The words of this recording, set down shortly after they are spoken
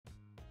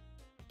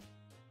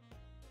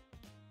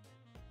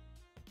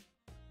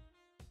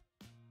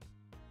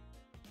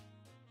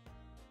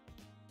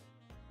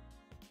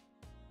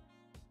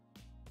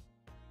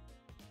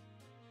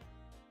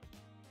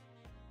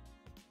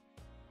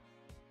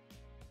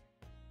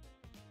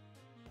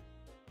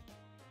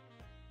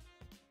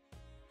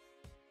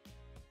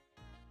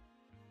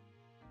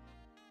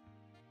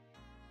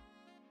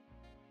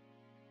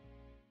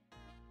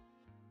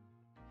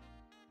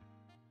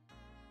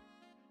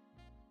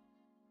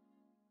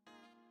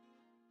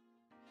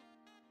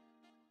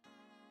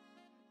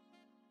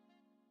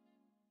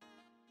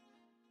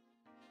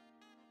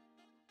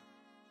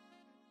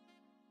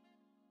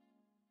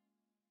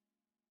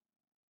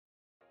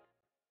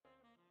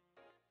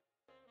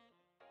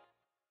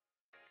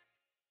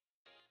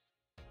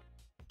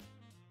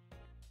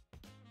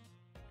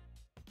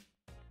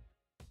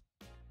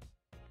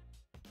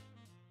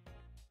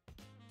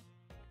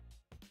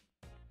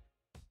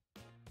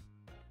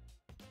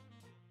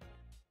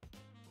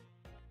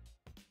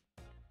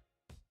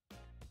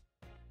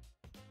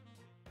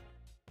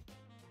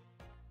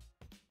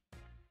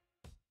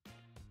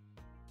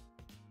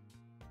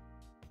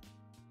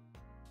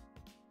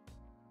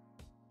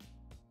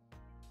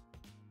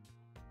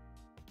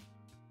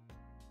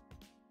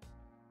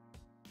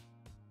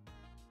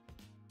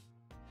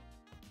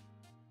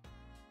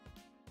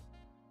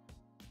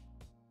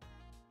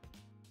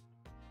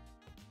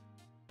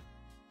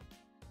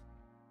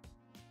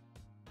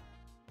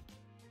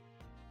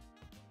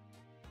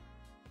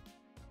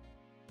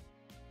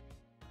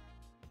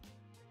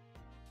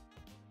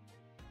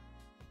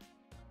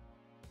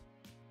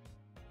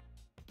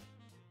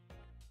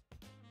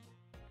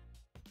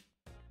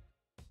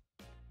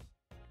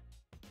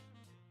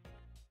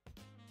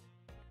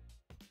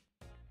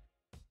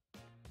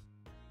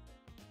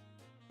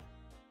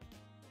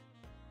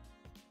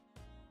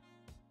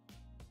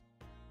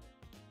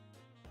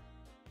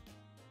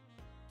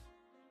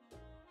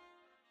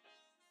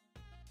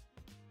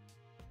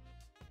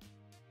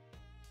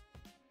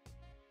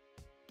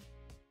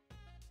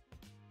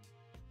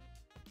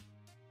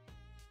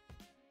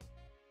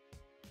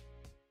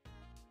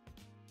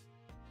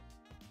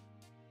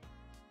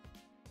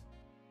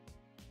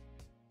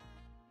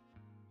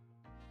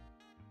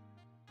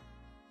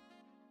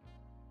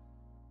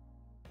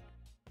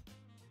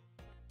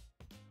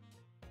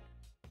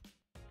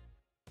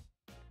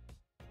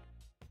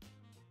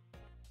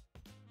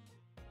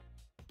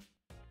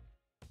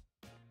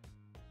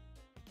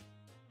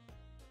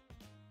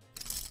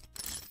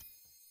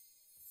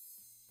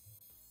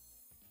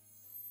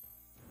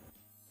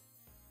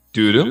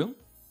Doo-doo.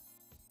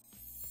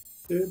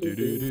 I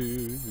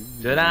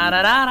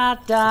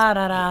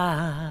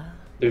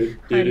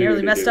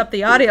nearly messed up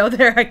the audio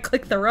there. I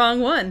clicked the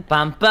wrong one.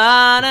 Bum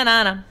ba na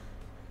na na.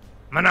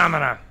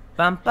 Mana.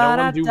 Bum ba Don't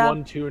da want to do da.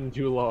 one tune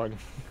too long,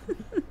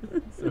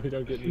 so we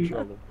don't get in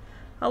trouble.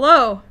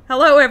 Hello,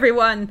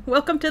 everyone.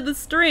 Welcome to the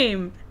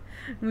stream.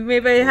 We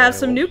maybe have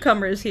some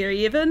newcomers here,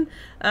 even.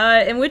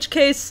 In which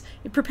case,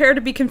 prepare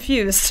to be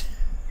confused.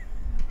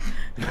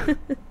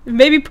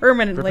 Maybe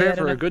permanently. Prepare I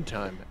don't for know. a good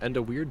time and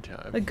a weird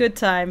time. A good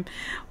time.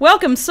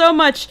 Welcome so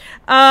much.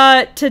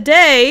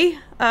 Today,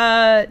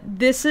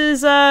 this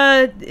is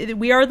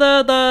we are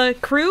the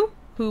crew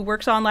who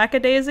works on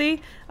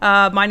Lackadaisy.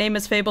 My name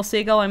is Fable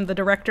Siegel. I'm the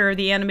director of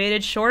the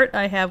animated short.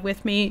 I have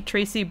with me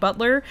Tracy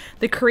Butler,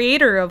 the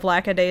creator of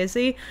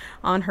Lackadaisy.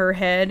 On her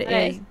head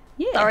is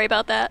Sorry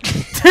about that.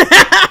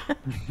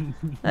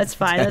 That's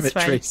fine. Damn That's it,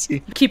 fine.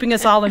 Tracy. Keeping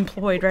us all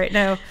employed right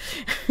now.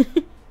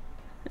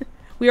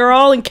 We are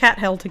all in cat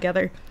hell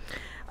together.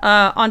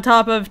 On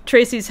top of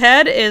Tracy's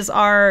head is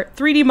our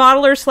 3D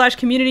modeler /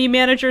 community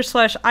manager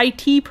 /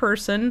 IT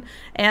person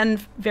and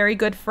very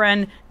good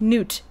friend,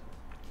 Newt.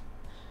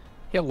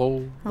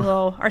 Hello.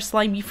 Hello, our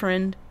slimy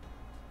friend.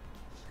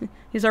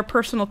 He's our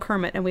personal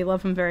Kermit, and we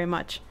love him very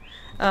much.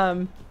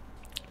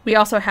 We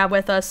also have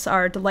with us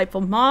our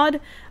delightful mod,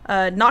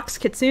 Nox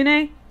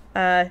Kitsune.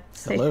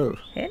 Hello.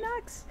 Hey,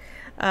 Nox.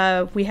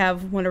 We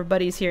have one of our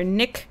buddies here,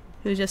 Nick,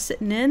 who's just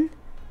sitting in,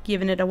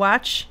 giving it a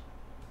watch.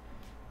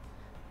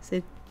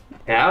 Say,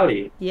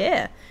 Howdy.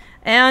 yeah.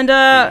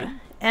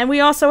 And we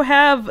also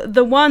have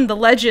the one, the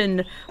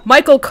legend,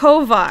 Michael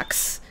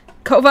Kovox.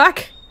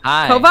 Kovach?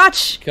 Hi.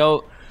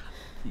 Kovach?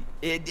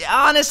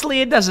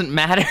 Honestly, it doesn't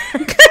matter.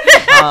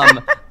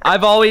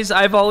 I've always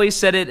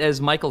said it as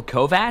Michael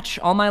Kovach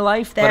all my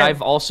life, There. but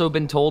I've also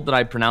been told that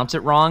I pronounce it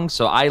wrong,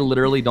 so I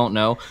literally don't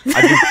know.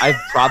 I've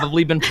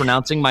probably been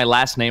pronouncing my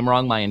last name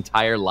wrong my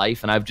entire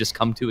life, and I've just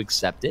come to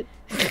accept it.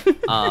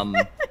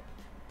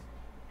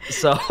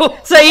 So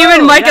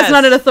even Mike is yes.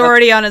 not an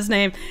authority on his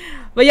name.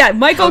 But yeah,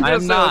 Michael...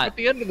 I'm not. At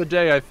the end of the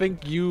day, I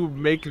think you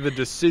make the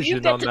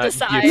decision get on to that.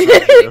 decide.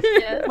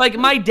 Yeah. Like,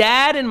 my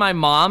dad and my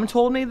mom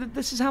told me that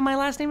this is how my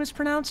last name is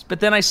pronounced, but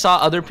then I saw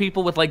other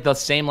people with, like, the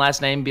same last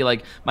name be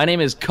like, my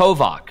name is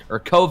Kovach, or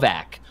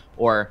Kovach,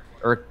 or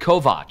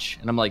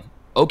Kovach, and I'm like,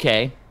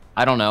 okay,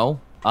 I don't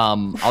know.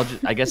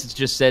 I guess it's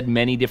just said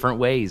many different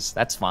ways.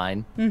 That's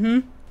fine.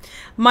 Mm-hmm.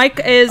 Mike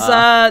is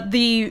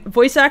the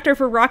voice actor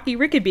for Rocky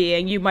Rickaby,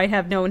 and you might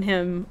have known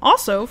him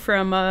also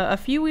from a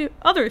few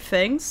other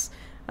things,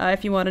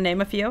 if you want to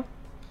name a few.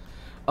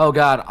 Oh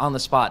God, on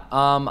the spot.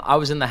 I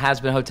was in the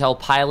Has-Been Hotel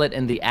pilot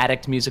and the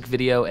Addict music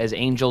video as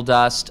Angel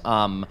Dust.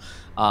 The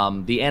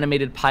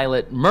animated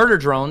pilot Murder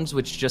Drones,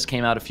 which just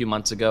came out a few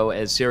months ago,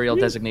 as Serial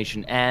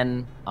Designation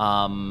N.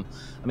 I'm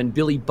in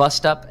Billy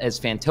Bust Up as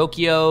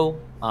Fantokyo.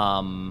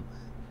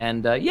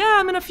 Yeah,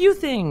 I'm in a few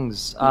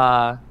things.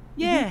 Yeah,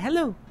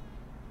 hello.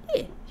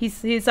 Yeah.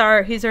 He's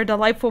our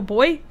delightful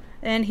boy,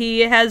 and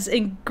he has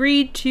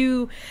agreed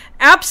to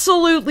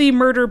absolutely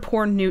murder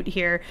poor Newt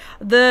here.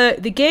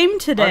 The game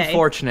today...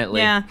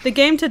 Unfortunately. Yeah, the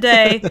game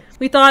today,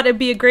 we thought it'd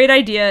be a great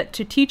idea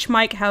to teach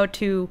Mike how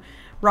to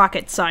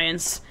rocket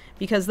science,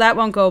 because that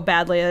won't go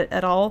badly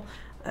at all.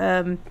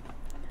 For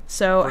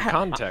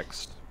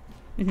context,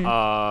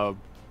 I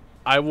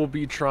will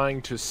be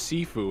trying to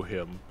Sifu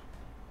him,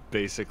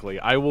 basically.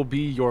 I will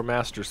be your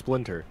Master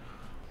Splinter.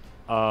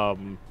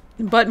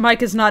 But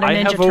Mike is not a I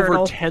Ninja have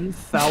Turtle. over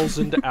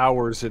 10,000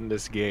 hours in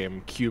this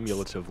game,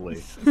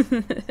 cumulatively.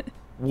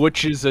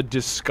 Which is a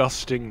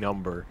disgusting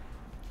number.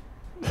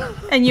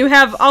 And you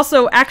have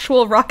also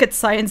actual rocket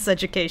science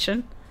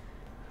education.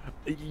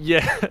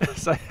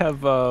 Yes, I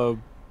have a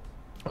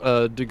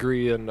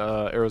degree in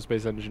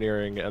aerospace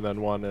engineering and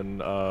then one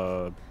in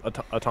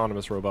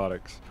autonomous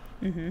robotics.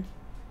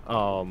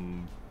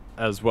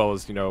 As well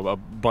as, a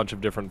bunch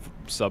of different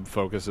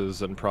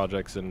sub-focuses and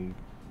projects in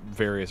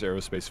various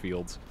aerospace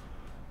fields.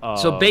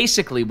 So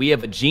basically, we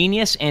have a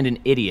genius and an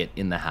idiot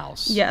in the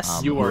house. Yes.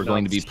 You who are are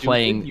going to be stupid,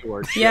 playing You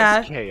are just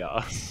Yeah.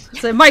 chaos.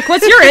 So, Mike,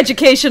 what's your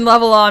education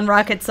level on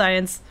rocket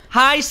science?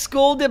 high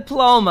school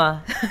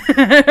diploma.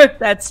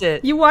 That's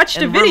it. You watched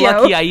a and video.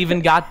 We're lucky I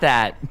even got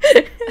that.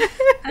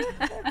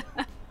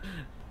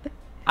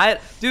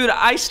 Dude,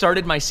 I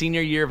started my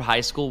senior year of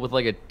high school with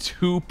like a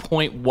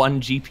 2.1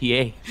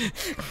 GPA.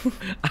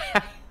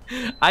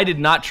 I did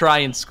not try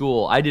in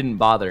school. I didn't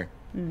bother.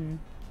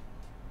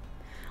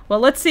 Well,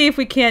 let's see if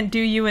we can't do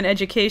you an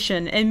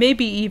education and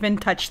maybe even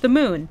touch the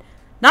moon.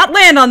 Not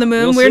land on the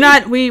moon.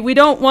 We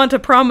don't want to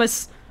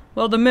promise,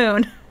 well, the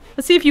moon.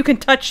 Let's see if you can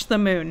touch the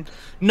moon.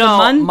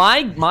 No,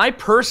 my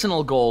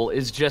personal goal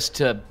is just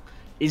to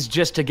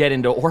get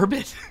into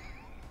orbit.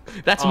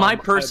 That's my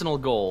personal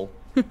goal.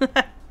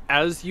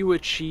 As you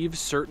achieve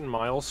certain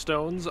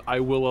milestones, I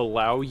will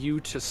allow you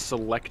to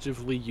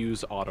selectively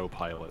use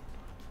autopilot.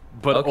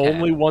 But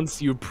only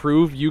once you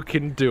prove you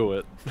can do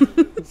it.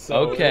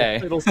 So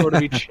it'll sort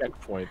of be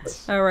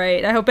checkpoints. All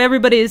right. I hope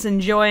everybody is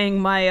enjoying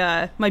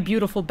my my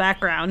beautiful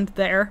background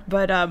there.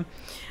 But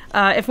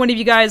If one of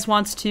you guys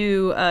wants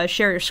to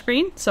share your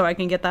screen so I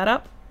can get that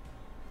up.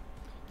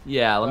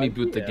 Yeah, let me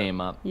boot the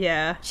game up.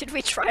 Yeah. Should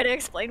we try to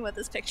explain what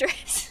this picture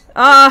is?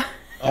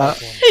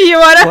 You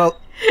wanna? Well,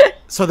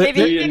 so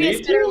Maybe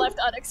it's better left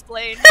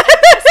unexplained.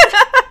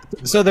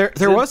 so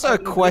there was a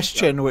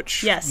question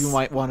which Yes. you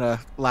might want to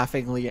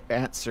laughingly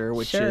answer,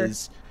 which Sure.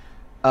 is,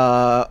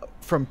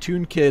 from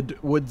Toon Kid,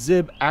 would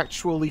Zib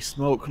actually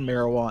smoke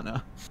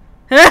marijuana?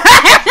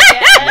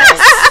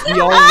 Yes.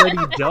 He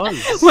already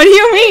does. What do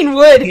you mean,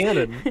 would?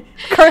 Canon.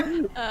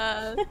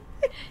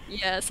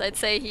 Yes, I'd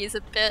say he's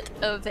a bit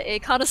of a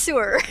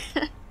connoisseur.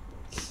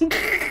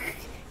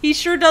 He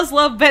sure does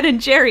love Ben and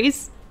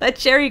Jerry's. That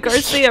Jerry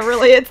Garcia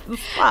really hits the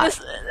spot.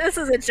 This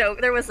is a joke.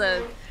 There was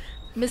a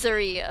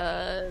Missouri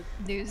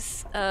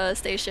news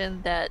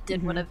station that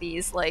did one of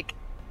these like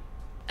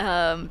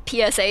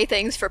PSA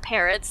things for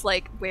parents,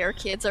 like where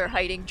kids are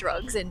hiding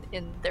drugs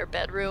in their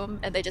bedroom,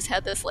 and they just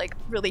had this like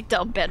really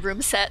dumb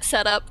bedroom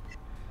set up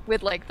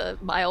with like the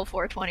Mile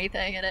 420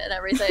 thing in it and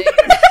everything.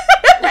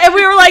 And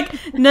we were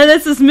like, no,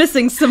 this is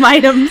missing some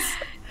items.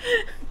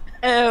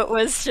 It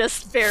was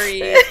just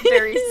very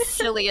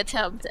silly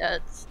attempt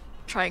at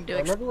trying to.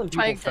 I remember when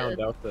people found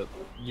out that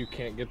you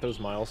can't get those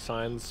mile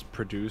signs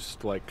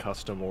produced like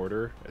custom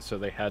order, so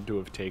they had to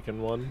have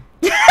taken one.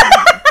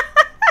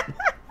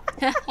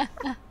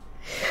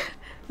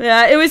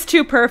 Yeah, it was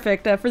too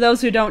perfect. For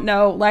those who don't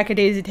know,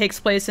 Lackadaisy takes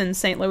place in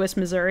St. Louis,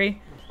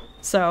 Missouri.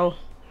 So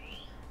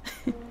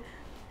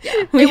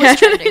Yeah, it was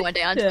trending one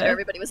day on Twitter.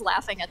 Everybody was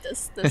laughing at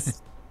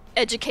this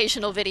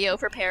educational video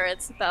for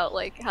parents about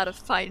like how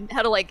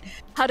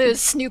to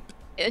snoop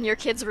in your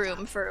kid's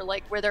room for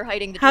like where they're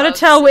hiding the drugs. How to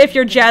tell if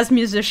your jazz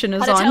musician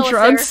is on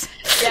drugs.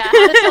 Yeah,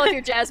 how to tell if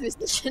your jazz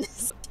musician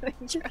is doing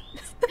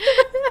drugs.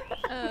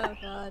 Oh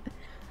god.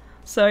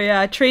 So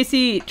yeah,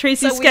 Tracy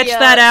sketched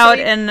that out,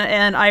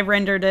 and I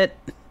rendered it.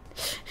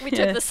 We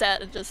took the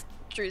set and just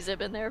drew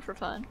Zib in there for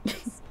fun.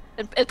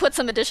 And put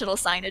some additional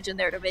signage in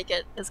there to make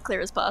it as clear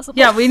as possible.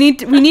 Yeah, we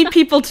need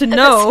people to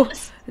know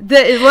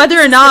that whether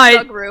or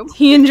not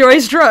he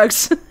enjoys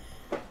drugs.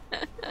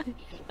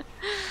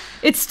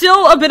 It's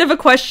still a bit of a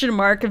question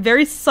mark,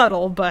 very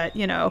subtle, but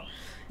you know,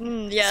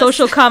 yes.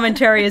 Social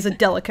commentary is a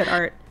delicate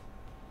art.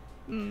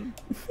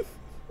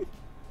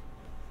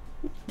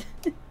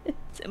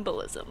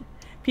 Symbolism.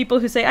 People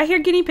who say, "I hear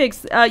guinea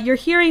pigs," you're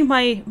hearing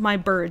my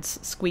birds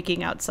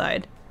squeaking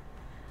outside.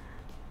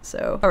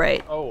 So, all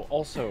right. Oh,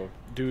 also,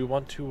 do we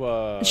want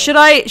to? Should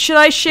I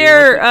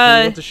share? Do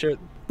we want to share?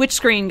 Which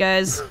screen,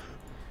 guys?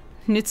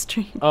 Newt's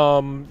screen.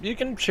 You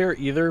can share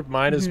either.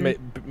 Mine is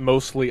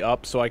mostly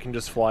up, so I can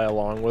just fly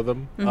along with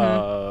them.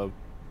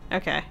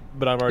 Okay.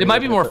 But I'm already. It might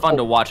be more fun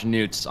to watch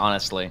Newt's,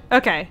 honestly.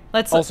 Okay,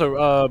 let's.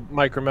 Also,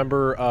 Mike,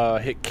 remember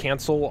hit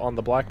cancel on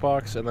the black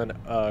box and then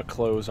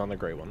close on the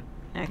gray one.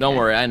 Okay. Don't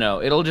worry, I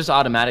know. It'll just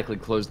automatically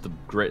close the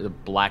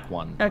black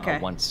one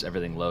once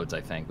everything loads, I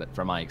think. But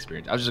from my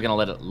experience, I was just gonna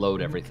let it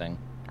load everything.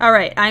 All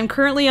right, I'm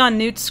currently on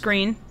Newt's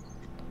screen.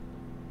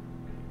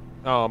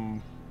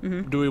 Do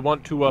we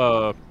want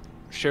to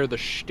share the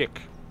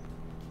shtick?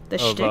 The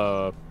shtick.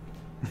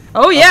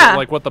 Oh yeah.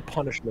 Like what the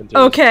punishment is.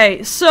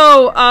 Okay,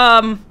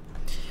 so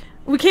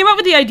we came up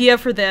with the idea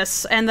for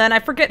this, and then I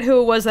forget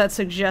who it was that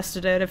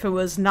suggested it. If it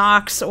was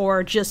Nox or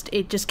it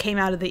just came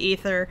out of the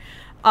ether.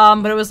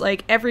 But it was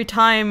like every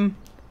time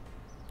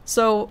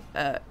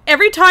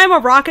a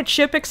rocket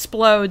ship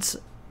explodes,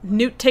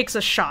 Newt takes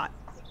a shot.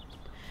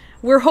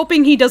 We're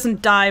hoping he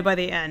doesn't die by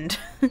the end.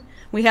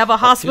 We have a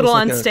hospital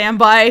on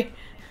standby.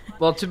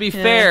 Well, to be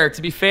fair,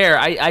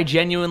 I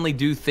genuinely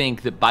do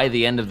think that by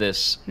the end of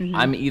this,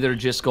 I'm either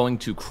just going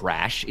to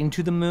crash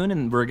into the moon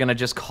and we're gonna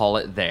just call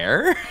it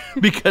there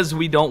because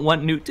we don't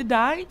want Newt to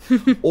die,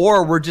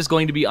 or we're just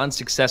going to be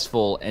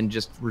unsuccessful and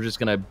we're just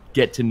gonna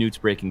get to Newt's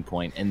breaking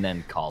point and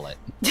then call it.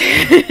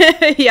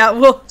 Yeah,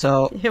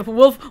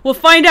 we'll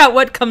find out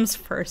what comes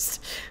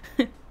first.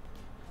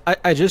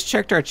 I just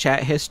checked our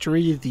chat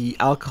history. The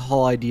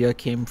alcohol idea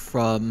came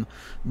from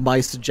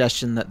my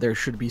suggestion that there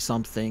should be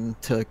something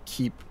to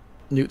keep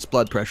Newt's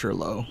blood pressure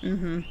low.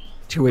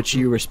 To which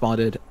you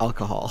responded,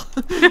 alcohol.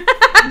 Let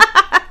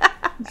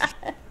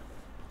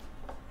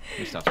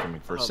me stop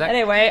streaming for a sec.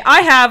 Anyway,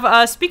 I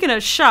have, speaking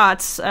of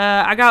shots,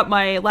 I got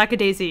my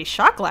Lackadaisy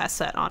shot glass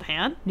set on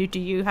hand. Newt, do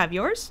you have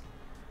yours?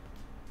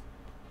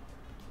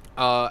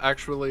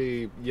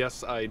 Actually,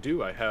 yes, I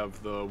do. I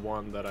have the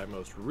one that I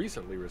most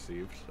recently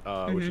received,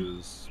 which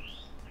is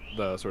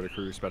the sort of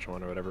crew special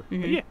one or whatever.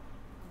 Yeah.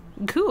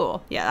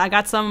 Cool. Yeah, I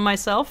got some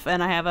myself,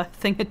 and I have a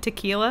thing of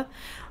tequila.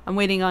 I'm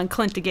waiting on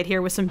Clint to get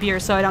here with some beer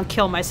so I don't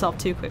kill myself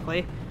too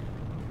quickly.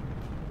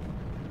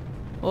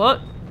 What?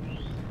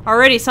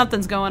 Already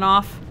something's going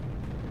off.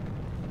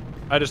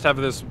 I just have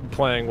this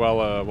playing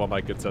while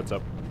Mike gets sets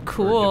up.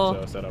 Cool.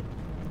 Gets, set up.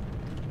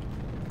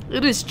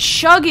 It is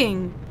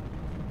chugging.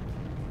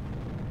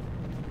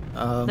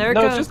 There it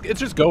goes. It's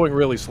just going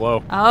really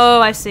slow.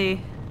 Oh, I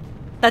see.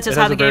 That's just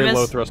how the game is. It has a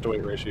very low thrust to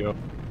weight ratio.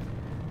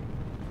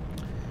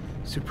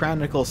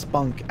 Supranical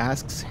Spunk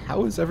asks,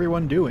 how is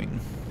everyone doing?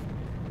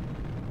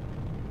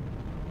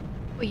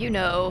 Well, you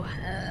know,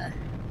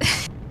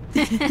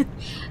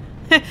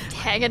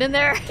 Hang it in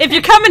there. If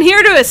you're coming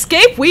here to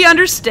escape, we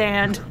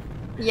understand.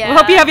 Yeah. We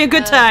hope you're having a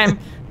good time.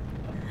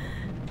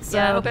 So,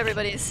 yeah, I hope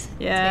everybody's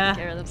taking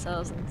care of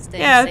themselves and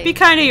staying safe. Be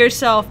kind to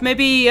yourself.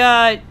 Maybe,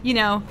 you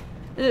know,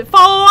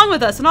 follow along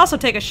with us and also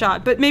take a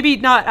shot, but maybe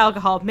not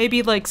alcohol.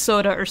 Maybe like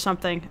soda or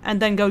something, and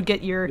then go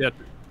get your,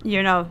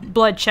 you know,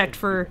 blood checked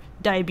for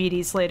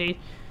diabetes later.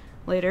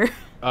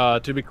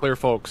 To be clear,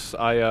 folks,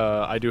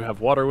 I do have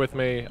water with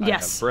me.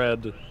 Yes. I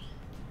have bread.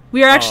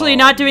 We are actually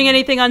not doing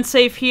anything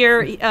unsafe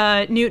here.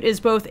 Newt is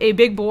both a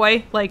big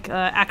boy, like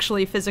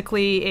actually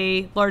physically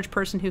a large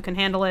person who can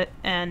handle it,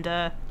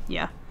 and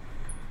yeah.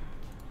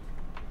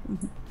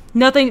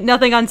 Nothing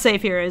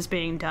unsafe here is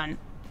being done.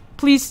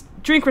 Please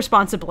drink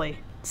responsibly.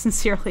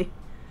 Sincerely.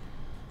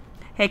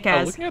 Hey,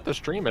 Kaz. Looking at the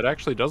stream, it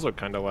actually does look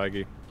kind of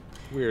laggy.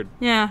 Weird.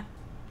 Yeah.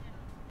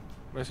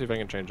 Let me see if I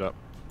can change up.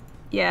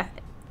 Yeah.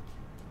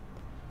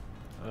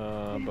 Hey,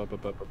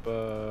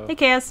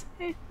 Kaz.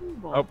 Hey,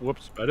 oh,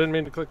 whoops. I didn't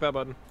mean to click that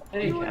button.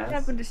 Hey, you wouldn't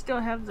happen to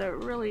still have that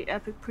really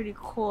epic, pretty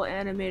cool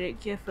animated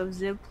gif of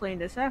Zib playing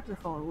the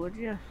saxophone, would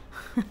you?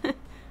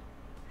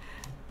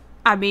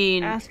 I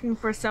mean... Asking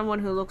for someone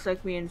who looks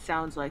like me and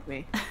sounds like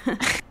me.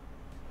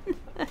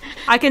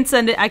 I can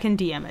send it, I can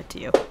DM it to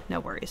you.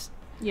 No worries.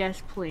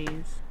 Yes,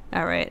 please.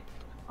 Alright.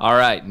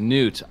 Alright,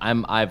 Newt,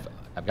 I've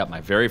got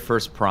my very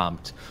first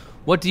prompt.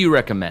 What do you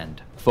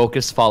recommend?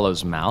 Focus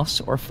follows mouse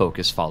or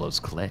focus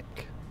follows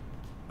click?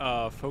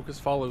 Focus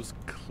follows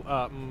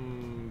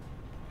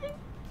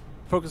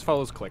focus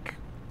follows click.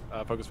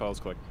 Focus follows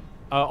click.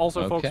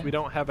 Also, folks, we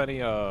don't have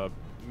any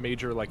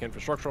major like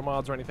infrastructural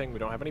mods or anything. We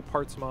don't have any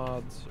parts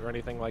mods or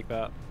anything like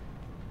that.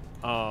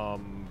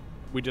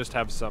 We just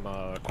have some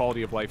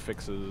quality of life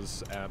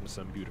fixes and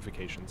some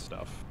beautification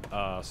stuff.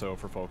 So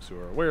for folks who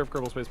are aware of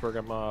Kerbal Space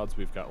Program mods,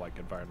 we've got like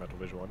environmental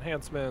visual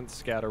enhancements,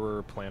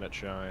 scatterer, planet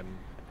shine,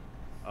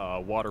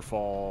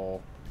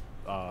 waterfall,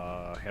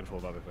 a handful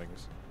of other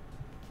things.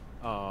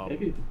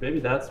 Maybe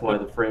that's why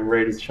the frame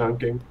rate is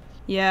chunking.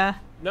 Yeah.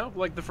 No,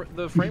 like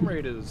the frame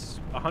rate is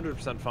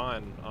 100%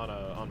 fine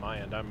on my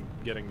end. I'm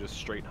getting just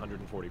straight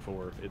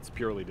 144. It's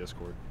purely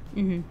Discord.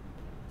 Mm-hmm.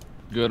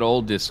 Good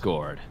old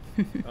Discord.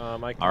 All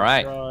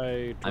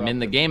right. I'm in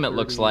the game. It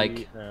looks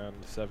like. And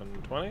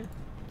 720.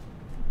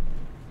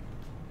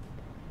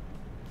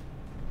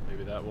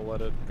 Maybe that will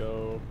let it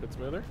go a bit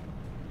smoother.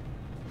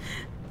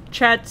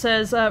 Chat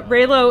says,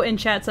 Raylo in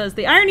chat says,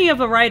 the irony of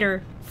a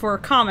writer for a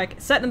comic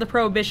set in the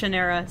Prohibition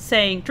era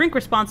saying, drink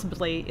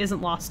responsibly,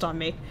 isn't lost on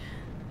me.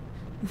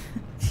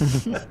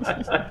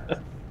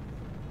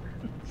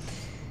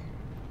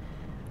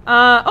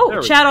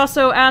 Chat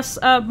also asks,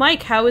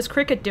 Mike, how is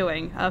Cricket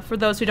doing? For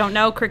those who don't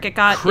know, Cricket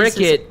got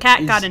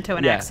into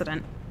an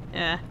accident.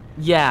 Yeah.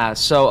 Yeah,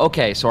 so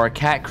our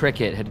cat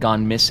Cricket had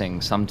gone missing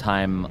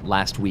sometime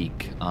last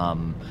week.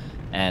 You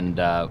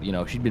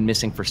know, she'd been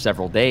missing for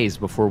several days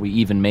before we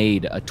even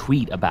made a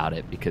tweet about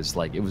it because,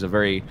 like, it was a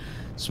very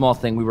small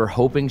thing. We were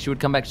hoping she would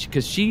come back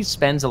because she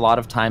spends a lot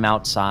of time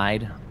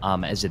outside,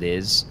 as it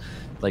is.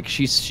 Like,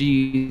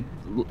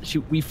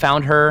 we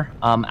found her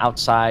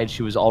outside.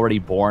 She was already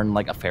born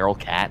like a feral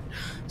cat.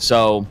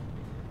 So,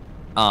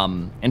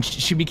 and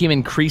she became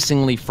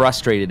increasingly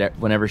frustrated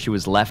whenever she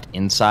was left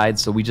inside.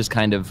 So we just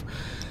kind of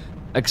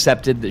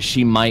accepted that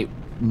she might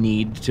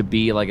need to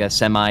be like a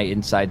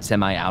semi-inside,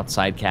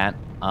 semi-outside cat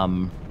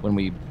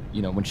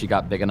when she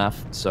got big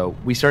enough. So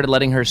we started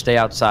letting her stay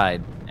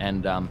outside.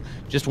 And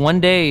just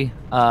one day,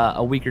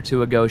 a week or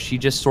two ago, she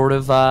just sort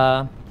of,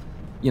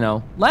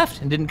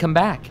 left and didn't come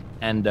back.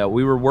 And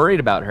we were worried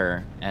about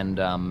her. And,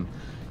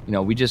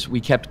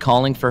 we kept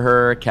calling for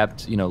her,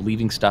 kept,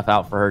 leaving stuff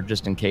out for her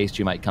just in case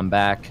she might come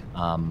back.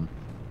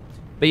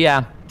 But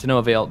yeah, to no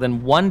avail.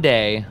 Then one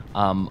day,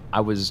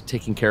 I was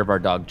taking care of our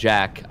dog,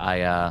 Jack.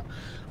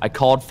 I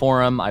called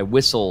for him. I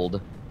whistled.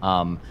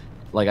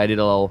 Like I did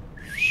a little...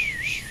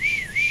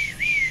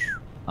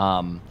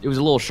 it was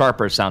a little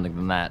sharper sounding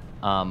than that.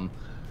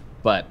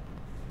 But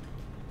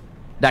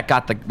that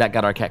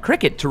got our cat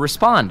Cricket to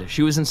respond.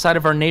 She was inside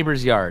of our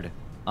neighbor's yard.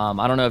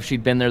 I don't know if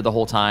she'd been there the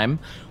whole time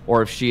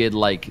or if she had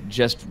like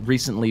just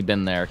recently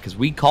been there because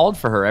we called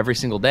for her every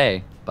single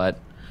day. But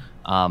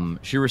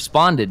she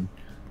responded.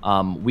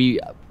 We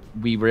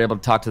were able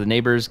to talk to the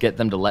neighbors, get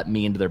them to let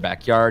me into their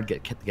backyard,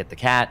 get the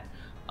cat.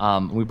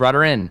 We brought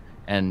her in,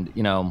 and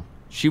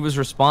she was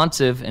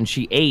responsive and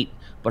she ate,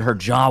 but her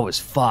jaw was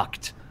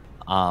fucked.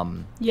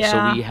 So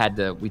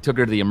we took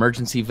her to the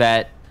emergency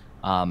vet,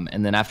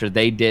 and then after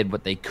they did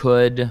what they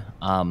could,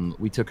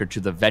 we took her to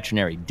the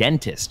veterinary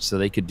dentist so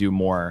they could do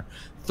more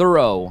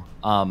thorough,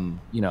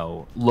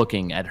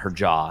 looking at her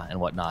jaw and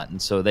whatnot.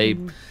 And so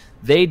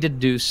they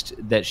deduced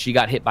that she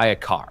got hit by a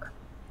car.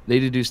 They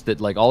deduced that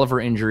like all of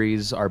her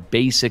injuries are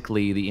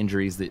basically the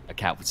injuries that a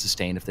cat would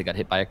sustain if they got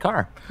hit by a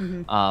car.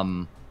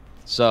 Mm-hmm.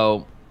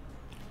 So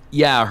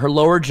yeah, her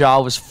lower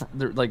jaw was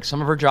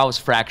some of her jaw was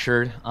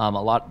fractured.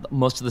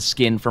 Most of the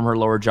skin from her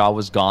lower jaw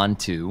was gone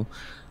too.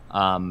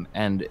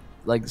 And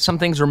like some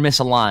things were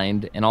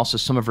misaligned, and also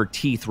some of her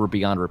teeth were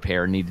beyond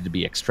repair and needed to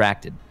be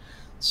extracted.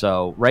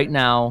 So right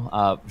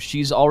now,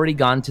 she's already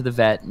gone to the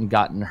vet and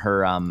gotten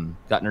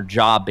her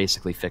jaw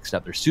basically fixed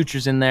up. There's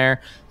sutures in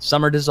there.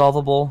 Some are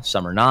dissolvable,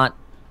 some are not.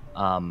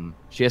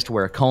 She has to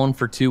wear a cone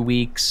for 2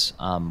 weeks.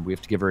 We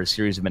have to give her a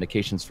series of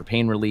medications for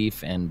pain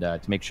relief and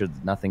to make sure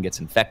that nothing gets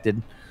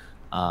infected.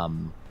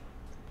 And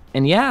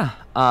yeah,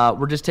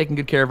 we're just taking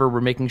good care of her.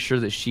 We're making sure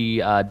that she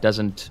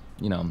doesn't,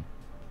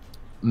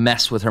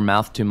 mess with her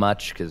mouth too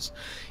much, because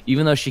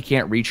even though she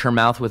can't reach her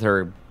mouth with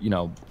her,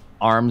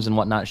 arms and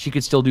whatnot, she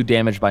could still do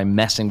damage by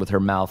messing with her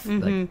mouth,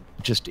 like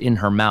just in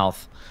her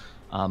mouth,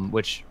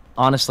 which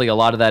honestly, a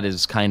lot of that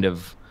is kind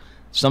of,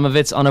 some of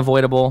it's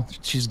unavoidable.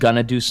 She's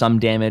gonna do some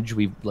damage.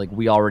 We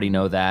already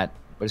know that,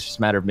 but it's just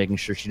a matter of making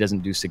sure she doesn't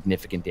do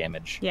significant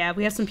damage. Yeah,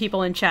 we have some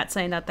people in chat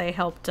saying that they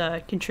helped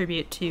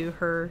contribute to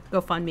her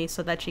GoFundMe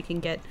so that she can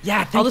get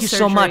all the you surgery.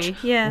 so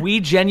much. Yeah, we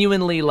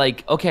genuinely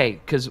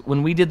because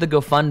when we did the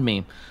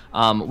GoFundMe,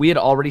 we had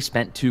already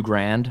spent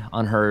 $2,000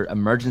 on her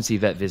emergency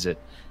vet visit,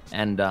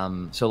 and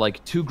so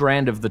like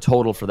 $2,000 of the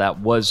total for that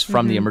was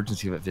from the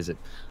emergency vet visit.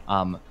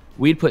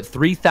 We'd put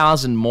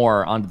 3,000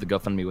 more onto the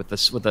GoFundMe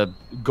with a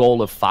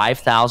goal of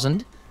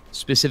 5,000,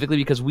 specifically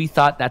because we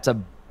thought that's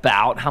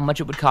about how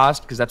much it would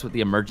cost, because that's what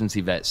the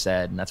emergency vet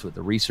said, and that's what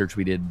the research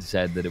we did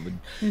said that it would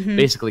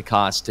basically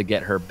cost to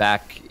get her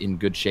back in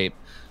good shape.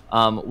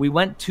 We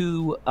went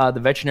to the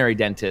veterinary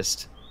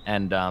dentist,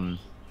 and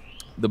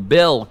the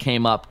bill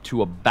came up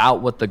to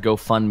about what the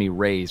GoFundMe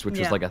raised, which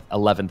was like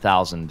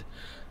 11,000.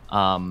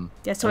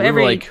 So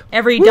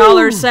every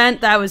dollar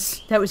cent that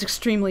was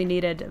extremely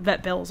needed.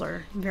 Vet bills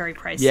are very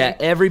pricey. Yeah,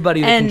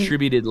 everybody that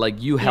contributed,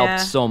 you helped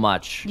so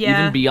much.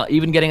 Yeah.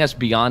 Even getting us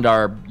beyond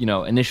our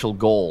initial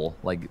goal,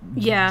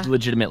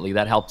 legitimately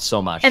that helped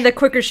so much. And the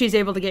quicker she's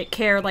able to get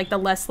care, the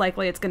less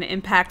likely it's going to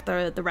impact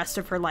the rest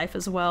of her life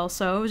as well.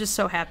 So I was just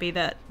so happy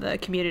that the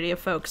community of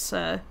folks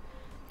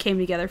came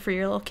together for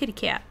your little kitty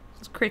cat.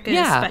 Cricket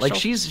is special.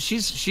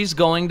 She's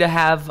going to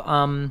have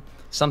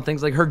some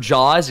things, like her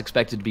jaw is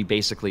expected to be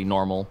basically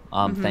normal.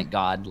 Thank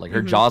God.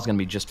 Her jaw is going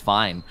to be just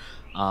fine.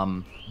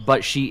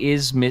 But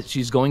she's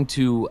going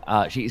to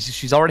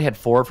she's already had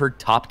 4 of her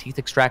top teeth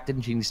extracted,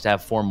 and she needs to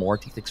have 4 more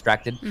teeth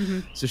extracted.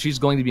 So she's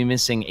going to be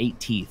missing 8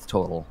 teeth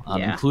total,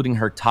 including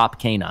her top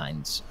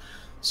canines.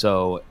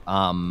 So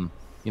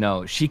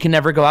she can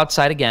never go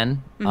outside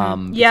again.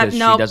 Because she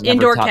doesn't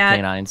have her top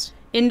canines.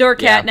 Indoor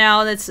cat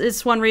now.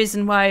 It's one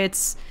reason why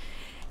it's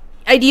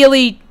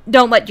ideally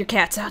don't let your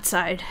cats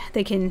outside.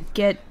 They can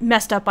get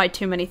messed up by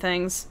too many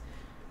things.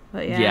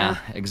 But yeah,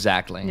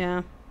 exactly.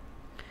 Yeah.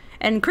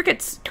 And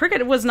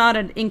Cricket was not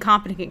an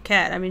incompetent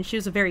cat. I mean, she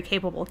was a very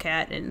capable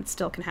cat, and it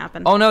still can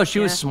happen. Oh no, she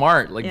was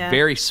smart,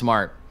 very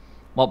smart.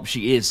 Well,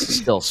 she is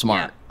still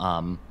smart.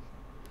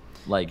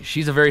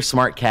 She's a very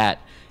smart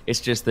cat. It's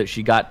just that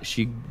she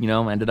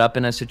ended up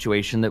in a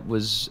situation that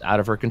was out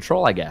of her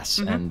control, I guess.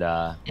 And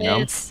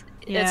it's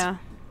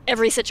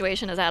every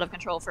situation is out of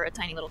control for a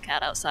tiny little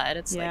cat outside.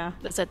 It's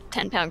it's a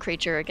 10-pound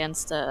creature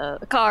against a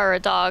car, a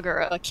dog,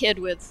 or a kid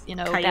with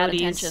bad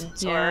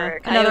intentions,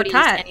 or another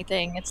cat.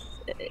 Anything. It's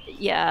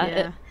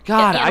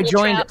God, I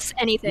joined traps,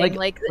 anything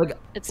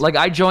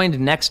I joined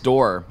next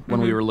door when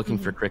we were looking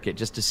for Cricket,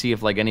 just to see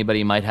if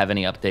anybody might have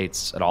any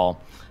updates at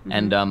all.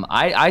 And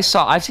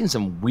I've seen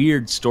some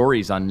weird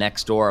stories on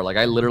Nextdoor.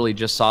 I literally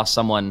just saw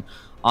someone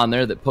on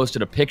there that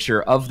posted a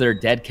picture of their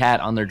dead cat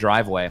on their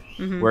driveway,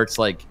 where it's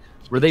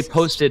where they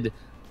posted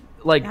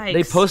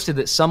they posted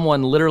that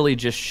someone literally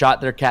just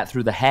shot their cat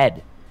through the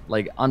head,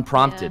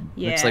 unprompted.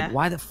 It's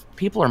why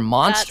people are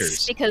monsters.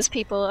 That's because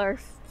people are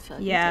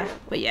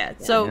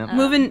So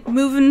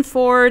moving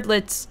forward,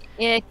 let's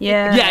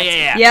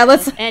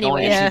let's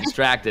anyway, she's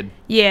distracted.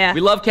 Yeah, we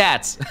love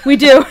cats. We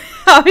do,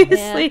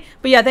 obviously.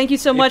 But thank you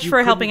so much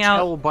for helping out.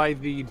 Tell by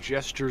the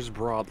gestures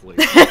broadly.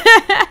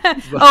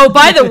 Oh,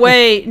 by the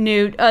way,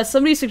 Newt,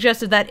 somebody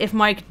suggested that if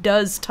Mike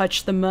does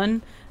touch the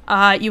moon,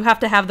 you have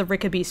to have the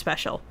Rickaby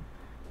special.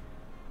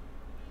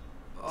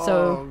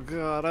 Oh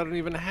God, I don't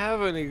even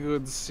have any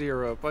good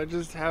syrup. I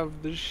just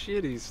have the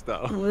shitty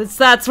stuff.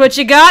 That's what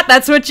you got.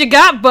 That's what you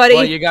got, buddy.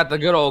 Well, you got the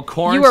good old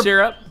corn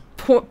syrup.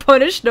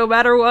 Punished no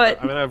matter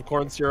what. I mean, I have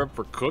corn syrup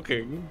for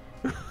cooking.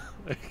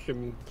 I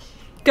can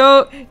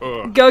go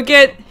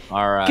get.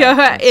 All right.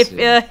 Go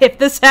if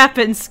this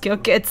happens, go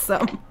get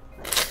some.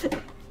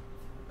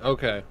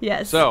 Okay.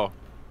 Yes. So.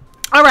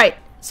 All right.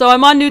 So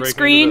I'm on Newt's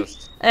screen,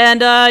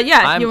 and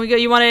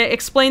you want to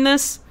explain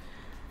this?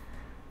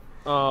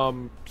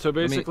 So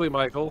basically,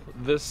 Michael,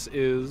 this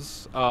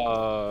is,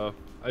 I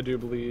do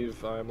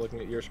believe I'm looking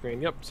at your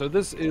screen. Yep, so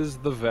this is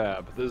the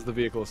VAB. This is the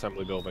Vehicle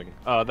Assembly Building.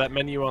 That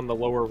menu on the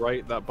lower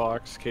right, that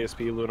box,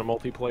 KSP Luna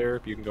Multiplayer,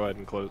 you can go ahead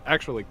and close.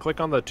 Actually, click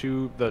on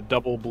the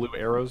double blue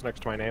arrows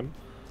next to my name.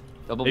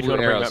 Double blue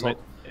arrows.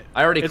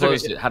 I already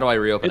closed it. How do I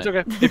reopen it? It's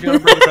okay. If you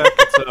want to bring it back,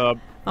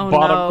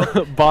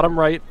 it's bottom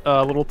right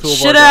little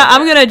toolbar.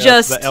 I'm gonna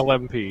just the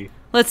LMP.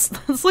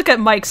 Let's look at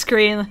Mike's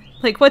screen.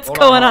 What's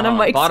going on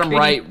Mike's bottom screen?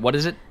 right. What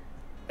is it?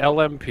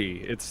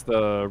 LMP. It's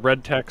the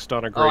red text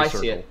on a gray circle.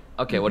 I see it.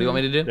 Okay, what do you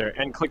want me to do? There,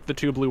 and click the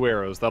 2 blue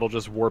arrows. That'll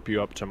just warp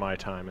you up to my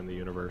time in the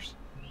universe.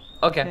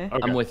 Okay, Okay,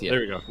 I'm with you.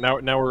 There we go.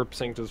 Now we're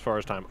synced as far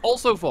as time.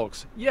 Also,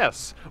 folks,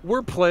 yes,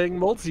 we're playing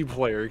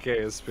multiplayer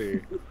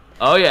KSP.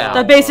 Oh yeah.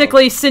 That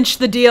basically cinched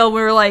the deal.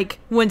 We were like,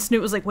 when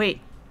Newt was like, "Wait,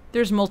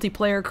 there's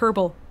multiplayer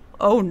Kerbal."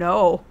 Oh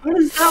no. How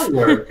does that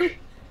work?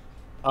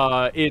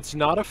 It's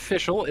not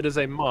official. It is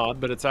a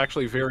mod, but it's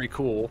actually very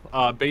cool.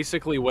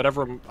 Basically,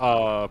 whatever.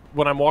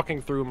 When I'm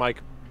walking through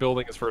Mike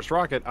building his first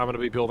rocket, I'm going to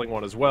be building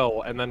one as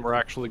well, and then we're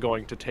actually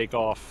going to take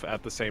off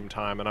at the same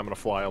time, and I'm going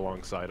to fly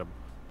alongside him.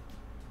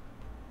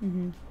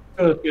 Mm-hmm. It's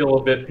gonna feel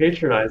a bit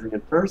patronizing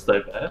at first, I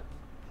bet.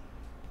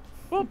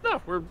 Well,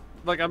 no, we're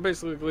like I'm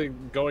basically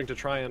going to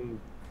try and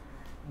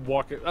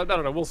walk it. I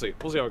don't know. We'll see.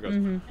 We'll see how it goes.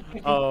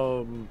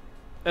 Mm-hmm.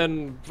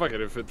 And fuck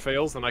it. If it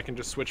fails, then I can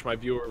just switch my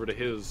view over to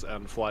his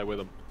and fly with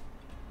him.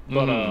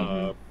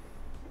 But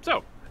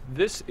so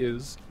this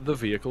is the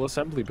vehicle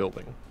assembly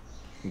building.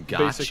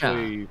 Gotcha.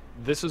 Basically,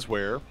 this is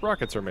where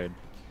rockets are made.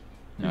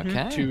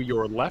 Okay. To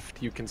your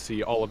left, you can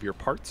see all of your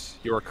parts.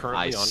 You are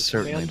currently on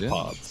certainly command do.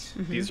 pods.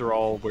 These are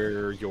all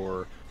where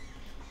your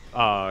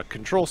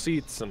control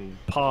seats and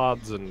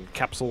pods and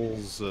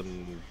capsules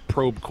and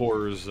probe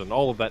cores and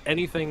all of that.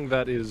 Anything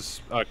that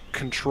is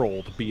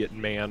controlled, be it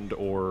manned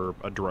or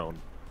a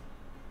drone.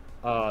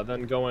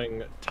 Then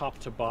going top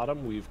to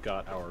bottom, we've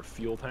got our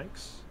fuel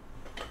tanks,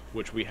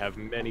 which we have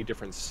many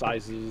different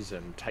sizes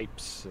and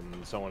types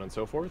and so on and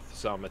so forth.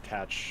 Some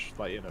attach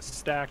like in a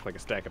stack, like a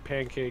stack of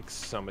pancakes.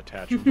 Some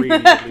attach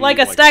radially, like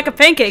a stack of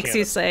pancakes,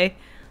 you say?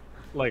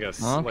 Like a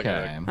like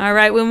a All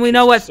right, when we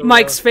know what soda.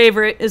 Mike's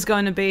favorite is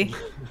going to be.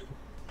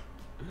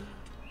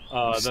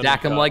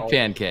 Stack them like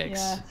pancakes.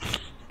 Yeah.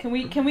 Can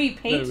we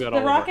paint we've got the all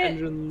of our rocket?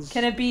 engines.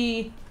 Can it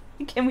be?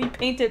 Can we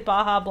paint it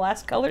Baja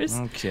Blast colors?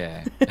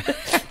 Okay.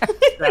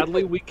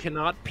 Sadly, we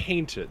cannot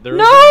paint it. There is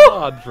No! a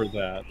mod for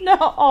that. No,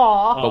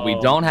 aw. But we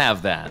don't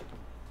have that.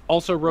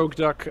 Also, Rogue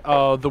Duck,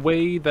 the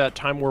way that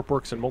Time Warp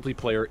works in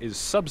multiplayer is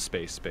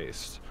subspace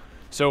based.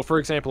 So, for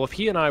example, if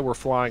he and I were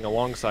flying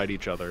alongside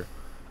each other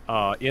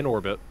in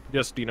orbit,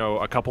 just,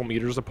 a couple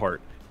meters apart,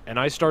 and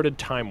I started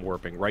time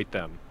warping right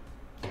then,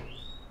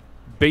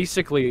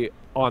 basically,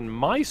 on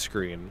my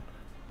screen,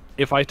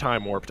 if I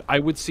time warped, I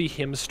would see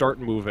him start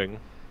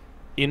moving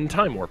in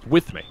time warp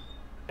with me.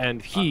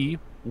 And he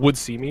would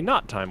see me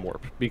not time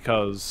warp,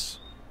 because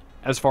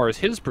as far as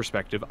his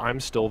perspective, I'm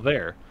still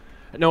there.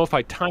 Now, if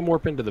I time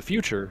warp into the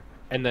future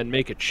and then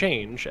make a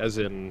change, as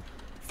in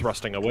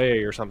thrusting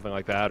away or something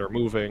like that, or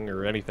moving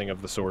or anything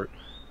of the sort,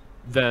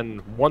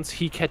 then once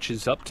he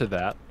catches up to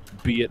that,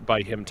 be it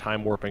by him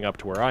time warping up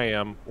to where I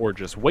am or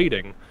just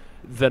waiting,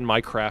 then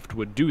my craft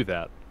would do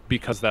that,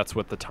 because that's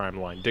what the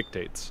timeline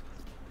dictates.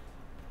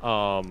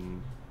 For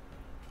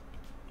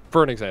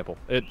an example,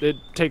 it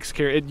takes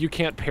care. You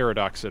can't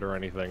paradox it or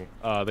anything.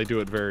 They do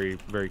it very,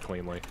 very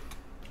cleanly.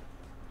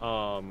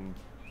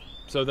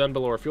 So then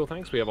below our fuel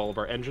tanks, we have all of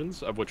our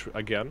engines, of which,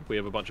 again, we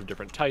have a bunch of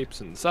different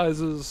types and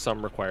sizes.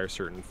 Some require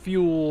certain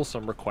fuel,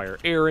 some require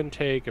air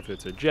intake, if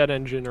it's a jet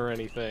engine or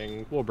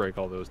anything. We'll break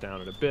all those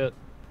down in a bit.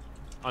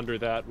 Under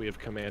that, we have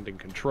command and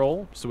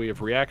control. So we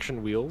have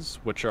reaction wheels,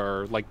 which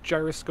are like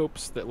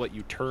gyroscopes that let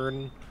you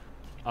turn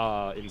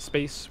in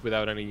space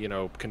without any,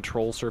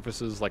 control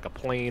surfaces like a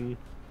plane.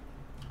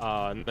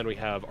 And then we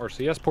have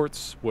RCS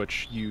ports,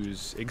 which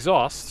use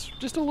exhausts,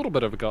 just a little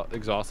bit of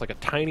exhaust, like a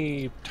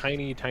tiny,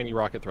 tiny, tiny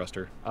rocket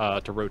thruster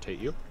to rotate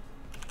you.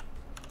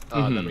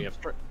 Then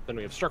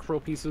we have structural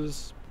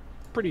pieces,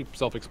 pretty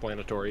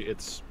self-explanatory.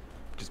 It's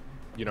just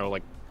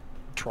like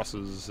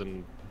trusses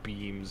and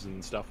beams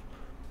and stuff.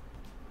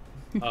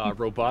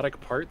 Robotic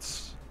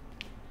parts.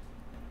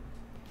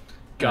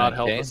 God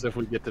help us if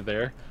we get to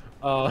there.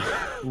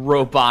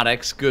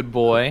 Robotics, good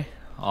boy.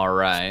 All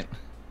right.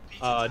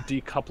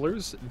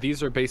 Decouplers.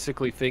 These are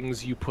basically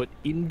things you put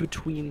in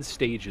between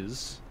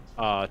stages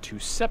to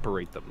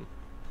separate them.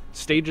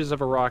 Stages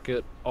of a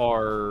rocket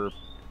are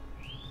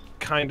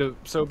kind of...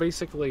 So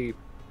basically,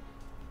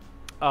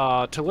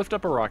 to lift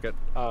up a rocket,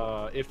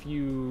 if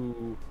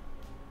you...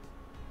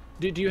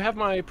 Do you have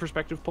my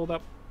perspective pulled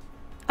up?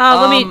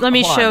 Let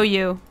me show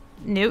you,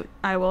 Newt.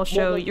 I will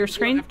show your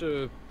screen. You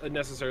don't have to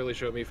necessarily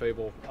show me,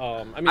 Fable.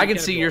 I can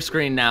see your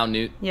screen now,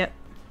 Newt. Yep.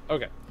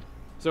 Okay.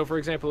 So, for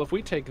example, if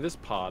we take this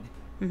pod,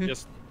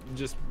 just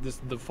this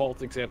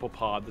default example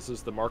pod, this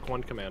is the Mark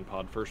 1 command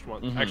pod, first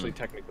one. Actually,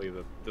 technically,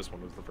 this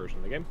one was the first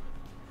in the game.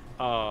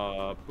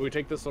 We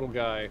take this little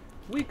guy.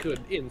 We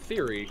could, in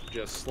theory,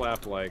 just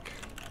slap, like,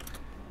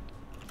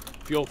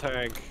 fuel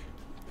tank,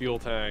 fuel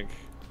tank,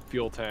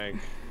 fuel tank,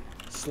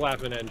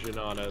 slap an engine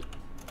on it,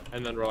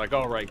 and then we're like,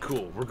 all right,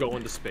 cool, we're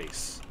going to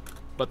space.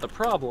 But the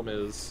problem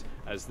is,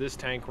 as this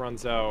tank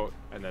runs out,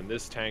 and then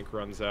this tank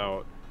runs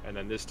out, and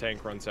then this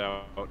tank runs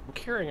out, we're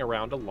carrying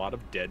around a lot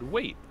of dead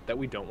weight that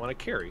we don't want to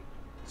carry.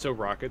 So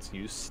rockets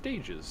use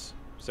stages.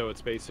 So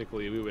it's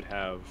basically, we would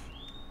have,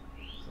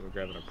 let me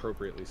grab an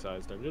appropriately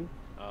sized engine.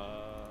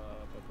 Oh,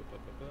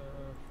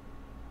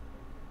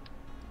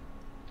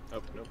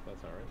 nope,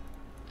 that's not right.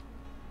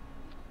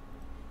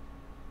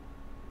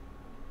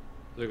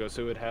 There we go.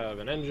 So it would have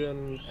an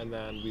engine, and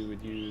then we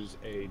would use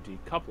a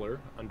decoupler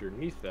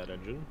underneath that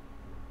engine.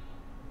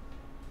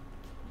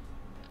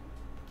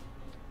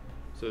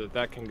 so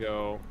that can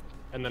go,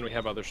 and then we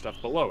have other stuff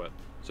below it.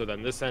 So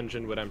then this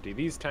engine would empty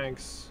these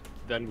tanks,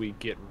 then we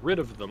get rid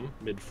of them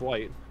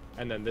mid-flight,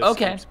 and then this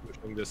keeps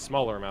pushing this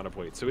smaller amount of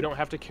weight. So we don't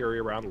have to carry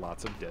around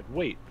lots of dead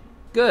weight.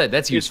 Good,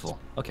 that's useful.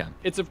 Okay.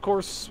 It's of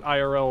course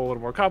IRL a little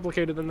more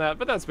complicated than that,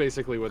 but that's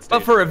basically what's.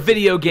 But for a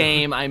video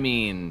game, I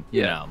mean,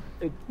 you know.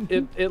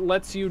 It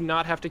lets you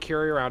not have to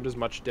carry around as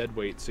much dead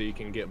weight, so you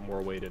can get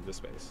more weight into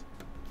space.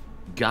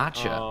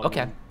 Gotcha.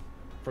 Okay.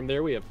 From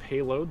there we have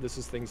payload. This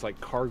is things like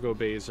cargo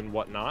bays and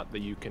whatnot that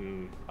you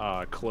can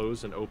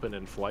close and open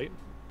in flight.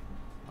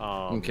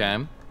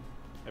 Okay.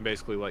 And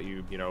basically let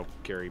you,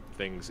 carry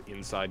things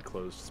inside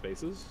closed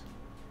spaces.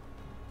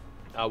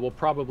 We'll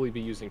probably be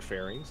using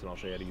fairings, and I'll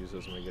show you how to use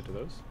those when we get to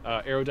those.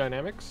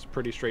 Aerodynamics,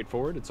 pretty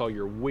straightforward. It's all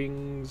your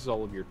wings,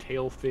 all of your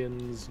tail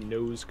fins,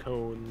 nose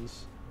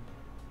cones,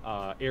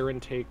 air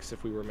intakes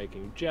if we were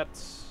making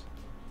jets,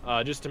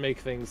 just to make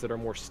things that are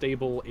more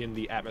stable in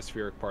the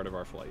atmospheric part of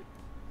our flight.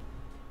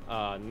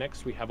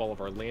 Next, we have all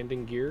of our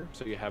landing gear.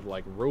 So you have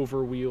like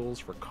rover wheels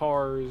for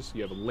cars,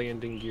 you have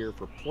landing gear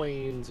for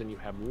planes, and you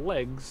have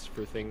legs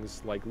for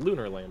things like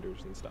lunar landers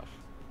and stuff.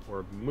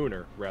 Or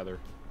mooner, rather.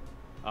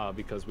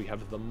 Because we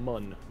have the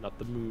mun, not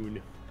the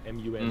moon.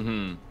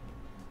 M-U-N.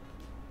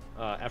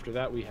 After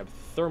that, we have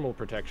thermal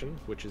protection,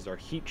 which is our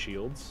heat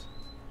shields.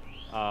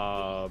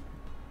 We'll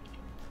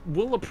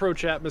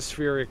approach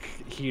atmospheric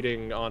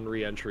heating on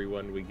re-entry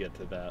when we get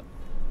to that.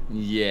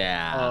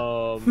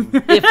 Yeah.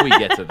 If we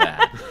get to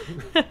that.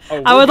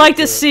 I would like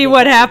to see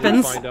what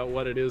happens. We'll find out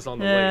what it is on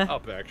the way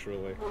up,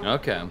 actually.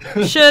 Okay.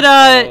 Should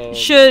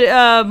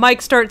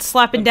Mike start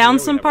slapping down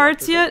some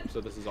parts yet? So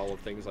this is all of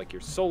things like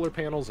your solar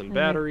panels and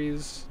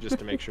batteries, just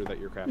to make sure that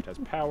your craft has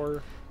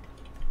power.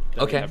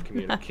 Then we have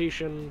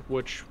communication,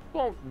 which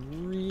won't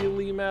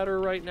really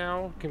matter right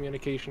now.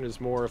 Communication is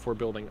more if we're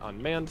building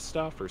unmanned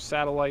stuff or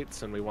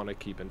satellites and we want to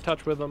keep in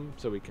touch with them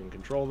so we can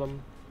control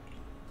them.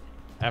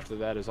 After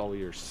that is all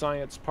your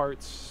science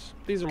parts.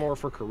 These are more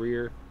for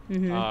career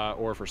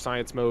or for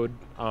science mode,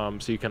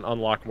 so you can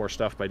unlock more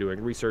stuff by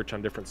doing research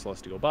on different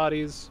celestial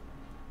bodies.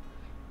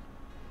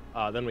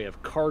 Then we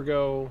have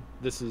cargo.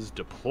 This is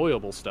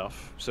deployable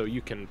stuff, so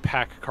you can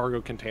pack cargo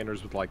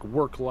containers with like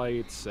work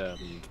lights and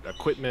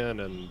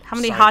equipment and how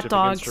many hot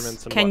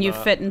dogs can you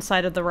fit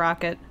inside of the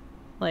rocket?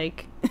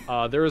 Like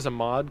there is a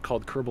mod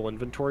called Kerbal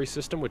Inventory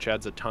System, which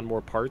adds a ton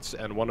more parts,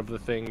 and one of the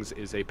things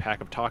is a pack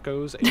of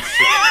tacos, a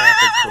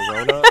 6-pack of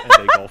Corona,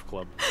 and a golf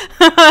club.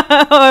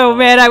 Oh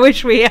man, I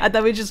wish we had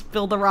that. We just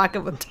filled the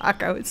rocket with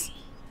tacos.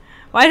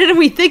 Why didn't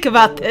we think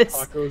about this?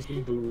 Tacos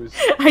and booze.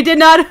 I did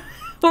not.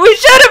 We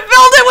should have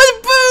filled it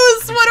with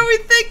booze. What are we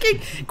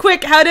thinking?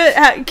 Quick, how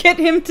to get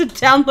him to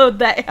download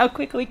that? How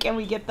quickly can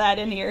we get that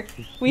in here?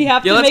 We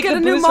have to make a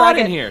new mod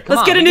in here.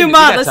 Let's get a new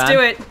mod. Let's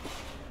do it.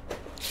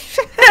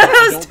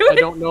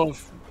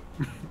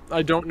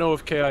 I don't know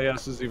if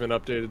KIS is even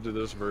updated to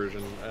this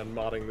version, and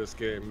modding this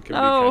game can be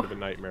kind of a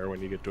nightmare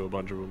when you get to a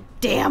bunch of them.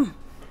 Damn.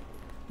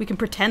 We can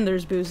pretend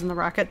there's booze in the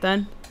rocket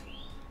then.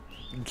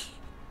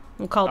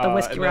 We'll call it the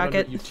whiskey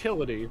rocket. Under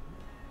utility,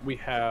 we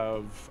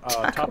have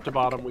top to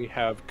bottom. We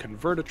have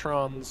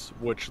convertitrons,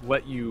 which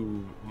let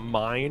you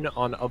mine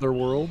on other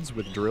worlds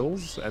with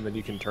drills, and then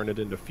you can turn it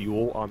into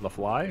fuel on the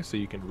fly, so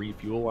you can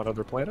refuel on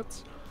other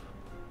planets.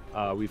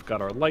 We've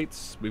got our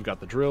lights, we've got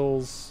the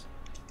drills,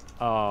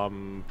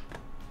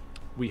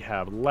 we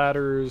have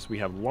ladders, we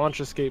have launch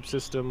escape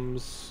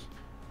systems,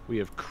 we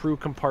have crew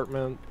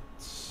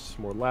compartments,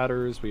 more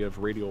ladders, we have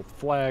radial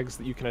flags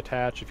that you can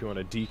attach if you want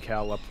to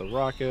decal up the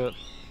rocket,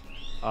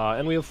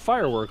 and we have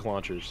firework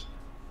launchers.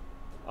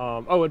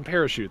 Oh, and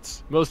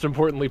parachutes. Most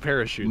importantly,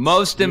 parachutes.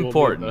 Most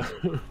important.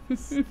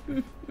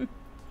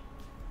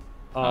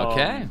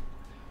 Okay.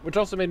 Which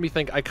also made me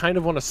think, I kind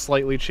of want to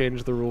slightly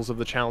change the rules of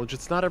the challenge.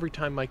 It's not every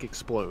time Mike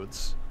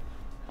explodes.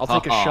 I'll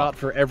take a shot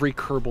for every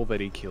Kerbal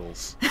that he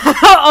kills.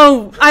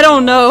 Oh, I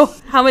don't know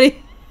how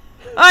many.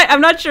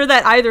 I'm not sure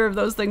that either of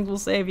those things will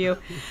save you.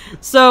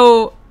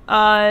 So,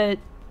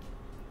 and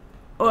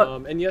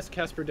yes,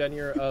 Casper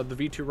Denier, the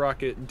V2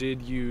 rocket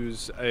did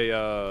use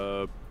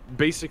a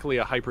basically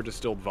a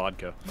hyper-distilled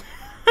vodka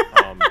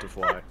to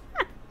fly.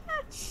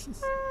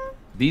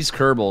 These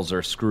Kerbals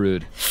are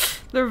screwed.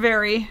 They're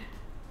very.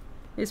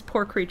 These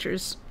poor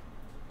creatures.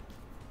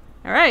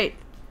 All right,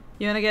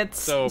 you wanna get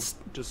to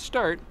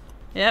start?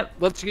 Yep.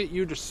 Let's get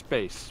you to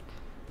space.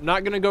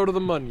 Not gonna go to the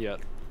mun yet.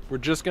 We're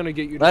just gonna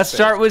get you to Let's space.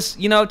 start with,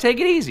 take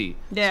it easy.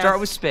 Yeah. Start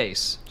with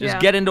space. Just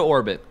get into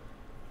orbit.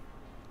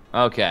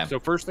 Okay. So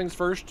first things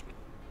first,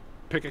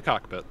 pick a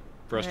cockpit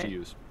for us to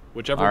use.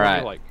 Whichever one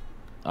you like.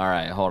 All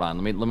right, hold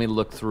on. Let me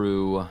look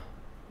through.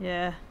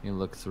 Yeah. Let me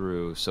look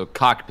through. So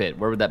cockpit,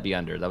 where would that be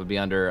under? That would be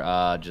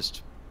under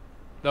just.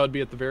 That would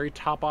be at the very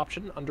top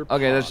option under.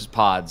 Okay, that's just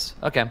pods.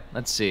 Okay,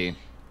 let's see.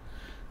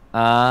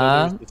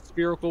 So there's the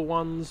spherical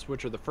ones,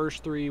 which are the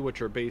first three,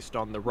 which are based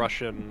on the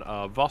Russian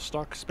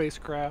Vostok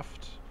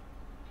spacecraft.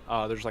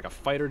 There's like a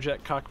fighter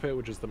jet cockpit,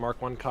 which is the Mark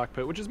I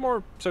cockpit, which is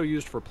more so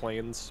used for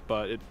planes,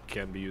 but it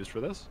can be used for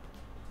this.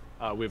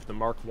 We have the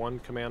Mark I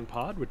command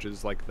pod, which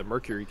is like the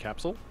Mercury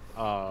capsule.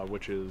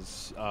 which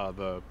is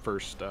the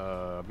first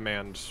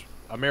manned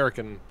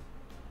American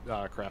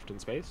craft in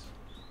space.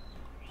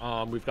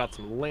 We've got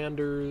some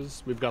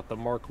landers. We've got the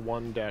Mark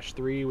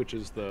 1-3, which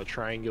is the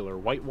triangular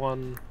white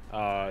one.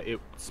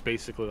 It's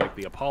basically like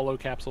the Apollo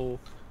capsule.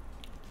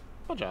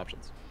 Bunch of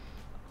options.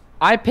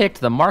 I picked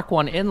the Mark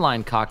 1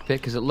 inline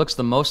cockpit because it looks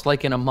the most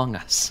like an Among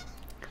Us.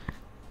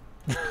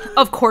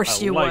 Of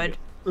course you like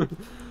would.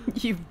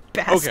 You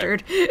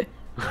bastard. Okay.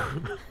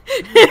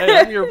 Hey,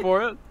 I'm here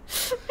for it.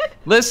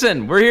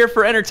 Listen, we're here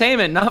for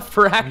entertainment, not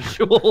for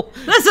actual.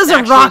 This isn't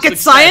actual rocket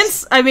success.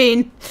 science. I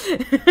mean.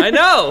 I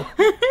know.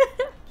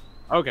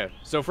 Okay,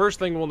 so first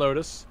thing we'll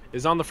notice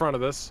is on the front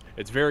of this,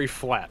 it's very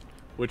flat,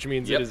 which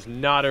means it is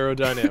not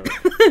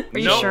aerodynamic. Are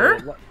you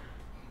sure?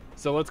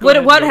 So let's go ahead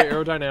and go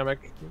to aerodynamic.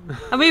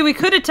 I mean, we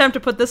could attempt to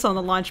put this on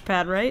the launch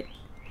pad, right?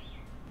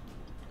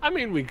 I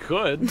mean, we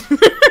could.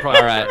 All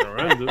right,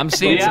 I'm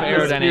seeing some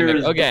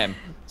aerodynamic. Okay,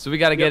 so we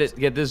gotta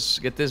get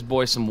this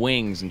boy some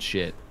wings and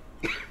shit.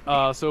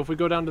 So if we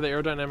go down to the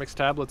aerodynamics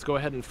tab, let's go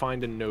ahead and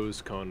find a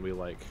nose cone we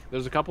like.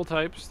 There's a couple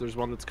types. There's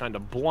one that's kind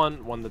of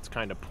blunt, one that's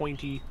kind of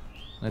pointy.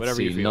 Let's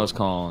see, nose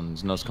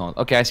cones.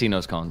 Okay, I see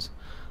nose cones.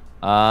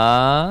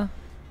 I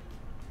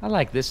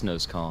like this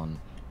nose cone.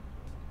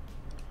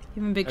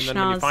 Give him a big and schnoz.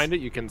 then when you find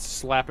it, you can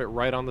slap it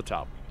right on the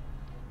top.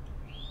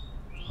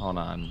 Hold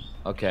on.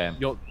 Okay.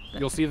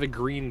 You'll see the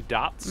green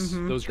dots.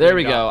 Mm-hmm. Those green there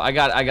we dots. go. I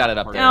got it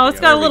up there. Oh, it's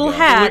got a little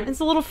hat.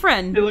 It's a little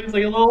friend. It looks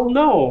like a little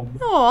gnome.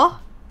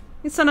 Aw.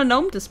 You sent a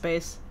gnome to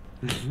space.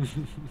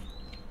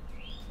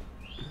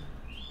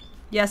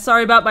 Yeah,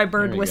 sorry about my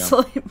bird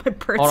whistling. My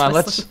bird's Hold on,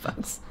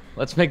 whistling.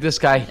 Let's make this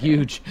guy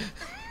huge.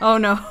 Oh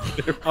no.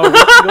 Oh, we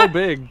can go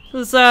big.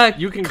 This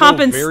you can go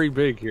very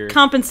big here.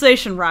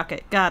 Compensation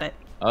rocket. Got it.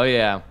 Oh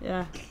yeah.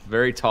 Yeah.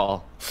 Very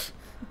tall.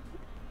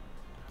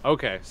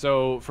 Okay,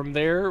 so from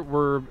there,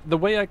 the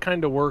way I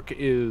kind of work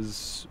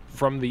is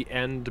from the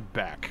end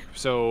back.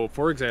 So,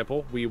 for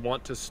example, we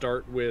want to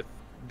start with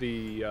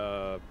the.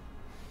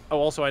 Oh,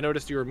 also, I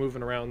noticed you were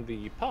moving around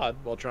the pod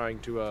while trying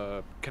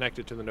to connect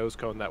it to the nose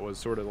cone. That was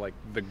sort of like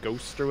the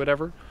ghost or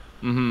whatever.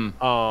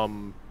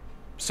 Mm-hmm.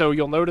 So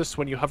you'll notice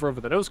when you hover over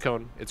the nose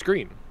cone, it's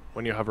green.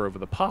 When you hover over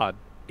the pod,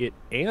 it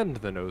and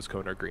the nose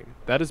cone are green.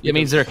 That is. It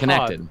means they're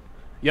connected.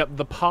 Yep,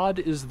 the pod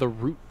is the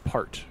root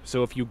part.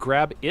 So if you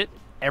grab it,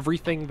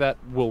 everything that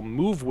will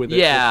move with it.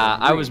 Yeah,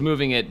 I was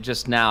moving it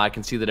just now. I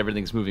can see that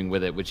everything's moving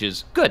with it, which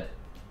is good.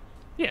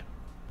 Yeah.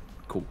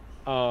 Cool.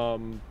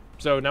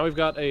 So now we've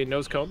got a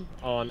nose cone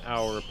on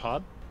our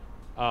pod.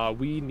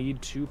 We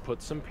need to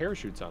put some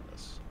parachutes on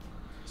this.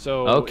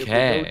 So if we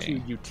go to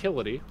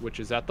utility,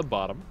 which is at the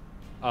bottom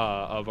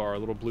of our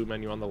little blue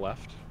menu on the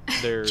left,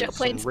 there's Joe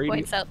Plains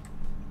points out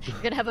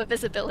you're gonna have a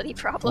visibility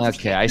problem.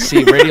 Okay, I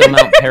see radial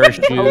mount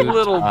parachute. A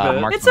little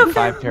bit. Mark It's okay.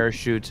 5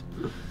 parachute.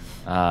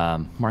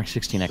 Mark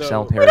 16 XL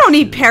parachute. We don't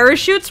need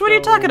parachutes. What are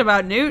you talking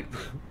about, Newt?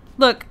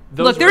 Look,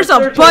 there's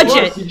a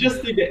budget. You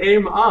just need to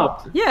aim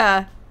up.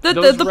 Yeah.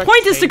 The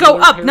point is to go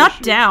up,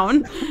 not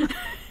down.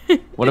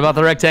 What about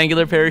the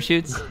rectangular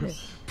parachutes?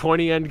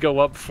 Pointy end go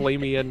up,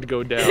 flamey end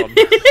go down.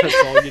 That's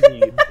all you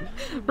need.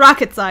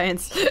 Rocket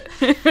science.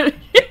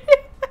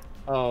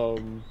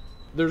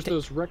 There's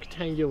those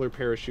rectangular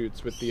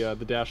parachutes with the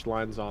dashed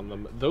lines on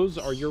them. Those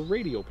are your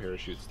radial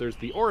parachutes. There's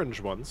the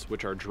orange ones,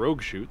 which are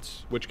drogue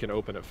chutes, which can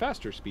open at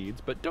faster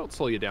speeds, but don't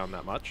slow you down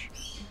that much.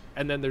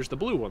 And then there's the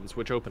blue ones,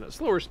 which open at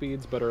slower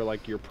speeds, but are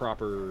like your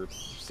proper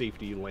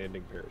safety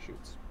landing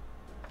parachutes.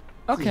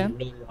 Okay.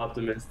 Really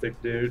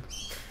optimistic, dude.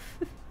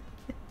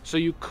 So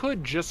you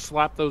could just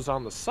slap those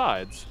on the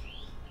sides.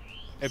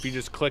 If you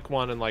just click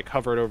one and like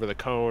hover it over the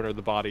cone or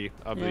the body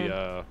of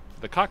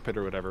the cockpit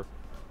or whatever.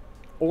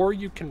 Or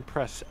you can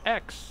press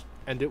X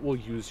and it will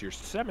use your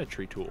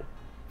symmetry tool.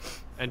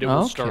 And it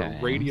will start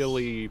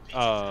radially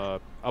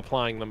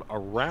applying them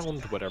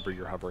around whatever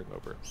you're hovering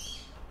over.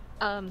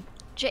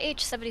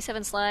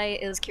 JH77 Sly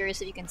is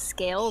curious if you can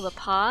scale the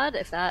pod,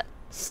 if that...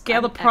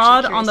 Scale the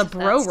pod on the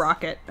Bro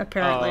rocket,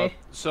 apparently.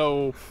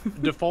 So,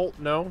 default,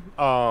 no.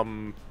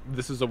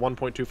 This is a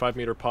 1.25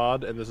 meter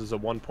pod, and this is a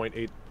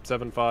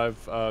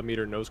 1.875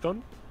 meter nose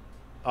cone.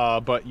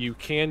 But you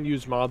can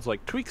use mods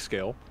like Tweak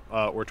Scale,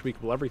 or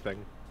Tweakable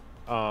Everything,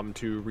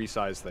 to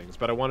resize things.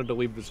 But I wanted to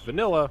leave this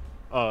vanilla,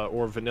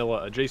 or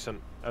vanilla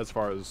adjacent, as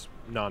far as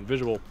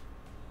non-visual.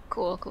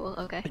 Cool,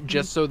 okay.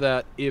 Just so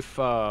that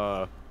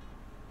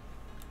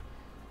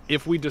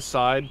if we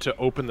decide to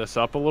open this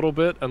up a little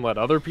bit and let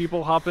other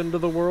people hop into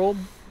the world,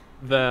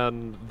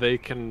 then they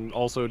can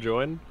also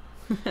join.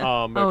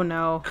 Oh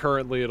no.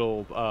 Currently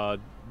it'll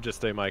just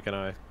stay Mike and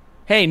I.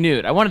 Hey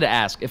Newt, I wanted to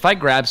ask, if I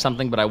grab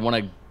something but I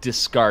want to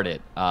discard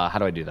it, how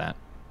do I do that?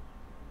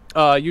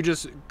 You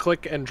just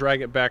click and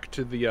drag it back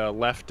to the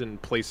left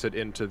and place it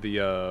into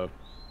the,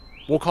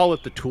 we'll call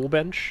it the tool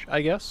bench,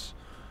 I guess,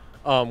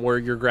 where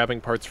you're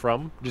grabbing parts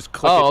from. Just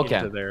click it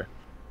into there.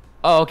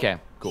 Oh, okay.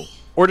 Cool.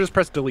 Or just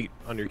press delete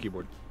on your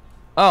keyboard.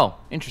 Oh,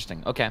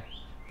 interesting. Okay.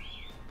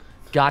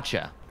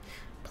 Gotcha.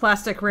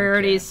 Plastic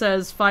Rarity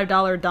says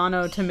 $5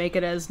 Dono to make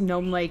it as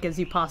gnome-like as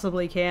you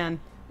possibly can.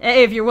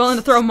 Hey, if you're willing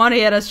to throw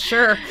money at us,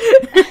 sure.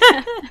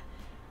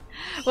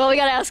 Well, we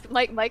gotta ask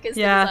Mike. Mike is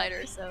the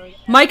designer, so. Yeah.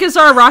 Mike is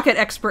our rocket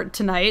expert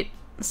tonight.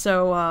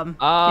 So, you know,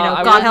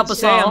 God help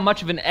us all. I'm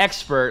much of an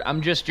expert.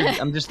 I'm just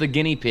the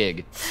guinea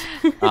pig.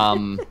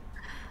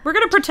 We're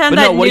gonna pretend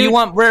that. No, what do you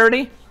want,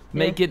 Rarity?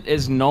 Make it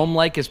as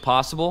gnome-like as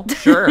possible.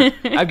 Sure.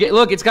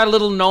 Look, it's got a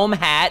little gnome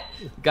hat.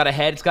 Got a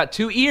head. It's got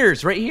 2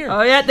 ears right here.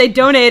 Oh yeah, they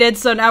donated,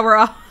 so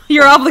now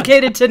you're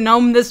obligated to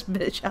gnome this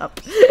bitch up.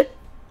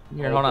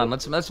 Here, hold on.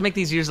 Let's make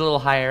these ears a little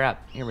higher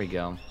up. Here we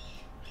go.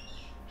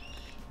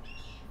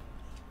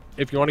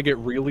 If you want to get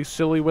really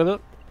silly with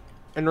it,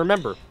 and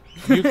remember,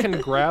 you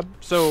can grab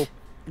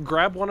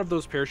one of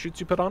those parachutes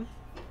you put on.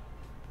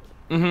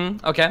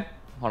 Mm-hmm. Okay.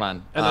 Hold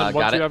on. And then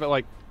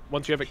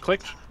once you have it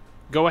clicked,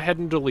 go ahead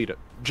and delete it.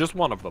 Just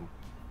one of them.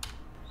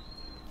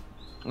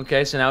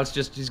 Okay, so now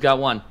he's got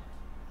one.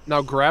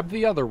 Now grab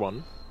the other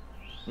one,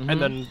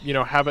 and then, you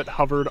know, have it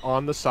hovered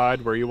on the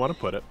side where you want to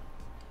put it.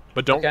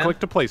 But don't click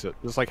to place it.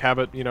 Just, like, have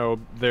it, you know,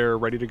 there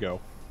ready to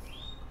go.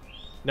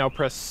 Now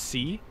press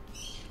C,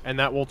 and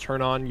that will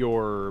turn on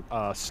your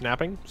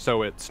snapping,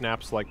 so it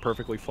snaps, like,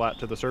 perfectly flat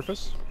to the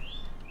surface.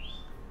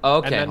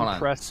 Okay, and then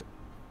hold on.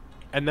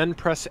 And then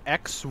press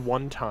X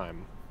 1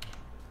 time.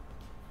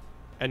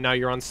 And now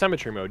you're on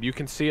symmetry mode. You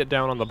can see it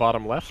down on the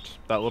bottom left,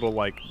 that little,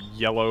 like,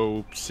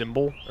 yellow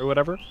symbol or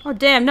whatever. Oh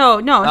damn! No,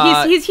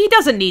 he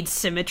doesn't need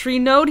symmetry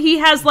node. He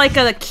has like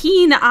a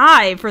keen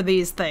eye for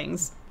these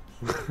things.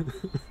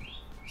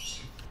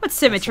 What's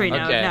symmetry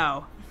node? Okay.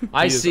 No.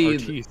 I see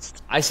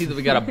that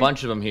we got a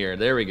bunch of them here.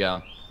 There we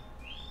go.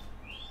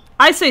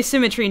 I say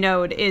symmetry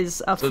node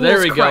is a fool's there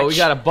we crutch. go. We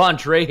got a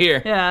bunch right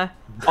here. Yeah.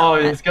 Oh,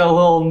 he's got a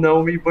little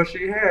gnomey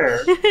bushy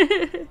hair.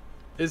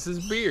 It's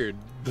his beard.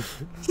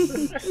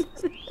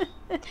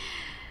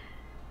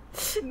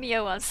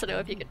 Mia wants to know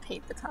if you could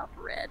paint the top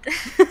red.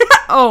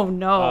 Oh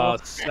no.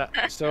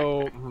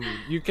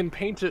 You can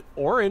paint it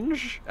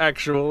orange,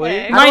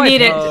 actually. Okay. Might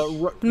need it.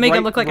 Make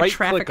it look like a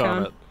traffic cone.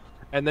 On it,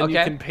 and then you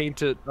can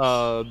paint it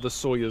the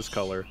Soyuz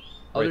color.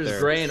 Oh, there's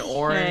gray and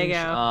orange. There you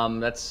go.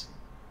 That's.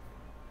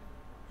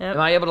 Yep.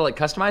 Am I able to like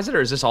customize it,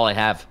 or is this all I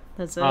have?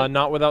 That's it.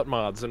 Not without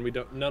mods, and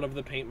none of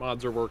the paint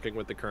mods are working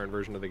with the current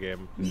version of the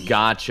game.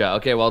 Gotcha.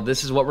 Okay, well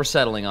this is what we're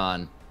settling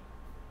on.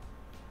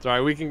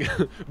 Sorry, we can.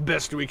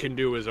 Best we can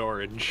do is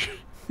orange.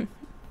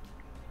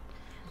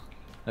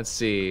 Let's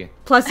see.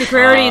 Plastic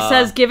Rarity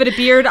says, "Give it a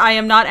beard." I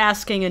am not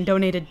asking, and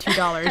donated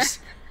 $2.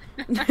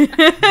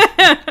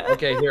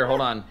 Okay, here,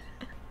 hold on.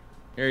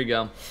 Here you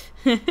go.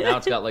 Now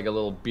it's got like a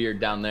little beard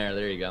down there.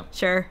 There you go.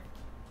 Sure.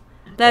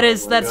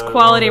 That's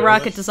quality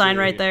rocket design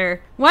right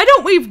there. Why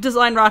don't we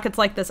design rockets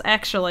like this?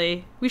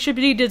 Actually, we should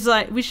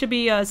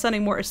be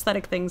sending more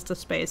aesthetic things to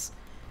space.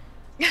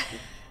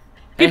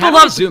 Hey, how do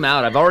I zoom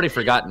out? I've already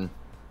forgotten.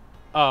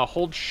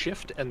 Hold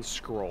Shift and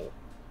scroll.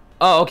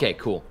 Oh, okay,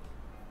 cool.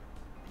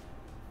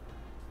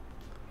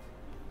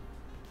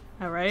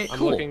 All right. I'm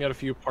looking at a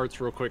few parts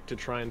real quick to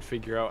try and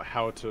figure out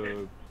how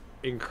to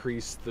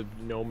increase the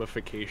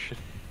gnomification.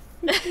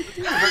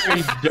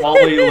 Very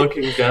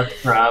jolly-looking death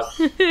trap.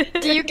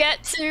 Do you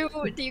get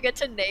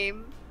to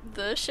name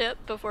the ship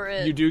before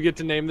it? You do get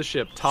to name the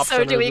ship. Top so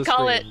center do we of the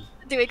call screen.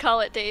 it? Do we call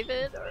it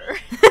David or?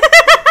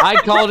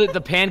 I called it the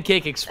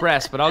Pancake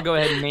Express, but I'll go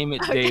ahead and name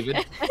it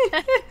David.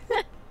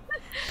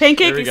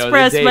 Pancake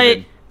Express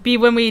might be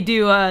when we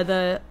do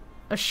a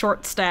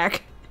short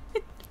stack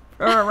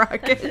or a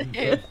rocket.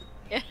 Yeah.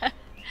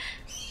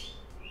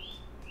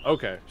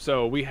 Okay,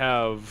 so we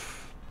have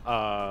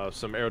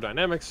some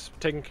aerodynamics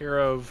taken care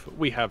of.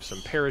 We have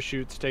some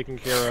parachutes taken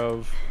care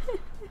of.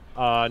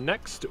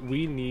 Next,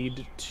 we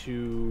need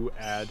to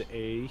add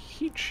a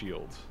heat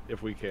shield,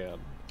 if we can.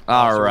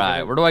 All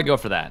right, where do I go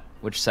for that?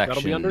 Which section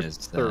That'll be under is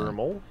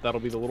thermal. That'll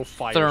be the little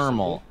fire thermal.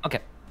 symbol. Okay.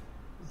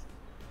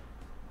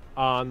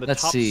 On the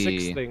Let's top see.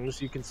 6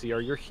 things you can see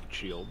are your heat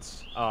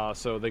shields.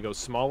 So they go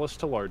smallest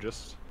to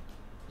largest.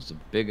 It's a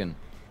big one.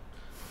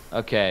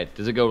 Okay,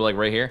 does it go like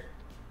right here?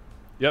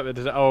 Yep, it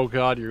does. Oh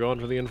god, you're going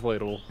for the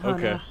inflatable. Oh,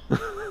 okay.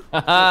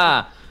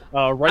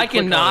 No. Right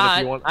click on it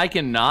if you want. I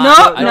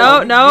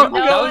cannot.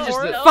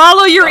 No.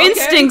 Follow your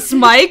instincts,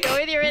 Mike. Go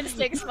with your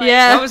instincts, Mike.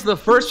 Yeah. That was the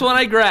first one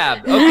I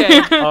grabbed.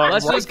 Okay,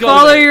 let's just go.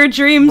 Follow your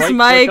dreams, right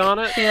Mike. Click on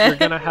it. Yeah. You're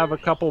gonna have a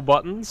couple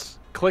buttons.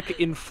 Click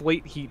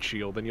inflate heat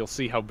shield, and you'll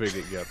see how big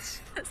it gets.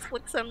 This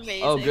looks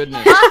amazing. Oh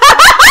goodness.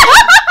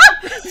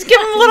 Just give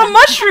him a little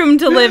mushroom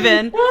to live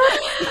in.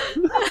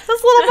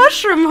 This little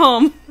mushroom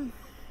home.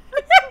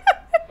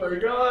 Oh my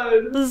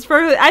god. This is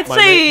perfect. I'd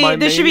say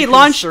this should be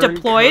launch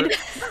deployed.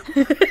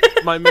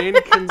 My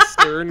main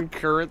concern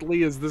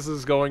currently is this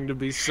is going to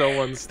be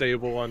so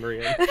unstable on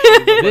re-entry.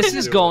 This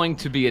is going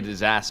to be a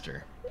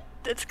disaster.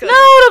 It's good. No,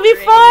 it'll be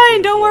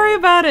fine. Don't worry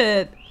about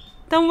it.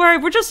 Don't worry,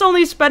 we're just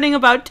only spending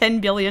about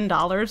 $10 billion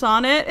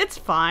on it. It's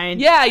fine.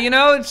 Yeah, you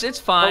know, it's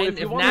fine. Well,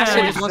 if NASA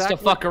NASA just wants to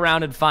fuck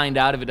around and find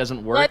out if it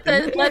doesn't work. Let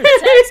the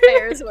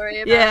taxpayers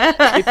worry about it.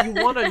 Yeah. If you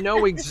want to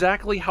know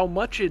exactly how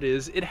much it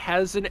is, it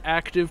has an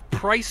active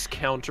price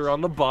counter on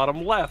the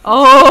bottom left.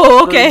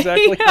 Oh, okay. For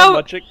exactly how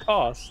much it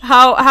costs.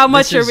 How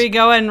much are we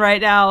going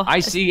right now? I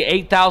see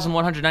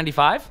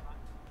 8,195.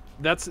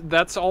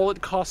 That's all it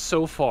costs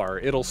so far.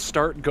 It'll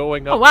start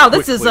going up. Oh wow,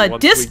 this is quickly a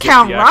once we get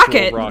discount the actual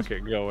rocket.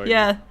 rocket going.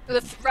 Yeah.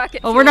 The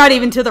rocket Oh, we're not fuel.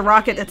 even to the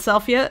rocket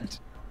itself yet.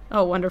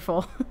 Oh,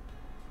 wonderful.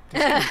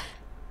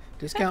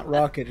 Discount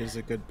Rocket is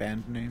a good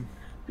band name.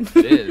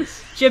 It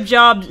is. Jib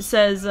Job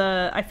says,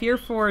 I fear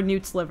for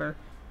Newt's liver.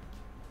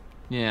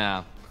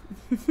 Yeah.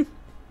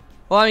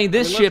 Well, I mean,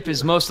 this ship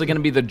is mostly going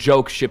to be the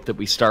joke ship that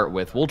we start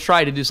with. We'll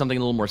try to do something a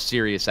little more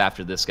serious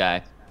after this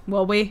guy.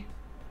 Will we?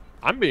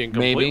 I'm being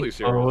completely Maybe.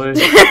 serious.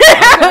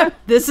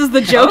 This is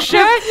the joke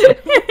ship?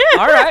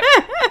 All right.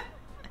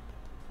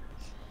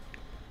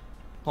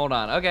 Hold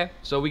on. Okay,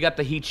 so we got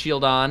the heat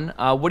shield on.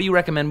 What do you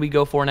recommend we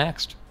go for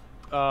next?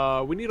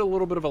 We need a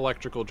little bit of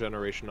electrical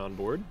generation on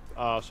board.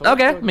 So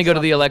Okay, let me go to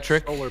the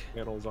electric. Solar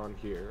panels on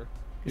here.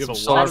 You have a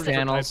Some lot solar of different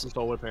panels. types of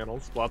solar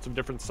panels, lots of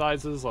different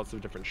sizes, lots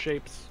of different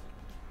shapes.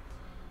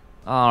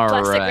 All right.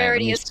 Plastic let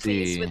Rarity me is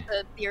pleased see. with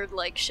the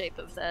beard-like shape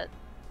of that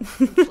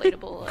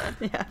inflatable.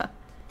 Yeah.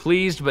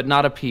 Pleased but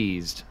not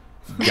appeased.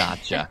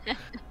 Gotcha.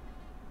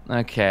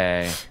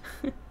 Okay.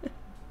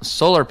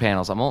 Solar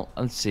panels.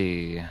 Let's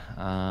see.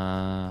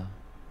 I'm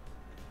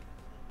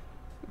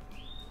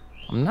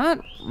not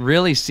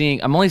really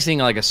seeing. I'm only seeing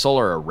like a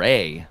solar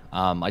array.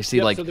 I see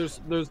Yep, like. so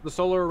there's the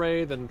solar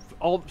array, then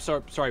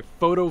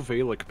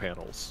photovoltaic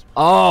panels.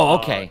 Oh,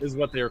 okay. Is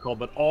what they are called,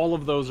 but all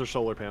of those are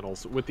solar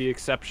panels, with the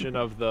exception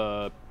of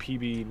the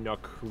PB NUC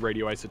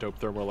radioisotope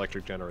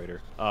thermoelectric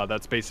generator.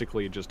 That's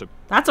basically just a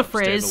That's a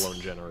phrase.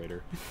 standalone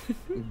generator.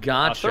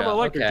 Gotcha.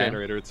 Thermoelectric Okay.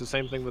 generator. It's the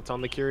same thing that's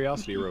on the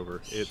Curiosity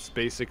rover. It's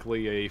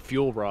basically a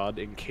fuel rod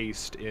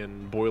encased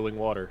in boiling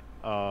water,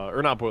 or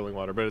not boiling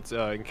water, but it's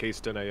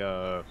encased in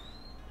a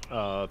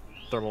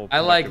thermal. I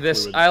like conductive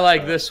this. fluid, I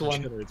like this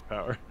one. Generates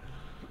power.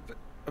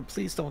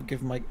 Please don't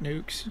give Mike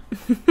nukes.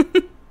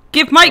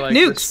 Give Mike I like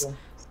this nukes. one.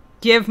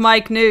 Give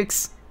Mike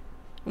nukes.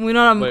 We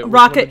want a Wait, which one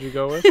rocket. did you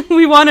go with?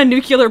 We want a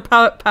nuclear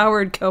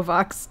powered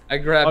Kovox. I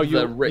grabbed Oh,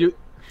 the.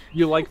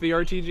 you like the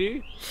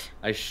RTG?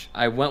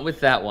 I went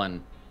with that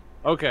one.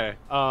 Okay.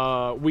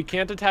 We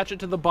can't attach it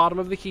to the bottom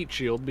of the heat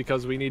shield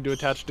because we need to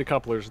attach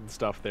decouplers and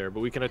stuff there.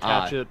 But we can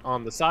attach it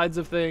on the sides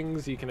of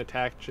things. You can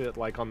attach it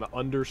like on the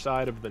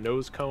underside of the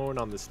nose cone,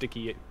 on the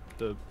sticky.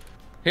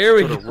 Here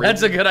we Sort go. of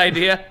That's a ring. good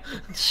idea.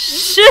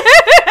 Shit!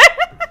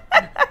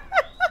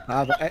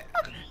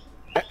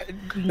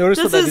 Notice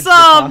This what I did is, to the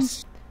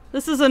cost?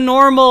 This is a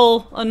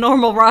normal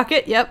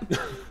rocket. Yep.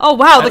 Oh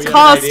wow, the That's a good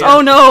cost. idea. Oh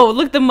no,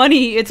 look at the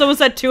money. It's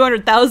almost at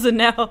 200,000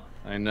 now.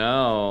 I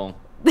know.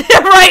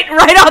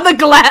 right on the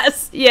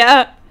glass.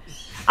 Yeah.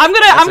 I'm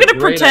That's a gonna great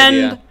pretend.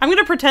 idea. I'm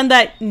gonna pretend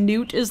that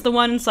Newt is the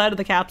one inside of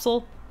the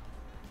capsule.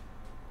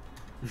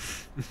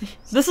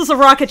 This is a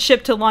rocket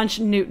ship to launch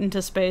Newt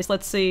into space.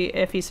 Let's see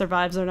if he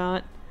survives or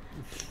not.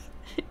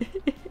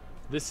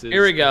 This is.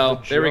 Here we go.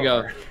 the There we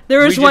go. jar. There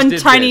was We just one did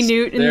tiny this.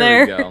 Newt in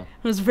There there. we go.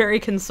 I was very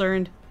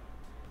concerned.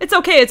 It's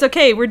okay. It's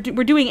okay. We're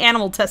doing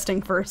animal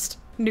testing first.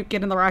 Newt,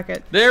 get in the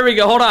rocket. There we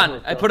go. Hold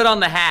on. I put it on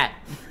the hat.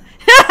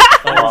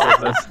 Oh,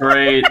 that's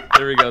great.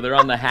 There we go. They're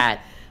on the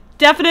hat.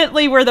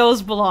 Definitely where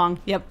those belong.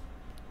 Yep.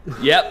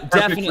 Yep,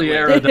 Perfectly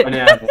definitely.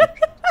 aerodynamic.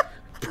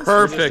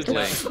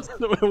 Perfectly.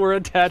 We're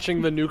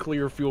attaching the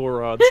nuclear fuel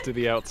rods to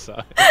the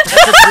outside. That's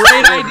a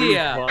great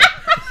idea.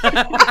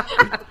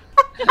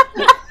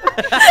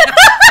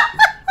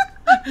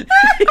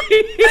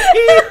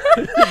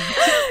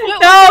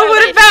 No,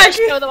 put it back.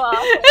 Show them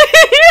off.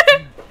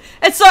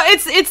 It's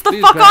the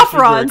These fuck off bastards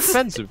are rods.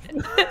 expensive.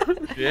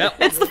 Yep.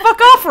 It's the fuck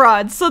off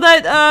rods, so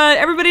that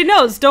everybody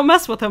knows. Don't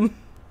mess with him.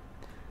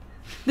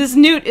 This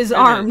Newt is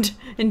armed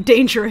and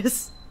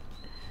dangerous.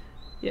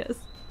 Yes.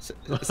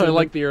 I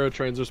like the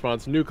Aerotrain's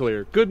response.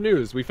 Nuclear. Good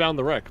news. We found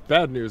the wreck.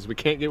 Bad news. We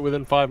can't get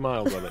within 5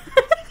 miles of it.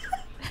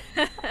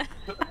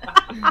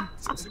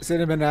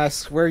 Cinnamon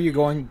asks, "Where are you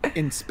going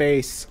in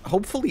space?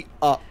 Hopefully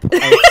up."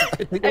 I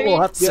think we'll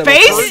have to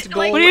Space?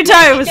 goal- What are you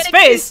talking about? Getting to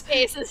Space?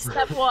 Space is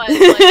step one.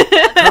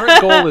 Like,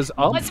 Current goal is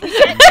up. once we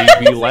get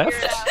Maybe there, we'll left.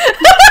 figure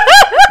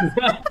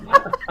it out.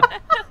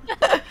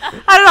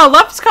 I don't know.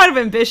 Left's kind of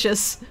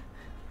ambitious.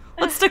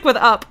 Let's stick with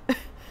up.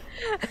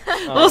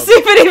 We'll see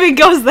if it even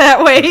goes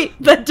that way,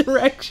 that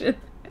direction.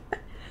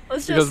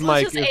 Let's Because just,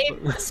 Mike let's just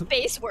aim the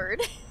space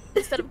word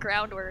instead of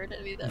ground word.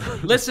 I mean,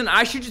 Listen,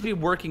 I should just be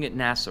working at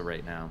NASA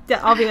right now. Yeah,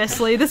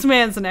 obviously, this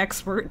man's an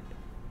expert.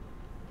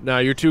 Nah,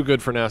 you're too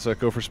good for NASA.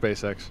 Go for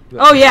SpaceX.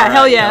 Oh yeah, All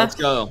hell right, yeah. Let's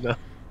go.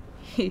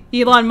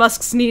 Elon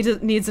Musk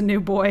needs a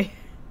new boy.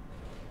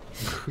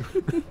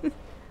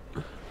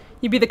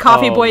 You be the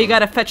coffee boy. You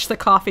gotta fetch the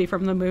coffee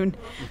from the moon.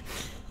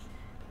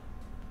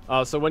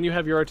 So when you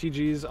have your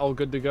RTGs all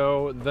good to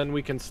go, then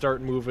we can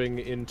start moving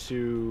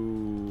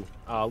into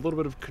a little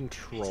bit of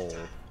control,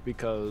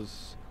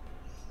 because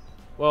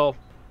Well,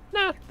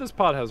 nah. This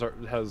pod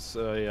has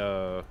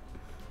a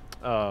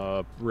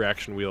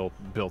reaction wheel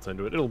built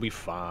into it. It'll be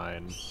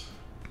fine.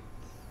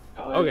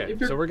 Okay,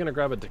 so we're gonna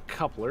grab a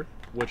decoupler,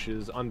 which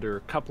is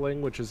under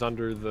coupling, which is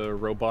under the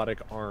robotic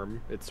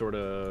arm. It's sort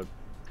of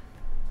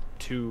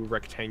 2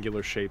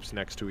 rectangular shapes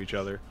next to each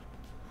other.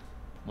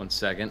 1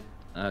 second.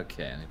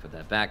 Okay, let me put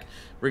that back.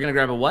 We're gonna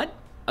grab a what?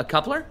 A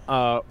coupler?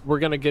 We're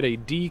gonna get a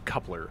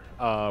decoupler,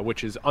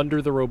 which is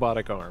under the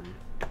robotic arm.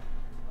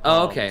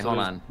 Oh, okay, so hold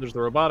on. There's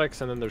the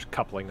robotics, and then there's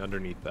coupling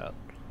underneath that.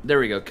 There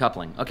we go,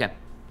 coupling. Okay.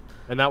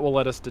 And that will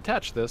let us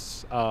detach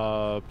this,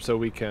 so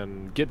we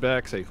can get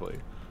back safely.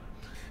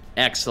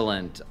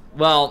 Excellent.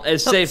 Well,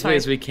 as safely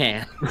as we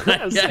can.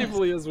 As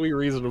safely as we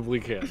reasonably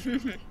can.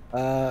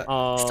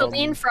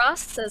 Celine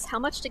Frost says, "How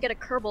much to get a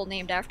Kerbal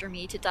named after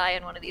me to die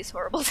in one of these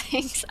horrible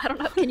things?" I don't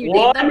know. Can you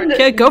name them?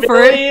 Okay, go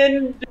for it.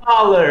 $1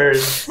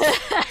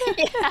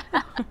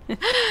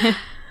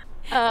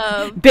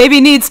 million. Baby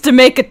needs to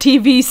make a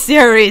TV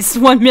series.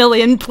 1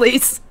 million,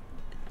 please.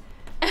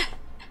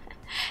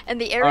 And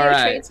the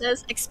area trade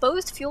says,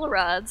 exposed fuel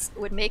rods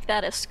would make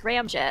that a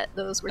scramjet.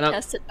 Those were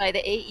tested by the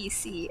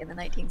AEC in the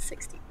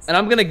 1960s. And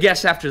I'm going to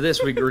guess after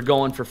this we're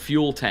going for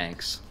fuel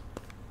tanks.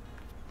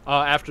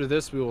 After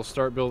this, we will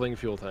start building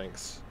fuel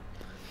tanks.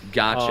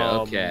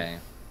 Gotcha, okay.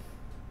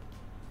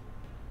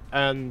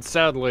 And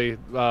sadly,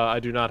 I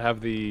do not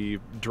have the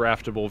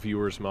draftable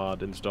viewers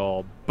mod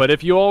installed. But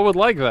if you all would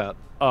like that,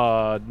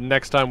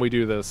 next time we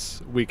do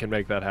this, we can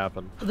make that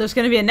happen. There's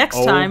going to be a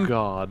next time. Oh,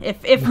 God.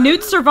 If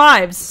Newt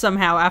survives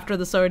somehow after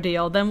this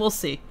ordeal, then we'll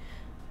see.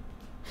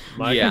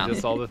 Mike, I just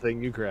saw the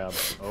thing you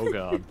grabbed. Oh,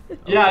 God.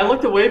 Yeah, I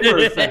looked away for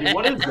a second.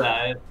 What is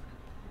that?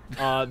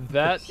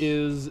 That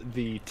is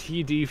the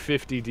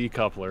TD50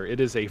 decoupler.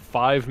 It is a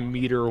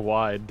 5-meter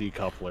wide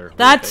decoupler.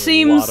 That with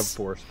seems a lot of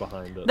force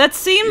behind it. That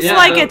seems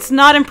like it's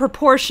not in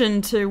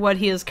proportion to what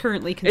he is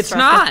currently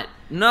constructing. It's not.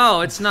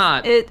 No, it's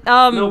not.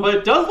 No, but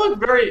it does look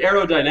very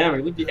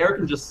aerodynamic. Look, the air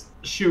can just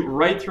shoot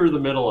right through the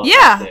middle of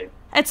that thing.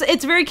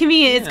 It's very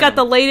convenient. It's got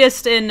the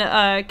latest in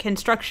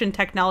construction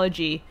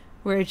technology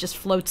where it just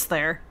floats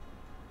there.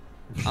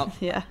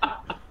 Yeah.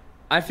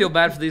 I feel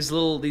bad for these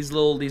little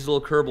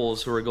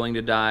Kerbals who are going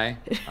to die.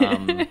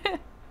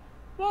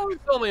 Well,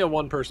 it's only a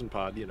 1-person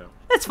pod, you know.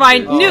 That's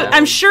fine. Newt,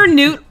 I'm sure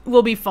Newt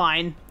will be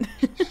fine.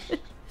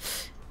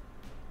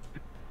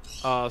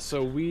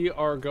 So we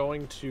are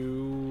going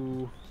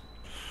to...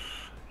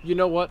 You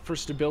know what? For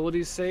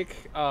stability's sake,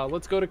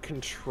 let's go to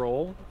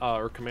control,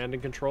 or command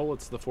and control.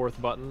 It's the 4th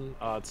button.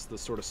 It's the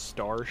sort of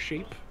star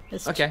shape.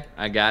 Okay,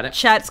 I got it.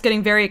 Chat's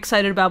getting very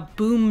excited about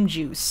boom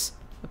juice,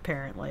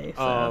 apparently.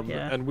 So,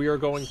 And we are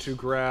going to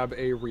grab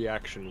a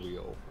reaction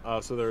wheel.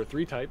 So there are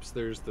 3 types.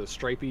 There's the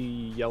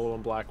stripy yellow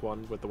and black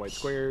one with the white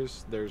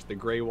squares. There's the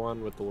gray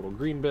one with the little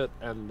green bit.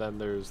 And then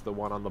there's the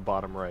one on the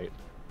bottom right.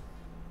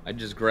 I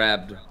just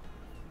grabbed...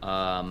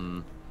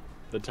 the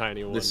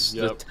tiny one.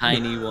 The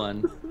tiny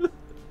one.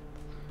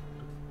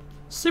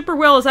 Super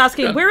Will is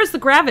asking, where is the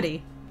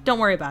gravity? Don't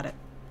worry about it.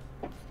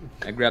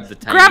 I grabbed the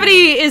tiny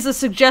Gravity one. is a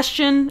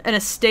suggestion and a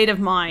state of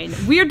mind.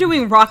 We are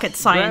doing rocket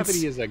science.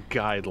 Gravity is a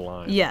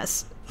guideline.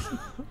 Yes.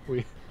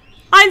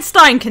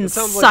 Einstein can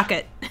suck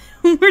it.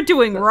 We're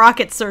doing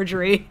rocket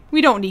surgery.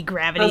 We don't need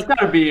gravity. That's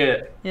gotta be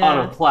on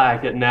a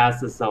plaque at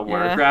NASA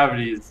somewhere. Yeah.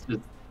 Gravity is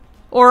just...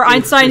 Or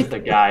Einstein... just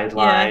a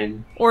guideline.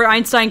 Yeah. Or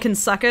Einstein can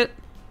suck it.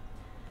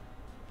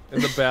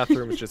 In the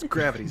bathroom, it's just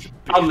gravity's a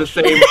bitch. On the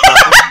same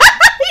time.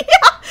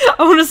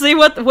 I want to see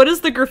what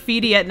is the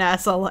graffiti at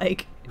NASA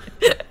like.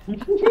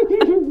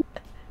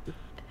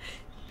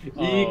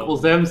 E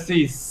equals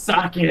MC,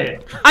 suck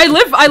it. I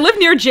live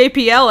near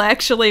JPL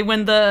actually.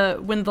 When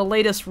the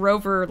latest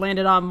rover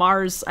landed on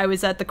Mars, I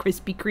was at the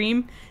Krispy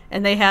Kreme,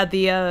 and they had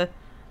the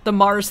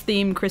Mars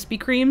themed Krispy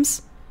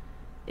Kremes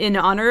in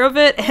honor of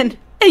it, and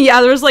yeah,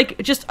 there was like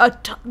just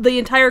the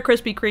entire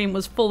Krispy Kreme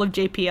was full of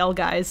JPL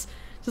guys,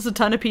 just a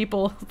ton of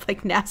people with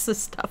like NASA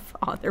stuff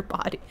on their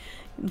body,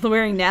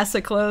 wearing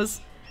NASA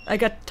clothes. I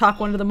got to talk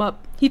one of them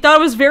up. He thought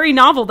it was very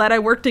novel that I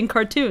worked in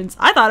cartoons.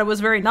 I thought it was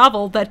very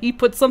novel that he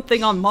put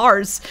something on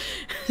Mars.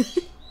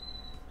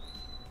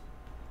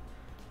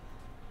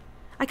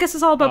 I guess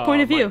it's all about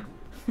point of view.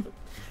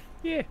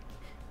 Yeah.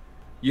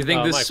 You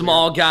think this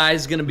small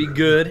guy's gonna be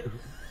good?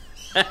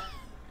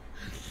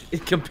 In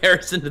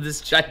comparison to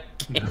this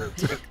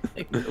gigantic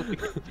thing that we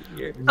can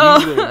hear. We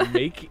will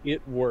make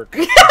it work.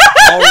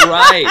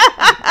 Alright.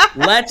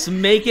 Let's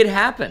make it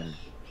happen.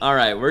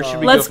 Alright, where should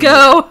we Let's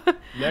go?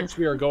 Next,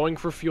 we are going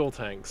for fuel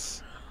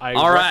tanks. I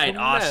recommend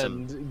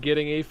awesome.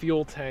 Getting a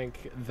fuel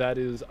tank that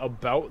is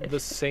about the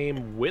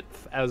same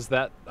width as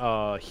that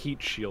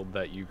heat shield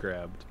that you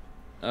grabbed.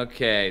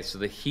 Okay, so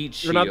the heat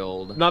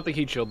shield. Not the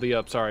heat shield.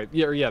 The sorry,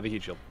 yeah, the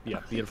heat shield.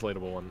 Yeah, the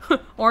inflatable one.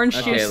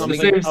 Orange juice.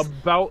 Something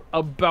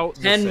about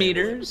 10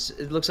 meters.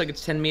 It looks like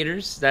it's 10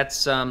 meters.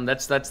 That's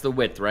the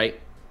width, right?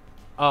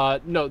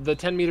 No, the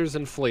 10 meters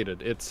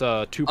inflated. It's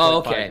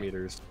 2.5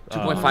 meters.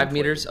 2.5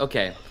 meters.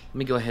 Okay, let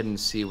me go ahead and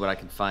see what I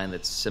can find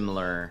that's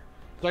similar.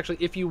 So actually,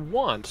 if you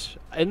want,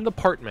 in the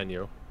part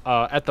menu,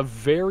 at the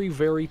very,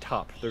 very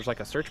top, there's like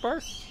a search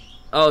bar.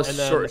 Oh, and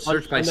then,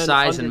 search by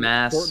size and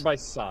mass. Sort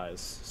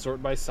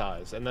by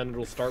size, and then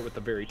it'll start with the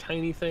very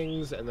tiny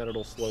things, and then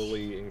it'll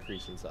slowly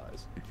increase in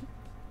size.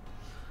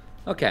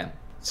 Okay,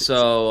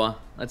 so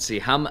let's see.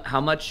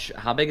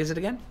 How big is it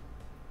again?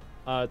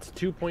 It's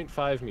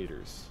 2.5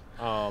 meters.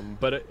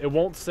 But it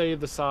won't say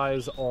the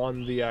size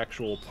on the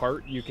actual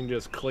part. You can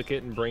just click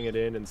it and bring it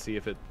in and see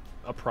if it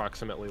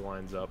approximately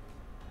lines up.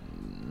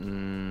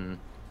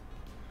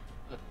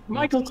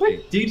 Michael,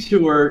 quick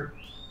detour.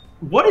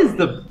 What is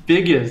the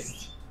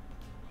biggest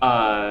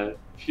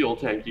fuel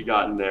tank you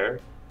got in there?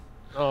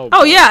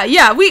 Oh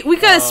yeah. We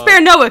gotta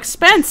spare no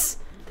expense.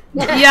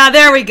 Yeah,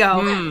 there we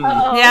go.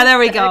 Yeah, there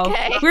we go.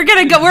 Okay.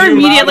 We're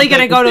immediately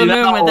gonna go to the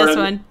moon with this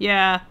one.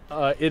 Yeah.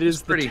 It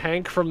is the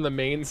tank from the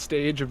main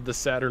stage of the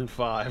Saturn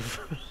V.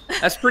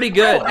 That's pretty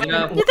good. You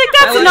know? You think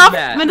that's enough?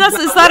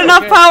 Is that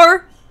enough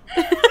power?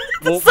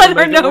 We'll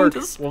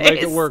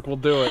make it work. We'll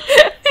do it.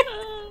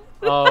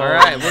 All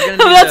right, we're gonna.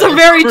 That's a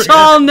very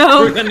tall no.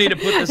 We're gonna need to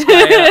put this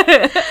guy up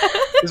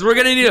because we're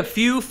gonna need a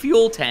few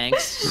fuel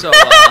tanks. So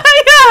yeah,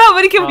 how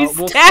many can we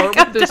we'll stack start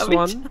up with this to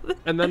one,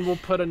 and then we'll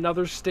put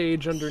another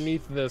stage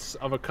underneath this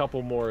of a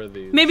couple more of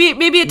these.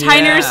 Maybe a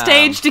tinier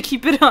stage to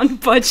keep it on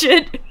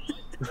budget,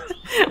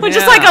 which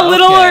is like a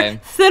littler,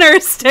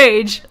 thinner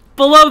stage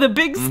below the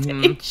big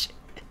stage.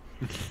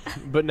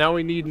 But now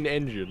we need an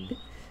engine.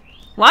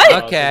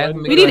 What? Okay.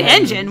 We need an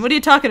engine. What are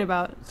you talking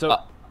about? So.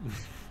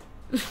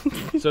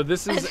 So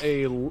this is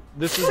a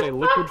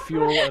liquid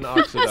fuel and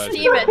oxidizer.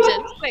 Steam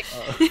engine, quick.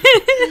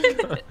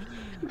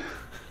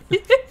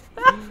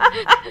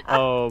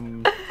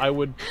 I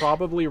would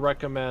probably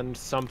recommend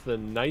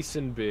something nice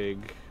and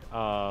big,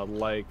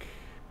 like.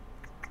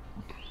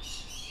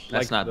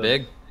 That's not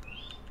big.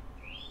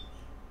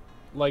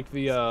 Like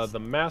the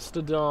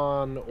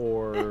Mastodon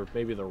or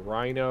maybe the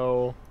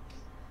Rhino.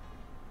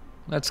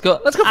 Let's go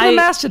for the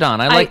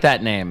Mastodon. I like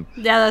that name.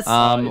 Yeah, that's.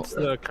 It's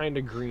the kind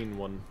of green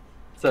one.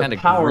 Kind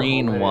of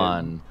green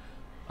one.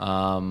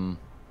 Hold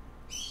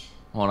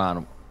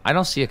on. I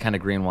don't see a kind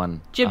of green one.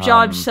 Jib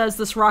Jodge says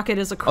this rocket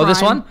is a crime. Oh,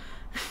 this one?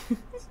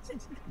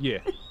 Yeah.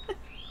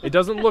 It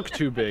doesn't look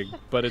too big,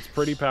 but it's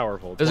pretty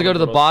powerful. Does it go to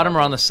the bottom or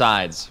on the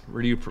sides?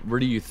 Where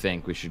do you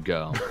think we should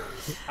go?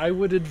 I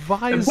would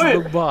advise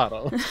the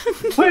bottom.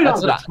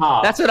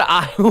 That's what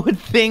I would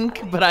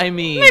think, but I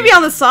mean maybe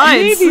on the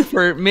sides.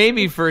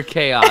 Maybe for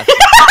chaos.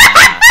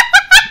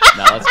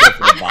 No, let's go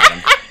for the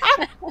bottom.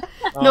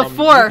 No,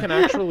 4. You can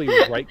actually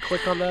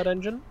right-click on that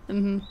engine.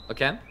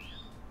 Okay.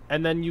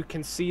 And then you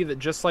can see that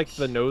just like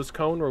the nose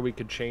cone where we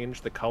could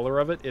change the color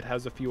of it, it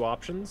has a few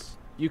options.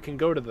 You can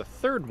go to the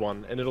third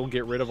one, and it'll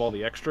get rid of all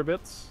the extra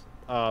bits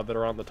that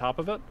are on the top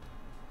of it.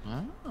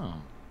 Oh.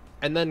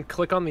 And then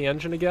click on the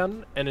engine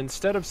again, and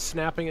instead of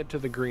snapping it to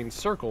the green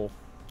circle,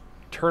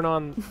 turn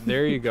on...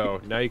 There you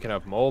go. Now you can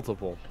have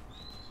multiple.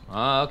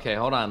 Okay,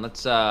 hold on.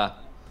 Let's,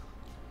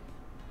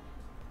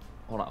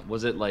 Hold on.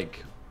 Was it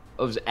like...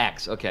 Oh, it was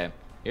X. Okay.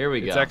 Here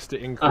we go. It's X to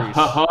increase.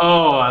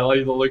 Oh, I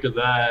like the look of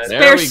that.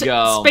 There we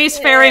go.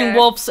 Spacefaring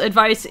Wolf's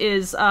advice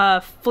is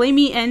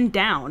flamey end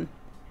down.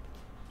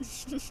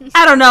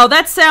 I don't know.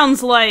 That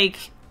sounds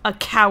like a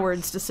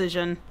coward's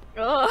decision.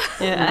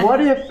 Yeah.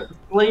 What if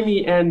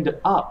flamey end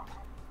up?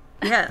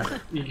 Yeah.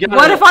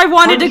 What if I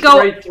wanted to go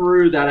right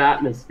through that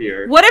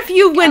atmosphere? What if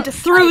you went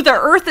through the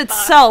Earth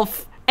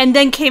itself and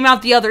then came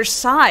out the other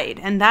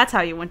side, and that's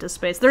how you went to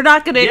space? They're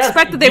not going to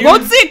expect that. They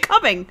won't see it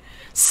coming.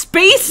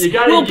 Space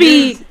will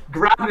be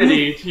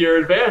gravity to your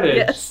advantage.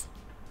 Yes.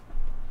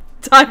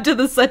 Time to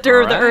the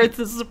center of the Earth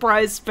to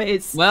surprise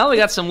space. Well, we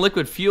got some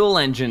liquid fuel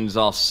engines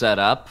all set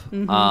up.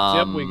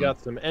 Yep, we got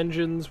some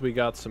engines, we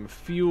got some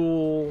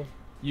fuel.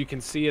 You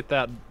can see at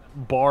that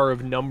bar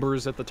of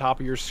numbers at the top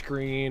of your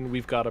screen,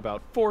 we've got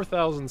about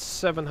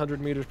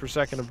 4,700 meters per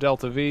second of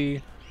delta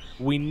V.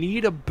 We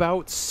need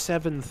about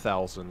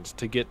 7,000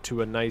 to get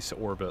to a nice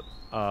orbit.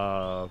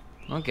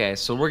 Okay,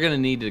 so we're gonna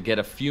need to get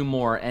a few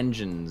more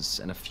engines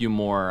and a few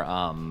more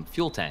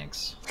fuel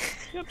tanks.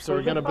 Yep, so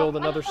we're gonna build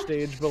another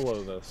stage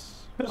below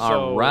this.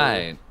 All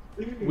right.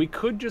 We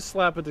could just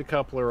slap a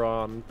decoupler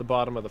on the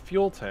bottom of the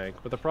fuel tank,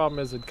 but the problem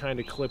is it'd kind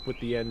of clip with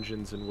the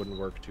engines and wouldn't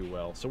work too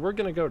well. So we're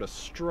gonna go to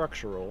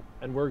structural,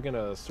 and we're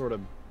gonna sort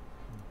of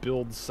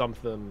build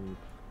something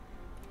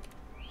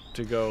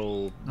to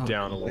go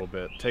down a little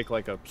bit. Take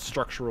like a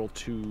structural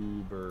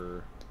tube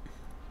or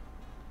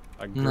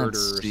a girder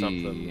or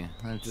something,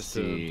 just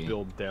to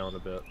build down a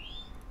bit.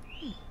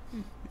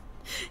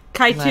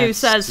 Kaitu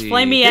says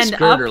flamey end up. This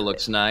girder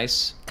looks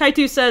nice.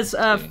 Kaitu says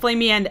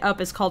flamey end up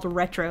is called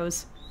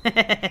retros.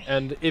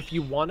 And if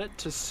you want it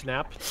to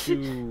snap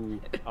to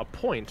a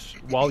point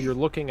while you're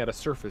looking at a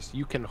surface,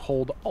 you can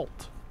hold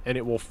Alt, and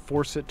it will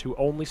force it to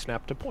only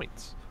snap to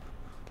points.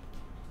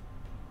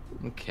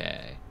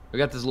 Okay. We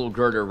got this little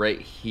girder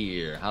right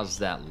here. How's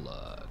that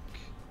look?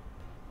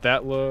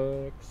 That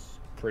looks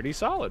pretty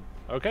solid.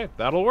 Okay,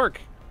 that'll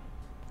work.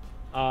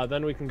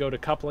 Then we can go to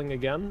coupling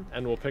again,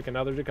 and we'll pick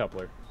another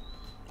decoupler.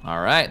 All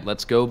right,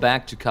 let's go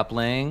back to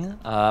coupling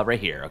right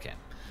here. Okay.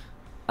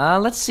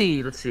 Let's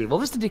see. What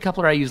was the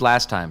decoupler I used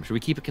last time? Should we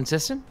keep it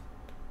consistent?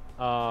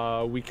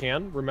 We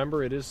can.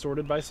 Remember, it is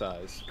sorted by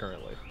size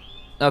currently.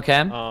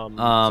 Okay.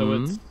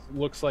 So it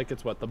looks like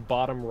it's what, the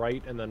bottom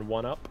right and then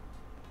one up?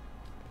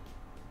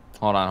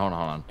 Hold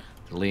on.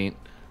 Delete.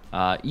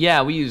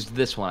 Yeah, we used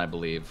this one, I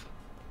believe.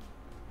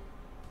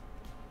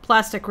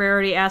 Plastic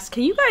Rarity asks,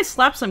 can you guys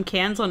slap some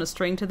cans on a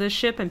string to this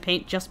ship and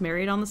paint Just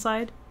Married on the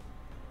side?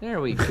 There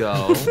we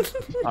go.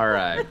 All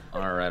right.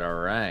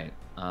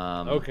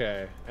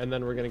 Okay, and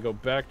then we're gonna go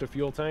back to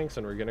fuel tanks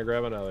and we're gonna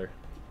grab another.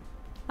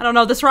 I don't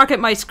know, this rocket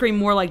might scream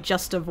more like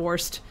Just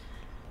Divorced.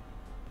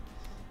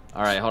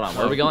 All right, hold on.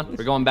 Where are we going?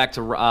 We're going back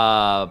to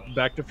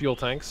back to fuel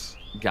tanks.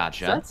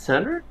 Gotcha. Is that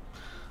center?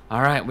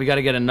 All right, we got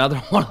to get another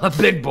one of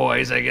the big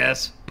boys, I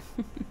guess.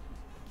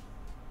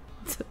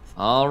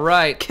 All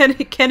right. Can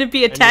it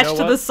be attached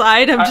to the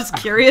side? I'm just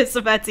curious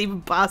if that's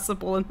even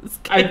possible in this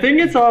game. I think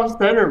it's off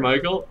center,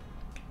 Michael.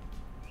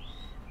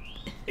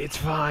 It's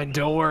fine.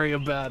 Don't worry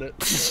about it.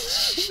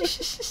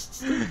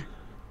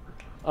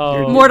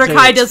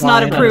 Mordecai does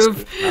not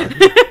approve.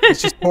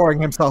 He's just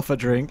pouring himself a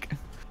drink.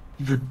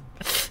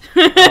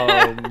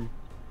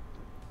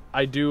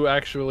 I do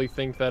actually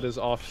think that is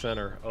off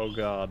center. Oh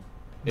god.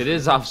 It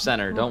is off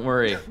center. Don't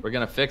worry. We're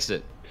gonna fix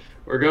it.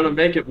 We're gonna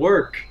make it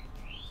work.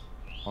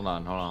 Hold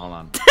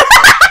on.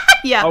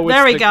 Yeah,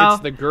 there we go.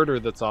 It's the girder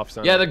that's off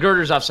center. Yeah, the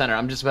girder's off center.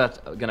 I'm just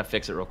gonna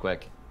fix it real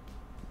quick.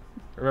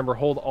 Remember,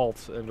 hold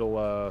Alt and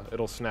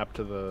it'll snap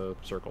to the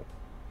circle.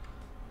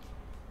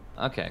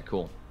 Okay,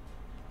 cool.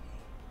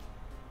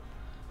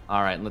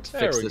 All right, let's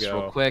fix this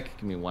real quick.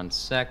 Give me 1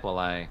 sec while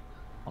I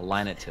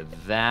align it to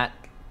that.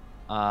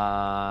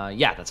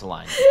 Yeah, that's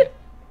aligned. Okay.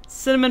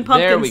 Cinnamon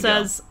Pumpkin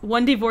says,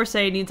 one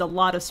divorcee needs a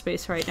lot of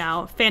space right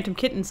now. Phantom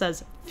Kitten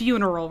says,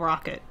 funeral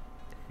rocket.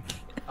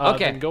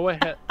 Okay. Then go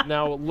ahead.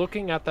 Now,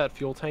 looking at that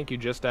fuel tank you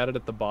just added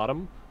at the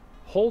bottom,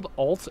 hold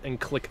Alt and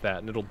click that,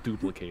 and it'll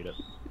duplicate it.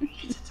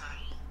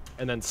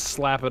 And then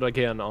slap it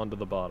again onto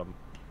the bottom.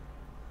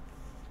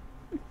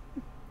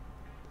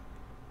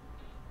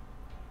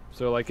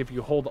 So, like, if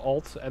you hold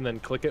Alt and then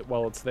click it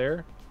while it's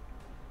there...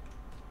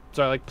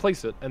 Sorry, like,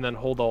 place it, and then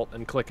hold Alt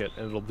and click it,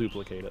 and it'll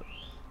duplicate it.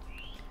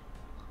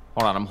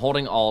 Hold on, I'm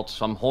holding Alt,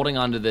 so I'm holding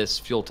onto this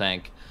fuel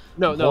tank.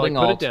 No, like,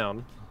 put it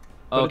down.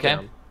 Okay.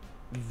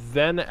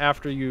 Then,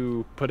 after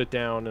you put it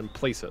down and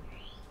place it.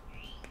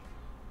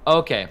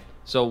 Okay,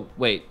 so,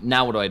 wait,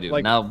 now what do I do?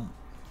 Like, now...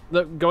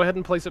 Go ahead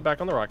and place it back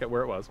on the rocket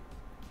where it was.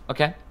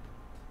 Okay.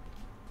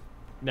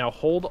 Now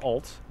hold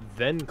Alt,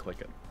 then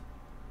click it.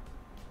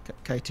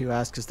 Kaitu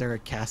asks, is there a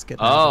casket?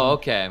 Oh,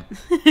 okay.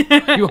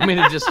 You want me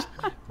to just...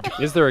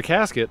 Is there a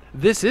casket?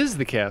 This is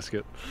the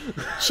casket.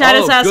 Chad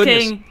is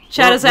asking...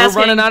 We're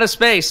running out of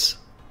space.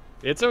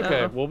 It's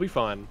okay. We'll be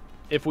fine.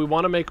 If we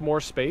want to make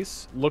more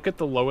space, look at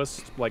the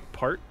lowest, like,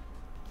 part.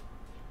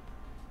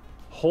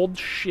 Hold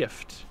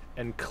Shift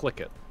and click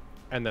it.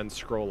 And then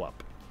scroll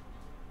up.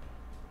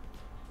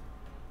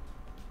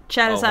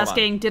 Chad is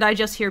asking, did I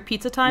just hear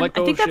pizza time? I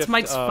think that's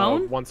Mike's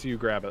phone. Once you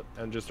grab it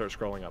and just start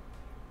scrolling up.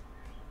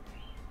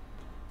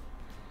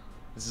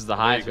 This is the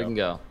highest we can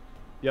go.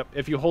 Yep.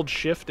 If you hold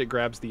Shift, it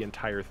grabs the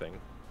entire thing.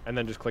 And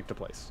then just click to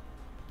place.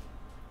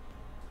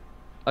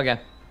 Okay.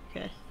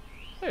 Okay.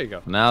 There you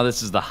go. Now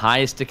this is the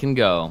highest it can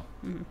go.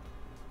 Mm-hmm.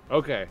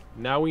 Okay.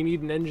 Now we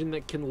need an engine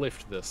that can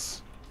lift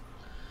this.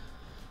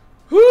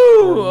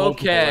 Woo!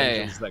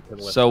 Okay.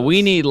 So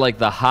we need like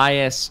the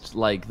highest,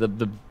 like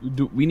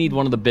we need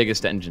one of the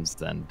biggest engines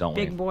then, don't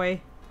we? Big boy.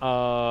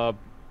 Well,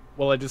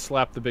 I just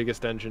slapped the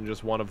biggest engine,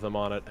 just one of them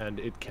on it, and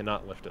it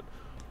cannot lift it.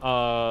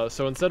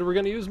 So instead we're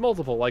going to use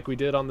multiple, like we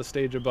did on the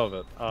stage above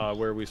it,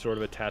 where we sort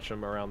of attach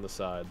them around the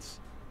sides.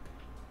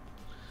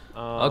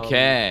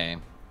 Okay.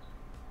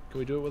 Can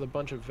we do it with a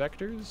bunch of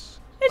vectors?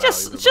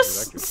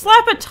 Just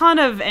slap a ton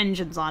of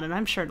engines on it.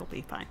 I'm sure it'll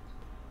be fine.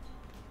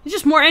 It's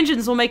just more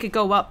engines will make it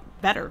go up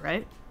better,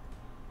 right?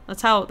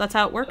 That's how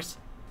it works.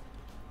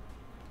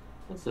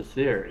 That's the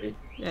theory.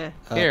 Yeah.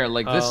 Here,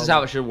 like this is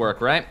how it should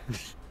work, right?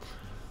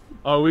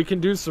 Oh, we can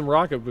do some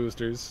rocket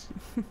boosters.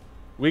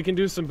 We can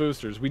do some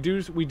boosters. We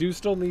do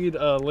still need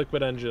a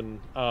liquid engine.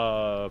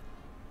 So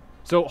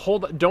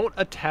don't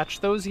attach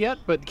those yet,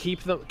 but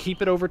keep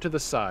it over to the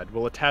side.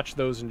 We'll attach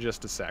those in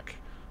just a sec.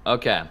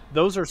 Okay.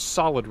 Those are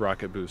solid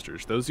rocket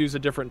boosters. Those use a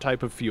different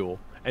type of fuel,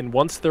 and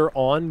once they're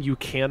on, you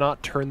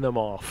cannot turn them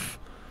off.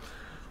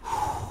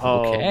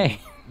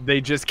 Okay.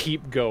 They just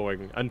keep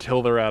going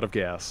until they're out of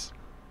gas.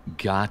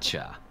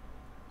 Gotcha.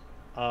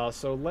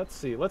 So let's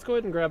see. Let's go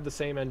ahead and grab the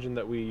same engine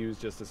that we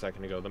used just a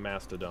second ago, the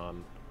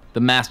Mastodon.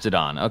 The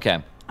Mastodon.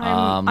 Okay.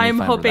 I'm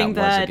hoping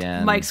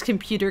that Mike's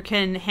computer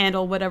can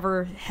handle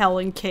whatever hell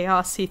and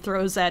chaos he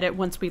throws at it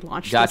once we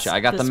launch. Gotcha.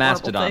 I got the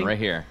Mastodon right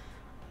here.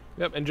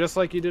 Yep, and just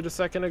like you did a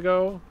second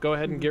ago, go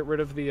ahead and get rid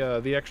of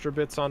the extra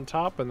bits on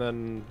top, and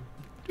then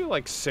do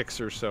like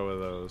 6 or so of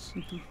those.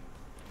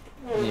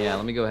 Yeah,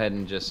 let me go ahead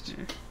and just...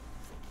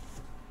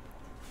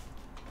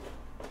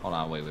 Hold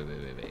on, wait.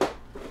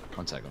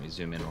 1 second, let me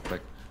zoom in real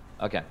quick.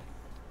 Okay.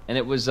 And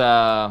it was,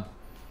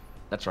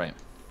 that's right.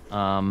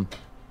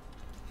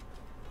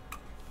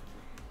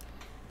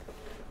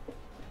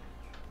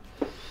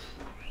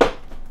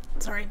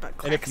 Sorry, but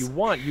And if you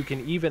want, you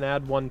can even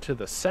add one to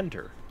the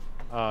center,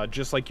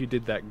 just like you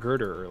did that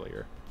girder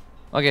earlier.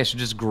 Okay, so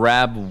just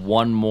grab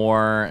one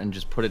more and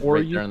just put it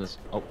right there in this.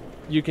 Oh.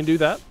 You can do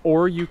that,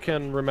 or you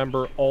can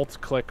remember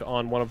Alt-click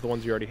on one of the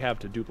ones you already have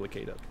to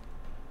duplicate it.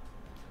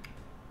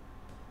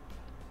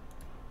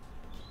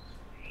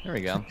 There we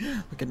go.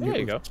 Look at There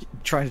you go.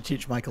 Trying to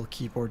teach Michael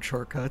keyboard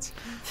shortcuts.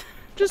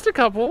 Just a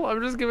couple.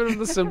 I'm just giving him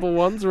the simple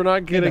ones. We're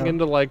not getting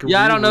into like.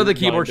 Yeah, I don't know the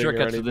keyboard rewinding or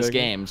shortcuts for this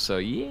anything. game, so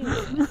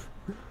yeah.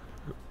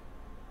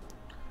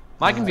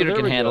 My computer there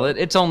can we handle go. it.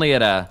 It's only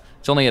at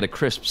a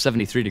crisp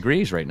 73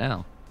 degrees right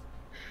now.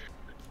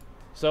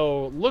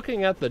 So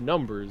looking at the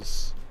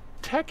numbers,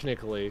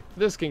 technically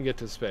this can get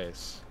to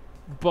space,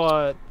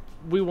 but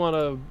we want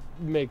to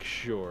make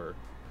sure.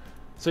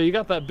 So you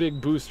got that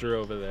big booster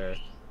over there,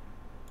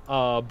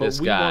 but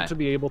This we guy. want to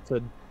be able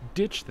to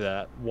ditch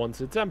that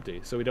once it's empty,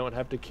 so we don't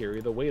have to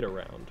carry the weight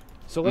around.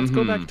 So let's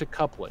go back to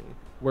coupling,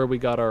 where we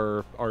got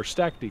our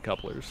stack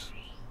decouplers.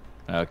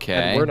 Okay.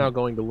 And we're now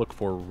going to look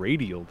for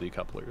radial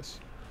decouplers.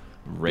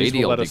 Radial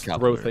This will let us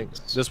throw decoupler.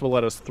 things. This will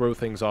let us throw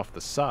things off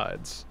the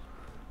sides.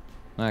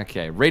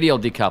 Okay, radial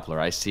decoupler.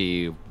 I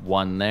see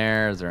one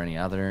there. Is there any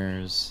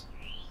others?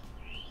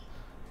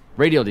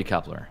 Radial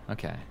decoupler.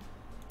 Okay.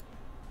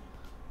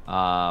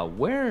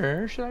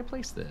 Where should I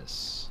place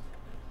this?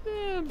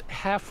 And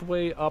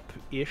halfway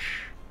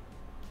up-ish.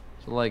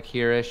 So like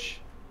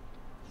here-ish?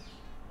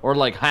 Or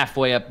like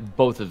halfway up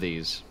both of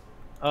these?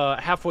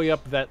 Halfway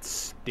up that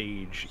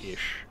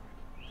stage-ish.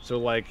 So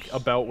like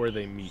about where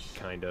they meet,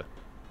 kinda.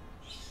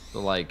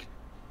 So like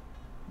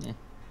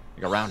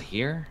around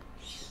here?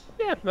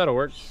 Yeah, that'll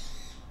work.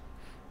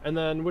 And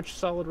then which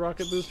solid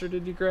rocket booster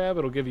did you grab?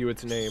 It'll give you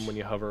its name when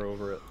you hover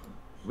over it.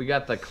 We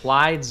got the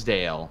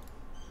Clydesdale.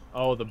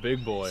 Oh, the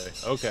big boy.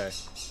 Okay.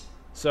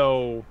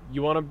 So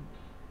you want to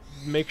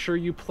make sure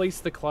you place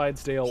the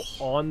Clydesdale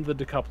on the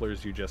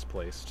decouplers you just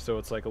placed. So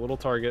it's like a little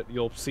target.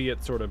 You'll see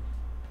it sort of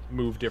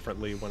move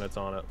differently when it's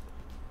on it.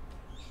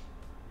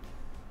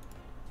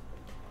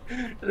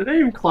 The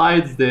name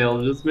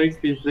Clydesdale just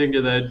makes me think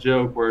of that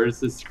joke where it's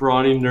this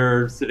scrawny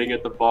nerd sitting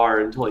at the bar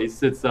until he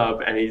sits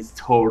up and he's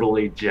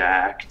totally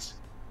jacked.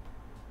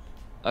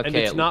 Okay. And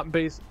it's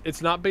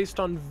not based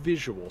on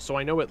visual. So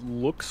I know it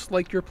looks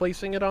like you're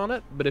placing it on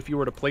it, but if you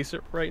were to place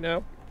it right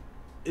now,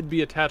 it'd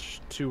be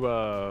attached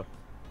to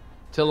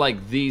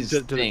like these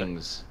to the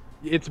things.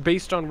 it's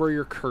based on where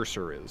your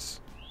cursor is.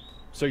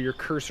 So your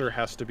cursor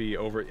has to be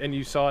over, and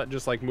you saw it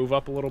just like move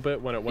up a little bit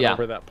when it went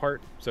over that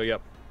part. So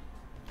yep.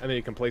 And then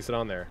you can place it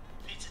on there.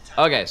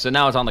 Okay, so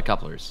now it's on the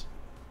couplers.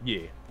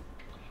 Yeah.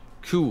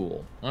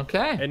 Cool.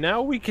 Okay. And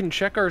now we can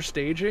check our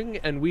staging,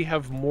 and we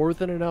have more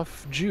than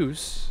enough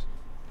juice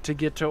to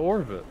get to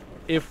orbit,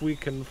 if we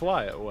can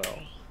fly it well.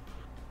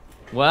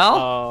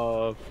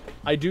 Well,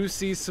 I do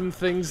see some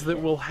things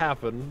that will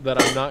happen that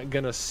I'm not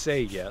gonna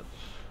say yet.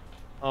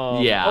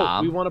 Yeah.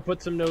 Oh, we want to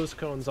put some nose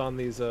cones on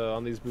these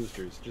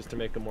boosters, just to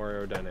make them more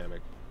aerodynamic.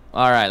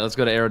 all right, let's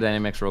go to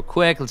aerodynamics real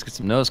quick. Let's get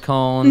some nose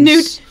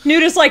cones.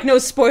 Newt is like no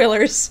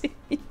spoilers.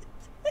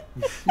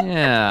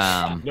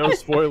 Yeah. No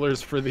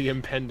spoilers for the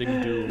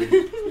impending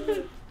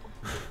doom.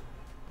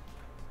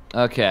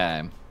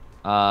 Okay.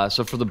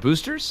 So for the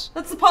boosters?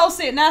 That's the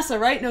policy at NASA,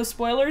 right? No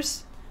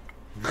spoilers.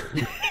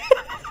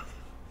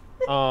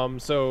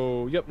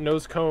 So yep,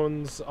 nose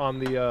cones on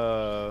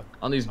the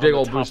On these big the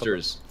old top of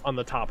boosters. them, on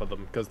the top of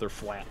them because they're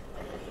flat.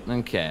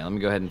 Okay, let me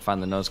go ahead and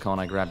find the nose cone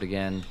I grabbed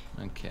again.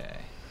 Okay.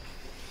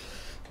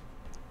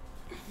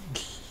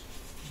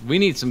 We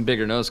need some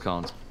bigger nose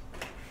cones.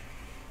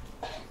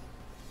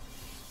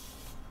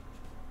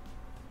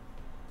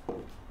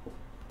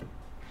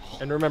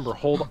 And remember,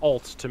 hold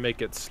Alt to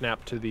make it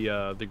snap to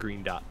the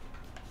green dot.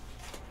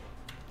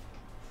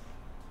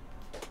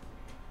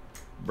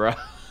 Bruh.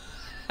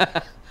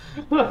 that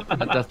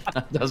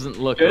doesn't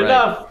look Good right.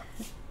 enough.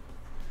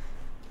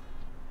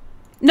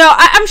 No,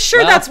 I'm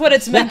sure Well. that's what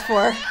it's meant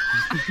for.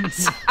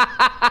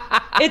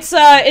 It's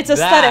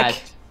aesthetic.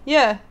 That.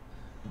 Yeah.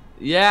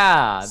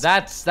 Yeah,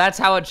 that's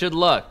how it should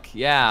look.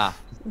 Yeah.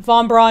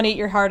 Von Braun, eat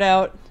your heart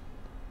out.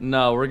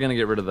 No, we're gonna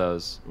get rid of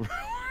those.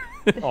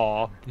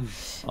 Aw.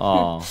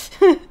 Oh.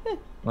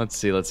 Let's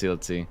see. Are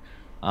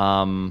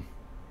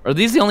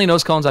these the only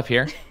nose cones up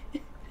here?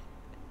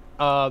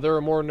 There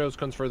are more nose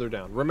cones further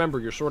down.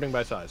 Remember, you're sorting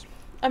by size.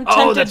 I'm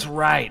tempted. Oh, that's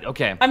right.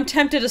 Okay. I'm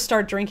tempted to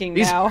start drinking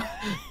now.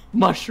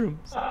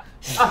 Mushrooms.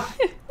 That's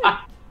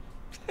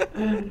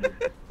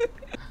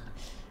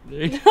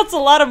a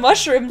lot of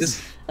mushrooms.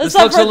 This That's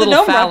looks not a for the little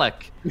gnome rock.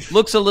 phallic.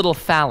 Looks a little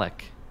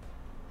phallic.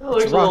 That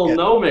looks a little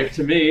gnomic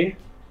to me.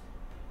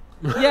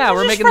 Yeah,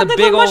 we're Just making spread the the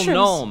big old mushrooms.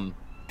 gnome.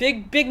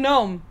 Big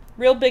gnome.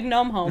 Real big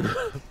gnome home.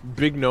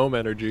 Big gnome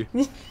energy.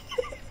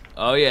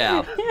 Oh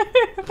yeah.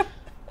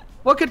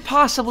 What could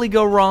possibly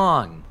go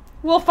wrong?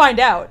 We'll find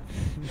out.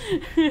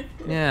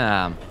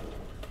 Yeah.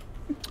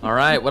 All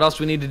right. What else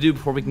do we need to do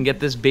before we can get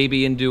this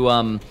baby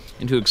into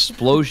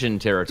explosion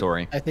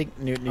territory? I think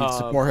Newt needs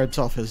to pour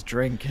himself his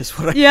drink. Is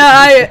what I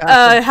Yeah,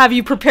 I have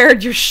you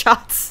prepared your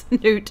shots,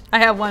 Newt. I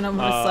have one on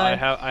my side.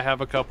 I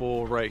have a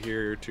couple right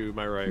here to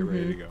my right,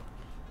 ready to go.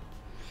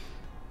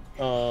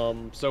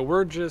 So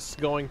we're just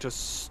going to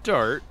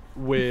start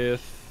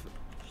with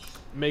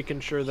making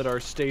sure that our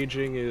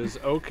staging is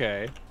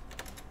okay.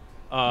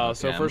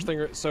 So first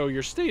thing, so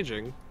your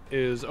staging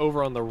is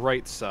over on the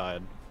right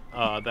side,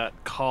 that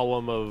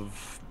column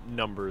of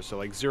numbers, so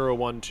like 0,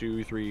 1,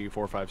 2, 3,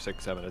 4, 5,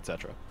 6, 7,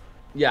 etc.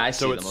 Yeah, I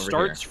see them over So it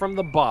starts from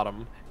the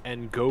bottom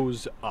and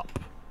goes up.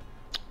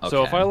 Okay.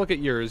 So if I look at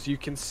yours, you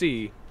can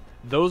see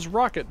those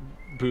rocket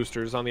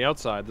boosters on the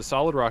outside, the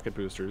solid rocket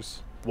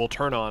boosters, will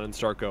turn on and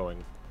start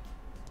going.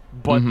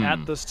 But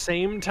at the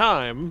same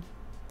time,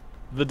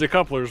 the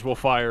decouplers will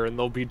fire and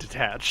they'll be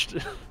detached.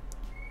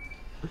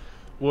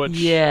 Which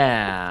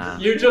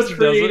you just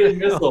created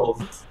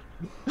missiles.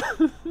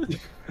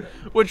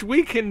 Which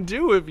we can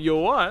do if you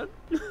want.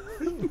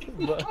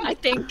 I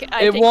think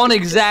it won't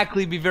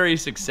exactly be very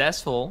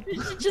successful.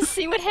 You should just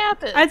see what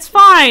happens. It's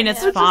fine.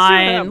 It's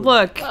fine.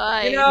 Look,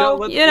 fine. you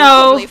know,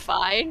 totally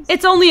fine.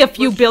 It's only a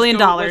few billion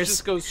dollars. Let's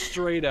just go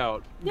straight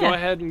out. Yeah. Go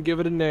ahead and give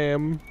it a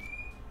name.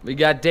 We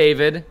got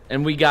David,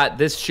 and we got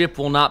this ship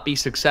will not be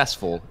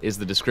successful, is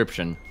the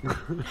description.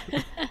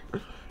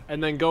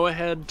 And then go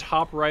ahead,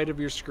 top right of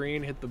your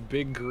screen, hit the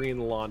big green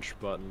launch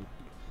button.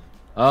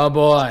 Oh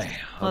boy.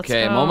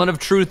 Okay, moment of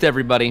truth,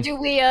 everybody. Do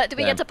we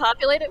get to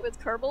populate it with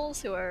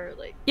Kerbals who are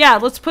like? Yeah,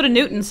 let's put a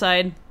Newt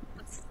inside.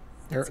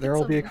 There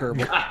will be a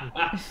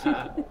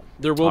Kerbal.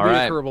 There will be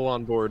a Kerbal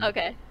on board.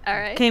 Okay, all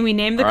right. Can we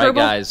name the Kerbal? All right,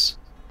 guys.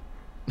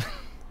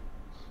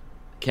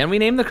 Can we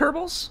name the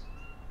Kerbals?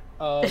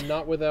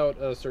 Not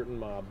without a certain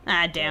mob.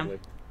 Ah, damn.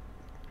 Probably.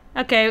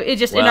 Okay, it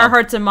just in our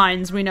hearts and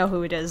minds, we know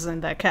who it is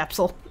in that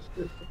capsule.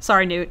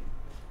 Sorry, Newt.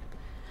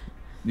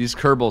 These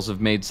Kerbals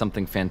have made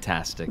something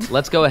fantastic.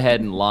 Let's go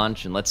ahead and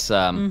launch, and let's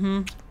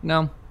let's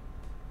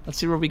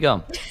see where we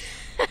go.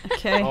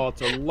 Okay. Oh,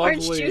 it's a lovely.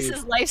 Orange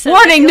Juice's life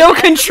warning, no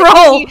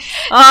control.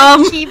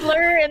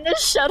 Keebler in the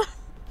shuttle.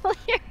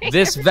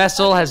 This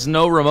vessel has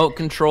no remote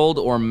controlled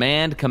or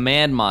manned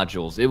command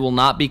modules. It will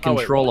not be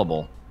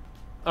controllable.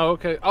 Oh,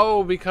 okay.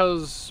 Oh,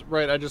 because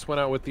I just went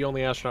out with the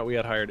only astronaut we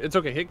had hired. It's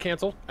okay. Hit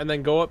cancel, and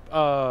then go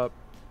up.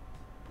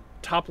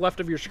 Top left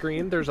of your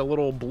screen, there's a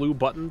little blue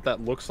button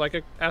that looks like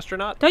an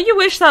astronaut. Don't you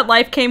wish that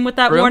life came with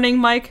that warning,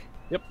 Mike?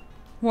 Yep.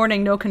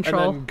 Warning, no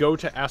control. And then go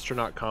to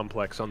astronaut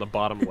complex on the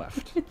bottom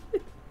left.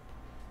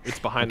 It's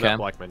behind that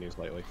black menu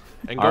slightly.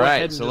 And go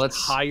ahead and just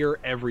hire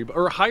everybody,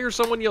 or hire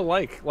someone you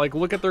like. Like,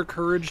 look at their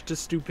courage to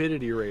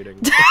stupidity rating.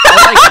 Okay,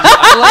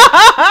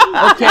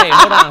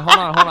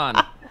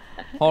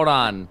 hold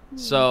on.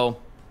 So,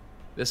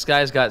 this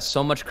guy's got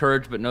so much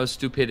courage but no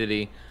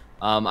stupidity.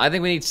 I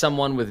think we need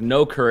someone with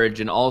no courage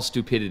and all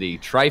stupidity.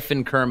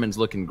 Tryphon Kerman's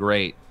looking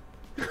great.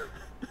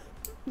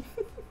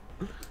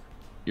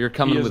 You're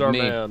coming with me.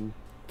 Man.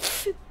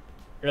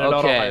 And it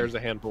auto hires a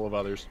handful of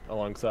others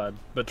alongside.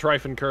 But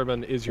Tryphon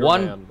Kerman is your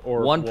man.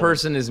 Or one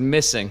person is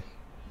missing.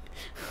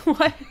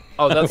 What?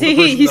 Oh, that's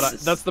the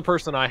person that's the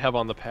person I have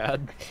on the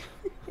pad.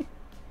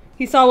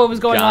 He saw what was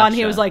going on.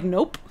 He was like,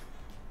 nope.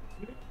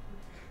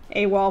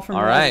 AWOL from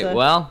All right,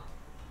 well.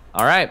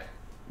 All right.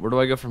 Where do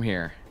I go from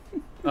here?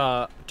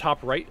 Top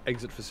right,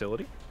 exit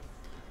facility.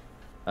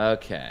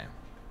 Okay.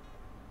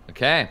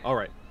 All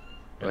right.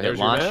 And there's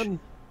your man.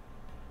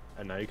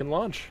 And now you can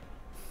launch.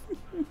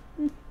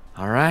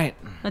 All right.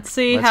 Let's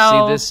see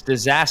this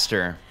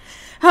disaster.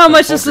 How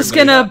much is this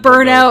gonna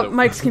burn out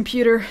Mike's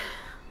computer?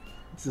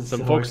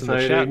 Some folks in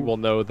the chat will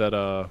know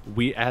that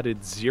we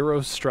added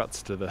 0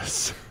 struts to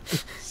this.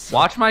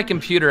 Watch my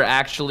computer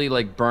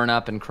actually burn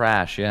up and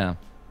crash. Yeah.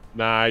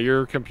 Nah,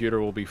 your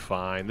computer will be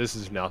fine. This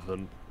is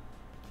nothing.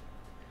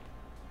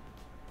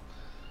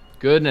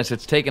 Goodness,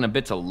 it's taking a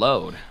bit to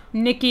load.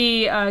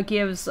 Nikki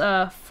gives gives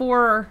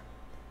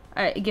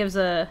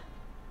a,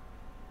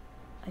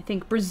 I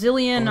think,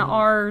 Brazilian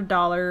R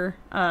dollar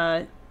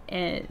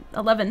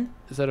 11.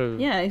 Is that a?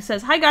 Yeah, he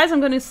says, "Hi guys, I'm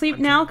going to sleep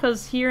now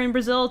because here in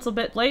Brazil it's a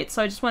bit late,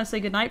 so I just want to say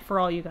goodnight for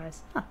all you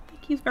guys." Huh,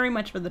 thank you very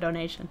much for the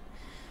donation.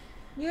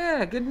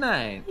 Yeah, good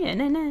night. Yeah,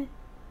 night.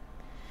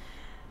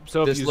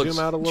 So if you zoom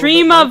out a little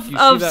dream bit,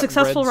 of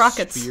successful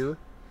rockets. Sphere?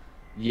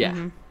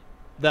 Yeah.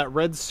 That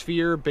red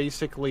sphere,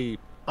 basically,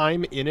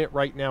 I'm in it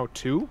right now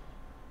too.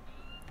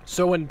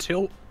 So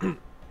until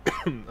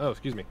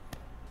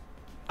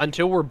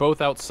until we're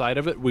both outside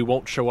of it, we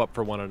won't show up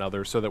for one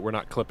another so that we're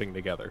not clipping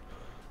together.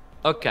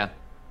 Okay.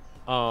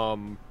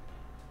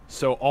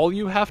 So all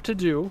you have to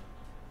do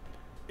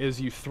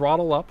is you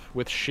throttle up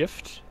with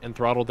shift and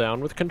throttle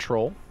down with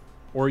control,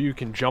 or you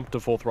can jump to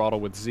full throttle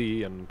with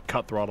Z and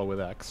cut throttle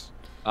with X.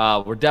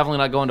 We're definitely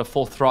not going to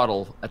full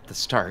throttle at the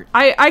start.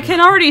 I can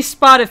already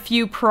spot a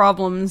few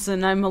problems,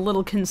 and I'm a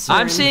little concerned.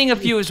 I'm seeing a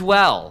few as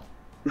well.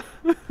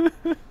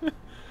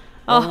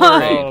 Don't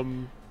worry.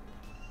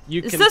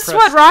 Is this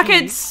what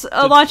rockets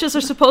launches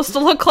are supposed to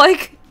look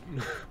like?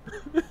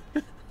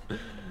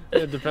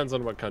 It depends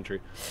on what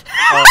country.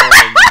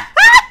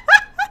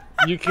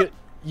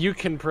 You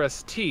can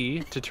press T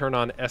to turn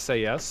on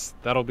SAS.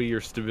 That'll be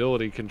your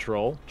stability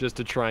control, just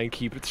to try and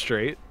keep it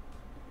straight.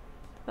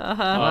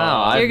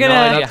 Wow, I have no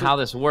idea how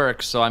this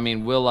works. So I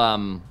mean,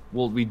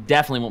 we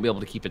definitely won't be able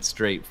to keep it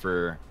straight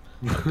for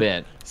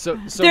bit. So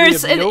we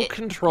have no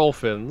control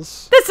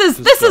fins. This is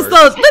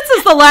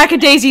the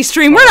lackadaisy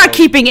stream. We're not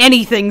keeping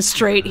anything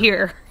straight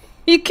here.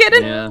 You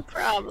kidding? Yeah. No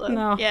problem.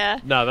 No. Yeah.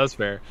 No, that's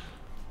fair.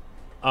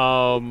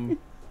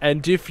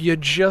 And if you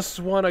just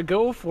want to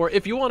go for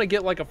if you want to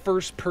get like a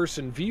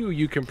first-person view,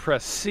 you can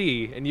press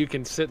C, and you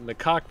can sit in the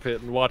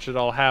cockpit and watch it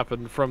all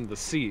happen from the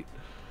seat.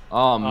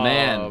 Oh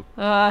man.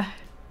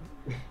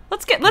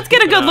 Let's get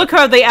a good look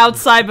at the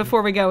outside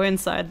before we go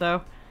inside,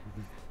 though.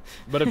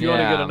 But if you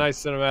want to get a nice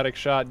cinematic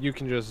shot, you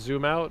can just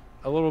zoom out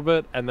a little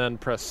bit and then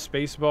press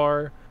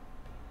spacebar,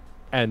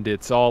 and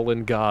it's all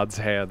in God's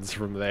hands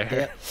from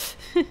there.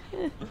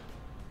 Yeah.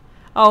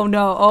 Oh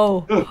no!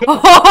 Oh.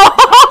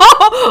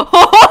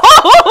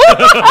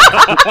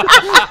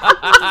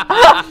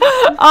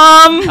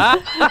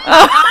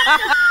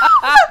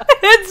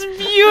 It's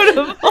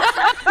beautiful.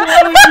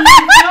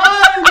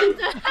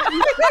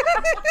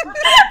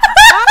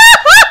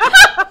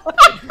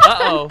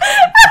 Uh-oh.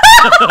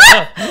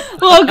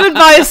 Well,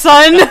 goodbye,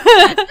 son.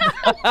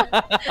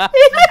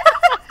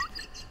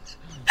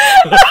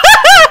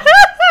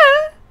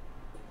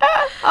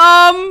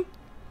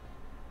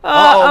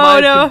 Oh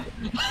no.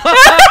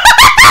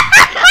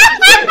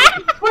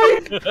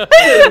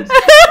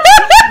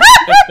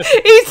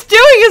 He's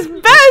doing his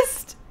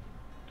best.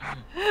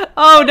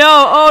 Oh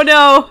no, oh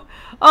no.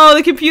 Oh,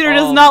 the computer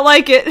does not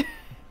like it.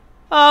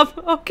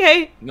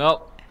 Okay.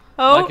 Nope.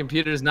 Oh. My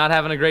computer's not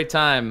having a great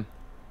time.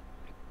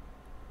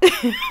 You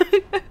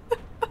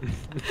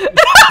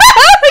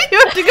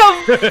have to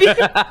go.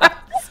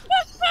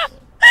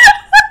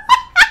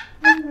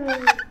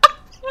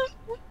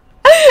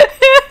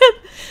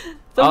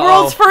 The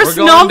world's first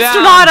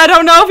Nomstronaut. I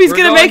don't know if he's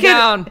gonna make it.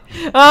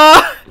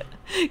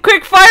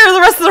 Quick fire the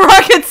rest of the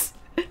rockets.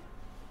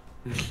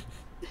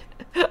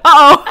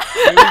 Uh-oh.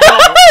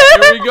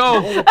 Here we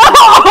go.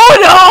 Oh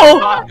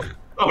no!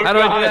 How do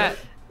I do that?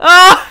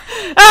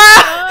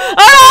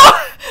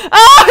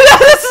 Oh,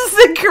 this is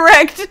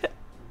incorrect.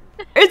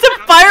 It's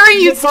firing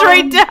you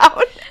straight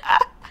down.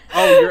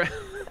 Oh, you're.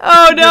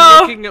 Oh no!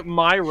 You're looking at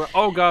my.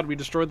 Oh god, we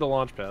destroyed the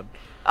launch pad.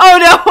 Oh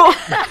no!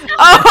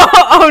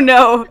 Oh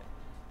no!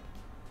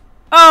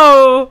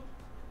 Oh!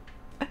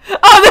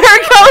 Oh, there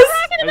it goes!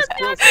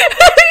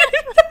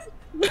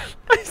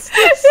 I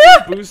still see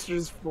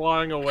boosters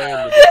flying away in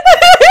the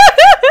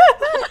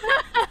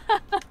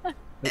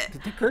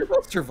Did the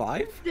Kerbal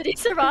survive? Did he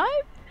survive?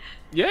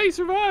 Yeah, he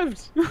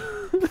survived.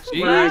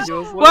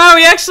 Wow,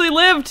 he actually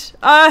lived.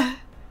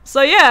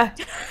 So yeah.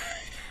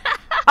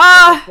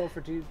 Go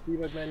for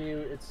debug menu.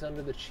 It's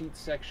under the cheat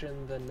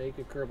section. Then make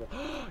a Kerbal.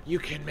 You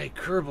can make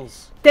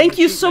Kerbals. Thank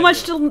you so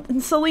much to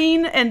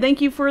Celine, and thank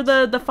you for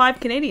the 5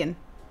 Canadian.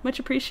 Much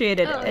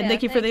appreciated, and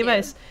thank you for the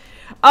advice.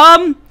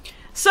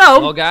 So.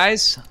 Well,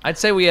 guys, I'd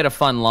say we had a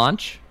fun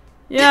launch.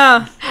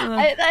 Yeah.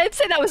 I'd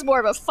say that was more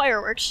of a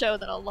fireworks show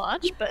than a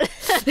launch, but.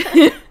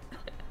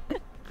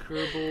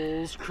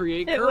 Kerbals,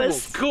 create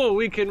Kerbals. Cool,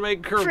 we can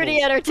make Kerbals.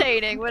 Pretty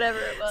entertaining, whatever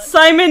it was.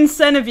 Simon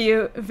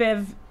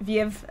Seneviv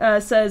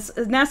says,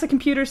 NASA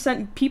computers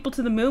sent people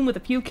to the moon with a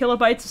few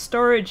kilobytes of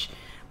storage.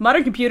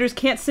 Modern computers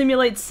can't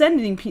simulate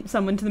sending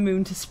someone to the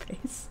moon to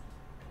space.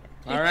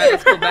 All right,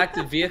 let's go back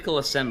to vehicle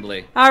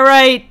assembly. All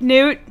right,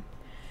 Newt.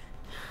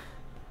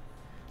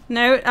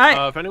 Newt,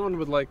 if anyone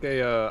would like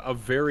a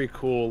very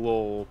cool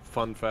little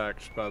fun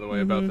fact, by the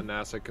way, about the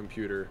NASA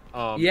computer,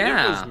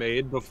 it was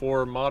made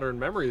before modern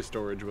memory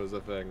storage was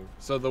a thing.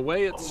 So the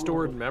way it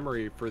stored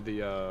memory for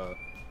the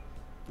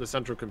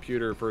central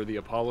computer for the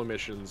Apollo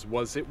missions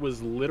was it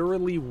was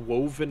literally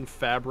woven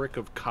fabric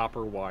of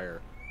copper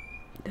wire.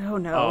 Oh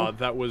no.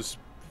 That was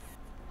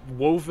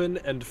woven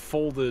and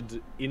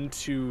folded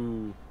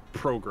into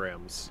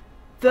programs.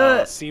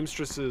 The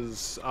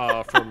seamstresses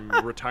from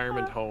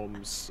retirement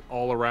homes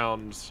all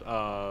around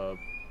the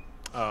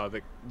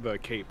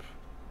Cape,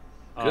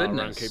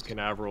 around Cape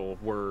Canaveral,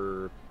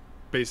 were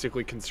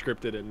basically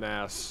conscripted en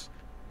masse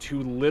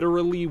to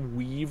literally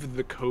weave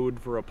the code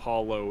for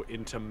Apollo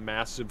into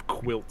massive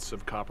quilts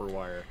of copper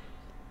wire.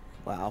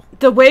 Wow.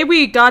 The way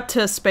we got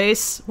to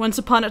space once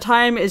upon a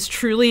time is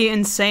truly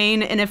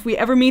insane, and if we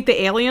ever meet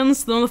the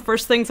aliens, one of the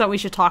first things that we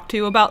should talk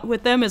to about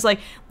with them is like,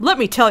 let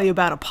me tell you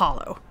about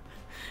Apollo.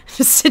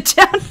 Just sit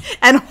down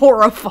and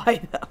horrify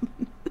them.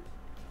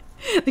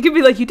 They could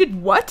be like, you did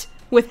what?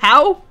 With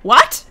how?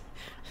 What?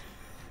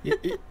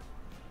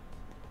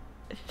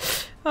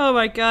 Oh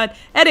my god.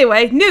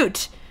 Anyway,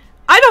 Newt,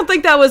 I don't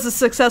think that was a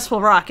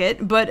successful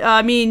rocket, but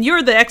I mean,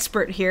 you're the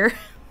expert here.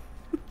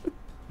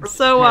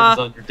 So, depends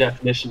on your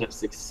definition of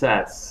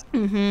success.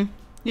 You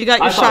got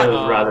your I thought it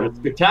was rather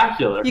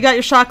spectacular. You got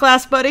your shot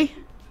glass, buddy?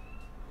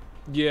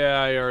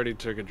 Yeah, I already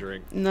took a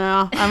drink.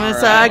 No, I'm gonna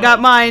say I got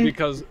mine.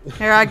 Because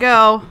here I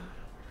go.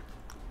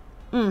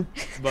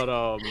 But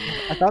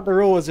I thought the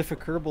rule was if a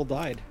Kerbal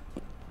died.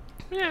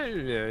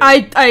 Yeah.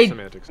 I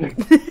semantics.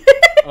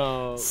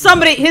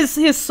 Somebody,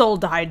 his soul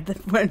died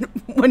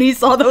when he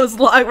saw those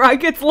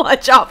rockets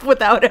launch off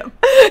without him.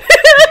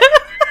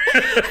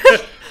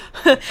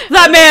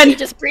 That man. He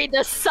just breathed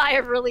a sigh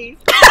of relief.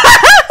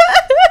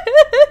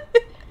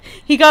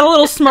 He got a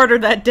little smarter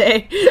that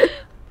day.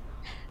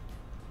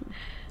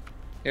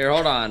 Here,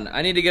 hold on.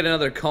 I need to get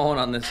another cone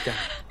on this guy.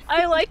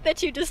 I like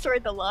that you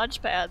destroyed the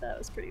launch pad. That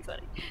was pretty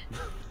funny.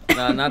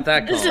 No, not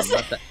that cone. It's just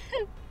Not that.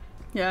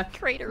 Yeah.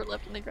 Crater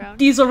left in the ground.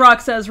 Diesel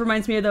Rock says,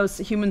 reminds me of those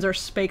humans are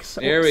space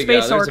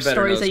orc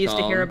stories I used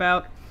to hear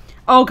about.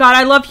 Oh god,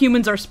 I love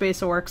humans are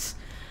space orcs.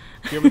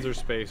 Humans are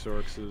space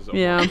orcs is a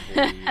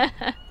Yeah.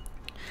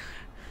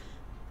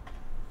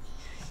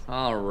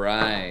 All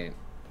right.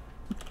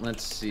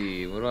 Let's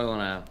see. What do I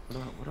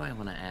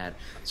want to add?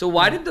 So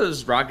why did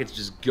those rockets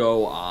just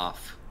go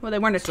off? Well, they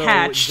weren't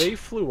attached. So they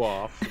flew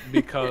off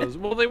because,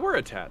 well, they were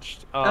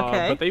attached.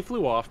 Okay. But they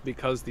flew off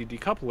because the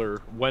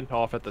decoupler went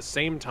off at the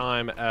same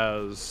time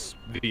as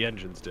the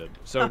engines did.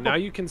 So now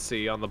you can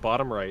see on the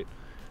bottom right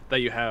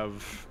that you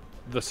have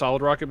the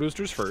solid rocket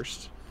boosters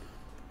first.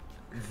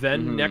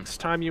 Then next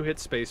time you hit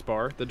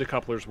spacebar, the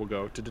decouplers will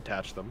go to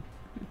detach them.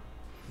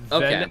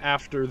 Then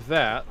after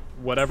that,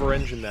 whatever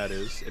engine that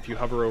is, if you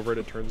hover over it,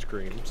 it turns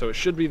green. So it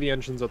should be the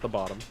engines at the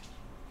bottom.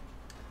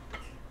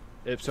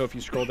 If you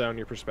scroll down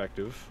your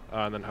perspective,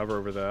 and then hover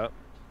over that.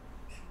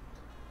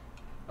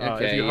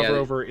 If you hover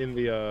over in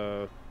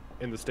the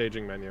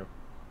staging menu.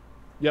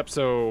 Yep,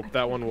 so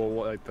that one will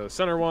like the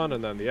center one,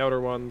 and then the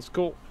outer ones.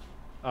 Cool.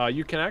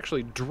 You can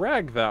actually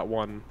drag that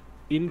one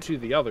into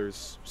the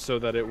others so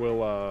that it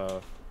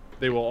will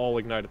they will all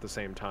ignite at the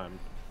same time.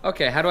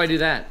 Okay, how do I do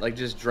that? Like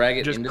just drag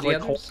it into the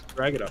others? Hold,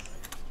 drag it up.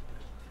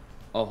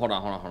 Oh, hold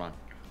on.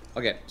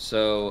 Okay,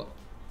 so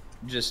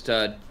just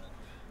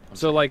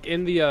so like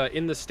in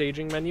the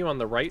staging menu on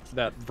the right,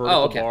 that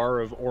vertical bar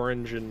of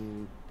orange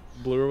and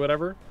blue or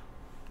whatever,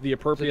 the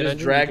appropriate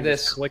engine, drag you can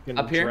this just click and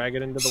up here? drag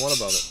it into the one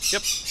above it.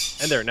 Yep.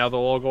 And there, now they'll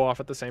all go off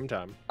at the same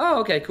time.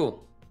 Oh, okay,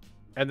 cool.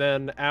 And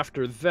then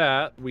after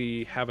that,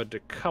 we have a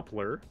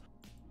decoupler.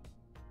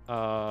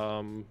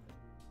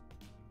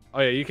 Oh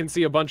yeah, you can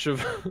see a bunch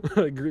of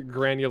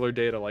granular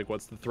data, like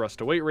what's the thrust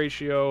to weight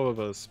ratio of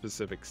a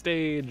specific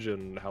stage,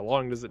 and how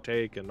long does it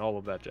take, and all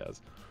of that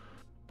jazz.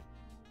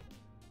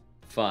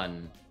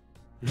 Fun.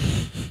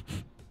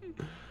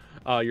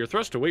 Your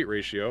thrust to weight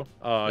ratio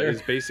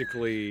is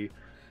basically,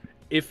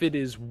 if it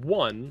is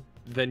 1,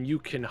 then you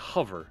can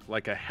hover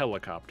like a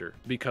helicopter,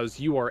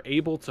 because you are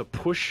able to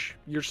push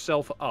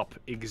yourself up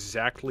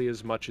exactly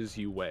as much as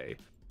you weigh.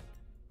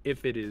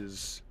 If it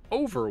is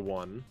over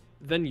 1,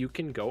 then you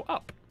can go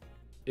up.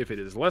 If it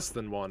is less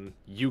than 1,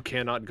 you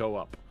cannot go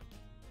up.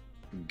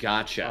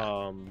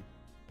 Gotcha.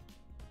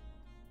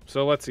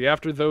 So let's see.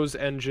 After those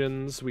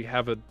engines, we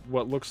have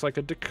what looks like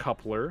a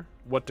decoupler.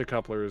 What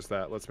decoupler is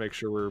that? Let's make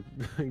sure we're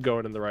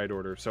going in the right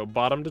order. So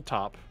bottom to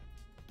top.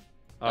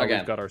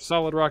 We've got our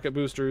solid rocket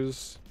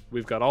boosters.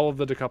 We've got all of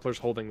the decouplers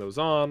holding those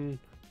on.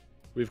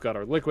 We've got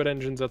our liquid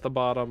engines at the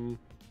bottom.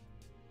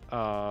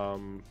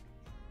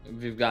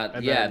 We've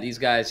got these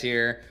guys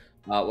here.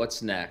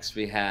 What's next?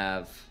 We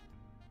have.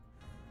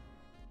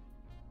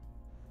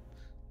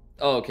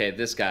 Oh, okay,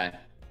 this guy.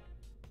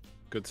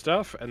 Good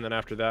stuff. And then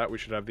after that, we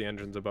should have the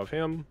engines above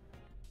him.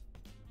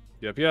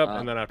 Yep.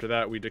 And then after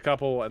that, we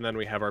decouple, and then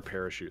we have our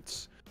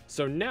parachutes.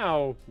 So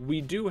now we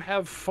do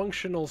have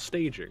functional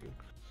staging.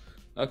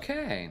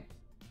 Okay.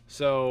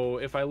 So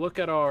if I look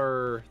at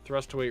our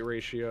thrust to weight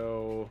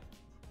ratio.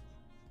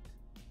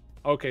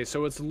 Okay,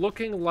 so it's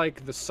looking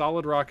like the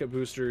solid rocket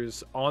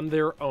boosters on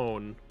their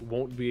own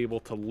won't be able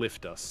to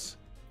lift us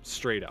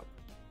straight up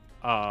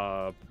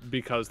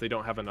because they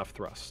don't have enough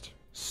thrust.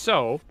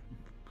 So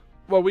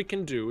what we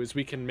can do is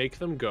we can make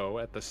them go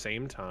at the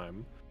same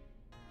time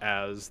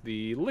as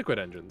the liquid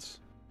engines.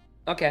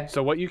 Okay.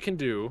 So what you can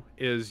do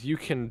is you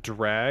can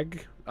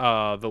drag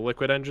the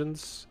liquid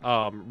engines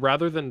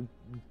rather than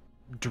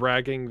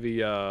dragging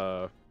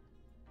the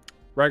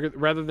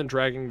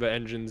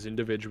engines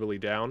individually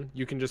down.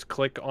 You can just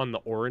click on the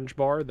orange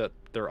bar that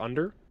they're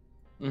under.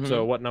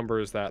 So what number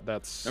is that?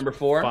 That's number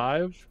 4.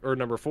 5 or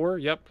number 4.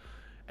 Yep.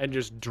 And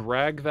just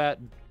drag that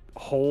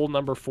whole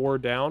number 4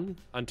 down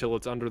until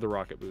it's under the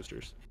rocket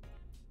boosters.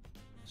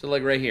 So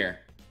like right here.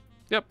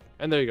 Yep.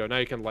 And there you go. Now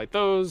you can light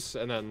those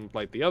and then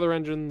light the other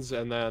engines,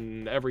 and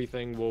then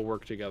everything will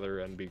work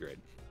together and be great.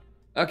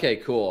 Okay,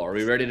 cool. Are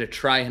we ready to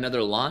try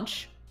another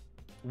launch?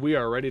 We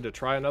are ready to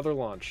try another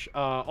launch.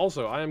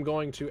 Also, I am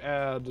going to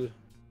add.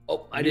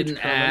 Oh, I didn't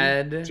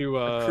add to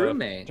a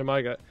crewmate. To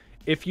my guy.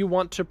 If you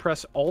want to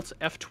press Alt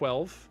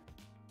F12,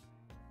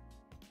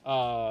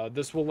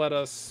 this will let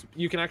us.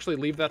 You can actually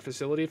leave that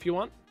facility if you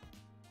want,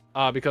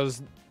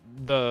 because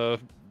the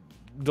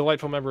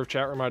delightful member of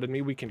chat reminded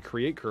me we can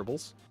create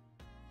Kerbals.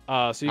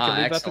 So you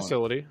can leave that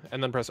facility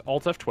and then press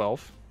Alt F12.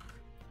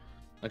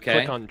 Okay.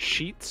 Click on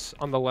Cheats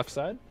on the left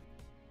side.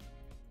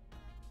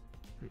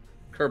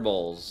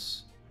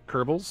 Kerbals,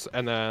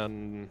 and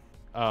then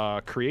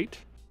create.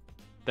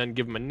 Then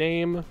give them a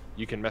name.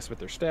 You can mess with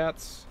their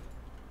stats.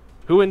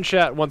 Who in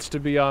chat wants to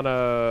be on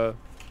on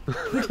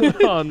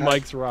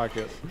Mike's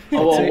rocket?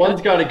 Oh, well,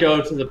 one's got to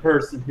go to the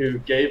person who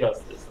gave us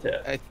this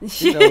tip. I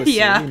think that was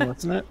Celine,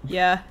 wasn't it?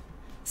 Yeah.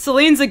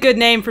 Celine's a good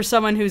name for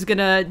someone who's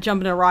gonna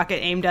jump in a rocket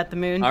aimed at the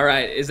moon. All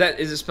right, is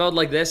it spelled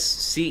like this?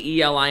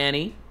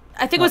 Celine?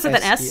 I think it was with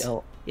an S.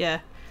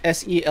 Yeah.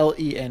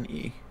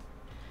 Selene.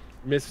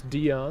 Miss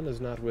Dion is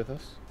not with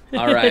us.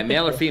 All right,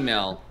 male or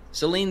female?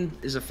 Celine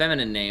is a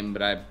feminine name,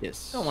 but I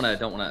Yes. don't want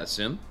to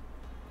assume.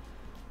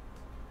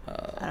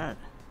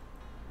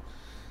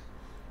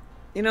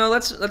 You know,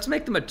 let's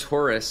make them a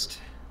tourist.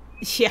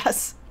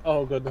 Yes.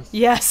 Oh goodness.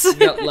 Yes.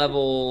 Gut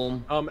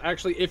level.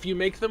 Actually, if you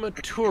make them a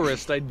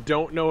tourist, I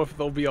don't know if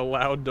they'll be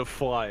allowed to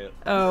fly it.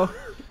 Oh.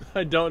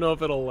 I don't know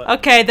if it'll let.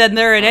 Okay, then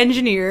they're an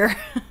engineer.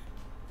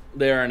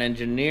 They're an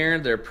engineer.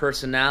 Their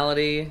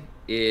personality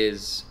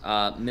is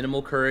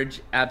minimal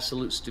courage,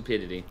 absolute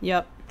stupidity.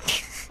 Yep.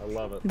 I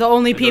love it. The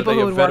only And people are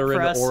they who a would work veteran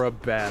for us. or a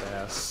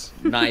badass?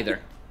 Neither.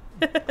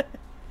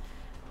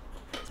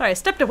 Sorry, I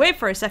stepped away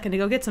for a second to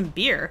go get some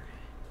beer.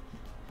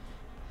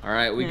 All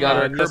right, we got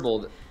our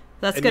Kerbal.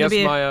 That's And gonna yes,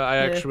 be. Maya, I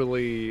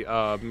actually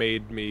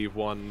made me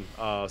one,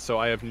 so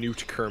I have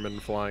Newt Kerman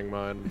flying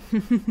mine.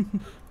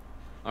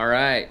 All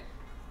right.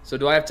 So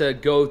do I have to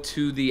go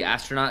to the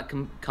astronaut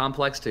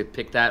complex to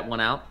pick that one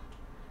out?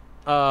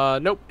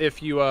 Nope.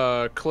 If you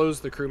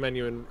close the crew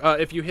menu and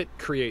if you hit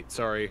create,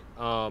 sorry.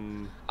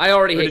 I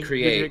already hit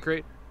create. Did you hit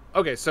create?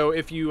 Okay, so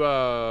if you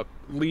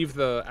leave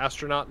the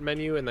astronaut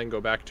menu and then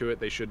go back to it,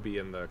 they should be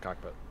in the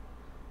cockpit.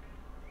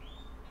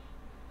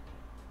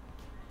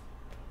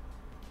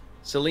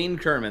 Celine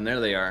Kerman, there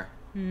they are.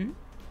 Mhm.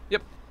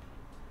 Yep.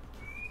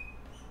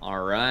 All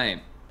right.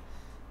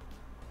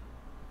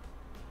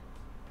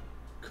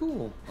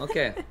 Cool.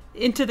 Okay.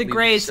 Into the Leave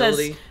gray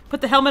facility. says,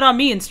 "Put the helmet on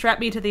me and strap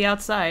me to the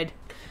outside."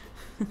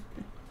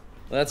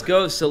 Let's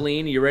go,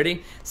 Celine. You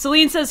ready?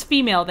 Celine says,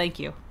 "Female, thank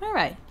you." All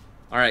right.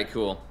 All right,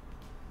 cool.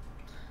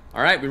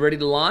 All right, we ready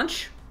to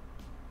launch?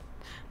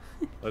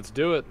 Let's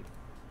do it.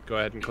 Go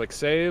ahead and click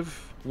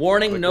save.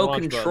 Warning, Click no the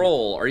launch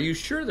control. Are you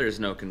sure there's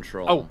no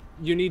control? Oh,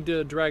 you need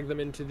to drag them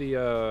into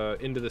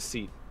the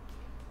seat.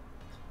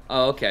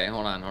 Oh, okay.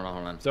 Hold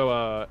on.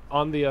 So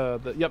on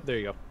the yep, there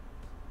you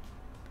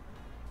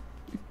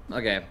go.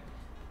 Okay.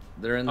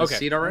 They're in the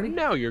seat already?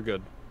 Now you're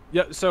good.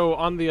 Yeah, so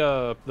on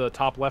the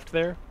top left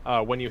there,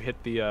 when you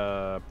hit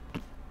the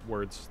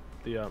words,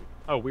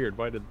 oh weird,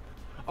 why did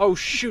oh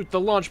shoot, the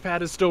launch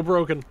pad is still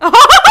broken.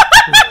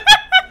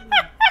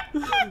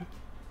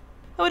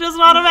 Oh, it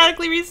doesn't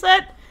automatically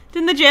reset?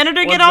 Didn't the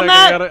janitor get One on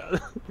that?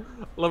 second,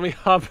 let me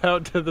hop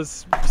out to the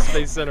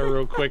Space Center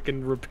real quick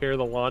and repair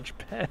the launch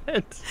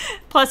pad.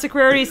 Plastic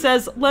Rarity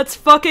says, "Let's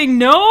fucking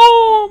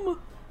gnome!"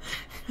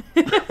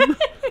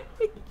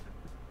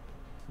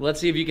 Let's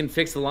see if you can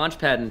fix the launch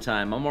pad in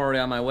time. I'm already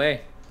on my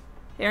way.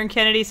 Aaron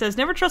Kennedy says,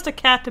 "Never trust a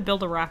cat to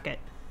build a rocket."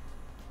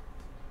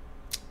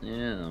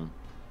 Yeah.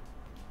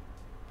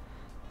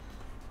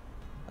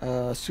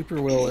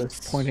 Super Will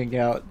is pointing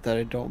out that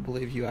I don't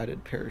believe you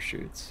added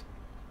parachutes.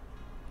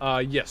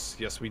 Yes,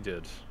 we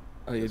did.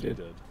 Oh, you Yes, we did?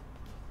 did.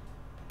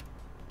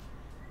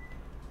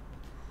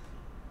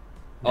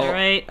 All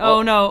right.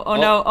 Oh no. Oh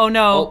no. Oh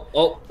no.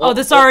 Oh,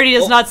 this already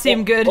does not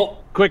seem good.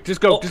 Quick,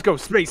 just go,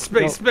 space.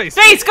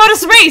 Space! Go to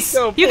space!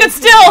 Go, You can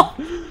still!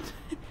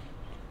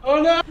 Oh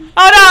no!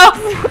 Oh no!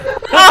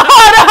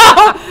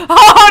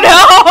 Oh no!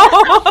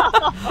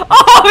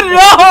 Oh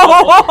no!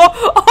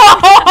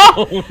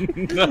 Oh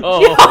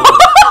no!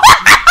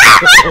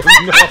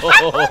 Oh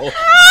no!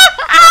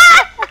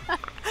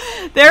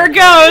 There it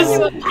goes!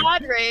 Do a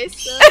pod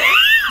race.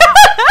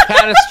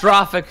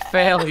 Catastrophic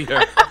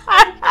failure.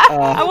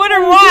 I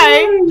wonder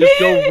why. Just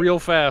go real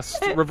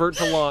fast. Revert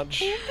to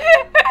launch.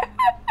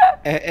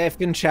 F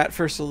in chat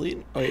for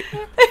Celine. Wait.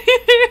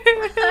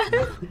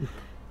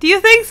 Do you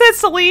think that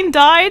Celine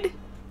died?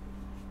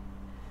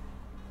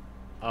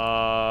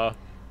 Are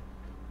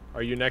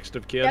you next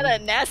of kin? Got a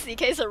nasty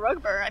case of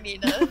rug burn. I mean,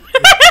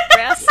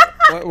 grass.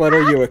 What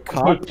are you, a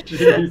cop?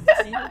 Jeez.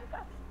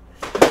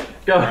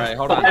 Go. All right,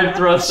 hold on.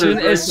 As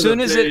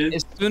soon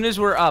as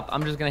we're up,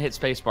 I'm just gonna hit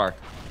spacebar.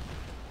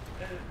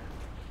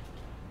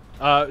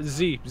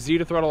 Z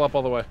to throttle up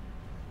all the way.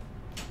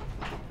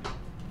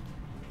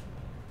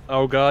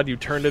 Oh god, you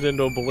turned it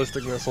into a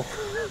ballistic missile.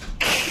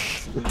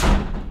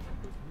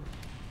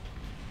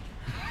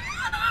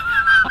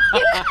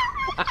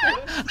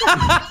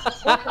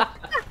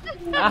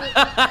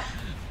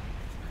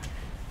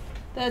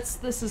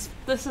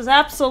 This is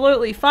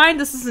absolutely fine.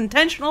 This is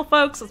intentional,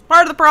 folks. It's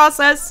part of the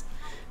process.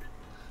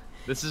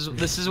 This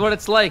is what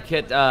it's like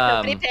at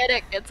Nobody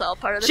panic. It's all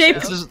part of the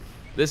Shape- show.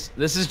 This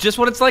is just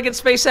what it's like at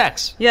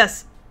SpaceX.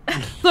 Yes.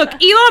 Look,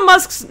 Elon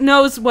Musk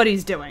knows what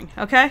he's doing,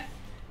 okay?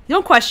 You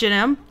don't question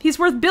him. He's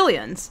worth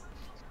billions.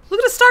 Look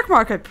at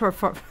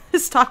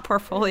his stock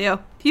portfolio.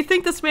 Do you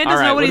think this man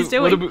doesn't know what he's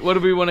doing? What do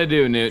we want to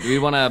do, Newt? Do we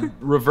want to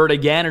revert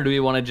again, or do we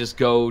want to just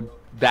go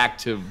back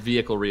to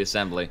vehicle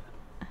reassembly?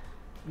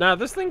 Nah,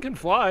 this thing can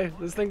fly.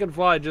 This thing can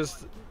fly.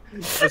 Just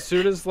as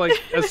soon as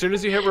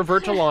you hit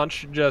revert to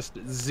launch, just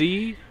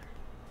Z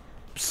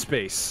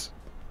space.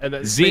 And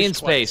then Z in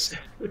space.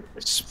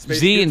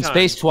 Z in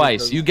space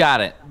twice. You got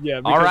it. Yeah,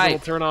 because all right.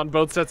 it'll turn on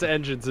both sets of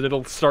engines and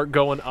it'll start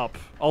going up.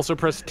 Also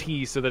press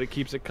T so that it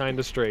keeps it kind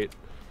of straight.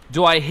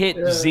 Do I hit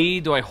Z?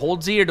 Do I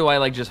hold Z, or do I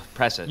like just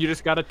press it? You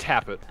just gotta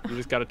tap it. You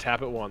just gotta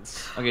tap it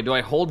once. Okay. Do I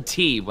hold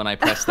T when I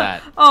press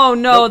that? Oh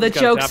no, Nope, the you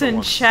just gotta joke's tap it in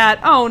once. chat.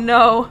 Oh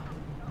no.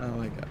 Oh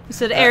my god. You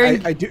said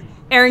Aaron. I do.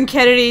 Aaron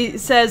Kennedy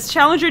says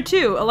Challenger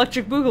 2,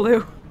 Electric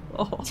Boogaloo.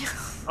 Oh.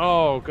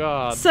 Oh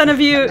God. Son of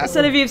you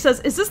says,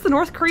 is this the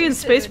North Korean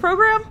space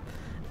program?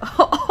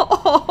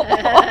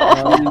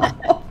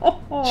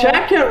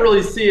 Chat can't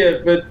really see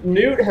it, but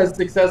Newt has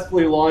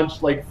successfully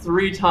launched like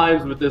 3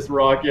 times with this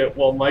rocket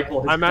while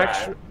Michael has I'm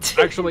crashed.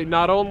 actually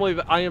not only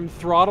I am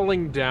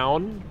throttling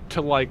down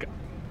to like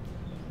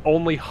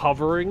only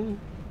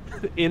hovering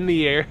in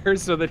the air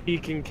so that he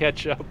can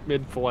catch up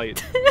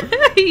mid-flight.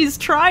 He's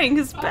trying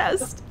his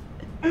best.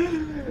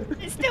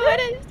 He's doing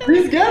it.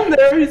 He's getting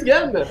there. He's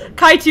getting there.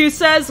 Kaitu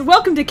says,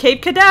 welcome to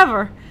Cape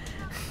Cadaver.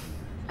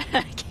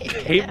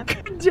 Cape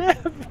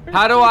Cadaver.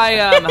 How do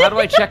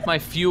I check my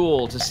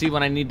fuel to see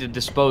when I need to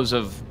dispose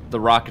of the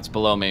rockets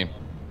below me?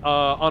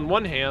 On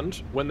one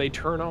hand, when they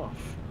turn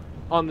off.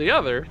 On the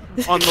other,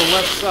 on the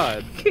left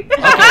side. Okay,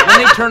 when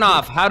they turn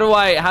off, how do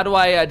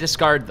I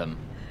discard them?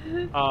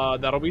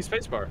 That'll be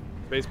spacebar.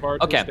 Spacebar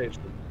to Okay. the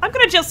station.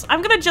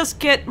 I'm gonna just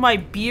get my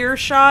beer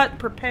shot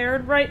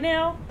prepared right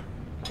now.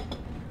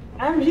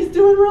 He's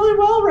doing really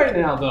well right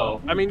now,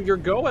 though. I mean, you're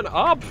going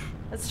up.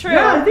 That's true.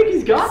 Yeah, I think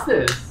he's got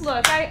this.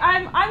 Look,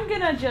 I'm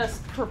gonna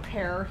just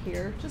prepare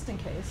here, just in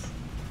case.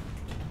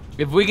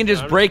 If we can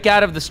just break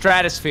out of the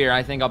stratosphere,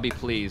 I think I'll be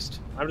pleased.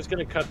 I'm just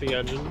gonna cut the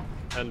engine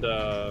and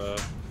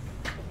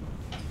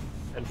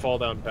fall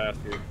down past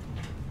you.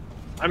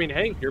 I mean,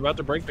 hey, you're about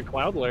to break the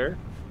cloud layer.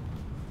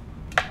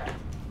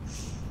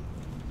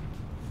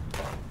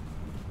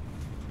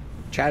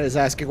 Chat is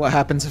asking what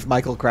happens if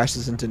Michael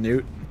crashes into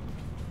Newt.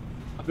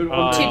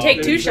 To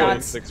take 2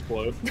 shots.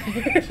 Explode.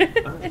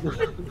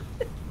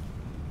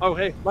 Oh,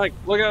 hey, Mike,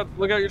 look out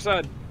your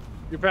side.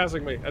 You're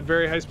passing me at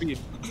very high speed.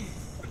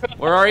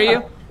 Where are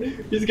you?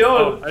 He's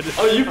going.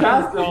 You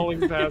passed him.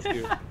 Falling past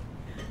you.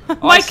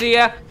 Oh, I see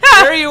ya.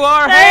 There you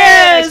are. There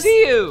Hey, he I is.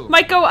 see you.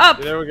 Mike, go up.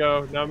 There we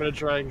go. Now I'm gonna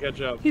try and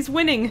catch up. He's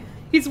winning.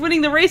 He's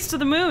winning the race to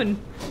the moon.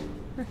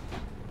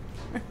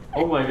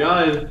 Oh my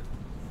God.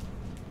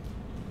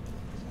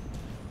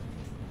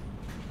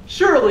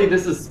 Surely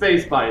this is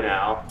space by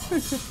now.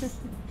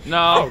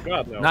 No. Oh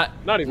God, no. Not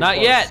even not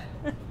close. yet.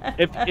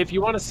 If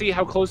you want to see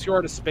how close you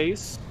are to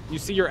space, you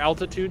see your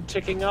altitude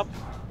ticking up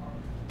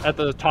at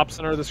the top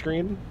center of the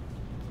screen.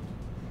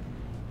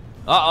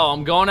 Uh-oh,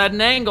 I'm going at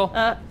an angle.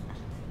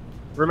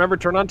 Remember,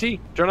 turn on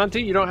T. Turn on T.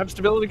 You don't have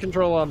stability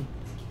control on.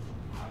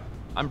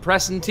 I'm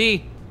pressing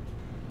T.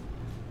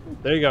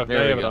 There you go. There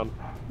now you we have it go. on.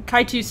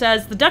 Kaitu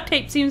says the duct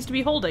tape seems to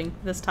be holding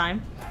this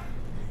time.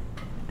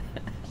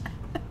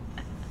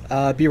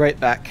 Be right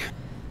back.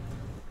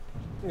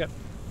 Yeah.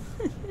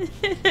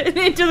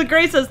 Into the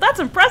Gray says,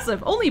 that's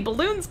impressive. Only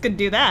balloons could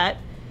do that.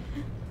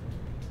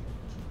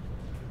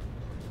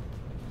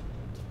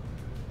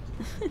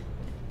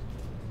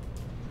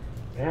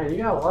 Man, you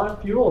got a lot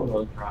of fuel in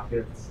those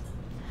rockets.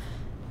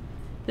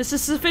 This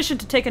is sufficient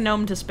to take a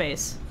gnome to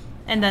space.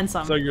 And then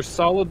some. So your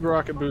solid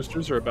rocket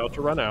boosters are about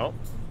to run out.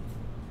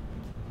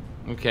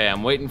 Okay,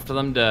 I'm waiting for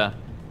them to...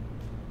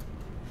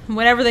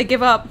 Whenever they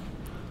give up.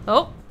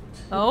 Oh.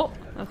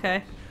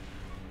 Okay.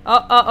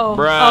 Uh-oh.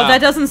 Bruh. Oh,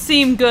 that doesn't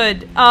seem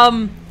good.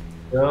 No.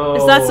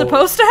 Is that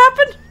supposed to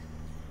happen?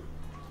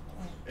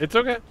 It's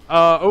okay.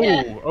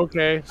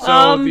 Okay.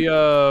 So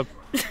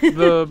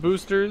the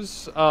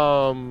boosters,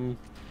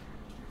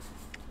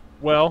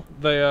 well,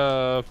 they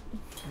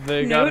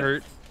got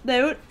hurt.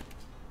 Newt.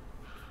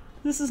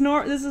 This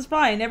is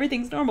fine.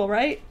 Everything's normal,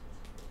 right?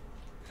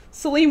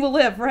 Celine will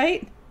live,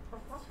 right?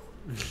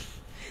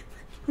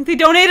 They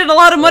donated a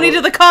lot of money to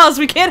the cause.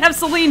 We can't have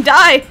Celine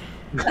die.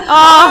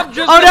 Oh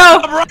no!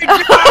 Right now.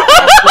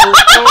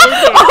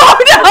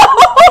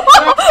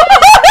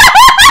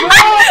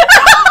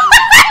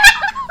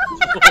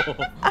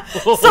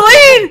 Oh no!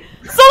 Celine!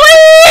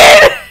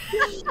 Celine!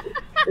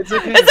 It's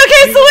okay. It's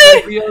okay,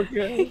 Celine. You'll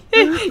be okay.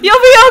 You'll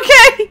be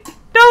okay.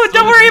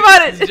 Don't worry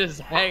about it.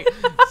 Just hang.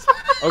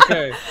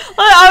 Okay.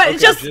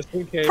 Just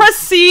in case. press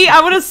C.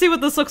 I want to see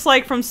what this looks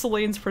like from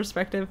Celine's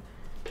perspective.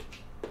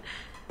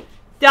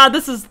 Yeah,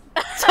 this is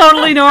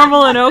totally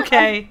normal and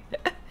okay.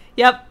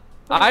 Yep.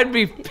 I'd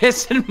be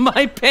pissing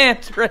my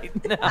pants right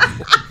now.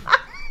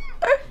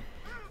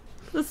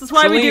 This is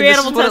why we do Celine, this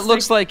animal is what testing. it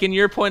looks like in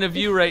your point of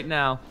view right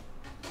now.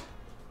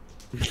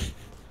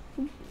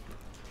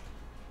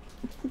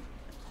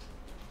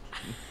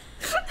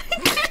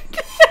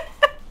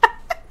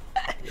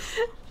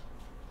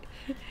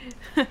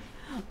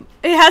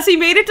 Has he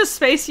made it to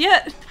space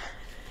yet?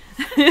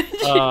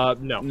 No.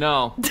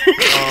 No.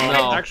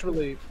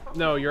 Actually,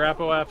 no. Your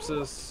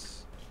apoapsis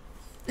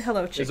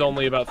Hello, chicken. is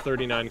only about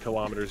 39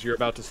 kilometers. You're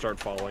about to start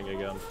falling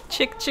again.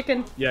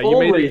 Chicken. Yeah,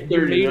 Only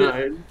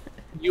 39.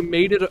 You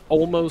made it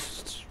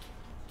almost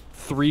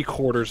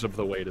 3/4 of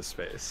the way to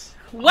space.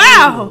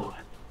 Wow!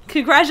 Yeah,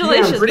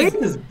 Congratulations. space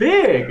is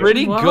big.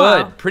 Pretty Wow.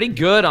 good. Pretty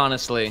good,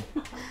 honestly.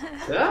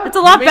 Yeah. It's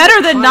a lot better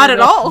than not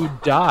at all. You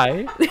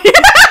die.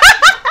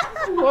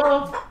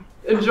 Well,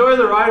 enjoy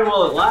the ride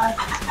while it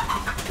lasts.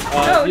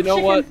 You know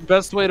chicken. what?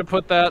 Best way to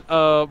put that,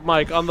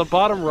 Mike, on the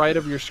bottom right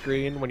of your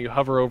screen, when you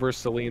hover over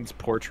Celine's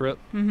portrait,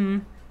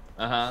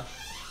 Uh-huh.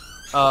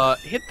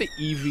 Hit the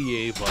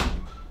EVA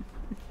button.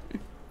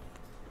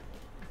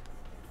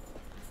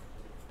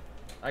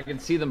 I can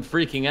see them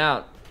freaking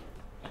out.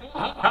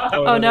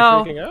 Oh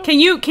no! Can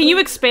you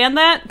expand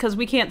that? Because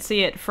we can't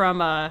see it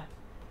from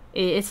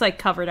it's like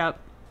covered up.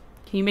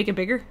 Can you make it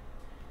bigger?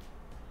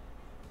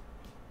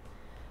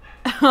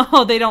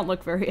 Oh, they don't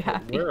look very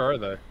happy. Where are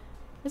they?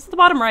 It's at the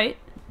bottom right.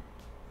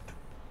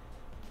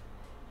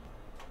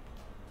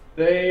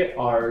 They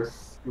are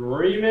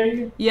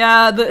screaming.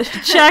 Yeah, the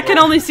chat can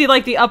only see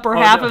like the upper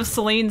half of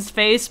Celine's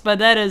face, but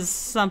that is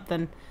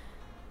something.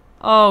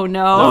 Oh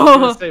no! I was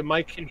gonna say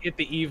Mike can hit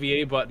the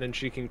EVA button and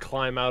she can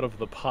climb out of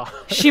the pod.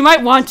 She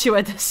might want to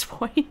at this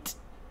point.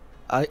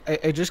 I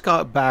just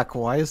got back.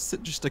 Why is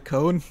it just a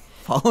cone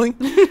falling?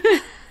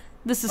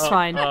 This is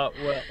fine. Well.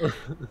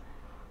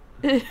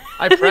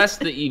 I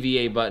pressed the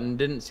EVA button,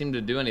 didn't seem to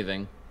do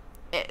anything.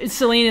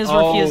 Celine is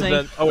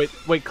refusing.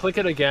 Wait, click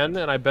it again,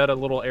 and I bet a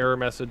little error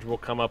message will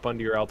come up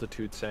under your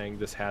altitude saying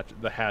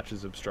the hatch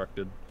is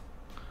obstructed.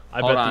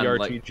 I bet the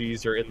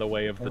RTGs are in the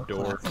way of the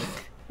door.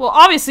 Well,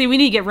 obviously we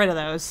need to get rid of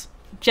those.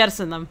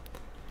 Jettison them.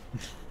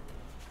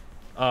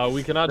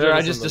 We cannot. There,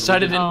 I just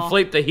decided to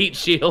inflate the heat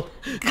shield.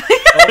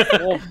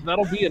 Well,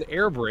 that'll be an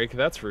air brake,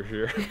 that's for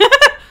sure.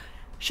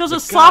 She'll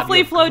just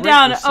softly float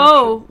down. Reception.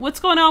 Oh, what's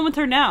going on with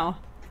her now?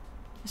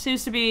 There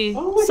seems to be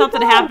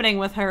something happening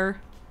with her.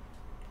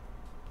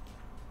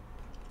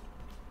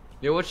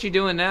 Yeah, what's she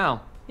doing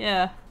now?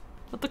 Yeah,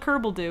 what the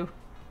Kerbal do?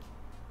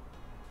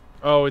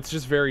 Oh, it's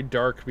just very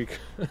dark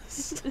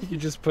because you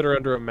just put her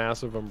under a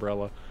massive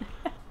umbrella.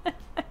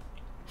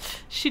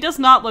 She does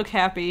not look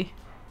happy.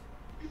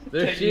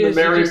 There she is.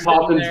 The Mary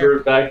Poppins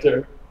route back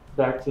to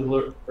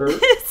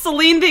Earth.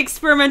 Celine, the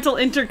experimental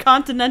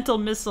intercontinental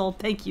missile.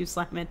 Thank you,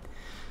 Simon.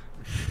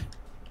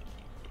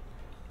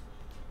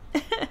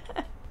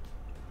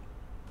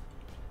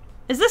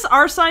 Is this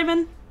our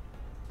Simon?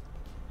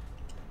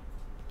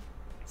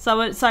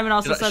 Simon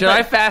also said should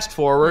I fast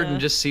forward and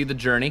just see the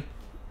journey?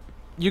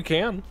 You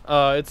can.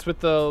 It's with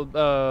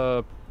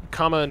the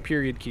comma and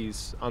period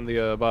keys on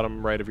the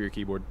bottom right of your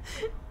keyboard.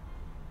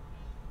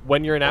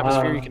 When you're in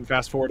atmosphere, you can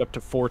fast forward up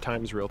to 4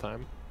 times real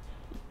time.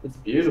 It's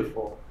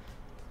beautiful.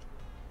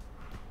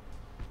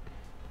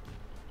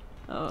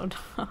 Oh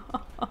no.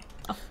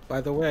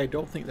 By the way, I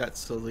don't think that's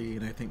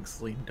Celine. I think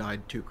Celine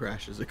died 2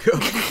 crashes ago.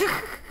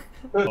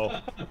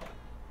 Oh.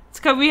 It's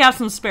because we have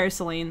some spare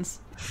Celines.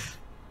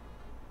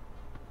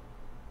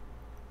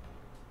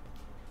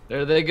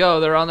 There they go.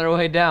 They're on their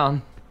way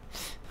down.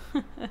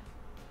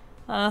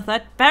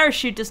 That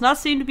parachute does not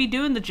seem to be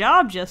doing the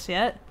job just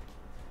yet.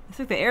 I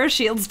think the air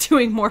shield's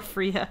doing more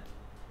for you.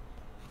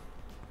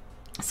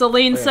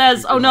 Celine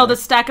says, "Oh no, the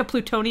stack of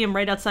plutonium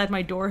right outside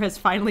my door has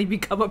finally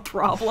become a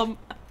problem."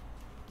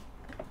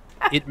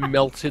 It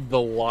melted the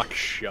lock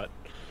shut.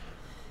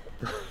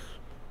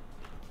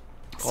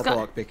 Call the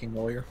lockpicking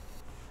lawyer.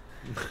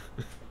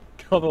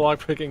 Call the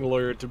lockpicking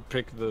lawyer to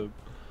pick the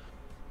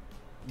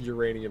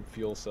uranium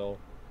fuel cell.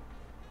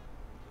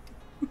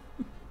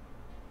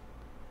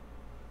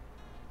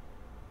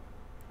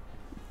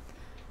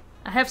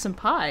 I have some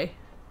pie.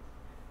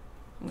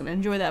 I'm gonna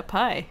enjoy that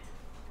pie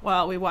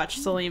while we watch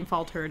Celine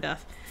fall to her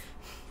death.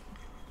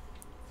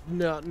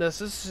 Not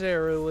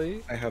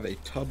necessarily. I have a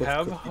tub of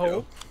Have cookie hope.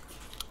 dough.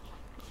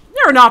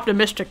 You're an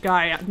optimistic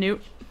guy,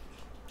 Newt.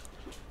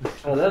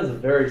 Oh, that is a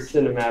very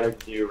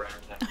cinematic view right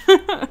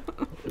now.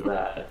 Look at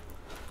that.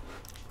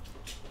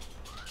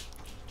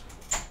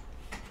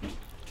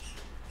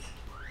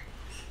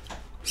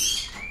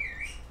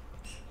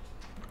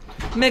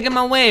 Making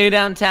my way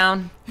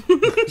downtown.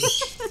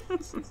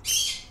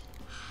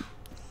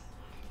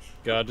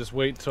 God, just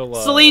wait till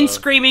Celine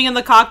screaming in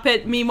the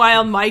cockpit,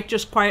 meanwhile Mike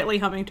just quietly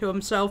humming to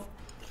himself.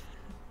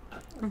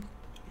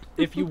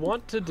 If you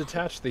want to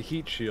detach the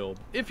heat shield,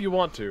 if you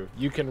want to,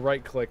 you can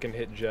right-click and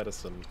hit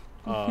jettison.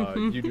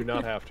 You do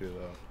not have to,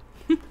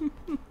 though.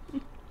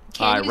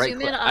 Can you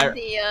zoom in on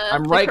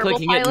I'm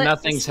right-clicking it and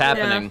nothing's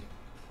happening.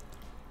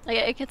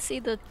 Yeah. I could see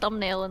the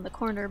thumbnail in the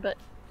corner, but...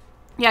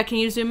 Yeah, can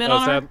you zoom in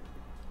on her?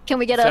 Can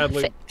we get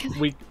sadly,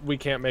 we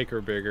can't make her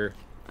bigger.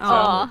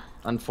 Aw.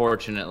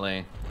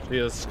 Unfortunately. She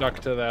is stuck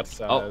to that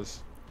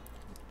size.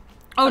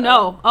 Oh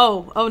no.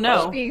 Oh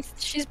no.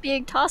 She's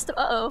being tossed.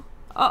 Uh-oh.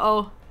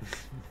 Uh-oh.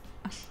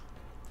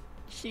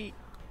 She...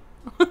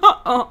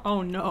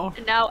 oh no.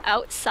 Now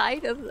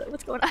outside of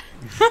what's going on?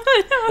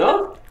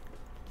 No?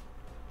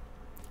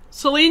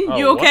 Celine,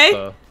 you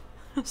okay?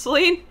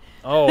 Celine?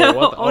 Oh, no.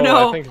 what the... Oh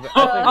no. I think that's a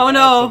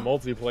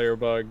multiplayer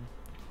bug.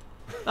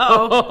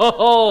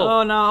 Uh-oh.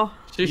 Oh no.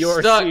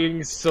 You're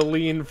seeing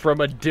Celine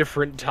from a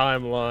different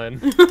timeline.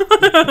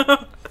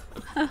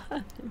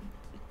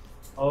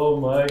 Oh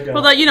my god.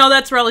 Well, you know,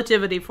 that's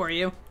relativity for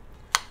you.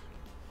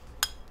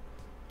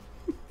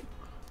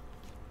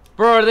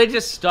 Bro, are they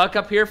just stuck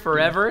up here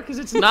forever? Because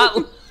it's not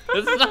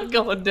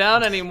going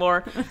down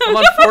anymore. I'm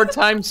on 4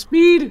 times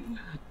speed.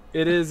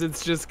 It is,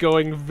 it's just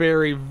going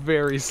very,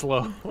 very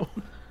slow.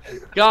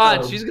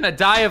 God, she's gonna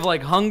die of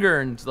like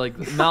hunger and like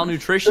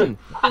malnutrition.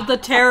 The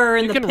terror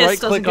and You the can piss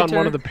doesn't right-click get on to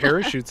one her. of the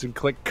parachutes and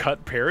click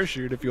cut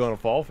parachute if you want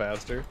to fall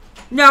faster.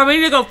 No, we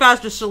need to go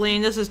faster,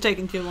 Celine. This is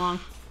taking too long.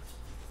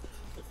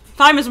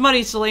 Time is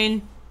money,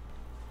 Celine.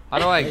 How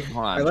do I?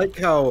 Hold on. I like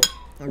how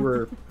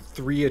we're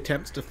 3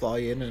 attempts to fly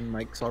in and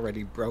Mike's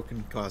already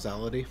broken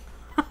causality.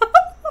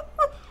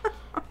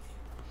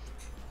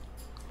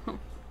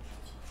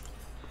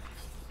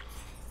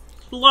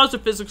 The laws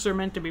of physics are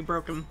meant to be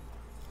broken.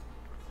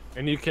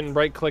 And you can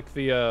right-click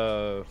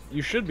the,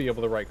 you should be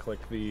able to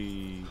right-click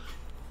the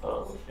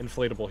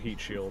inflatable heat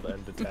shield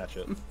and detach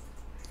it.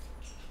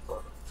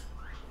 So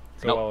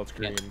Nope. while it's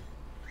green.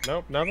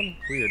 Nope, nothing?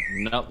 Weird.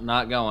 Nope,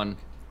 not going.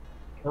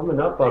 Coming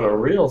up on a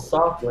real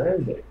soft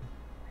landing.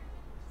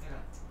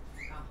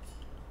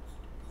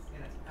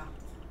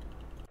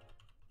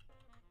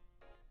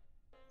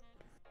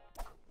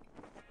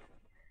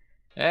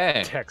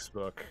 Hey.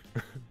 Textbook.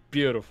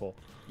 Beautiful.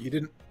 You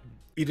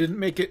didn't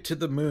make it to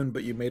the moon,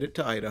 but you made it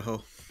to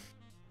Idaho.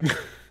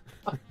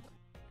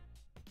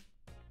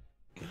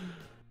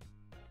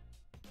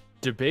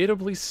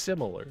 Debatably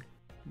similar.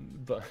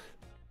 But...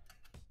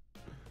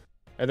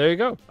 And there you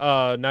go.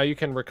 Now you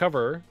can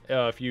recover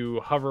if you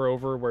hover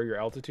over where your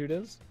altitude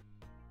is.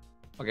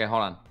 Okay,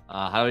 hold on.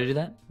 How do I do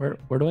that?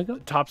 Where do I go?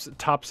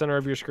 Top center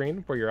of your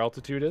screen where your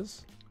altitude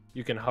is.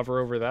 You can hover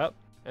over that,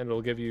 and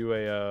it'll give you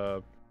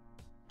a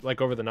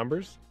like over the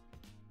numbers.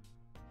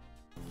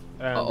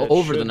 And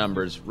Over the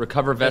numbers.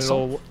 Recover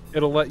vessel.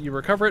 It'll let you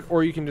recover it,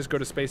 or you can just go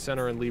to Space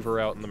Center and leave her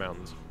out in the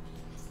mountains.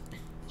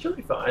 She'll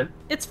be fine.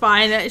 It's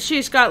fine.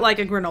 She's got like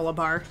a granola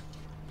bar.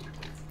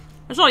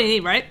 That's all you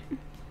need, right?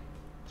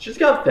 She's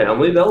got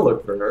family. They'll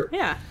look for her.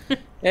 Yeah.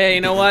 Hey,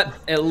 you know what?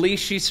 At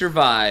least she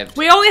survived.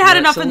 We only had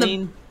enough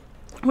Celine?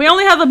 We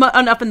only have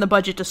enough in the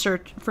budget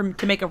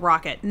to make a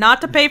rocket, not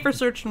to pay for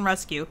search and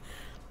rescue.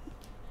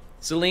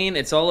 Celine,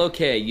 it's all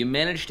okay. You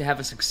managed to have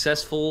a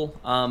successful,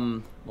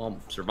 well,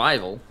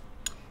 survival.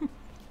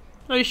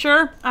 Are you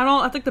sure?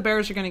 I think the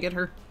bears are gonna get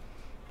her.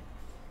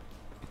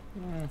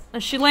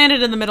 She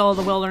landed in the middle of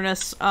the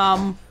wilderness.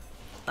 I'm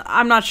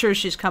not sure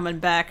she's coming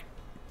back.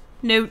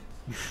 Newt,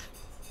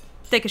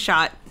 take a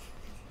shot.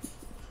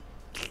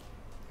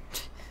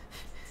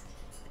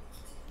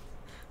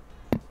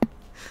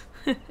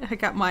 I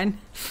got mine.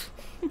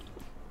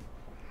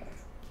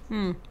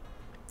 Ooh,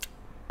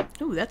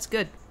 that's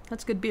good.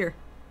 That's good beer.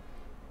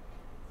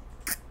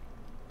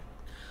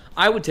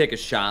 I would take a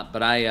shot,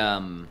 but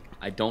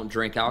I don't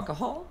drink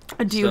alcohol.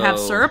 Do you have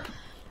syrup?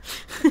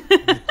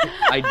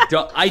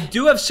 I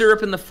do have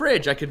syrup in the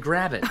fridge. I could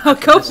grab it. Oh,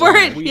 go for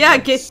it. We Yeah,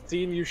 have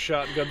seen you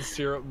shotgun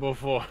syrup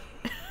before.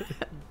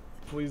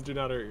 Please do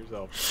not hurt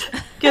yourself.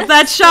 get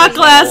that shot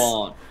glass.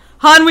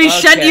 Hon, we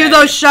sent you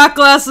those shot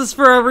glasses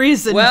for a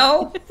reason.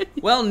 Well,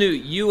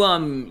 Newt,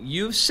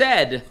 you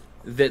said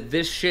that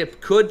this ship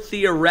could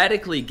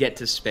theoretically get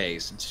to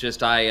space. It's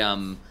just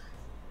I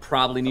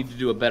probably need to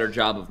do a better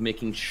job of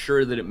making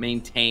sure that it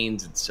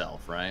maintains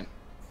itself, right?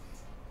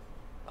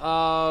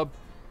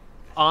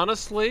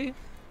 Honestly,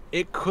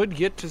 it could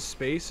get to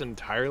space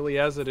entirely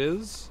as it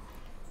is.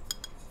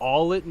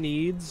 All it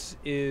needs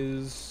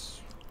is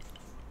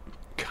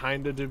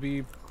kind of to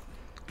be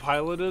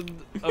piloted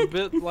a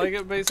bit like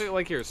it, basically.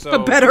 Like here, so a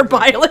better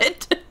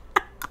pilot.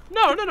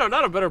 No,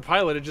 not a better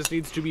pilot. It just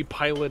needs to be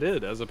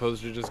piloted as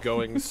opposed to just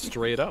going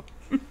straight up.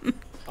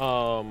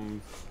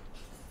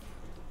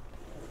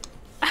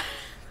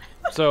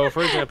 So,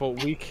 for example,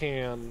 we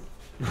can...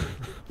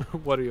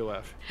 What are you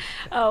laughing?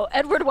 Oh,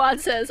 Edward Wan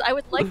says, I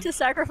would like to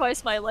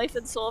sacrifice my life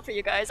and soul for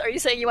you guys. Are you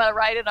saying you want to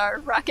ride in our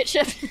rocket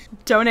ship?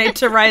 Donate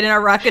to ride in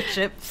our rocket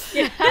ship.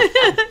 Yeah.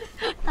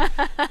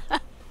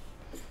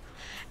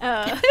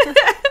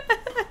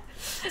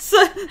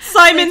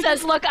 Simon he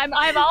says, look,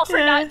 I'm all for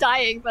not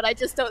dying, but I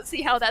just don't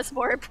see how that's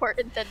more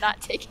important than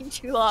not taking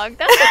too long.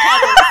 That's the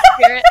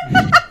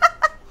capitalist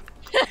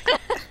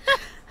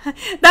spirit.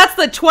 That's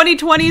the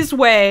 2020s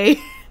way.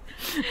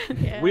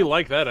 Yeah. We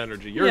like that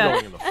energy. You're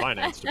going in the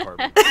finance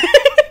department.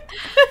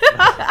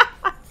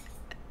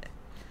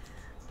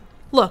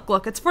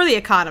 Look, it's for the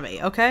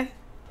economy, okay?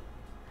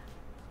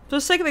 For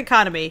the sake of the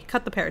economy,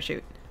 cut the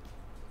parachute.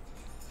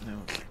 No.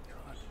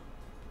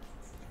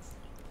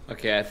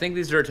 Okay, I think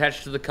these are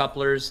attached to the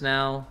couplers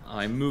now.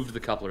 I moved the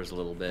couplers a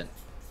little bit.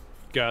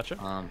 Gotcha.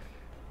 I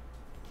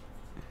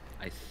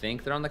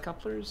think they're on the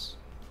couplers.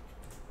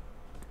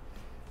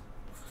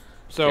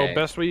 So Okay.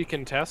 best way you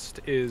can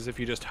test is if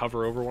you just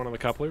hover over one of the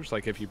couplers,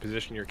 like if you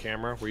position your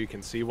camera where you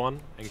can see one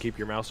and keep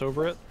your mouse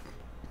over it,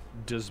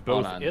 does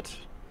both it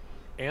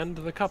and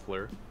the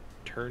coupler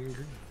turn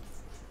green?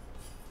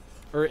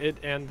 Or it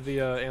and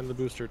the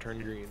booster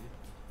turn green?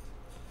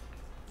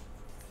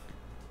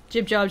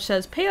 Jib Job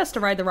says, pay us to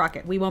ride the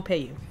rocket. We won't pay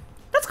you.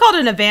 That's called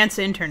an advanced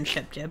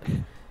internship, Jib.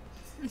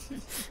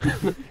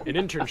 An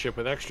internship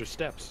with extra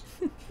steps.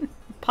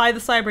 Pie the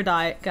Cyber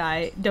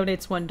guy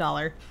donates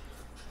 $1.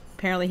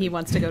 Apparently he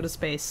wants to go to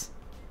space.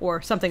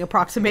 Or something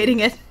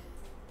approximating it.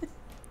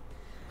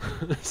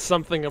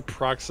 Something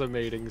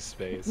approximating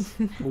space.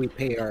 We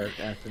pay our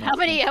astronauts. How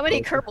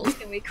many Kerbals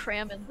can we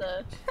cram in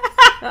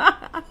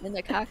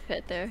the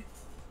cockpit there?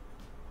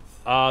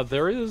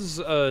 There is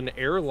an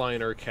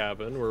airliner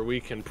cabin where we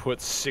can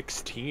put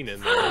 16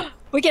 in there.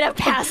 We can have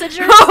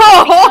passengers.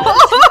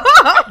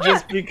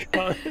 Just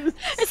because.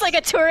 It's like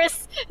a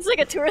tourist. It's like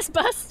a tourist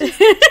bus.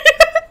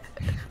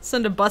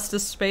 Send a bus to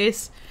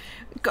space.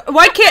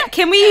 Why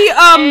can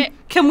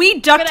we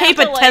duct tape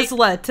a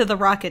Tesla to the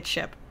rocket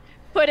ship?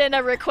 Put in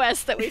a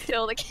request that we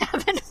fill the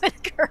cabin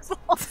with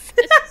Kerbals.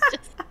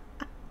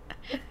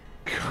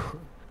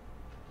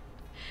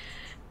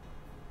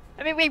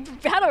 I mean, we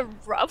had a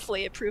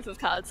roughly a proof of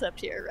concept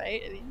here,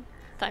 right? I mean,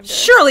 time to...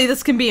 Surely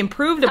this can be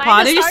improved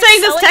upon. Are you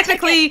saying this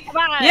technically?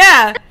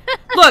 Yeah.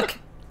 Look,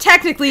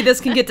 technically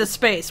this can get to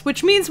space,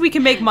 which means we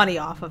can make money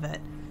off of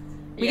it.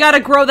 We gotta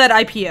grow that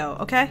IPO,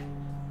 okay?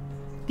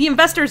 The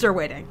investors are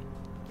waiting.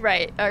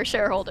 Right, our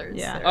shareholders.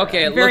 Yeah.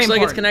 Okay, it looks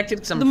like it's connected.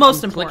 Cause the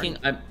most important.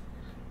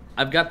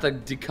 I've got the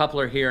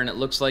decoupler here, and it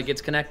looks like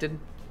it's connected.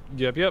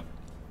 Yep.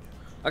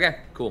 Okay,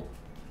 cool.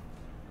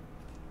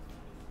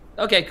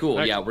 Okay,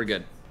 cool. Yeah, we're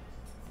good.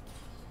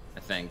 I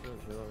think.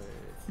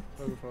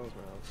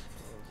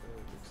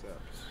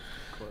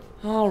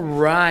 All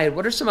right.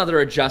 What are some other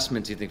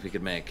adjustments you think we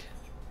could make?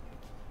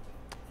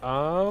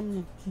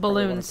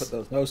 Balloons. Put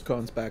those nose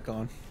cones back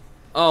on.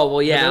 Oh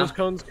well, yeah. Nose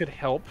cones could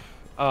help.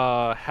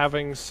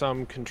 Having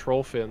some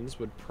control fins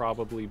would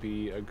probably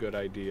be a good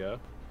idea.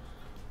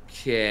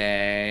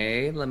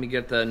 Okay, let me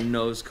get the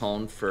nose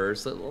cone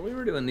first. Well, we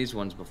were doing these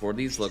ones before.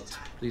 These were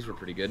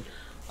pretty good.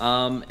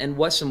 And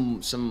what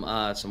some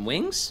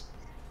wings?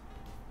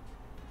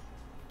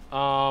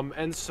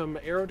 And some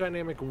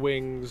aerodynamic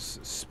wings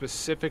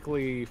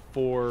specifically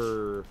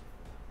for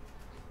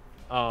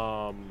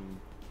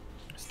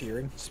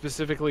steering.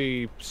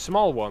 Specifically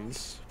small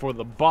ones for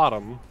the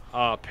bottom.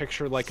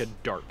 Picture like a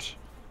dart.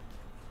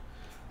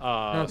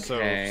 Okay. So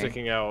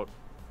sticking out,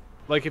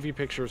 like if you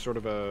picture sort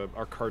of a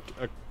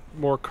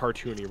more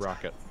cartoony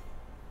rocket.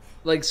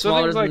 Like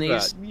smaller than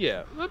these? That.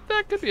 Yeah,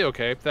 that could be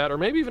okay. That, or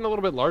maybe even a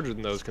little bit larger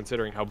than those,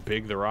 considering how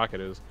big the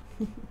rocket is.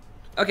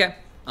 Okay.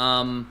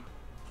 You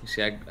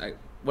see,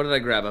 what did I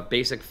grab? A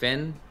basic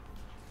fin?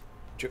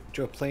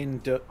 Joe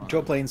Plains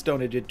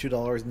donated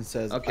 $2 and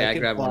says, okay, I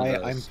can fly,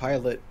 I'm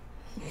pilot.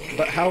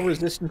 But how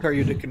resistant are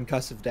you to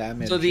concussive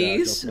damage? So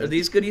these? Are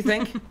these good, you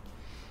think?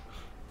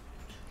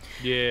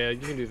 Yeah, you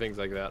can do things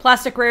like that.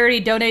 Plastic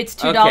Rarity donates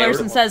 $2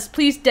 and says,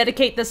 please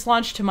dedicate this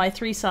launch to my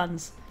 3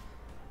 sons.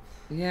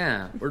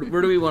 Yeah.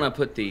 Where do we want to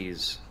put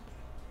these?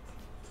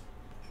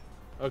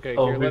 Okay.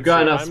 Oh, here, we've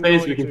got enough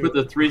space. We can to... put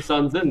the 3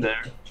 sons in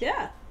there.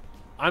 Yeah.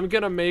 I'm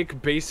gonna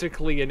make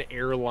basically an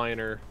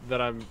airliner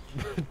that I'm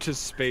to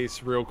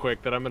space real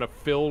quick that I'm gonna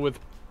fill with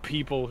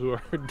people who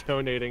are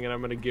donating, and I'm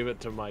gonna give it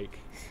to Mike.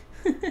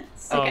 Okay.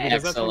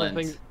 Because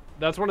Excellent.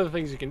 that's one of the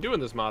things you can do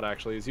in this mod,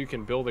 actually, is you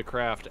can build a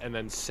craft and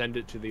then send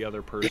it to the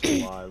other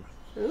person live.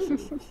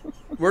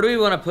 Where do we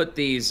want to put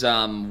these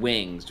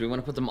wings? Do we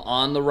want to put them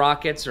on the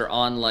rockets or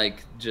on,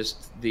 like,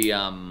 just the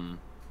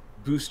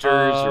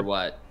boosters or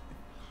what?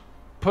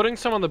 Putting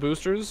some on the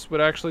boosters would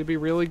actually be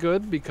really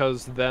good,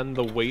 because then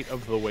the weight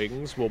of the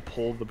wings will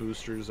pull the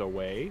boosters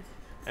away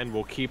and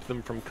will keep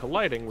them from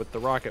colliding with the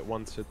rocket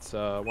once it's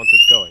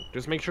going.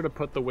 Just make sure to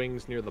put the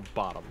wings near the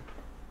bottom.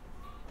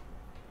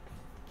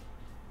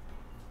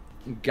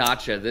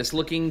 Gotcha. This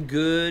looking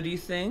good, you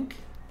think?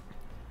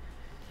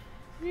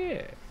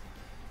 Yeah.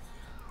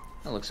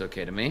 That looks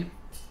okay to me.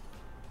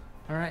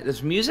 Alright,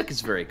 this music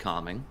is very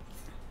calming.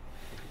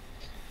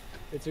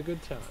 It's a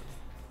good time.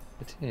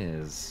 It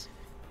is.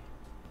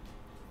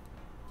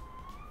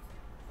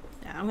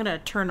 Yeah, I'm gonna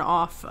turn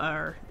off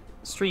our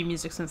stream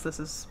music since this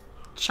is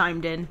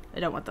chimed in.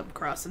 I don't want them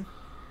crossing.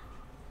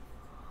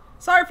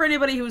 Sorry for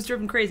anybody who was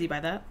driven crazy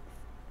by that.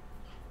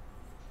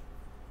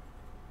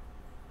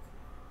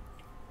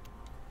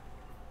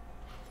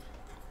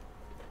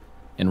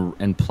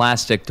 And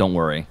plastic, don't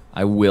worry.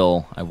 I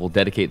will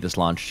dedicate this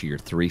launch to your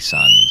 3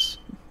 sons.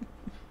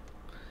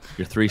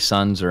 Your 3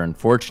 sons are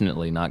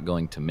unfortunately not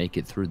going to make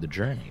it through the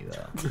journey,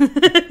 though.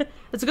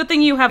 It's a good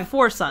thing you have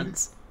 4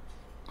 sons.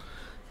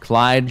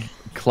 Clyde,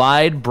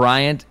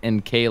 Bryant,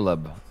 and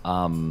Caleb.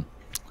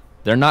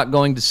 They're not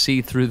going to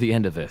see through the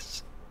end of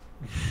this.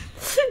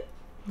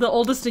 The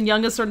oldest and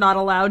youngest are not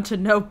allowed to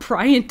know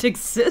Bryant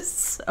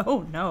exists?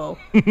 Oh, no.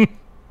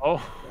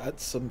 Oh.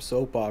 That's some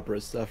soap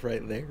opera stuff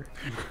right there.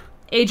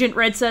 Agent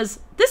Red says,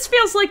 this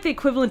feels like the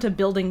equivalent of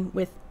building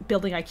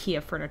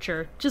IKEA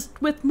furniture,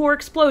 just with more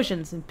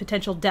explosions and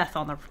potential death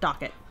on the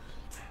docket.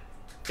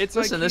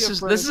 Listen, this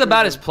is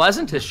about as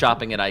pleasant as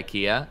shopping at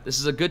IKEA. This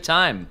is a good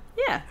time.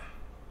 Yeah.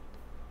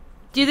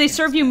 Do they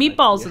serve you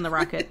meatballs in the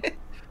rocket?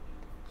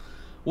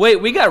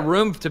 Wait, we got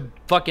room to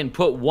fucking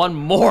put one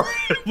more.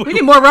 We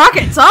need more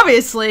rockets,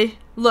 obviously.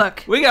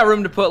 Look. We got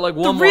room to put like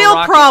one more rocket. The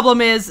real problem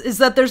is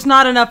that there's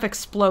not enough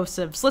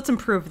explosives. Let's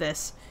improve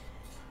this.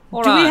 Do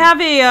we have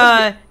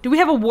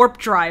a warp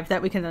drive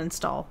that we can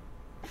install?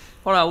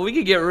 Hold on, we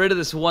could get rid of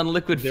this one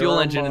liquid fuel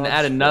engine and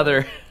add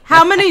another.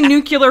 How many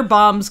nuclear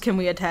bombs can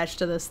we attach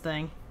to this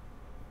thing?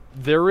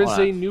 There is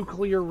a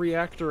nuclear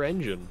reactor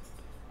engine.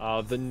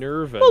 The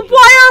nerve engine. Well,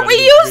 why aren't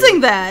we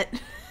using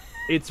that?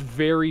 It's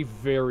very,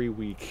 very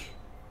weak.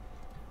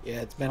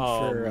 Yeah, it's meant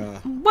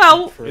for.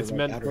 It's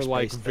meant for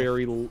like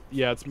very.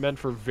 Yeah, it's meant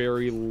for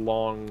very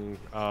long,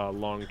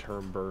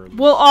 long-term burns.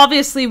 Well,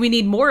 obviously we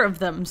need more of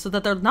them so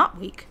that they're not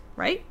weak,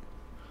 right?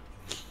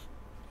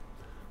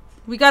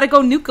 We gotta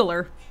go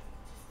nuclear,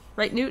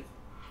 right, Newt?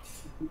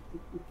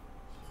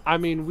 I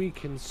mean, we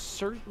can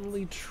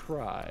certainly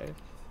try.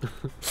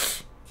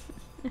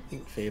 I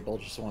think Fable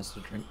just wants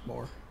to drink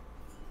more.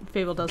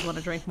 Fable does want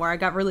to drink more. I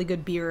got really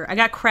good beer. I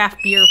got craft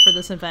beer for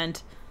this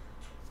event.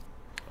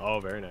 Oh,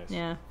 very nice.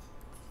 Yeah.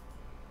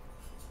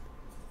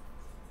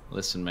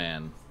 Listen,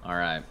 man. All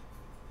right.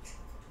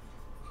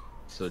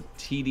 So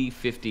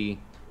TD50.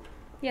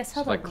 Yes,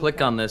 So if I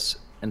click on this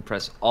and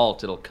press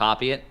Alt, it'll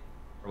copy it.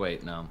 Or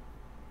wait, no.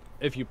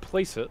 If you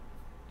place it,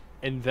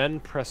 and then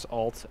press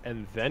Alt,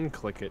 and then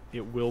click it,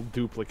 it will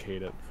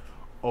duplicate it.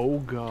 Oh,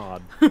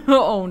 God.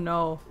 Oh,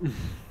 no.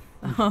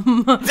 Did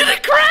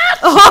it crash?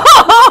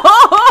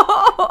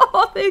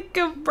 Oh, the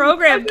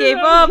program gave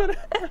up.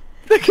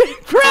 The game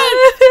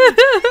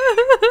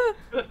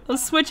crashed. I'll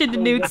switch into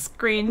Newt's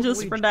screen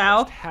just for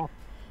now.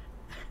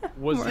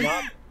 Was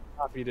not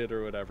copied it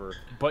or whatever,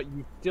 but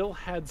you still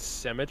had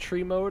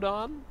symmetry mode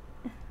on.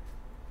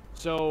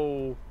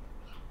 So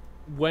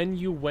when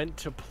you went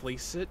to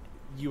place it,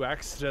 you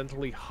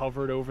accidentally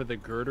hovered over the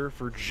girder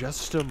for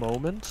just a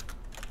moment.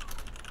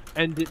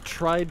 And it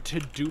tried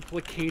to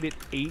duplicate it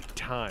 8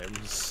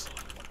 times.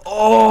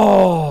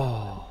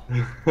 Oh!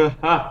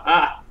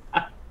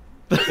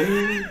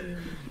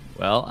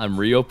 Well, I'm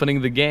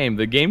reopening the game.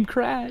 The game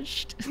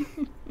crashed.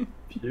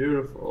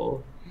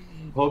 Beautiful.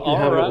 Hope you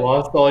haven't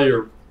lost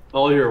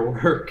all your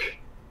work.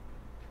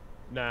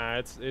 Nah,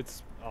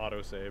 it's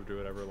auto-saved or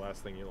whatever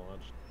last thing you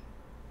launched.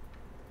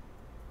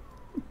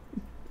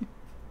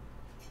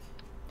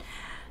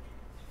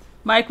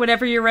 Mike,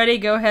 whenever you're ready,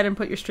 go ahead and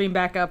put your stream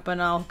back up,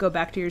 and I'll go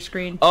back to your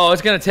screen. Oh,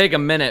 it's gonna take a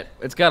minute.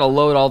 It's gotta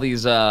load all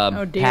these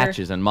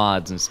patches and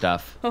mods and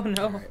stuff. Oh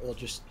no. All right, we'll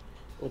just.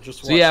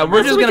 So yeah,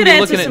 we're just gonna be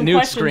looking at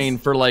Newt's screen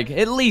for like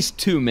at least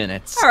 2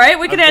 minutes. All right,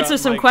 we can answer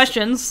some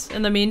questions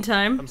in the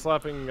meantime. I'm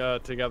slapping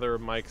together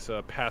Mike's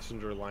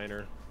passenger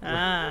liner.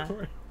 Ah.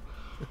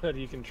 That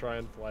he can try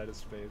and fly to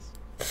space.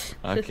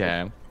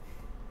 Okay.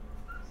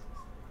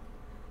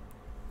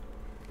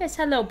 Yes,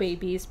 hello,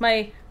 babies.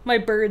 My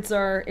birds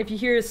are. If you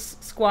hear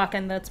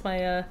squawking, that's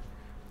my.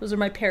 Those are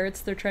my parrots.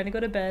 They're trying to go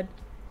to bed.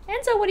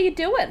 Enzo, what are you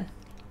doing?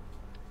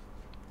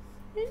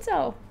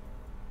 Enzo.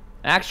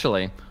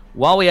 Actually,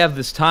 while we have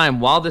this time,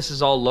 while this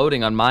is all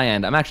loading on my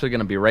end, I'm actually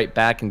gonna be right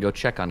back and go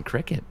check on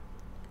Cricket.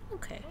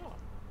 Okay.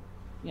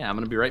 Yeah, I'm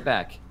gonna be right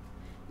back.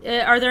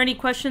 Are there any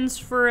questions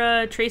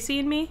for Tracy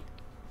and me?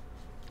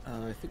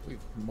 I think we've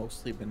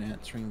mostly been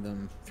answering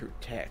them through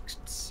text,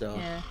 so.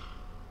 Yeah.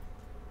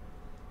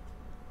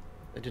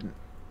 I didn't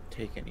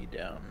take any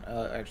down.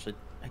 Actually,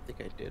 I think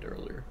I did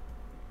earlier.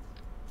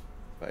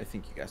 But I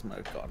think you guys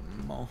might have gotten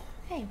them all.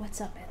 Hey, what's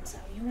up, Enzo?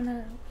 What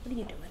are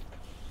you doing?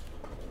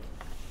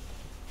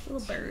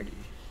 Little bird.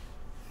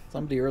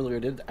 Somebody earlier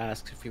did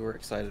ask if you were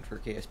excited for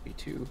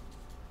KSP2.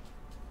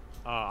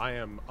 I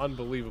am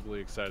unbelievably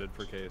excited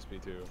for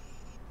KSP2.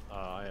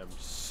 I am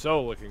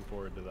so looking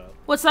forward to that.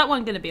 What's that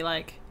one gonna be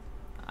like?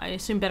 I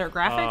assume better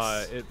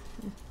graphics?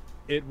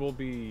 It will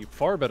be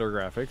far better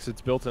graphics.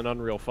 It's built in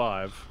Unreal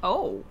 5.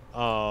 Oh.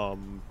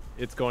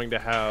 It's going to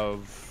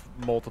have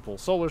multiple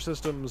solar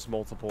systems,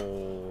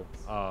 multiple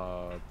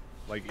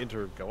like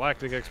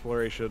intergalactic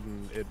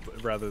exploration.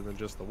 Rather than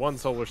just the one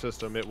solar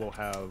system, it will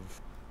have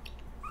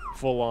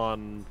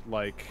full-on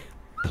like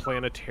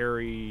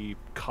planetary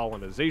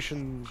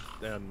colonization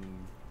and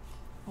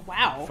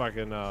wow.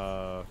 Fucking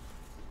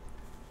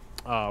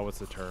what's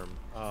the term?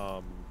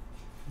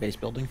 Base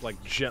building?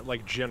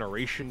 Like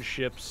generation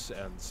ships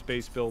and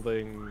space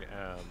building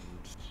and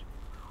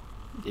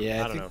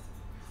yeah, I don't know.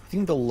 I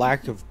think the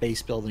lack of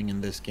base building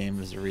in this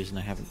game is the reason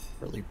I haven't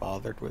really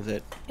bothered with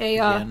it.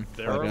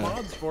 There are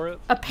mods for it.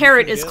 A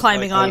parrot is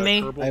climbing on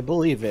me. I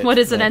believe it. What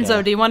is it,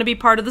 Enzo? Do you want to be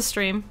part of the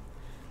stream?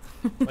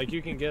 Like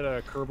you can get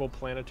a Kerbal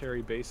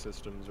planetary base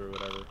systems or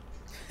whatever.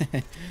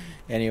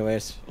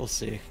 Anyways, we'll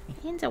see.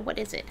 Enzo, what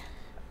is it?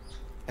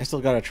 I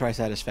still gotta try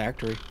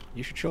Satisfactory.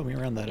 You should show me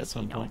around that at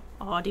some point.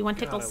 Oh, do you want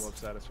tickles? God, I love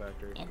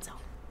Satisfactory. Enzo.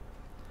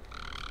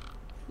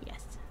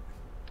 Yes.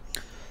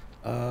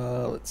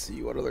 Let's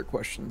see, what other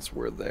questions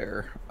were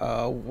there?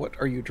 What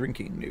are you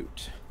drinking,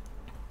 Newt?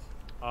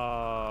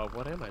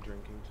 What am I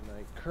drinking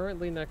tonight?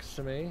 Currently next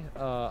to me,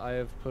 I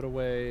have put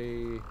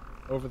away,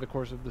 over the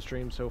course of the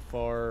stream so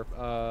far,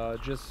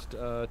 just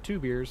 2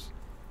 beers,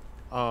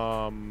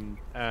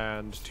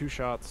 and 2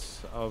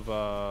 shots of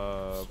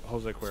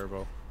Jose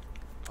Cuervo.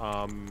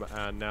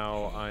 And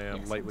now I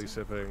am lightly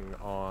sipping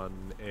on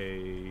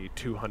a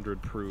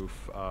 200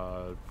 proof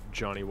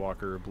Johnny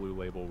Walker Blue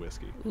Label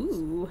whiskey.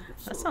 Ooh,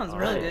 that sounds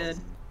really good.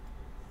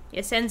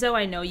 Yes, Enzo,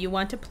 I know you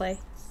want to play.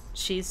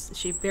 She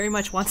very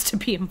much wants to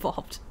be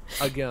involved.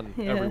 Again,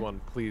 Yeah.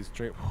 everyone, please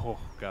drink. Oh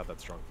God,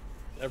 that's strong.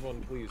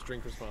 Everyone, please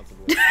drink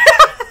responsibly.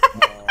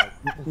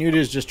 Newt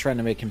is just trying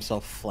to make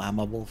himself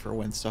flammable for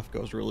when stuff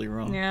goes really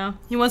wrong. Yeah,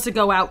 he wants to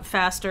go out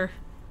faster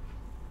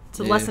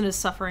to Yeah. lessen his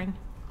suffering.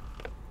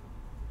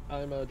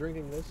 I'm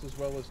drinking this as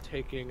well as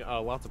taking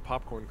lots of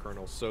popcorn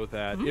kernels so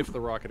that if the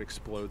rocket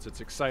explodes,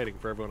 it's exciting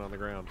for everyone on the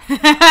ground.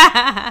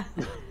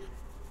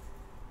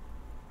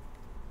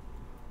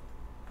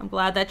 I'm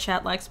glad that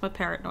chat likes my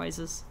parrot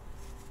noises.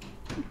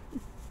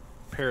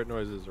 Parrot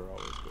noises are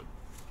always good.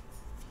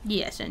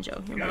 Yes,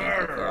 Enjo, you're a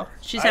good girl.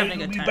 She's having a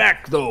good time.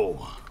 Back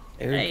though.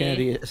 Aaron Hey.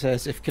 Kennedy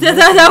says, if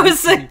That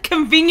was a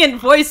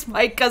convenient voice,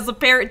 Mike, because the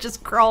parrot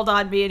just crawled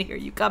on me, and here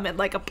you come in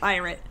like a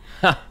pirate.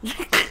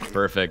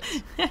 Perfect.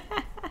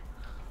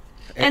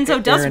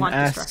 Enzo does Aaron want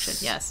asks,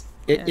 destruction, yes.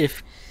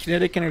 If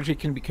kinetic energy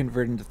can be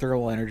converted into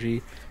thermal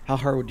energy, how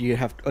hard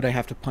would I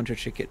have to punch a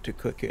chicken to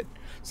cook it?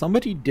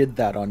 Somebody did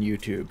that on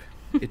YouTube.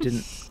 It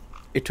didn't.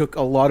 It took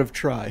a lot of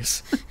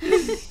tries.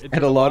 It And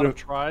took a lot of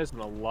tries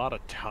and a lot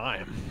of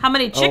time. How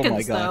many Oh my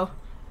chickens, God.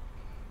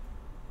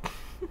 though?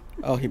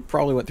 Oh, he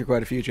probably went through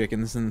quite a few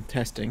chickens in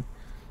testing.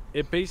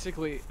 It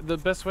basically, the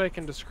best way I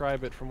can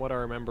describe it from what I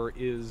remember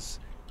is,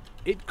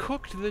 it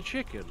cooked the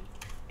chicken.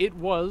 It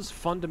was,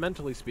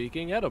 fundamentally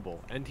speaking,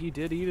 edible, and he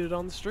did eat it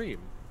on the stream.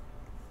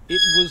 It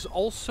was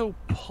also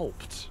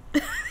pulped.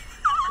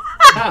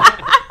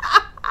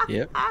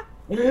 Yep.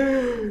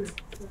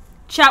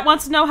 Chat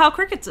wants to know how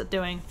Cricket's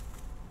doing.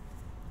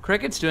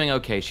 Cricket's doing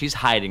okay. She's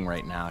hiding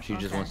right now. She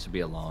just Okay. wants to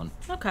be alone.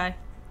 Okay.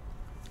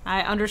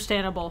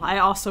 Understandable. I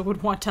also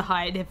would want to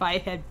hide if I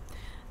had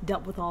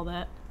dealt with all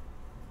that.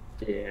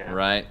 Yeah.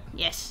 Right?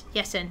 Yes,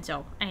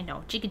 Enzo. I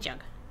know. Jigga jug.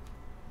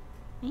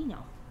 I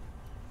know.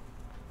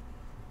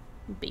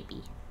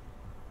 Baby.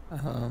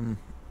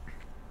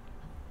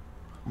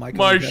 Michael,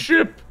 My you had-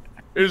 ship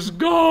is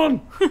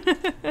gone.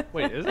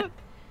 Wait, is it?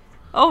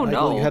 Oh,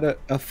 Michael, no. you had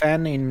a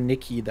fan named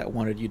Nikki that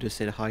wanted you to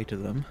say hi to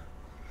them.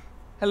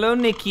 Hello,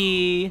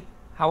 Nikki.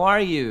 How are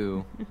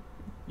you?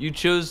 You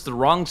chose the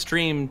wrong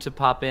stream to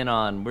pop in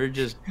on. We're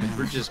just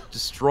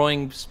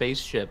destroying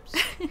spaceships.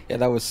 Yeah,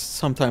 that was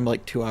sometime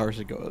like 2 hours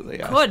ago that they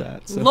asked Good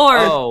that. So Lord.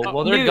 Oh,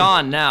 well, they're Newt.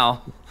 gone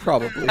now.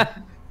 probably.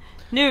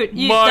 Newt,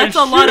 My that's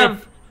a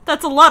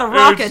lot ship of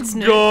rockets,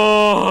 Newt.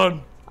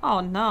 gone.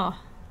 Oh no.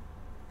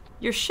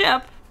 Your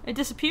ship, it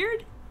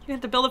disappeared? You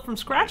have to build it from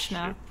scratch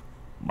now.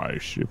 My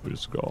ship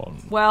is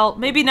gone. Well,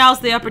 maybe now's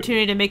the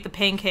opportunity to make the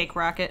pancake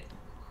rocket.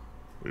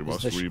 We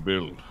must the sh-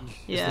 rebuild.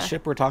 Yeah. The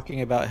ship we're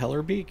talking about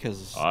Hellerby?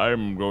 Because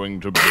I'm going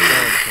to build.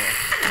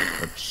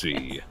 Let's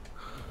see.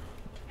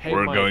 Hey,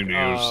 We're Mike, going to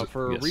use-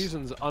 for yes.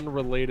 reasons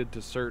unrelated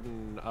to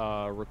certain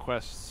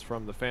requests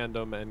from the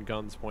fandom and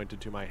guns pointed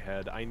to my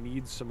head, I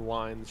need some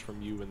lines from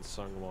you and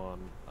Sungwon.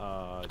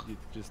 You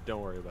just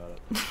don't worry about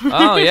it.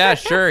 Oh yeah,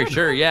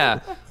 sure, yeah.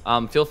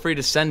 Feel free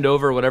to send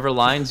over whatever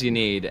lines you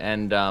need,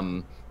 and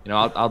you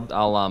know,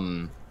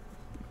 I'll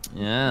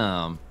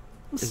yeah.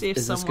 Let's see if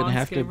is this going to someone's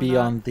have to game or be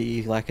not. on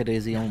the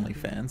Lackadaisy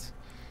OnlyFans?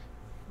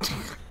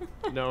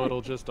 No,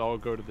 it'll just all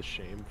go to the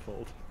shame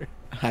folder.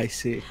 I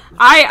see.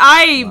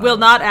 I will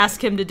not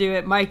ask him to do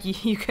it, Mike.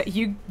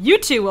 You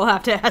two will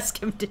have to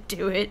ask him to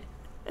do it.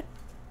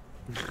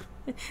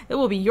 It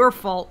will be your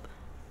fault.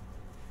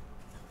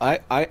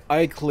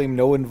 I claim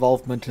no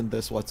involvement in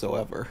this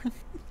whatsoever.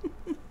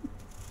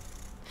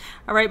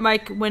 All right,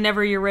 Mike.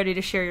 Whenever you're ready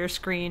to share your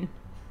screen.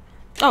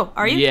 Oh,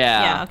 are you?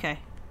 Yeah. Yeah. Okay.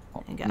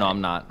 I got No, it.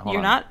 I'm not. Hold You're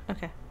on. not?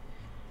 Okay.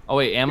 Oh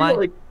wait, am I I? feel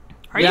like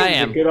Are Yeah, you? I it's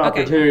am. a good Okay.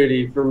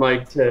 opportunity for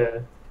Mike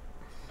to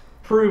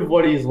prove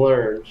what he's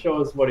learned.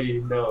 Show us what he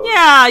knows.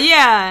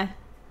 Yeah.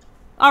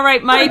 All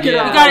right, Mike.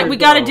 Yeah. We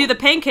got to do the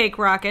pancake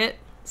rocket.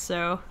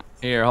 So.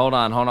 Here, hold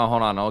on.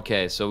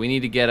 Okay, so we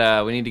need to get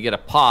a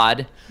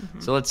pod.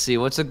 So let's see,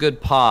 what's a good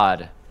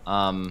pod?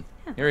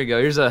 Here we go.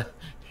 Here's a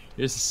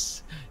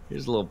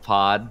little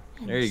pod.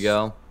 There you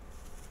go.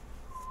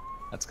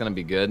 That's gonna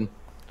be good.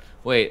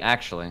 Wait,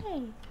 actually.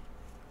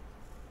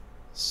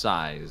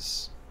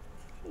 Size.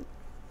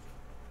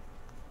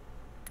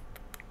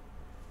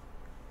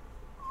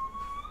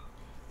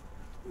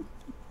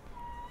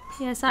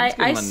 Yes, Let's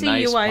give I him a see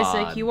nice you,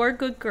 Isaac. pod. You are a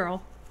good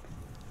girl.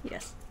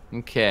 Yes.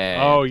 Okay.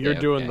 Oh, you're okay,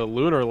 doing okay. the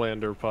lunar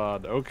lander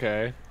pod.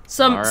 Okay.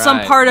 Some All some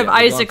right, part of yeah,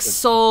 we want Isaac's to-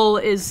 soul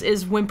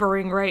is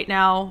whimpering right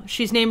now.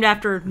 She's named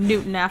after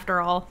Newton,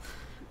 after all.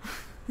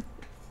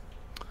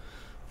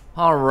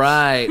 All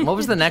right. What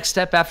was the next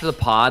step after the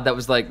pod? That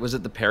was like, was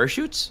it the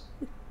parachutes?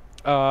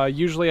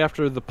 Usually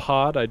after the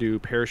pod, I do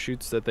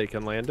parachutes that they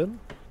can land in,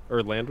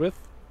 or land with.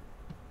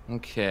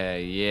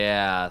 Okay,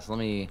 yeah. So let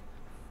me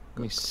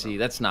see.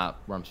 That's not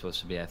where I'm supposed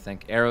to be, I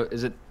think. Arrow,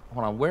 is it?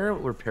 Hold on. Where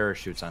were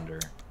parachutes under?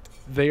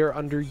 They are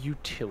under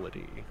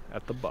utility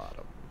at the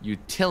bottom.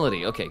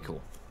 Utility. Okay,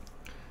 cool.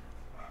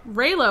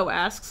 Raylo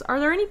asks, are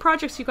there any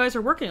projects you guys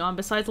are working on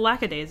besides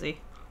Lackadaisy?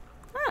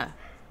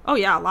 Oh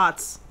yeah,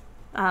 lots.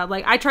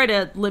 Like, I try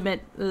to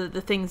limit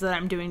the things that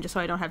I'm doing just so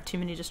I don't have too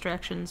many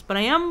distractions. But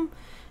I am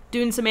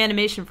doing some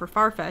animation for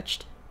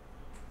Farfetch'd,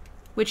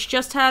 which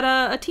just had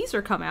a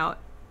teaser come out.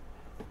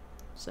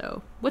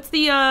 So, what's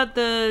the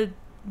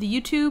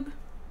YouTube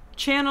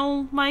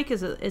channel, Mike?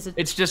 Is it?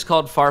 It's just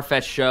called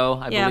Farfetch Show.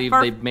 I believe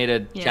they made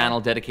a Yeah. channel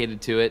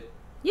dedicated to it.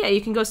 Yeah, you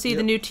can go see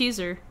the new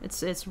teaser.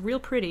 It's real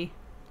pretty.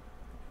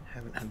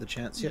 Haven't had the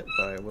chance yet,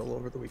 but I will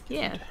over the weekend.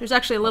 Yeah, there's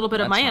actually a little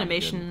bit of my That's not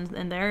animation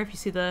in there. If you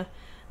see the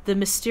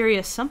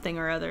mysterious something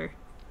or other,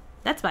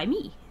 that's by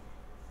me.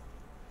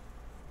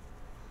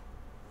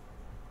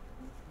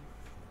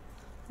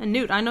 And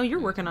Newt, I know you're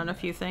working on a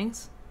few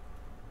things.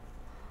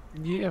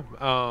 Yeah,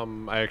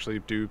 I actually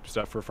do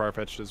stuff for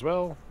Farfetch'd as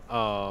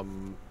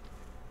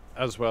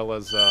well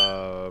as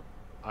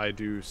I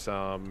do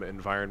some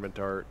environment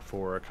art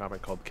for a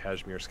comic called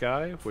Kashmir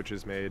Sky, which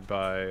is made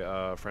by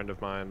a friend of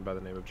mine by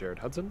the name of Jared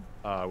Hudson,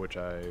 which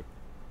I,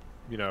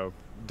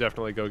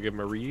 definitely go give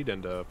him a read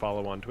and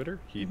follow on Twitter.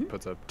 He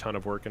puts a ton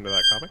of work into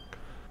that comic.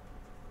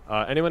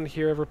 Anyone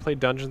here ever played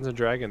Dungeons &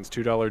 Dragons?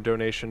 $2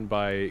 donation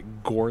by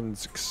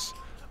Gornsks.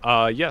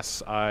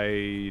 Yes,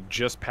 I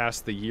just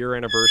passed the year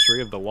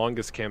anniversary of the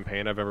longest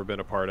campaign I've ever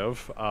been a part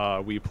of.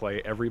 We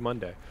play every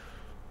Monday.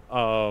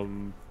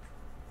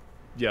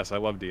 Yes, I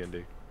love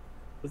D&D.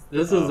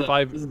 This is a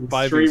stream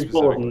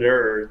full of specific.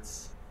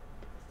 nerds.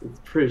 It's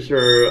pretty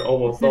sure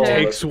almost all of us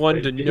Takes one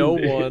play to D&D. know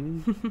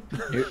one.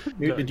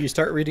 Newt, did you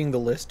start reading the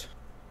list?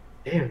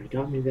 Damn, you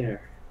got me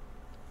there.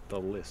 The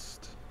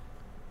list.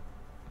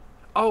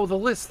 Oh, the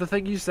list, the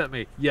thing you sent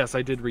me. Yes,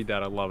 I did read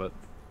that. I love it.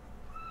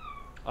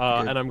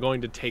 And I'm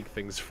going to take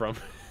things from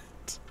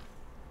it.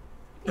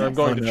 Or I'm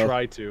going to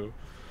try to.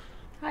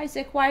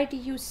 Isaac, why do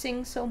you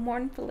sing so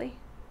mournfully?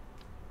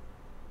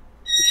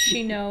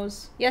 She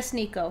knows. Yes,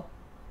 Nico.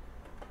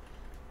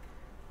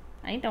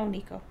 I know,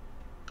 Nico.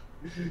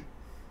 She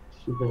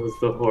knows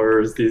the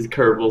horrors these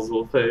Kerbals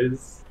will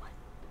face.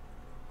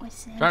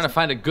 What's that? Trying to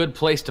find a good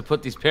place to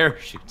put these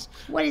parachutes.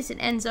 What is it,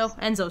 Enzo?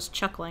 Enzo's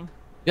chuckling.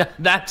 Yeah,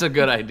 that's a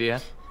good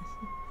idea.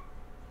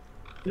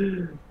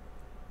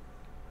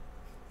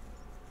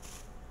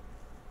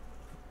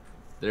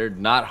 They're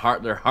not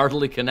hard. They're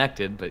hardly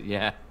connected, but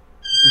yeah.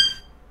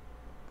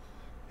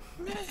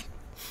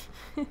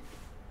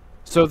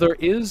 So there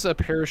is a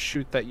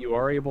parachute that you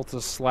are able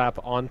to slap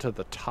onto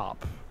the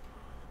top.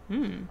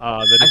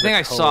 I think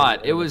I saw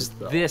it. It was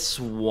this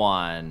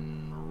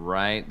one,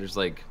 right? There's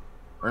like,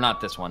 or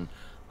not this one.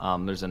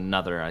 There's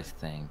another, I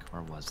think.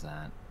 Where was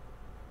that?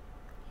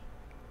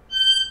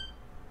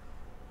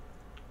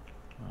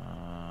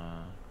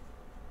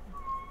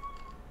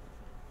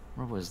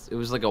 Where was it?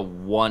 Was like a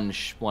one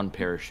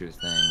parachute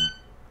thing.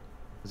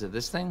 Was it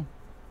this thing?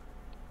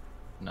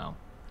 No.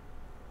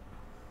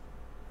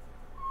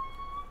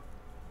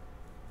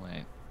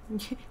 Wait.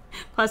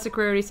 Plastic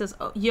Rarity says,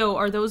 oh, "Yo,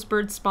 are those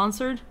birds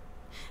sponsored?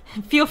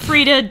 Feel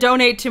free to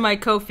donate to my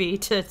Ko-fi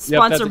to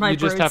sponsor my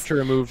birds." You just have to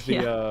remove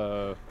the.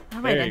 All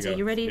right, Enzo,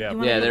 you ready? Yeah, You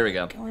wanna there we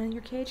go. Go in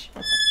your cage.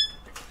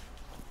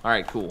 All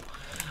right, cool.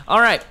 All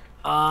right.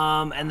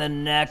 And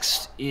then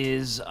next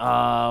is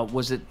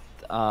was it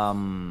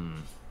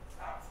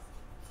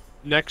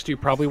Next, you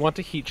probably want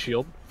a heat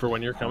shield for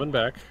when you're coming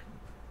back.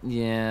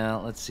 Yeah,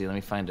 let's see. Let me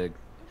find a.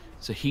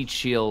 So heat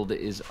shield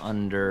is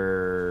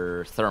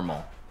under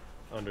thermal.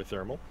 Under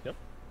thermal, yep.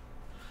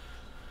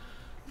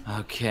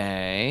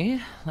 Okay,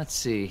 let's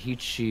see.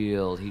 Heat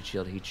shield.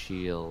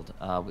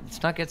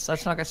 Let's not get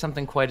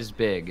something quite as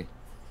big.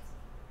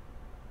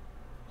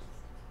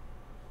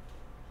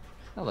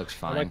 That looks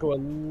fine. I might go a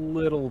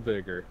little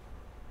bigger.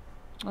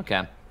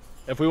 Okay.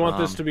 If we want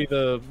this to be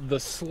the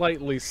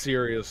slightly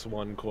serious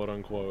one, quote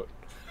unquote.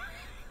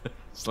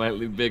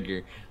 Slightly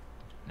bigger.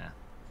 Yeah.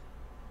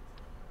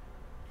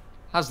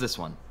 How's this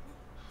one?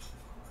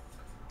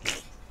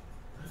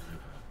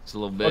 It's a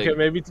little big. Okay,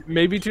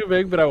 maybe too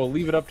big, but I will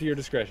leave it up to your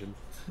discretion.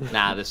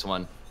 Nah, this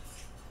one.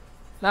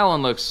 That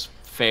one looks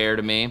fair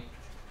to me.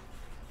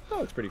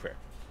 Oh, it's pretty fair.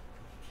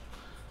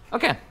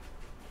 Okay.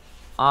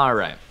 All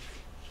right.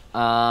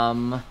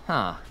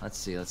 Let's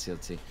see.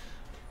 Okay.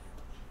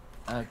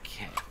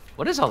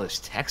 What is all this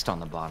text on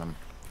the bottom?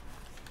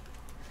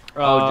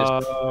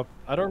 I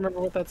don't remember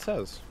what that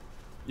says.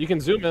 You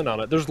can zoom in on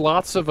it. There's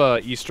lots of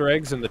Easter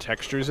eggs in the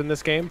textures in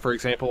this game. For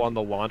example, on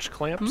the launch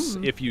clamps,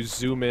 if you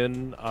zoom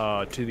in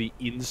to the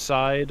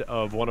inside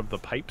of one of the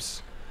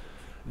pipes,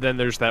 then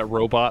there's that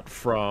robot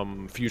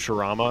from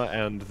Futurama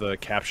and the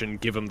caption,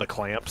 "Give him the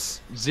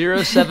clamps."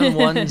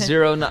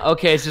 07109.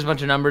 Okay, it's just a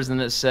bunch of numbers,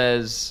 and it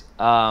says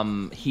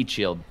heat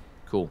shield.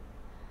 Cool.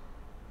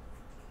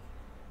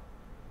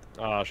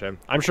 Oh, shame.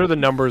 I'm sure the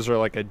numbers are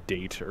like a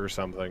date or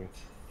something.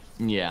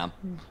 Yeah.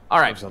 All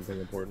right. Or something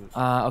important.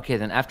 Okay,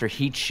 then after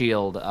heat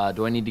shield,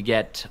 do I need to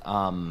get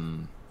what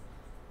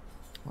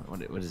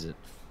is it?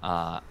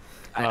 I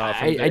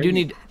do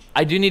need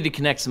to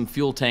connect some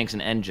fuel tanks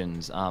and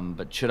engines.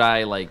 But should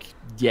I like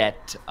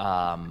get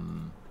a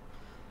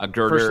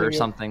girder or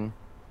something?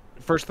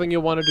 First thing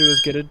you'll want to do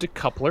is get a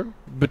decoupler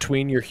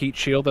between your heat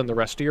shield and the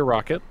rest of your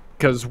rocket,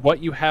 because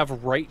what you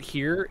have right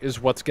here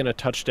is what's going to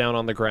touch down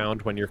on the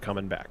ground when you're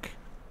coming back.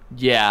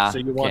 Yeah. So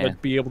you want to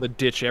be able to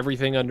ditch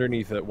everything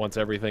underneath it once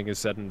everything is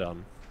said and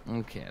done.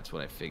 Okay, that's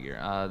what I figure.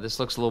 This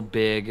looks a little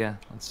big.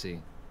 Let's see.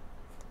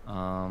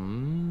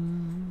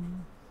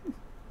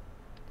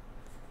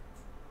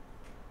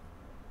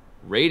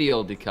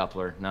 Radial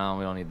decoupler. No,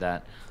 we don't need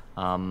that.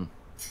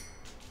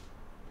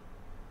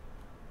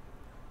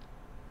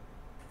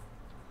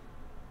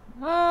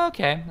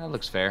 Okay, that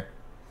looks fair.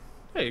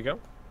 There you go.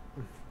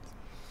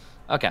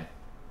 Okay.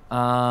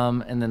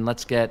 And then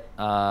let's get,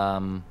 you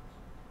want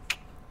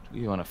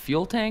a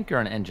fuel tank or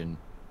an engine?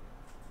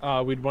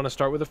 We'd want to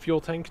start with a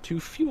fuel tank to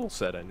fuel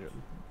said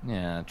engine.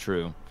 Yeah,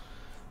 true.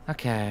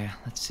 Okay,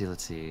 let's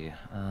see.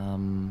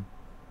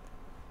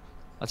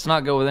 Let's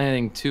not go with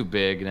anything too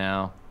big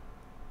now.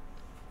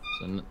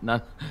 So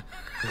none.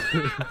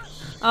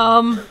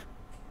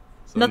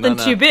 Nothing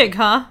too big,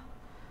 huh?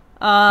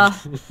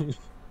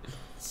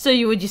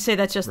 So would you say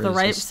that's just the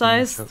right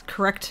size?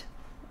 Correct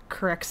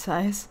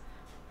size.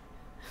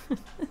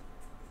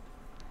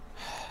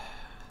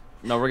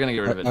 No, we're gonna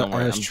get rid of it. Don't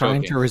worry. I was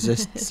trying to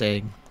resist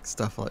saying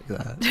stuff like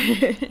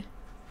that.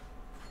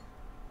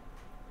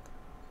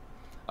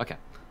 Okay,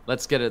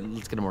 let's get a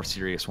more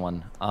serious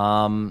one.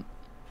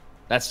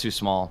 That's too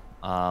small.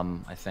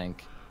 I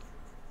think.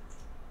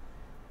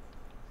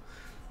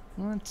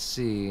 Let's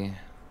see.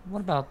 What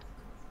about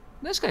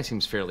this guy?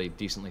 Seems fairly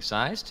decently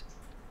sized.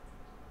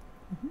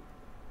 Mm-hmm.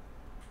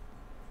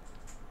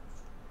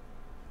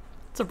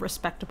 It's a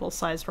respectable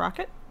sized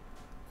rocket.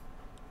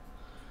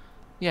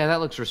 Yeah,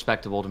 that looks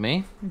respectable to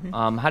me.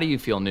 Mm-hmm. How do you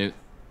feel, Newt?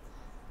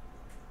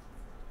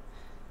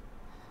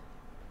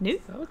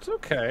 Newt? That looks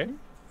okay.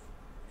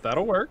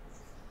 That'll work.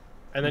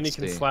 And then you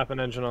can slap an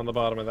engine on the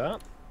bottom of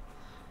that.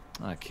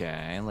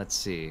 Okay, let's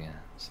see.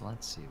 So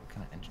let's see, what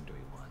kind of engine do we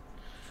want?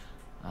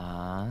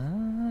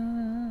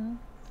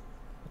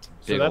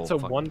 So that's a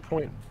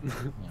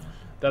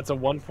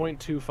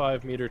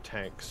 1.25 meter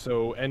tank.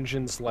 So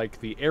engines like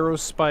the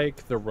Aerospike,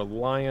 the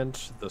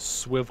Reliant, the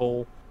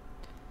Swivel.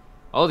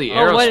 Oh, the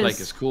Aerospike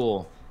is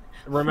cool.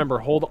 Remember,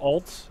 hold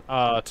Alt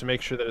to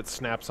make sure that it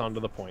snaps onto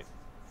the point.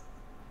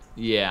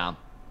 Yeah.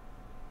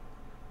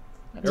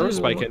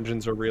 Aerospike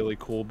engines are really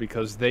cool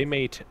because they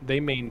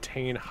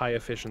maintain high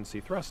efficiency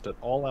thrust at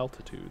all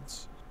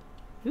altitudes.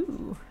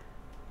 Ooh.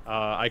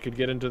 I could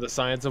get into the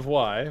science of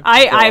why.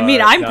 I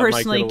mean, I'm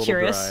personally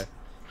curious.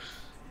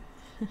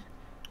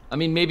 I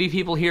mean, maybe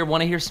people here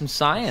want to hear some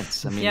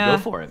science. I mean, go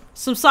for it.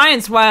 Some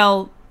science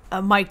while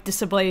Mike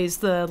disobeys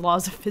the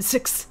laws of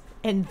physics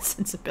and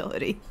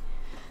sensibility.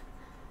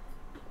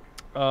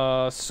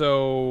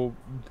 So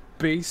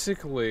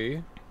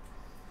basically,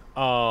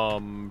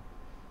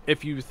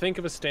 if you think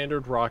of a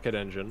standard rocket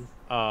engine,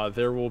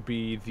 there will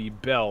be the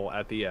bell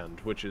at the end,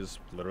 which is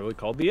literally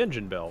called the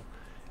engine bell.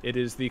 It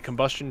is the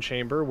combustion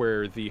chamber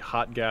where the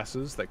hot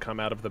gases that come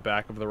out of the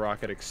back of the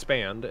rocket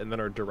expand and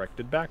then are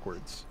directed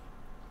backwards.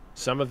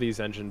 Some of these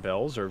engine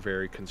bells are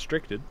very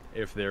constricted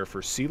if they're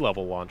for sea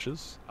level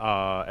launches,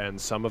 and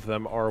some of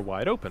them are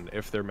wide open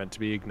if they're meant to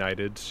be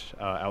ignited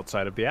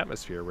outside of the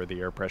atmosphere where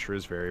the air pressure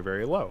is very,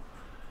 very low.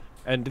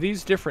 And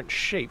these different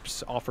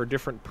shapes offer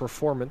different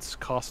performance,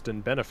 cost,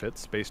 and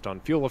benefits based on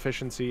fuel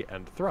efficiency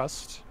and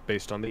thrust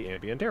based on the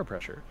ambient air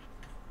pressure.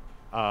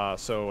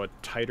 So a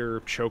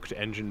tighter choked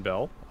engine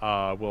bell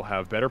will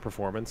have better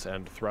performance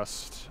and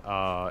thrust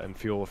and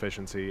fuel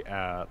efficiency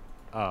at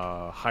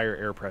higher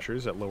air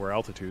pressures at lower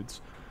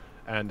altitudes.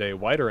 And a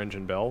wider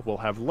engine bell will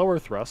have lower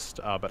thrust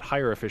but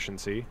higher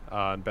efficiency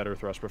and better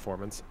thrust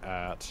performance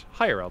at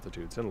higher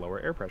altitudes and lower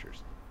air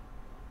pressures.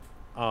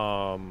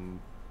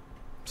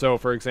 So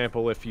for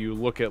example, if you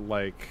look at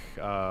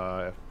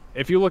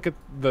if you look at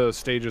the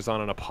stages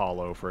on an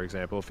Apollo, for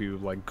example, if you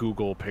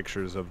Google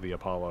pictures of the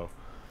Apollo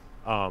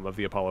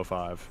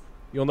 5,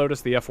 you'll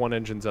notice the F1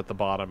 engines at the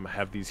bottom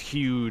have these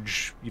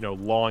huge,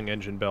 long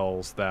engine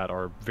bells that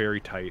are very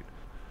tight.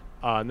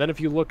 And then if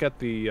you look at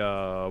the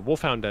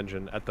Wolfhound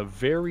engine at the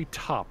very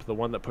top, the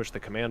one that pushed the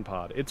command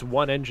pod, it's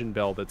one engine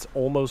bell that's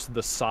almost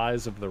the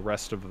size of the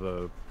rest of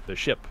the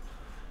ship.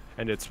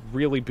 And it's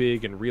really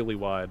big and really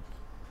wide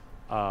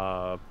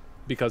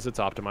because it's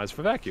optimized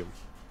for vacuum.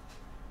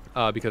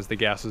 Because the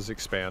gases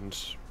expand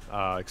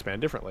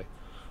differently.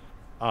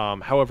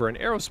 However, an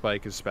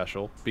Aerospike is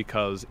special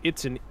because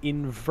it's an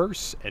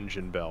inverse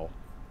engine bell.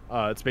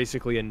 It's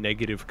basically a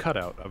negative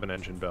cutout of an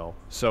engine bell.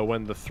 So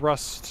when the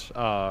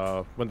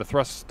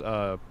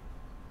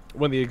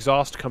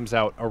exhaust comes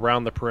out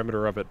around the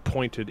perimeter of it,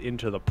 pointed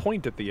into the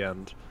point at the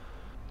end,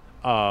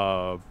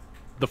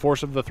 the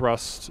force of the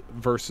thrust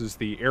versus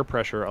the air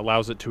pressure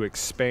allows it to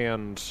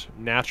expand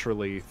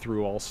naturally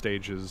through all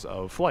stages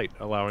of flight,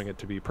 allowing it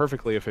to be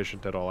perfectly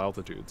efficient at all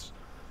altitudes.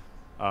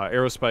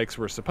 Aerospikes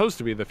were supposed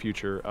to be the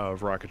future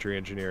of rocketry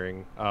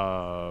engineering.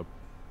 A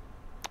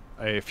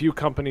few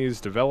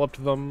companies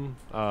developed them.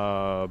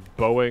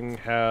 Boeing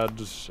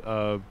had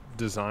a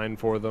design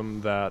for them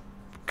that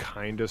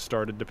kind of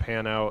started to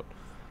pan out.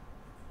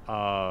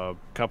 A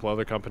couple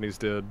other companies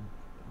did,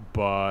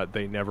 but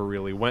they never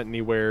really went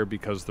anywhere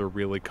because they're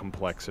really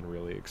complex and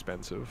really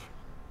expensive.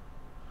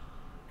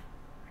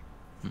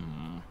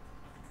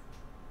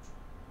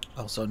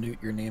 Also,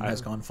 Newt, your name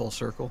has gone full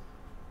circle.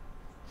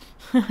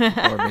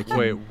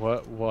 Wait,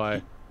 what?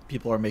 Why?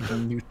 People are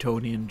making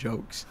Newtonian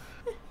jokes.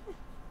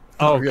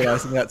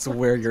 realizing that's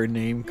where your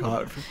name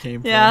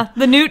came Yeah, from.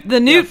 the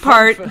Newt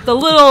part, the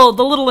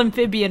little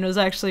amphibian was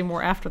actually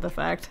more after the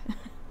fact.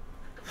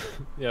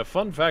 Yeah,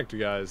 fun fact,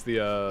 guys.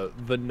 The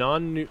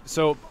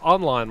so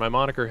online, my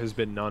moniker has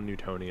been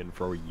non-Newtonian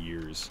for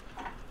years.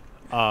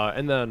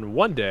 And then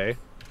one day,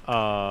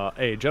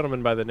 a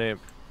gentleman by the name...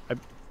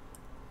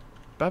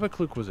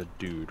 Babakluk was a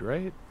dude,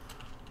 right?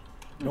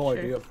 No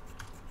idea.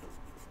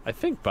 I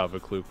think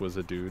Babakluk was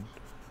a dude.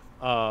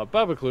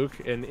 Babakluk,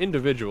 an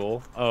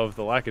individual of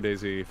the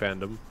Lackadaisy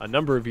fandom, a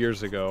number of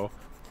years ago,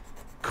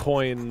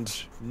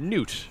 coined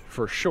Newt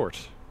for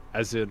short,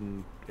 as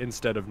in,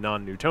 instead of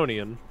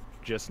non-Newtonian,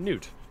 just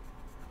Newt,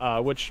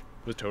 which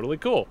was totally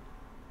cool.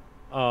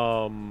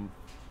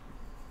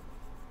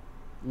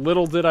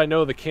 Little did I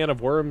know the can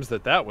of worms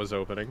that was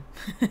opening.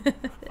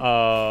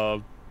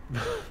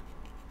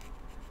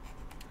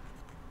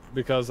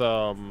 Because,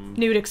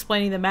 Newt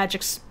explaining the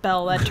magic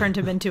spell that turned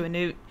him into a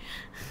newt.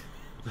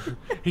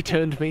 He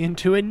turned me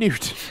into a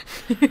newt.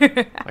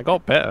 I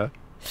got better.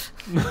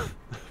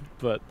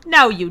 But...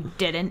 No, you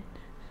didn't.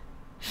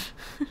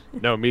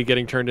 No, me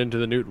getting turned into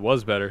the newt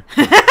was better.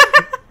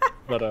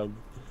 But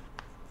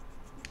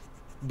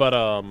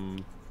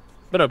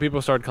no,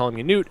 people started calling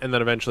me Newt, and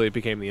then eventually it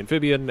became the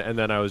amphibian, and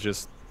then I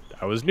was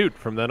Newt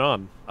from then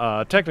on.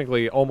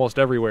 Technically, almost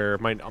everywhere,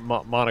 my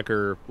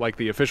moniker, like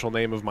the official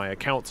name of my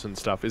accounts and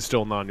stuff, is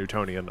still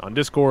non-Newtonian. On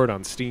Discord,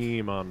 on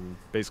Steam,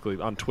 basically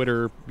on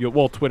Twitter.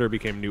 Well, Twitter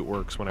became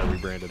Newtworks when I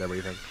rebranded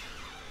everything.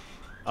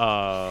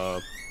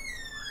 But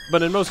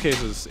in most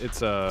cases,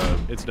 it's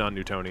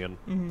non-Newtonian.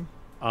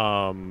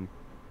 Mm-hmm.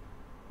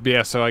 But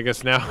yeah, so I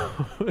guess now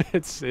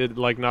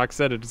like Nox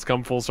said, it's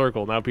come full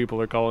circle. Now people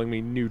are calling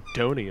me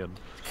Newtonian.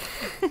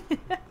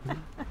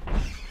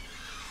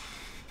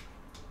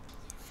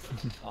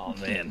 Oh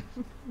man,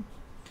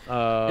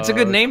 it's a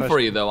good name for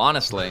you, though.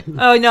 Honestly.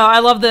 Oh no, I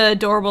love the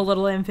adorable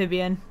little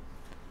amphibian.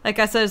 Like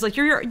I said, it's like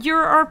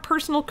you're our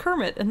personal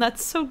Kermit, and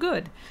that's so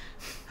good.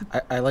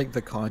 I like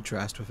the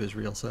contrast with his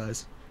real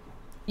size.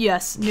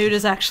 Yes, Newt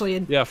is actually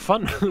in. Yeah,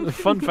 fun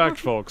fact,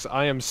 folks.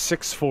 I am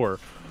 6'4".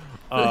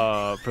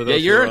 For those yeah,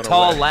 you're a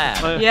tall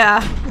lad.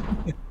 Yeah.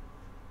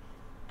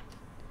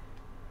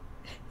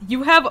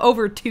 You have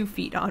over 2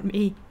 feet on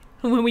me.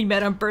 When we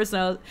met in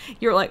person,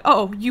 you're like,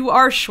 "Oh, you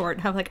are short."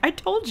 And I'm like, "I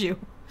told you."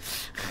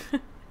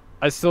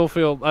 I still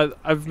feel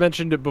I've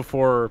mentioned it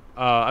before.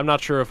 I'm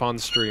not sure if on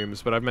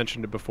streams, but I've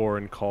mentioned it before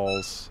in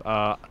calls.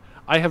 I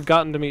have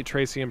gotten to meet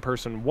Tracy in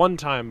person one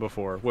time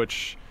before,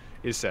 which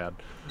is sad.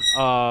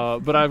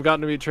 But I've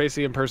gotten to meet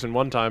Tracy in person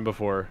one time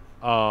before.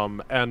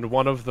 And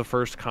one of the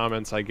first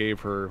comments I gave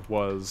her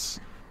was,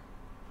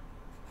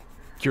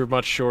 "You're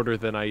much shorter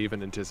than I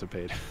even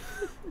anticipated."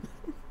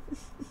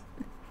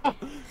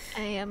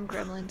 I am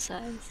gremlin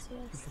sized,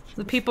 yes.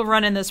 The people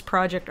running this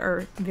project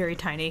are very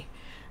tiny.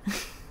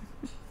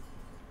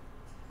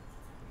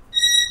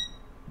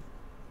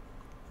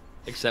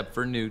 Except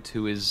for Newt,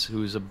 who's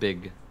a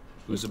big.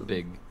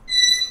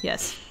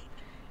 Yes.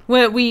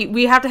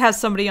 We have to have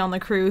somebody on the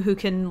crew who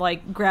can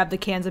like grab the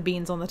cans of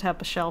beans on the top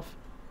of shelf.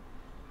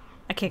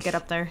 I can't get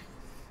up there.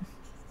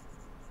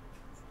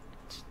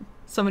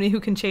 Somebody who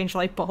can change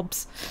light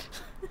bulbs.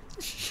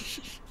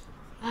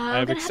 I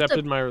have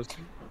accepted my.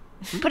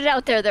 Put it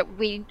out there that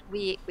we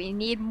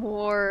need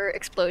more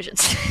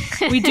explosions.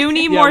 We do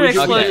need more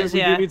explosions.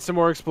 We do need some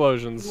more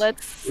explosions.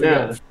 Let's.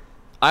 Yeah.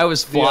 I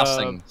was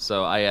flossing,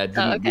 so I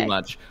didn't do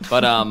much.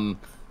 But On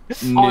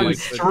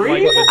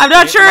stream? I'm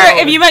not sure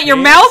if you meant your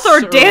mouth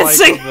or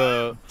dancing.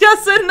 Like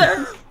Just sitting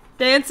there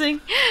dancing.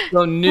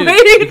 So Newt,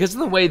 Waiting. because of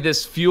the way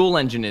this fuel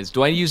engine is,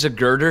 do I use a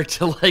girder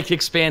to like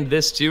expand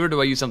this too, or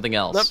do I use something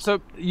else? Nope, so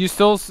you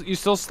still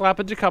slap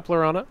a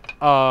decoupler on it,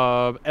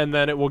 and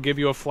then it will give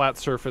you a flat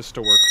surface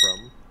to work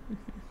from.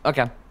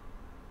 Okay.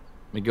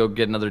 Let me go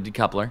get another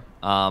decoupler.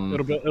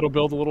 It'll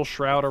build a little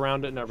shroud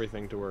around it and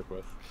everything to work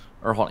with.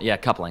 Or hold on, yeah,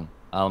 coupling.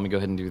 Let me go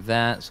ahead and do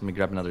that. So let me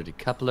grab another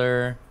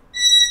decoupler.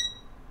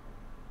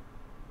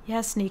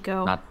 Yes,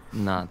 Nico.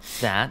 Not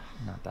that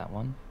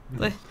one.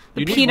 The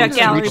You need peanut ones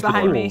that gallery reach the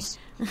behind me. walls.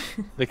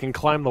 They can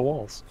climb the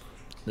walls.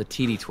 The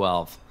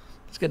TD12.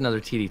 Let's get another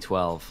TD12.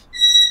 1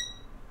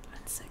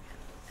 second.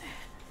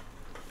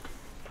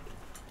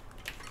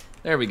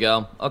 There we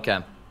go. Okay.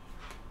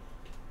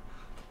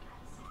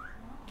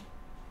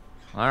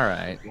 All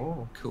right.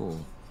 Whoa. Cool.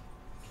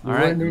 You All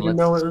right. wouldn't even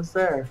know it was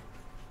there.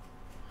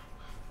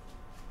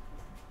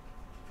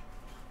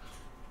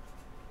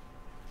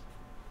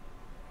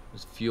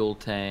 There's fuel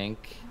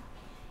tank,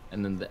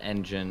 and then the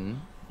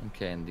engine.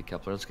 Okay, and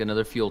decoupler. Let's get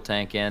another fuel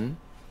tank in.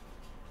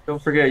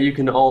 Don't forget, you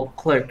can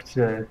alt-click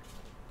to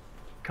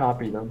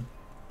copy them.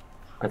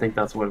 I think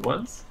that's what it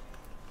was.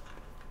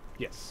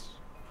 Yes.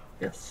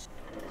 Yes.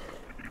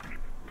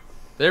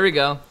 There we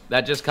go.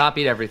 That just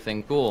copied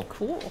everything. Cool.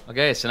 Cool.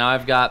 Okay, so now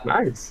I've got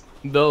Nice.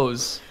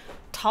 those.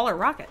 Taller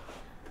rocket.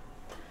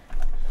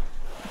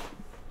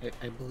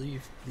 I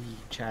believe the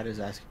chat is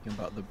asking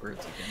about the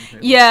birds again.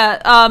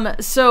 Yeah,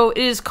 so it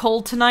is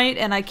cold tonight,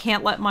 and I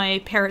can't let my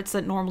parrots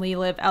that normally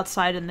live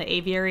outside in the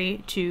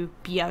aviary to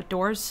be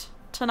outdoors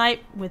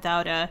tonight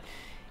without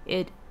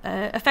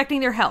affecting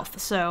their health.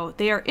 So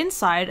they are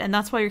inside, and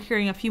that's why you're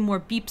hearing a few more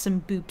beeps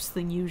and boops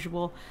than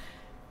usual.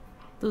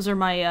 Those are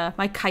my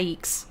my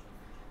kayaks.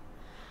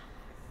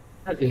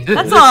 That's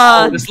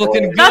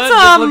looking good.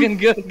 That's looking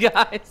good,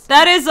 guys.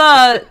 That is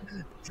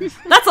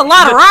that's a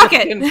lot of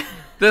rocket.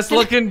 This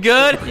looking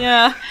good.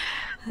 Yeah.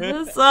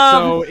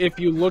 So if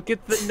you look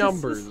at the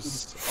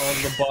numbers on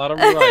the bottom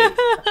right,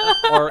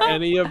 are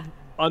any of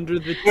under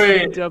the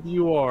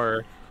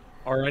TWR,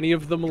 are any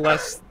of them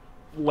less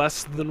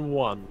than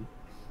 1?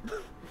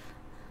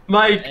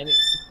 Mike,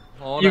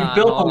 you've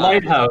built a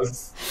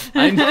lighthouse.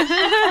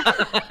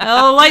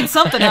 I'll light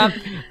something up.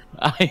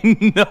 I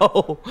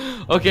know.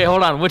 Okay,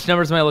 hold on. Which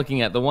numbers am I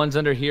looking at? The ones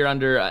under here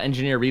under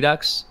Engineer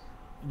Redux?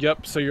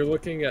 Yep, so you're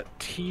looking at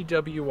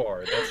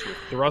TWR. That's your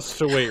thrust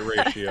to weight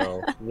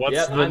ratio.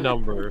 What's the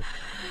number?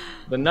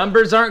 The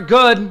numbers aren't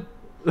good.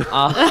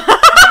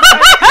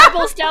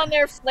 Kerbals down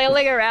there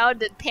flailing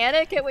around in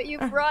panic at what you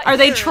brought. Are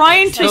they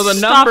trying to So the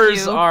stop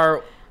numbers you?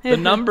 are the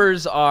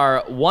numbers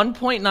are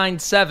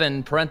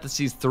 1.97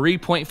 parentheses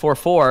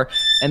 3.44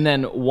 and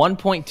then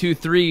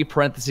 1.23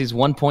 parentheses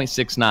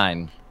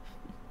 1.69.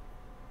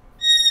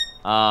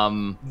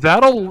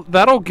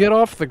 That'll get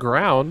off the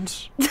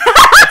ground.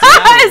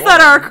 Is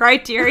that our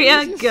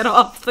criteria? Get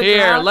off the Here,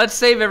 ground. let's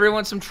save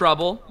everyone some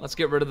trouble. Let's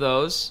get rid of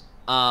those.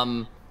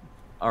 All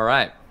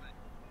right.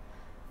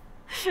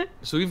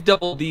 So we've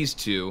doubled these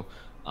two.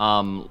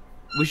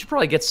 We should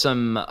probably get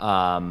some.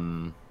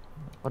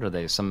 What are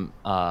they? Some.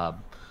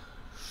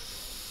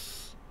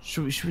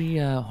 Should we?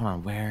 Hold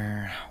on.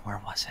 Where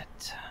was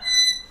it?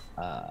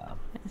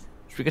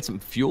 Should we get some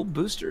fuel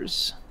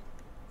boosters?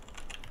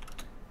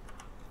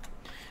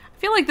 I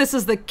feel like this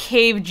is the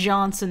Cave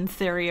Johnson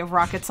theory of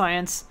rocket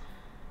science.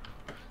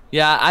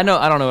 Yeah, I know.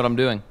 I don't know what I'm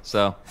doing.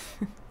 So.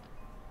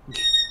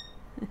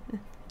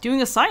 Doing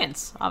a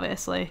science,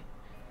 obviously.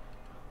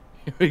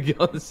 Here we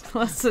go.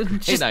 Let's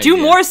just do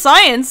more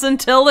science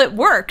until it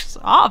works,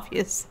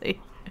 obviously.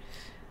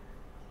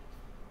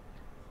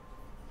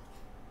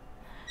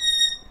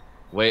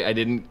 Wait, I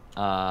didn't.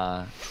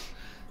 Hold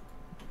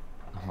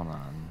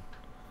on.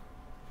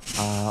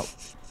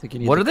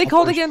 What are they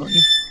called again?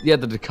 Yeah,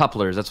 the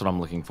decouplers. That's what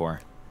I'm looking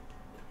for.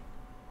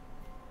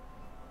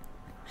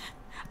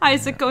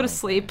 Isaac, go to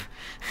sleep.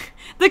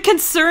 The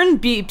concern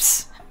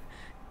beeps.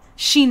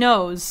 She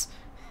knows.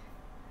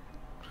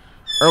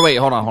 Or wait,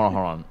 hold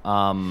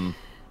on.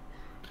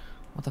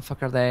 What the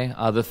fuck are they?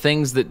 The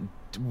things that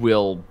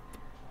will...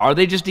 Are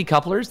they just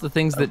decouplers? The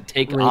things that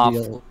take off...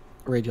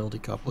 Radial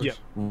decouplers. Yep.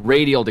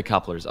 Radial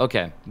decouplers.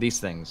 Okay, these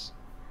things.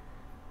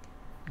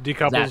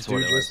 Decouplers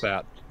do just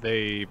that.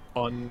 They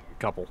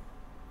uncouple.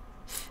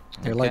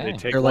 They're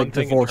like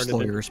divorce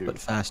lawyers, but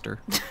faster.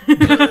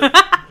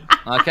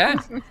 Okay.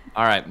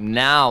 All right,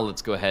 now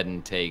let's go ahead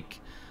and take...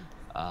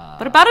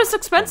 but about as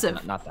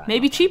expensive. Not that.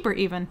 Maybe cheaper,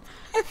 even.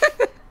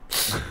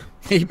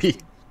 Maybe.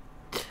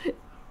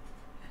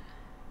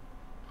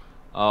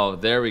 Oh,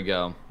 there we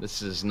go.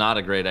 This is not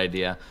a great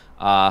idea.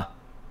 Let's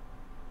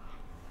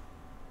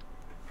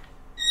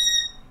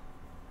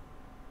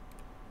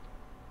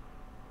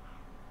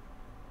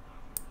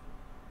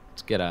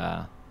get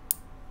a...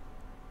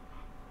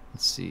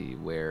 Let's see,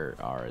 where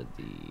are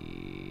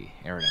the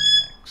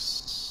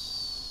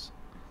aerodynamics?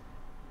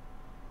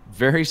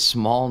 Very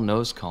small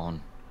nose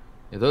cone.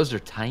 Yeah, those are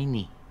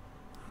tiny.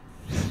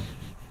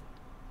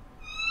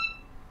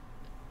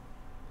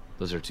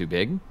 Those are too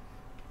big.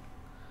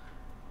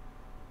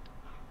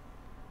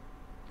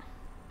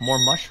 More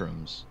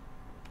mushrooms.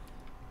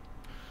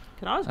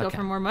 Could always go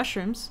for more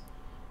mushrooms.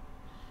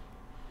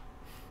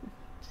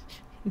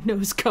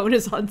 Nose cone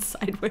is on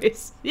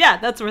sideways. Yeah,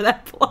 that's where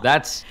that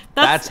belongs.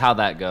 That's how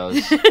that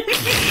goes.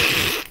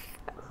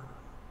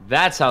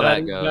 That's how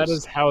that goes. That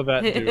is how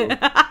that do.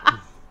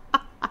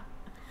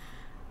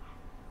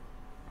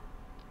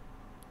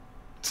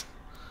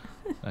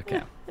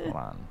 Okay, hold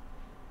on.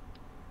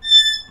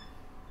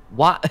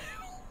 What?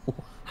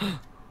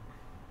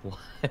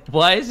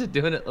 Why is it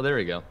doing it? Oh, there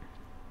we go.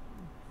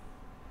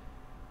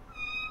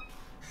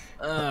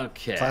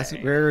 Okay.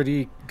 Classic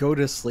rarity. Go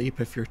to sleep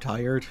if you're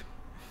tired.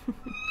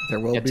 There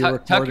will be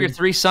tuck your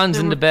 3 sons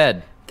into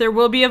bed. There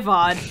will be a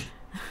VOD.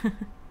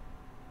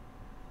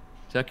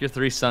 Tuck your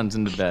 3 sons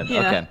into bed.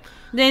 Yeah.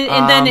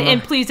 Okay.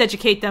 And please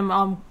educate them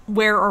on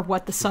where or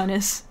what the sun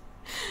is.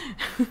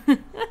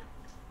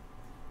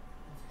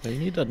 Do you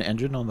need an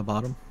engine on the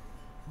bottom?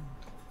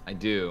 I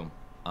do.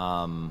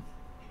 So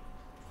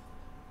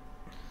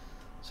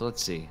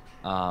let's see.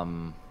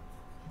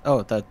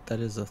 Oh, that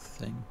is a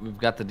thing. We've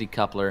got the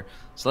decoupler.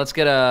 So let's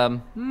get a...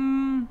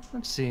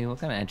 let's see. What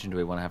kind of engine do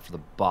we want to have for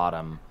the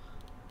bottom?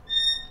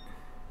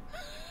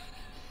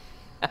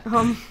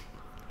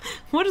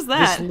 What is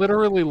that? This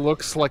literally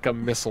looks like a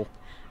missile.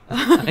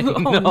 I know.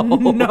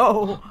 Oh,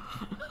 no.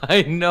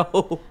 I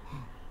know.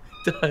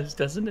 It does,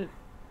 doesn't it?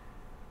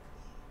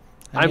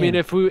 I mean,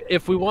 if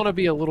we want to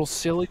be a little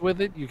silly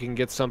with it, you can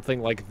get something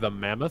like the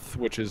Mammoth,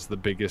 which is the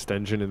biggest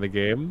engine in the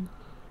game.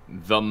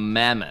 The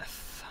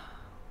Mammoth.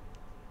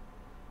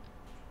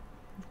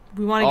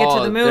 We want to get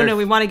to the moon, and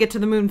we want to get to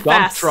the moon dump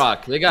fast.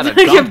 truck. They got a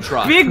dump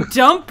truck. Big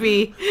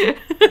dumpy.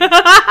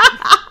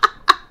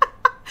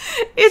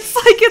 It's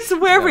like it's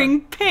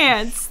wearing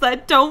pants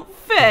that don't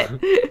fit.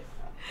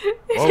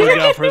 What we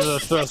got for the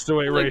thrust to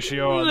weight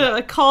ratio on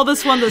that? Call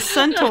this one the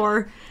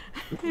Centaur.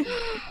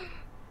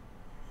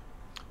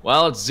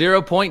 Well, it's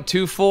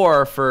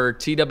 0.24 for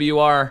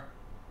TWR.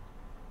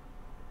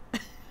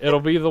 It'll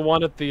be the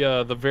one at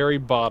the very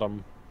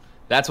bottom.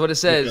 That's what it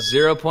says.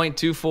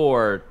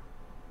 0.24.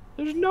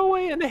 There's no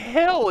way in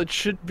hell it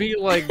should be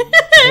like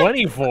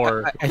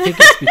 24. I think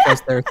it's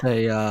because there's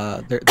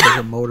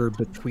a motor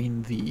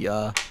between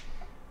the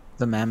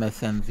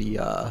mammoth and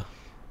the.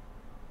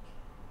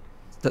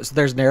 So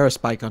there's an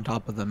aerospike on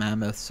top of the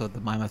mammoth, so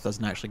the mammoth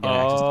doesn't actually get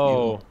access to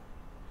fuel.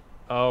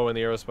 Oh, and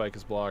the aerospike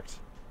is blocked.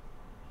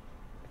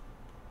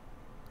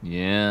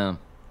 Yeah.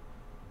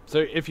 So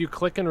if you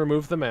click and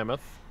remove the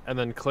mammoth, and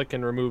then click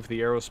and remove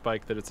the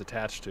aerospike that it's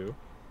attached to.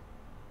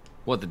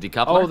 What, the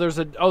decoupler? There's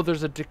a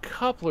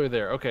decoupler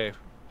there. Okay.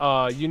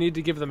 You need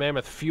to give the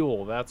mammoth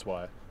fuel. That's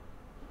why.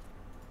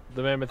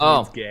 The mammoth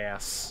needs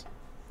gas.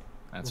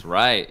 That's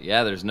right.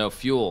 Yeah, there's no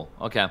fuel.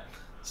 Okay.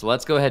 So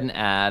let's go ahead and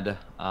add.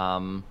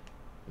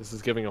 This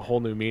is giving a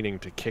whole new meaning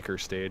to kicker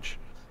stage.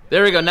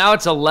 There we go. Now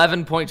it's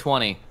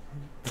 11.20.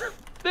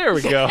 There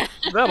we go.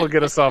 That'll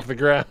get us off the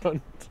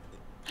ground.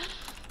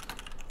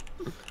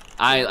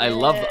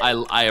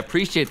 I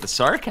appreciate the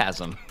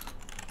sarcasm.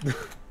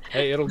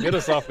 Hey, it'll get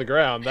us off the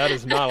ground. That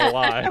is not a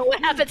lie. What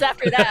happens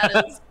after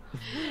that is...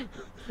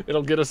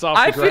 It'll get us off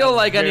the ground. I feel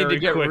like I need to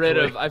get quickly.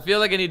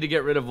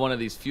 rid of one of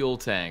these fuel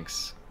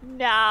tanks.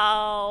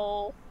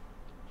 No.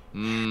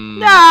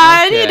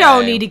 Nah, you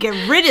don't need to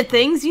get rid of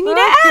things. You need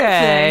to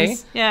add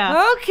things.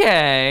 Yeah.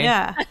 Okay.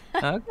 Yeah.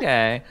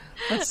 Okay.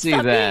 Let's see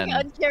Stop then. being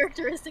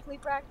uncharacteristically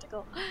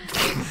practical.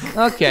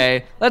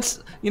 Okay. Let's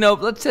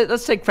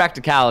take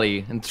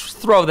practicality and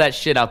throw that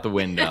shit out the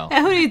window.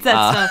 Who needs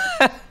that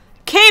stuff?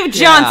 Cave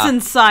Johnson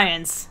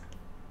science.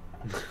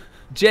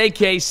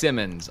 J.K.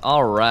 Simmons.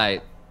 All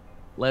right.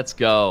 Let's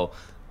go.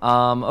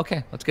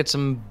 Okay. Let's get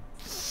some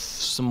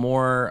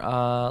more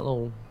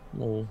little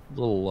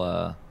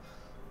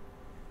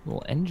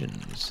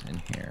engines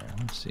in here.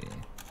 Let's see.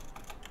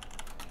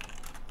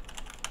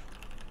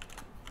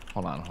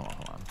 Hold on.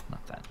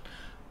 Not that.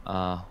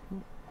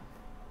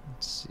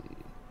 Let's see.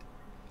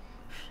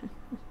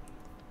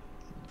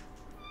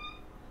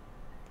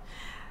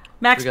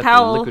 Max we got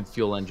Powell. the liquid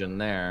fuel engine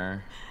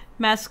there.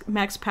 Max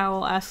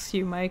Powell asks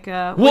you, Mike.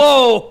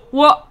 Whoa!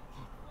 What?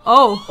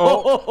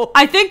 Oh.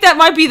 I think that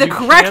might be the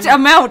correct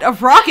amount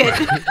of rocket.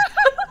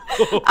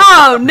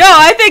 Oh no!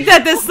 I think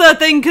that this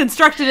thing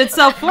constructed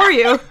itself for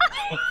you.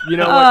 You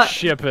know what?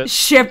 Ship it.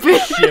 Ship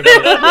it. Ship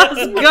it.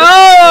 Let's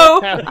go.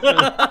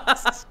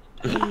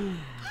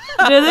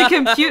 The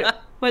computer.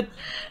 What?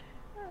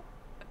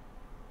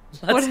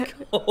 Let's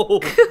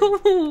go.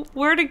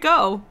 Where'd it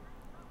go?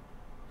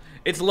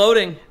 It's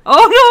loading.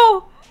 Oh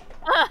no!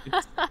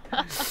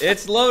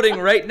 It's loading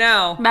right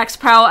now. Max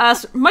Powell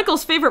asked,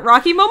 Michael's favorite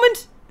Rocky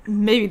moment?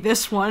 Maybe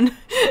this one.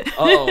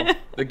 Oh,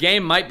 the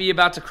game might be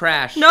about to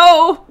crash.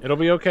 No. It'll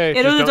be okay.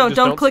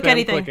 Don't click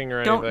anything.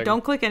 Anything.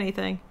 Don't click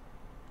anything.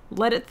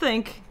 Let it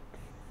think.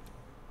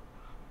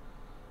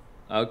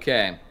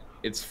 Okay,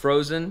 it's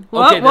frozen.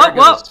 Whoa, okay, there it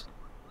goes.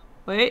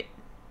 Wait.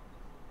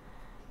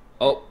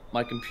 Oh,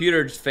 my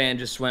computer fan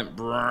just went.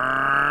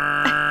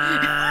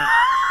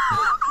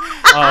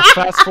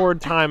 Fast forward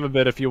time a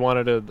bit if you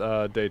wanted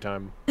a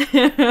daytime.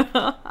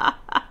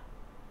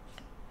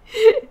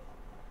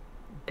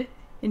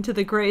 Into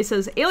the Gray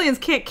says, aliens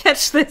can't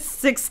catch this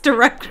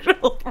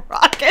 6-directional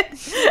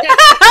rocket.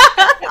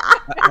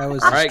 All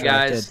right,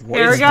 guys.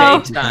 Here we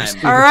go. Daytime.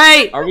 All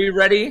right. Are we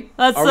ready?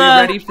 Are we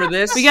ready for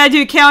this? We gotta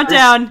do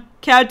countdown.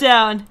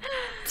 Countdown.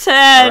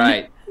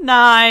 10,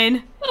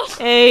 9,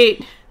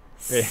 8,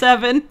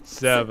 7,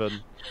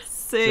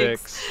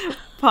 6,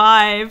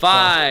 5,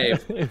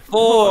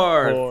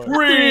 4,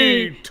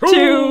 3,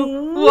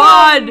 2,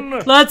 1.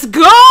 Let's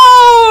go!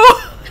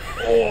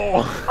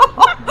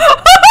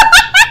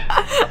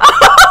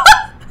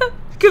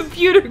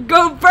 Computer,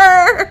 go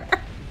burr!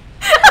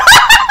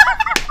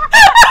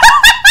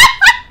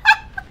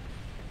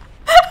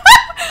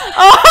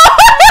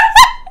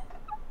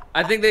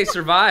 I think they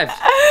survived.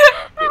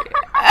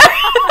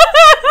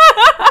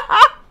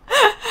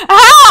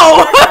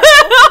 How?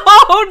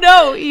 Oh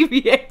no,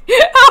 EVA.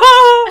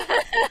 Oh.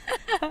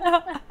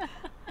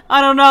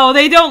 I don't know.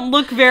 They don't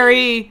look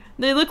very...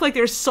 They look like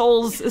their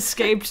souls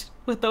escaped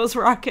with those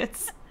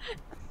rockets.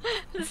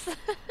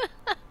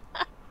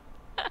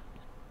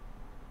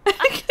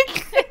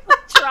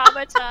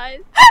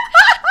 Traumatized.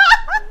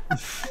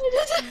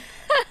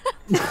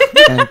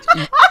 And I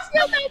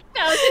feel that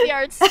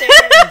 1,000-yard stare.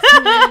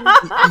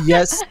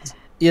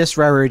 Yes,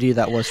 Rarity,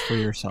 that was for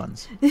your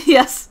sons.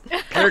 Yes.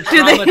 They're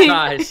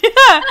traumatized.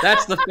 Yeah.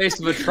 That's the face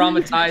of a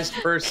traumatized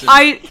person.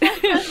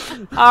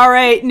 All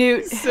right,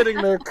 Newt.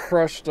 Sitting there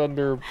crushed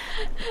under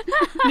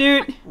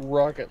Newt.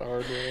 rocket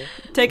hardware.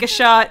 Take a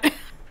shot.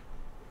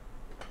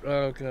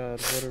 Oh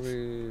god, what are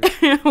we?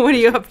 What are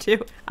you up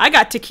to? I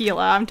got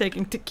tequila. I'm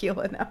taking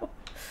tequila now.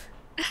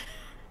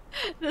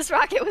 This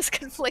rocket was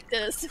conflicted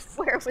as to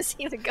where it was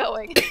even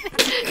going.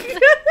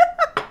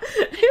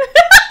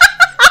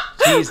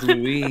 Jeez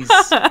Louise.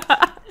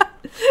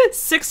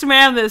 6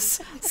 man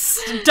this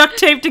duct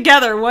taped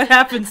together. What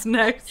happens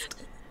next?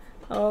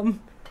 All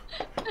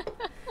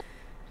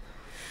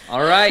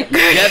right,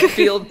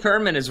 Jetfield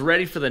Kerman is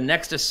ready for the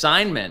next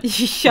assignment.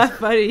 Yeah,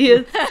 buddy.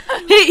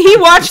 He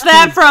watched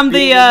that from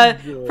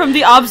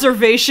the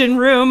observation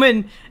room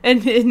and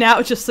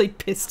now just like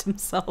pissed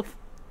himself,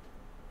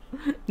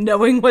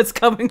 knowing what's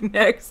coming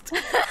next.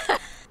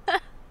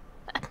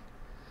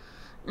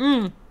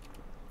 Oh,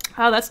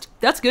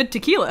 that's good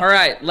tequila. All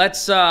right,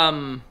 let's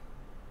hold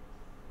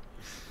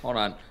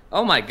on.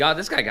 Oh my god,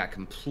 this guy got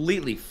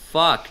completely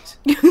fucked.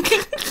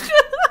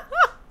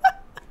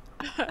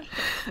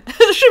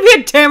 There should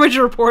be a damage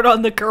report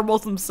on the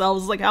Kerbals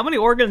themselves. Like, how many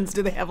organs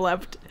do they have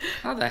left?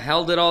 How the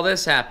hell did all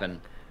this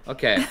happen?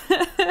 Okay.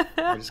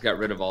 I just got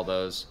rid of all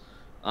those.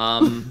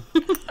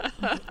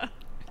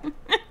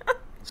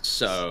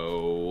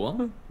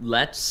 So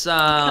let's do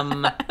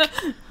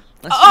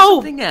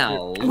something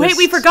else. Wait,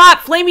 we forgot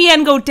Flamey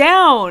End go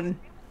down.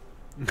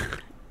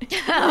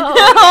 Oh.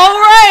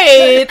 All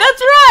right,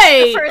 that's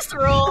right. The first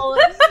rule.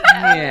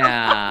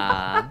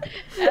 Yeah.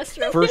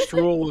 Astro. First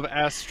rule of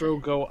Astro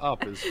go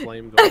up is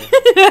flame go up.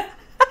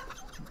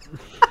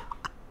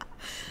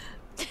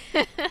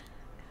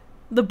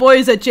 The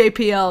boys at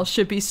JPL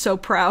should be so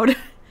proud.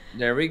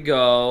 There we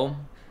go.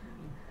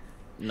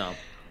 No.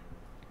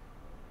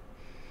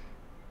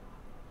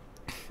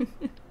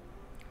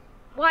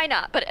 Why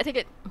not? But I think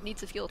it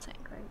needs a fuel tank,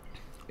 right?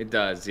 It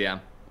does, yeah.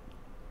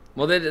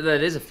 Well, that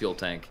is a fuel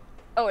tank.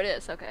 Oh, it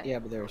is. Okay. Yeah,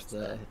 but there's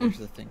the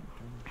thing.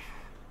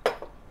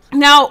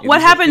 Now, Yeah, what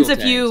these are happens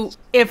fuel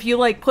if you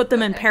like put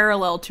them in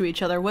parallel to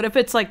each other? What if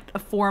it's like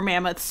 4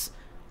 mammoths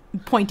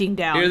pointing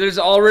down? Here, there's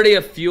already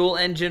a fuel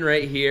engine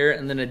right here,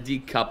 and then a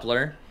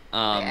decoupler.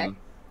 Okay.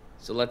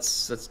 So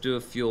let's do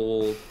a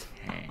fuel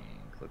tank.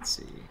 Let's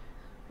see.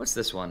 What's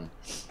this one?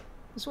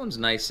 This one's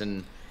nice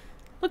and.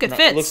 Look, it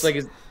fits. Looks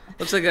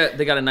like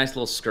they got a nice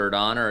little skirt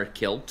on or a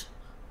kilt.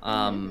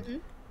 Okay,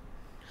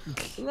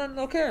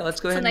 let's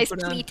go It's a ahead nice and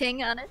put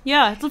pleating on it.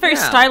 Yeah, it's a very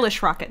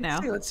stylish rocket now.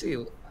 Let's see.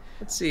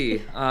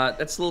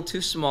 That's a little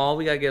too small.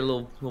 We gotta get a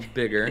little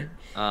bigger.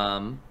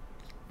 So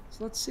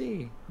let's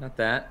see. Not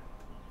that.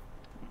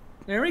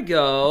 There we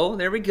go.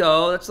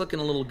 That's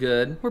looking a little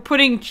good. We're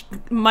putting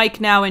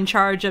Mike now in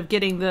charge of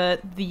getting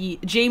the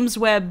James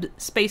Webb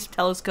Space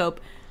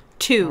Telescope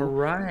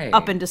 2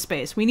 up into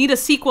space. We need a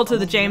sequel to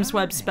the James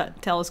Webb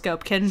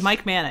Telescope. Can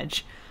Mike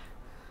manage?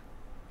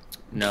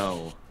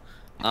 No.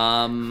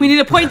 We need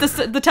to point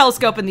the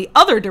telescope in the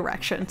other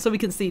direction so we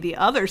can see the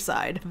other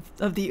side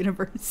of the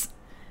universe.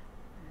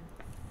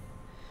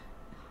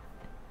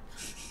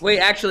 Wait,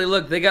 actually,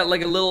 look. They got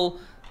like a little...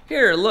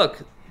 Here,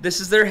 look.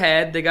 This is their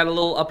head. They got a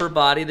little upper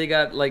body. They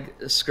got like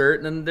a skirt,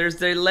 and then there's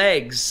their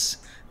legs.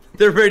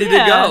 They're ready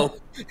to go.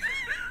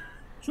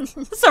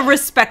 It's a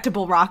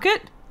respectable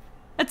rocket.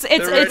 It's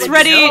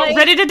ready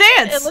ready to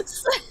dance. It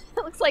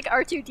looks like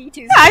R2-D2.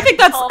 Yeah, I think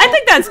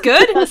that's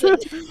good. Send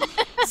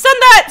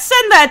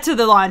that to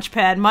the launch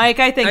pad, Mike.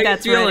 I think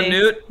that's ready. How you feeling,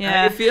 Newt? Yeah.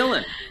 How you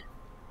feeling?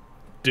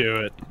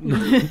 Do it.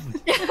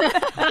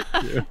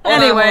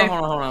 Anyway,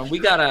 hold on. We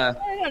gotta.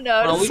 I don't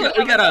know.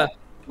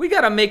 We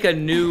gotta make a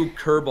new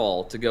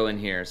Kerbal to go in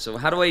here. So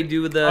how do I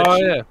do the? Oh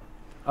yeah.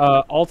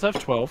 Alt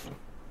F12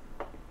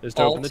 is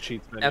to open the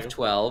cheats menu.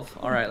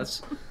 F12. All right,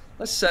 let's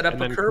set up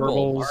a Kerbal.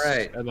 Kerbals, All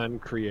right, and then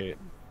create.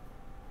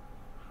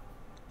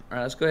 All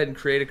right, let's go ahead and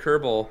create a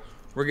Kerbal.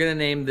 We're gonna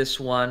name this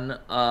one.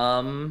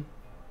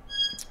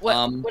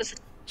 What does the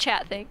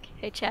chat think?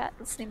 Hey chat,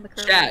 let's name the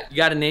Kerbal. Chat, you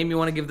got a name you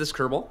want to give this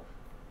Kerbal?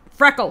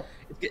 Freckle.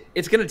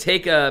 It's gonna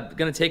take a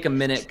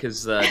minute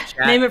because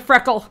chat Name it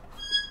Freckle.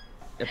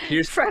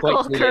 appears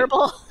Freckle quite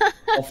Kerbal.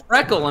 Well,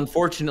 Freckle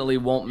unfortunately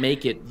won't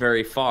make it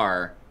very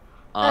far.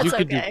 That's You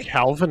could okay. do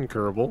Calvin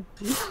Kerbal.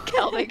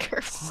 Calvin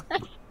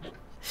Kerbal.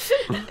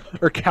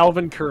 Or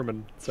Calvin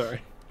Kerman,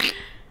 sorry.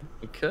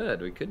 We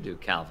could do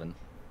Calvin.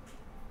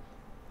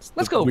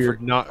 Let's go weird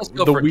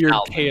for weird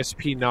Calvin.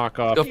 KSP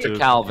knockoff. Go for to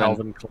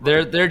Calvin.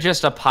 Klein. They're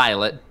just a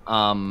pilot.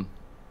 I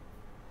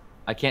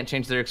can't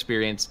change their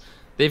experience.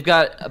 They've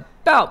got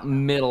about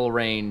middle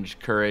range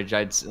courage.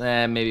 I'd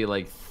say maybe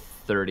like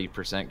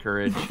 30%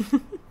 courage,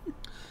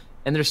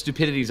 and their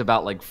stupidity is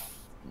about like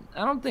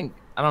I don't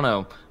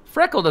know.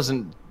 Freckle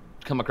doesn't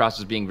come across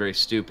as being very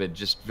stupid.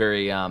 Just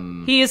very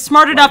He is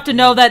smart enough to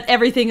know that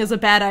everything is a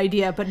bad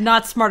idea, but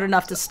not smart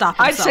enough to stop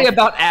himself. I'd say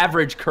about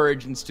average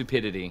courage and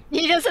stupidity.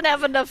 He doesn't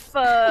have enough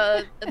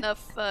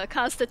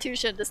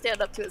constitution to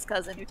stand up to his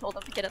cousin who told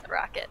him to get in the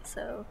rocket.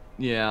 So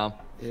Yeah.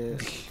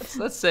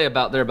 Let's say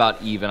they're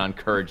about even on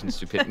courage and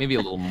stupidity. Maybe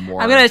a little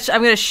more. I'm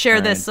gonna share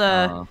Right, this.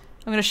 I'm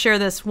gonna share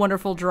this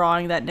wonderful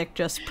drawing that Nick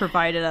just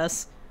provided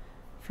us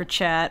for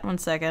chat. 1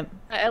 second.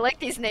 I like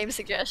these name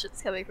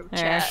suggestions coming from There.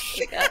 chat.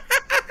 We got-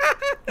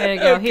 There you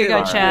go. Here you go,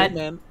 Alright. chat.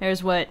 man.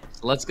 There's what.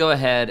 Let's go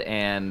ahead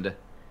and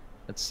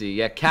Let's see.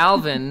 Yeah,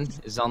 Calvin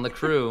is on the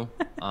crew.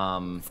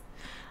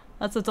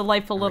 That's a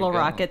delightful little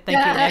rocket.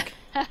 Thank you, Nick.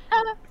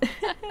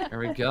 There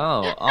we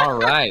go. All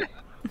right.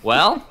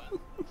 Well,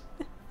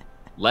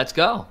 let's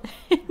go.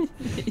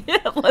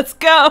 Yeah, let's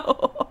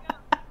go.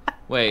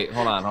 Wait,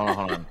 hold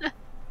on.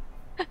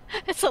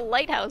 It's a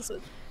lighthouse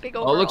with big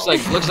old. Oh, looks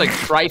like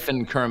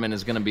Tryphon Kerman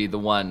is gonna be the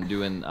one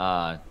doing this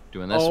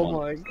one.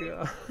 Oh my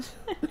god.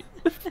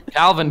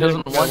 Calvin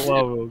doesn't want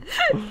to.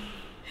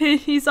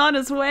 He's on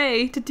his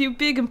way to do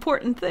big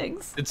important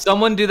things. Did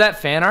someone do that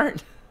fan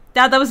art?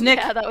 Dad, that was Nick.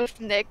 Yeah, that was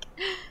Nick.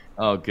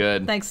 Oh,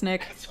 good. Thanks,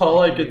 Nick. That's all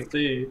I could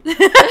see.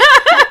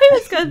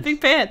 He's got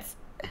big pants.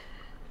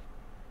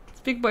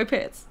 It's big boy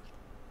pants.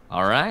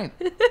 All right.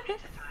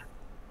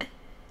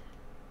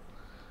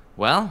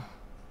 Well,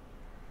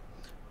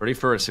 ready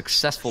for a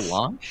successful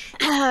launch?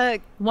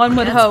 One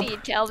would hope.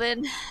 Speed,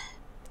 Calvin.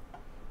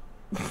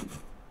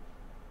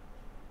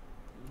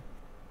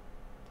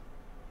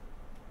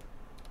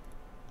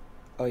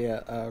 Oh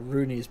yeah,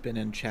 Rooney's been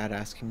in chat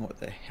asking what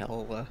the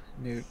hell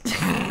Newt.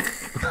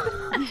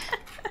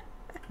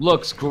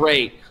 Looks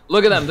great.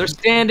 Look at them. They're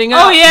standing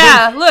up. Oh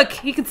yeah, look,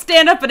 he can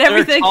stand up and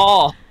everything. They're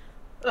tall.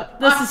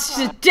 This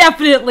should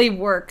definitely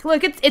work.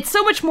 Look, it's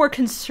so much more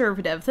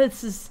conservative.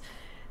 This is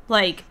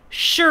like,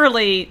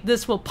 surely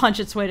this will punch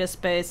its way to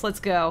space. Let's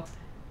go.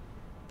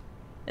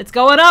 It's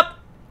going up.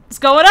 It's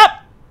going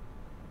up.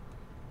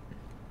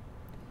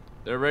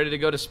 They're ready to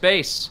go to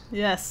space.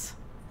 Yes.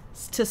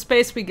 To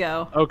space we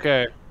go.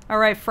 Okay. All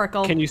right,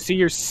 Freckle. Can you see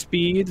your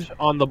speed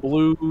on the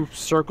blue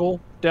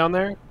circle down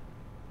there?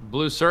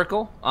 Blue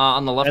circle?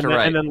 On the left and or then,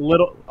 right? And then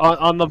little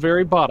on the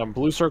very bottom,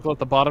 blue circle at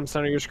the bottom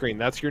center of your screen.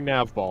 That's your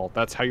nav ball.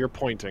 That's how you're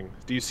pointing.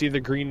 Do you see the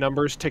green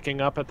numbers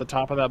ticking up at the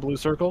top of that blue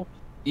circle?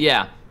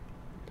 Yeah.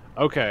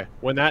 Okay.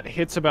 When that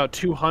hits about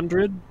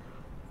 200,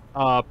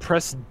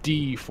 press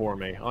D for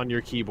me on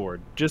your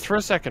keyboard. Just for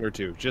a second or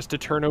two. Just to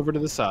turn over to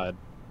the side.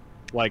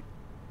 Like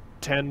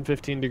 10,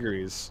 15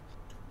 degrees.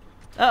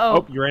 Uh-oh.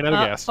 Oh, you ran out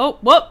of gas. Oh,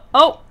 whoop.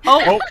 Oh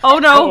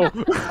no.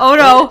 Oh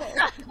no.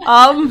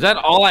 Is that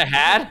all I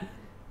had?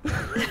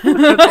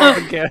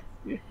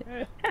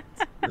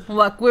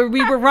 Look,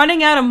 we were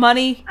running out of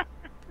money.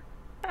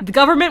 The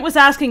government was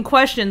asking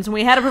questions, and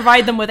we had to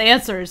provide them with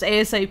answers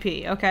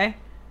ASAP. Okay.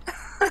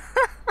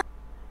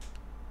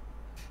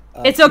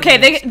 It's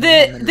okay.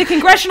 The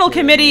congressional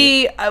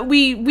committee.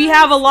 We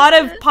have a lot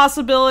of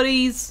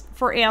possibilities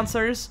for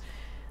answers.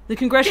 The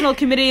congressional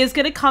committee is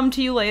going to come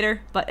to you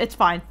later, but it's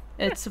fine.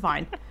 It's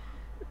fine.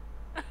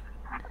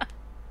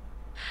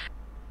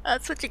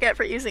 That's what you get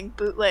for using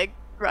bootleg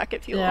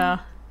rocket fuel. Yeah.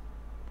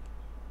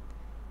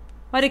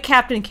 Why did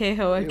Captain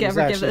Kehoe ever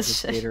give this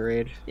shit?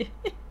 Gatorade. It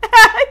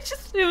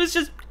was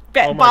just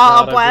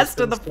blast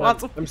in the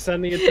fossil. I'm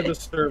sending it to the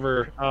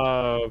server.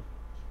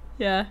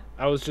 Yeah.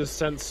 I was just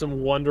sent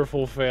some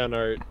wonderful fan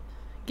art.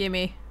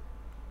 Gimme.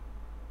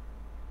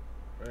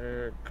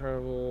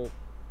 Kerbal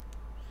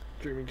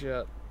streaming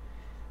chat.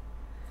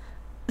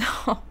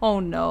 Oh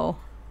no.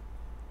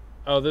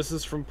 Oh, this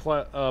is from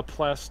Plastic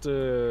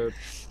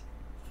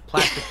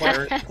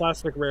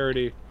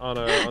Rarity on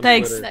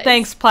Thanks, Twitter.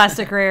 Thanks,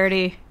 Plastic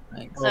Rarity.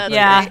 Thanks.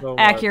 Yeah, so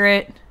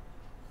accurate.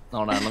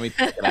 Hold on, let me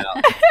check it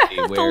out.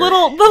 The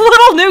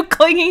little Newt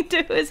clinging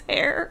to his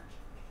hair.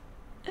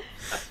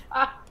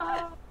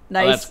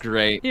 Nice. Oh, that's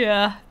great.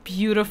 Yeah,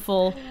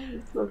 beautiful.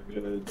 So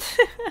good.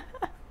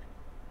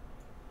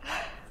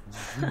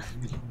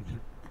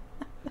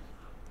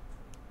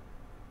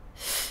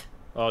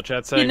 Oh,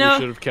 chat saying we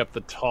should have kept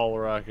the tall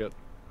rocket.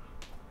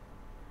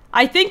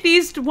 I think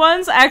these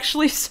ones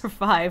actually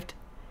survived.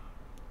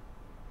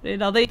 You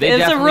know, they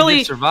it's a really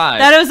did survive.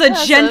 That was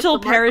a gentle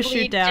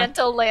parachute down.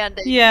 Gentle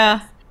landing.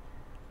 Yeah.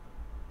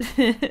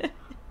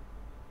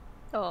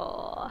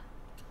 Aww.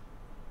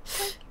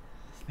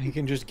 You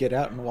can just get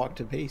out and walk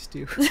to base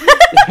too.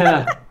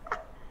 Yeah.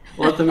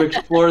 Let them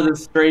explore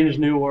this strange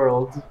new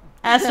world.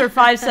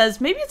 Aster5 says,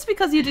 maybe it's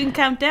because you didn't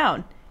count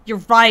down. You're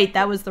right,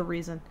 that was the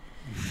reason.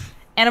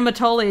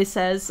 Animatole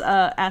says,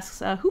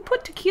 asks, who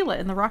put tequila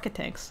in the rocket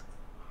tanks?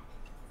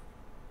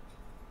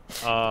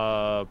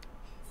 Well.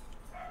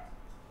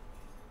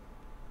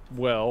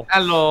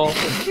 Hello.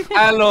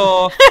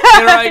 Hello.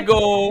 Here I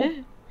go.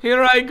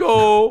 Here I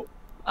go.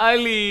 I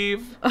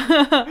leave.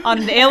 On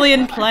an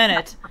alien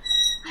planet.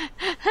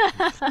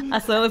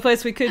 That's the only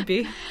place we could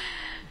be.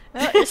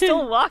 Well, you're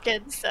still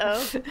walking,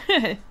 so.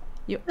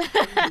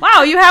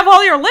 Wow, you have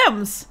all your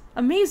limbs.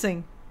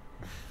 Amazing.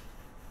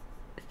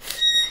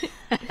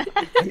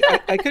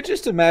 I could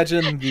just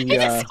imagine the. He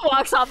just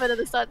walks off into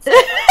the sunset.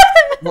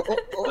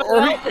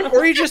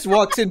 or he just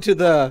walks into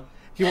the.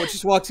 He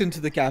just walks into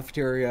the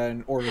cafeteria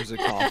and orders a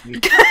coffee.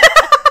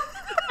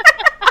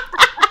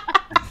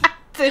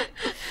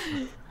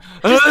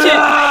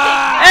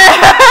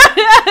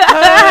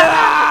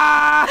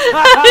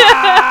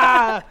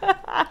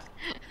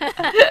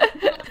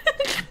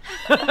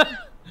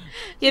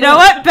 You know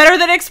what? Better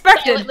than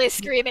expected. Silently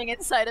screaming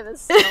inside of his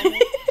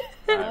stomach.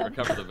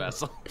 Recover the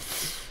vessel.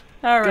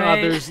 All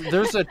right. God,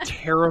 there's a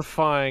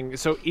terrifying.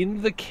 So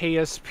in the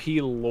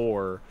KSP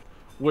lore,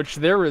 which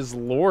there is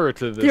lore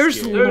to this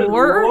There's game.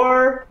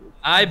 lore?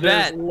 I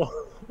bet.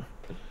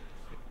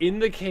 In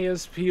the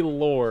KSP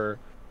lore,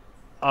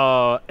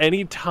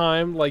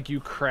 anytime like you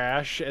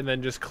crash and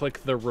then just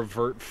click the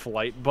revert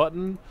flight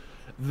button,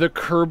 the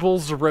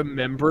Kerbals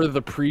remember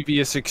the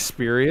previous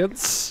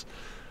experience.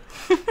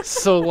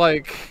 So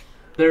like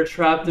they're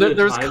trapped in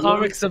there's time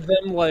comics of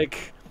them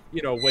like,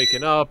 you know,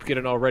 waking up,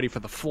 getting all ready for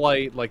the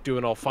flight, like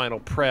doing all final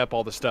prep,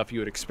 all the stuff you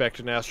would expect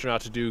an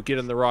astronaut to do, get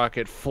in the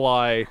rocket,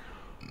 fly,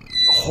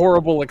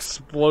 horrible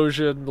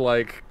explosion,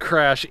 like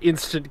crash,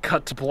 instant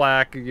cut to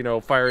black, you know,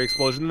 fiery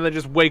explosion, and then they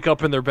just wake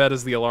up in their bed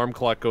as the alarm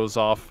clock goes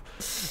off.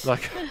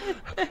 Like,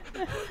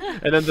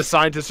 and then the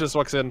scientist just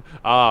walks in,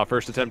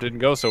 first attempt didn't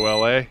go so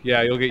well, eh?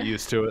 Yeah, you'll get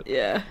used to it.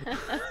 Yeah.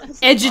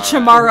 Edge of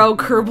Tomorrow,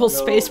 Kerbal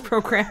Space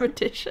Program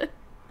Edition.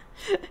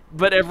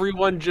 But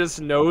everyone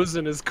just knows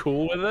and is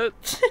cool with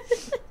it.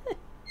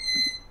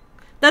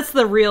 That's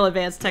the real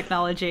advanced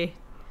technology.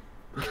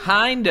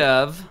 Kind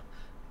of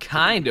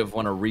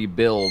want to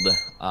rebuild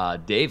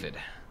David.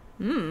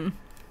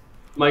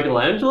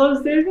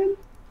 Michelangelo's David?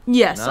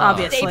 Yes, No.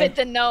 obviously. David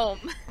the gnome.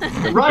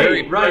 Right.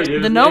 It was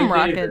The gnome named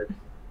rocket. David.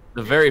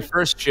 The very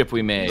first chip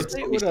we made.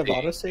 It would have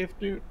autosaved,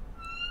 Newt.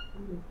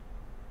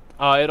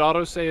 It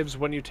autosaves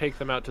when you take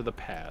them out to the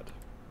pad.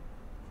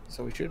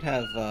 So we should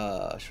have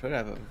a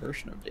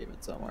version of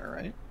David somewhere,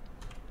 right?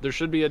 There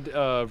should be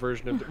a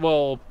version of...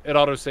 Well, it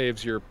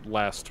autosaves your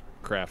last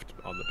craft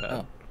on the pad.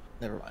 Oh,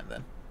 never mind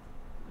then.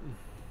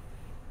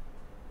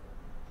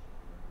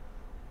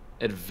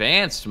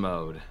 Advanced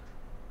mode.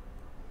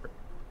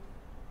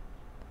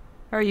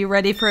 Are you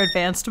ready for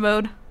advanced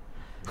mode?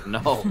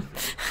 No.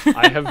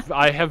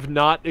 I have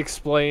not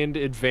explained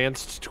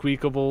advanced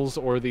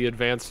tweakables or the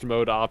advanced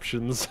mode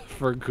options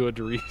for good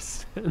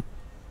reason.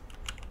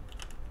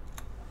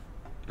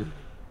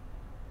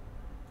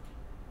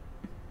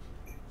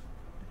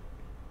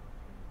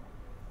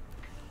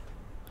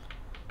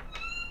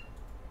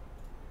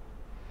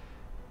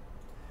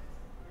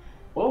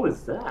 What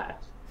was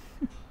that?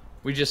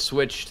 We just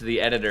switched to the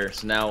editor,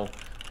 so now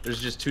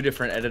there's just two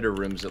different editor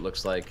rooms, it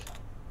looks like.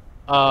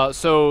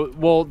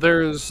 Well,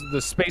 there's the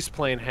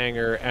spaceplane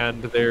hangar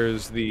and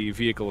there's the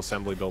vehicle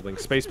assembly building.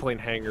 Spaceplane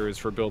hangar is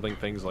for building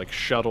things like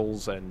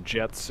shuttles and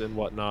jets and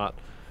whatnot.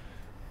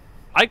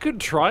 I could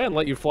try and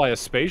let you fly a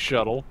space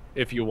shuttle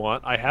if you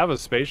want. I have a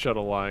space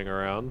shuttle lying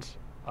around.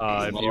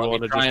 If you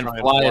want to just try and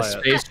fly a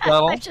space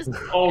shuttle?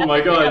 Oh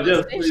my god,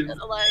 yes, space please.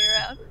 shuttle lying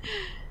around.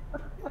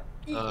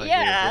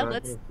 Yeah,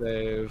 let's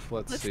save.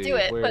 Let's see. do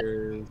it.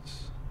 Where's...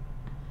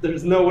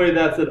 There's no way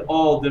that's at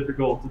all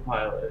difficult to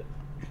pilot.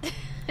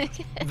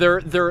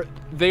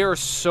 They are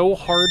so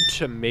hard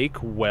to make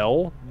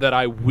well that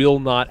I will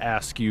not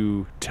ask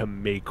you to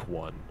make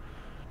one.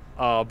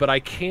 But I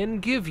can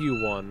give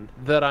you one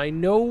that I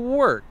know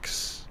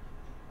works,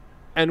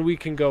 and we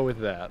can go with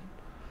that.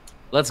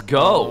 Let's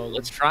go.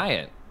 Let's try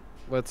it.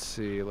 Let's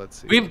see.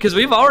 Because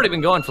we've already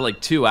been going for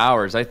like 2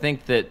 hours. I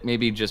think that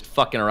maybe just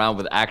fucking around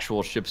with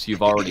actual ships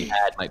you've already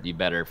had might be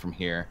better from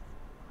here.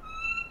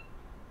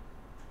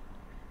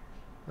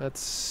 Let's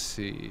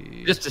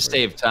see. Just to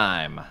save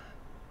time.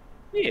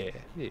 Yeah.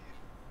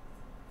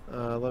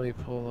 Let me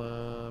pull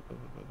up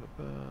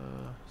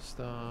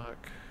stock.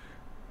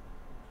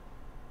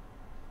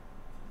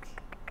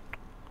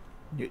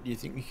 Do you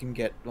think we can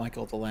get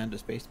Michael to land a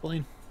space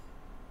plane?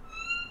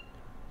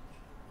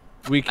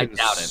 We can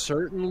doubt it.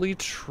 certainly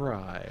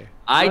try.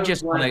 I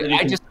just want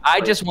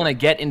to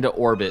get into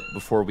orbit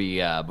before we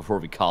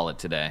call it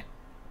today.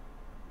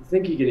 You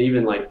think he can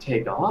even like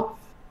take off?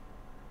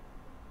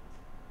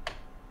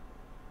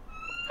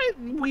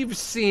 We've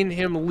seen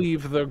him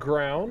leave the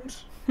ground.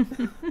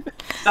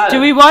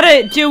 Do we want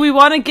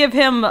to give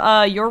him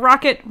your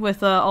rocket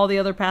with all the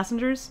other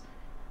passengers?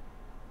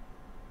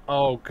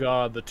 Oh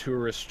god, the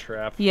tourist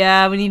trap.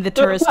 Yeah, we need the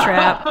tourist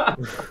trap.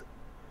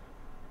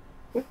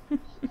 Wait,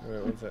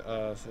 what's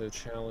that? So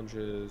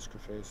challenges,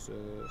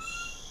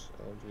 Caphasis,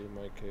 LG,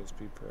 Mike,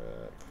 KSP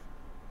prep.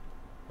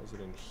 Was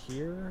it in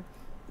here?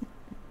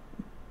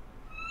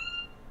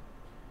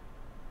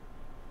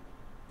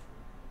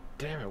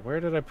 Damn it,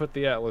 where did I put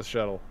the Atlas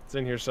shuttle? It's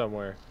in here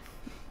somewhere.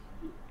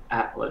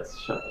 Atlas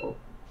shuttle.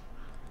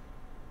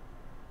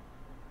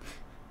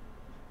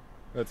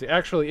 Let's see.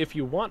 Actually, if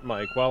you want,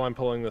 Mike, while I'm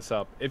pulling this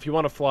up, if you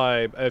want to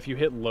fly, if you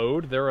hit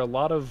load, there are a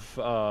lot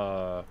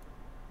of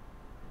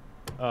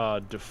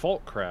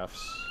default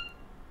crafts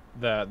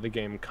that the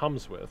game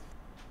comes with.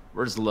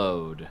 Where's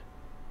load?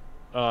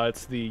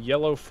 It's the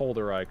yellow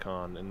folder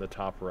icon in the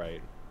top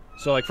right.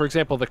 So, like, for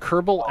example, the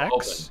Kerbal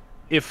X,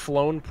 if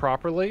flown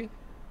properly,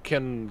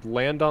 can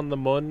land on the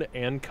moon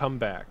and come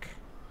back.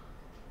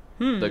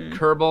 The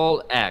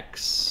Kerbal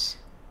X.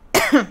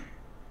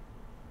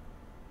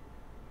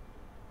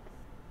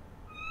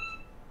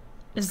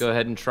 Go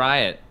ahead and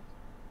try it.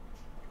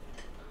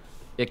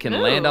 It can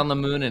land on the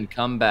moon and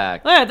come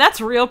back. Oh, that's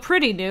real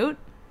pretty, Newt.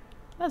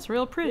 That's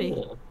real pretty.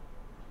 Cool.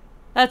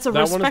 That's a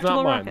That one is respectable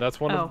not mine.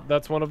 rocket.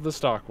 That's one of the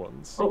stock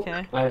ones.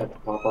 Okay. I have to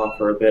pop off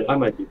for a bit. I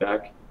might be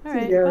back. All See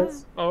right. you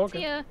guys. Oh,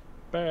 okay. Yeah.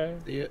 Bye.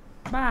 See ya.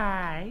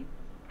 Bye.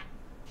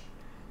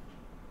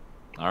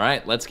 All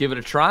right, let's give it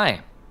a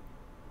try.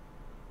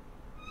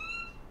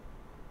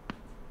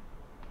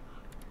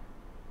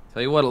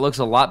 Tell you what, it looks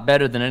a lot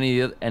better than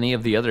any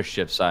of the other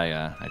ships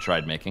I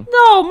tried making.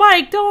 No,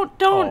 Mike,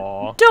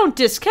 don't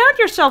discount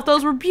yourself.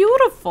 Those were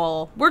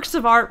beautiful works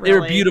of art. Really, they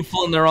were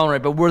beautiful in their own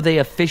right, but were they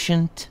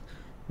efficient?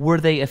 Were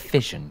they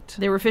efficient?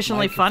 They were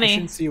efficiently funny.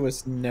 Efficiency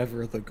was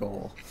never the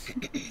goal.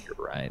 You're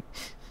right.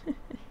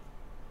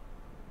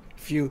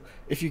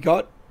 If you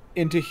got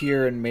into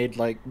here and made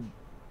like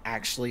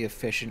actually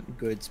efficient,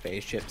 good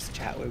spaceships,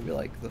 chat would be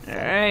like the.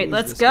 All right,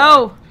 let's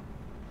go.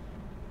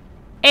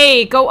 Guy?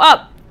 Hey, go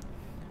up.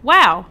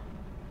 Wow.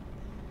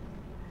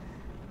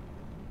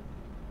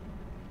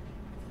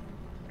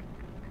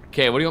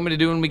 Okay, what do you want me to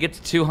do when we get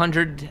to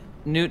 200,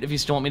 Newt, if you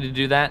still want me to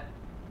do that?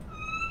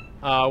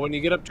 When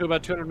you get up to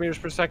about 200 meters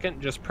per second,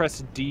 just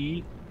press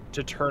D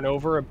to turn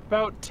over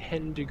about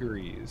 10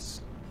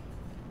 degrees.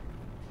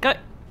 Good.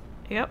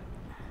 Yep.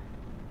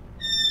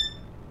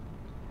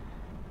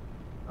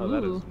 Oh,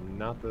 that is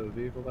not the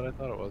vehicle that I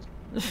thought it was.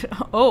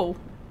 Oh.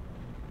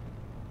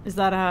 Is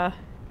that a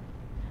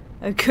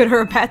good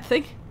or a bad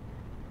thing?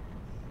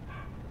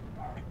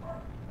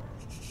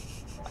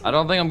 I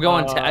don't think I'm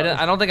going.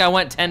 I don't think I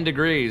went 10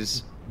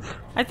 degrees.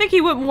 I think he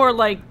went more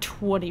like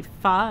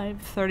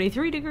 25,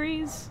 33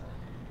 degrees.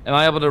 Am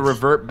I able to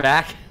revert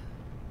back?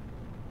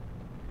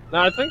 No,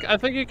 I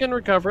think you can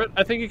recover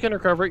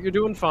it. You're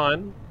doing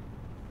fine.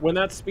 When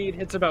that speed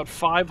hits about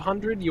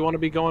 500, you want to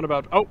be going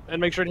about... Oh, and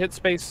make sure to hit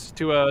space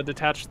to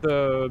detach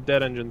the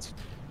dead engines.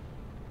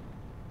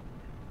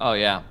 Oh,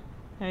 yeah.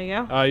 There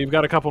you go. You've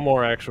got a couple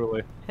more,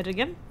 actually. Hit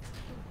again.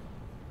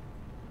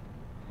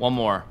 One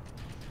more.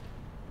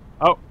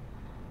 Oh.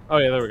 Oh,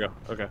 yeah, there we go.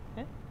 Okay.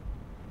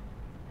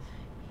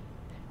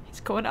 He's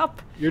going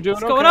up. You're doing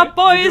He's okay. going up,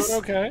 boys.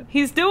 You're doing okay.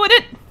 He's doing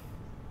it.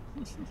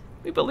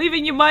 We believe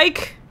in you,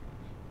 Mike.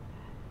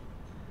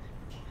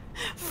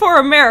 For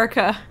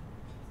America.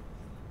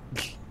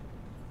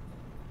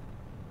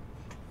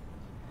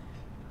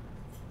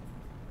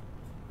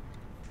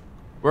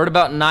 We're at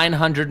about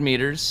 900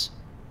 meters.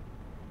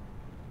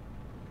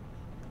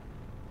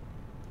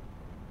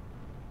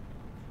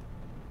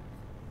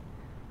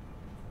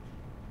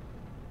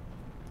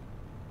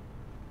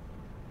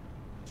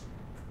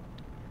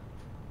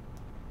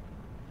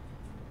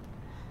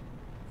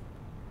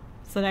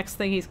 What's the next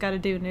thing he's got to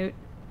do, Newt?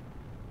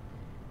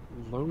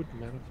 Load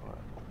meta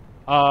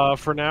file.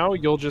 For now,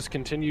 you'll just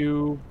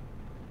continue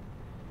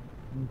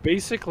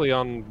basically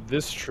on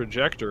this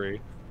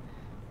trajectory.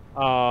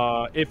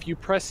 If you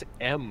press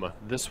M,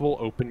 this will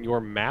open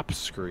your map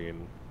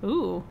screen.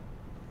 Ooh.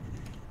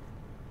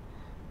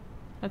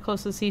 How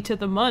close is he to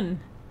the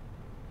mun?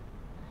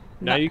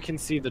 Now you can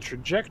see the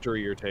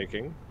trajectory you're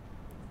taking.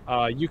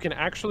 You can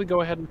actually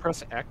go ahead and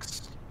press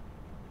X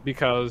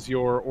because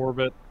your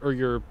orbit or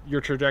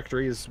your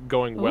trajectory is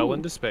going well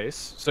into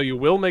space. So you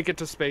will make it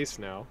to space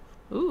now.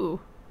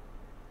 Ooh.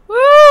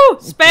 Woo!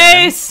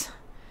 Space! Okay.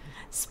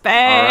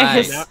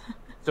 Space! Right.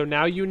 So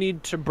now you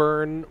need to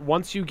burn,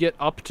 once you get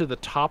up to the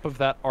top of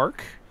that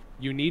arc,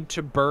 you need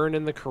to burn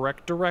in the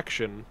correct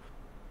direction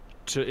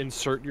to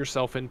insert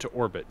yourself into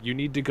orbit. You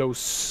need to go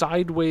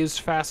sideways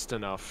fast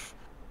enough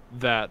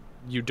that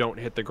you don't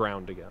hit the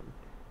ground again.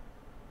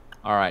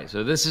 Alright,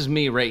 so this is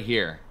me right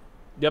here.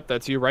 Yep,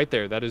 that's you right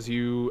there. That is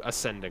you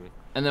ascending.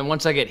 And then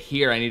once I get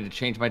here, I need to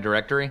change my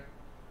directory?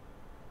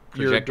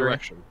 Your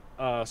direction.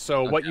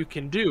 So what you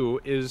can do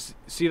is,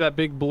 see that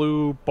big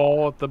blue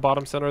ball at the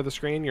bottom center of the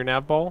screen, your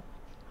nav ball?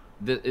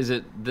 Is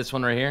it this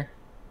one right here?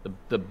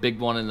 The big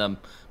one in the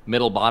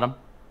middle bottom?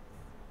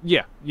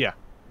 Yeah, yeah.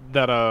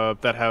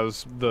 That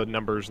has the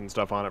numbers and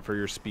stuff on it for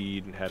your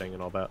speed and heading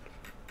and all that.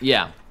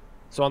 Yeah.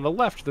 So on the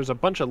left, there's a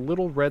bunch of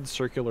little red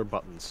circular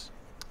buttons.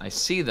 I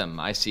see them.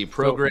 I see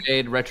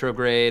prograde,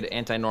 retrograde,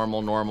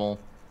 anti-normal, normal.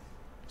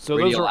 So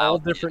those are all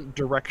different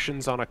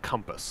directions on a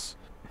compass.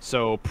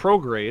 So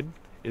prograde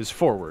is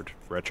forward,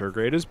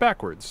 retrograde is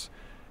backwards,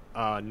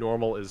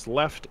 normal is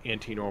left,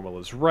 anti-normal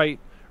is right,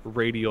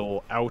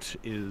 radial out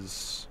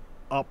is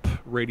up,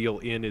 radial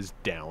in is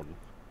down.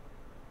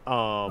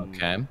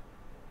 Okay.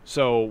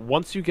 So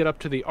once you get up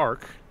to the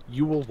arc,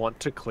 you will want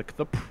to click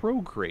the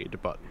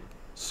prograde button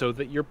so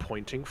that you're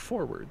pointing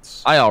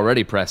forwards. I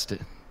already pressed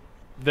it.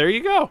 There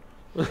you go.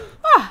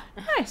 Ah,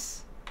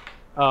 nice.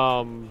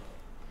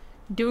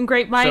 Doing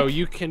great, Mike. So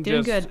you can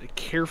just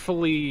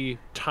carefully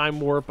time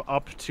warp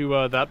up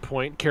to that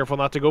point. Careful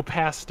not to go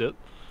past it.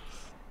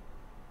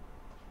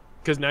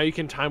 Because now you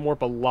can time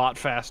warp a lot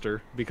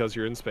faster because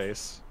you're in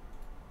space.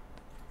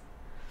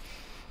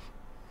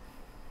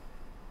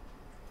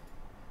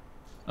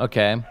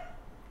 Okay.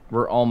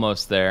 We're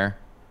almost there.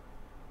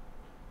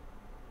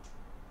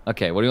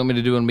 Okay, what do you want me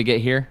to do when we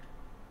get here?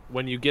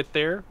 When you get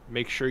there,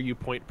 make sure you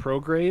point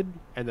prograde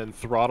and then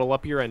throttle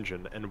up your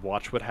engine and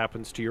watch what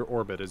happens to your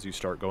orbit as you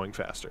start going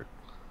faster.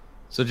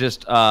 So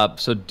just,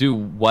 so do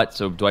what?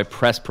 So do I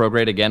press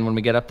prograde again when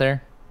we get up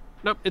there?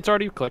 Nope, it's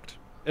already clicked.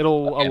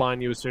 It'll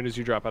align you as soon as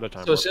you drop out of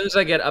time. So as soon as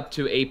I get up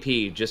to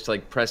AP, just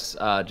like press,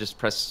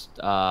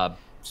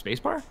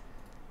 spacebar?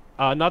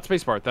 Not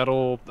spacebar.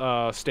 That'll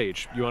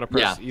stage. You want to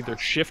press either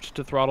shift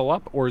to throttle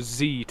up or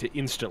Z to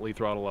instantly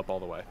throttle up all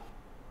the way.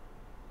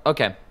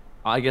 Okay.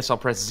 I guess I'll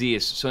press Z.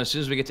 So as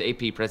soon as we get to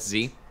AP, press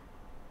Z.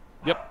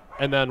 Yep.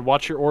 And then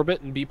watch your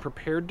orbit and be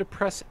prepared to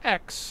press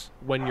X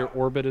when your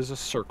orbit is a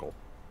circle.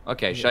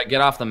 Okay. Should I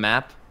get off the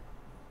map?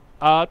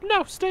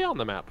 No. Stay on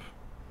the map.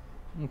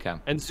 Okay.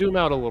 And zoom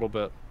out a little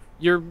bit.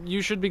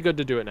 You should be good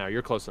to do it now.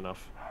 You're close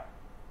enough.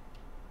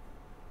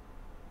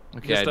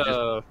 Okay.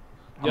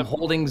 I'm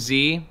holding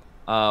Z.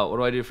 What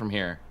do I do from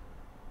here?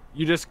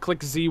 You just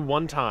click Z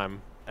one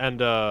time,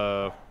 and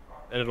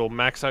it'll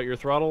max out your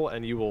throttle,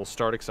 and you will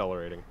start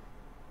accelerating.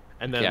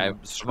 And then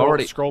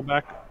scroll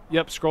back.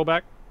 Yep, scroll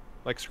back.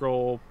 Like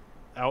scroll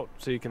out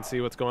so you can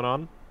see what's going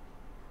on.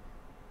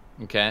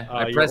 Okay.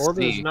 I press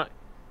Z.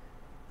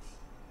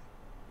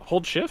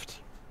 Hold shift.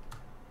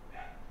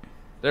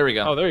 There we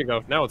go. Oh, there you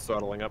go. Now it's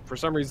throttling up. For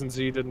some reason,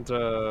 Z didn't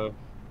throttle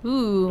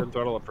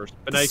up first.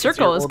 But now The you can see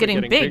circle your is orbit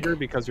getting big. bigger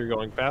because you're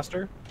going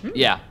faster.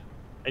 Yeah.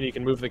 And you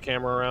can move the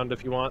camera around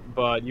if you want,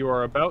 but you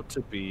are about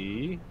to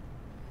be,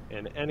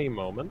 in any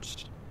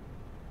moment.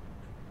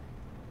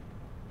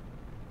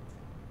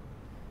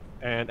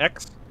 And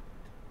X.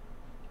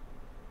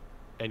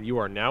 And you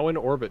are now in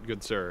orbit,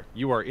 good sir.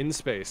 You are in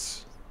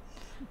space.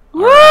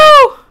 Woo!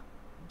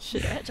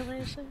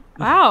 Congratulations.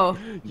 Wow.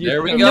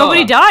 There we go.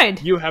 Nobody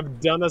died. You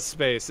have done a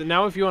space. And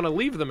now if you want to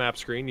leave the map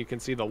screen, you can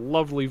see the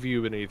lovely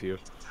view beneath you.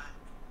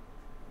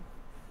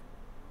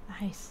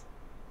 Nice.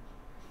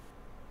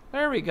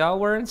 There we go.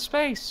 We're in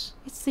space.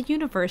 It's the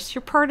universe.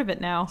 You're part of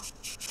it now.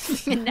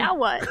 And now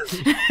what?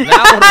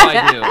 Now what do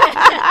I do?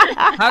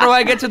 How do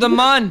I get to the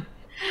mun?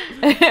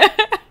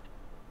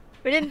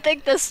 We didn't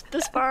think this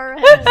far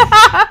ahead.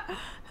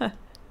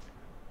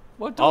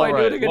 What do I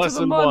do to get to the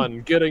lesson mun?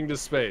 1, getting to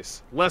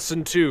space.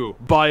 Lesson 2,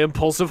 buy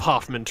impulsive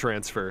Hoffman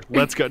transfer.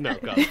 Let's go. No,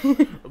 God.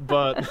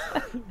 But...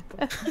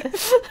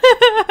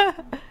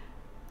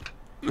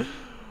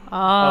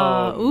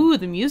 ooh,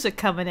 the music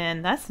coming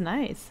in. That's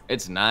nice.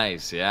 It's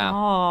nice, yeah.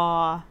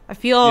 Aw, I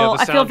feel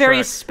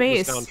very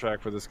space. The soundtrack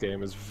for this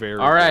game is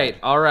very All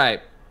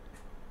right.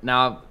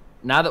 Now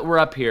that we're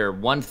up here,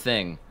 one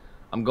thing.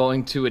 I'm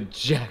going to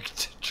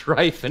eject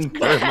Tryphon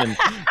Kerman.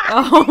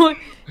 Oh,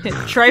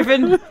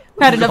 Tryphon,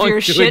 had enough of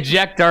your shit.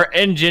 Eject our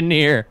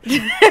engineer.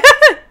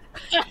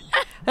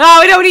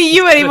 Oh, we don't need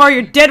you anymore.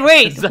 You're dead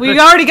weight. We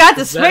already got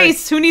to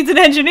space. Who needs an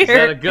engineer? Is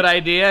that a good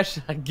idea?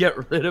 Should I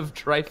get rid of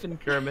Tryphon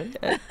Kerman?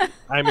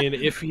 I mean,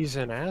 if he's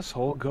an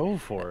asshole, go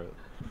for it.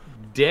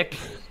 Dick,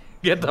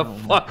 get the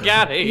fuck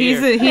out of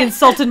here. He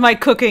insulted my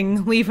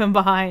cooking. Leave him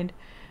behind.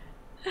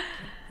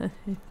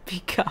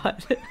 Be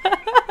God.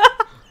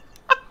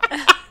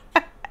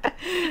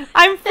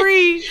 I'm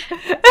free.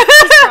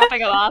 Just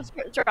dropping him off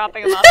in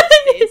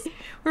space.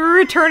 We're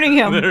returning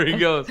him. There he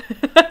goes.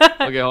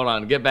 Okay, hold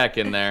on. Get back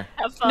in there.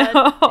 Have fun.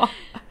 No.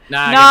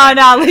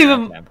 Nah, leave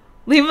him.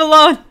 Leave him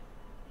alone.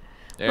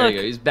 There you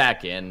go. He's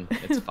back in.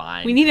 It's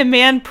fine. We need a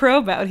man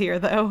probe out here,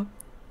 though.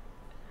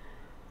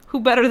 Who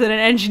better than an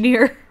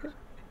engineer?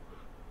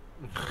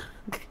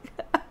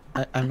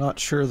 I'm not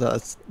sure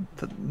that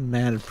the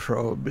man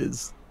probe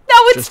is. No,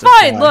 it's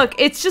fine. Look,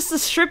 it's just a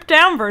stripped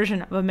down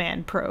version of a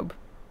man probe.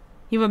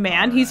 You have a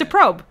man, he's a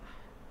probe.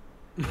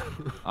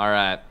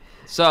 Alright.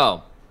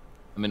 So,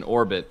 I'm in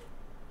orbit.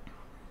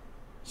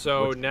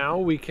 So now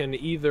we can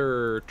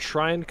either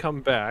try and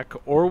come back,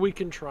 or we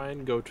can try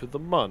and go to the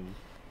mun.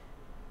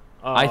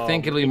 I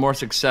think it'll be more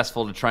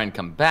successful to try and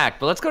come back,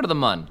 but let's go to the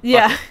mun.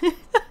 Yeah.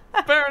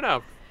 Fair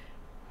enough.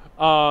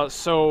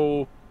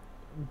 So,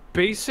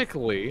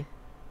 basically,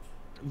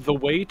 the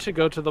way to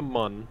go to the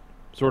mun,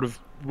 sort of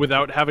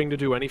without having to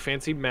do any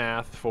fancy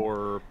math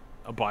for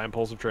a buy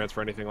impulsive transfer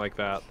or anything like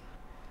that,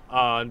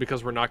 and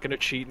because we're not going to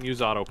cheat and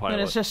use autopilot.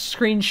 Let's just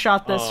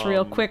screenshot this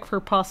real quick for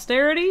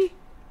posterity.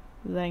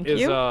 Thank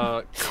you.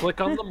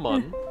 Click on the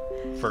mun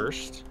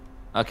first.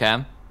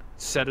 Okay.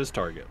 Set as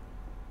target.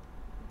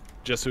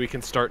 Just so we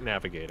can start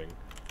navigating.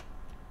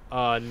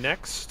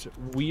 Next,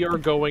 we are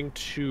going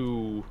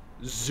to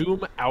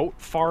zoom out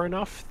far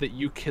enough that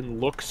you can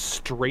look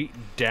straight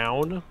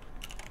down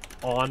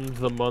on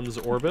the mun's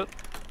orbit.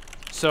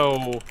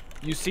 So,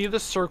 you see the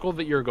circle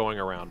that you're going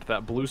around,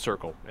 that blue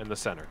circle in the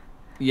center.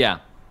 Yeah.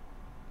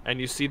 And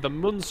you see the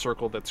moon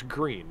circle that's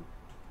green.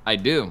 I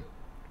do.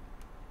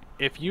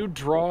 If you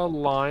draw a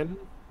line...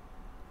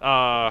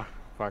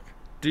 fuck.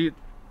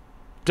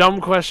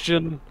 Dumb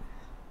question.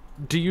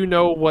 Do you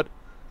know what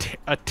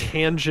a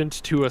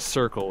tangent to a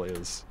circle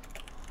is?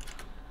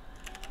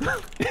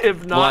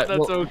 If not,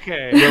 that's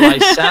okay.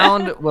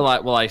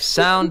 Will I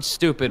sound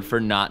stupid for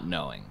not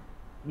knowing?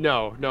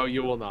 No,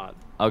 you will not.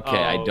 Okay,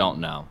 I don't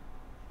know.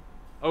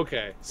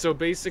 Okay, so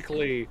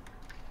basically...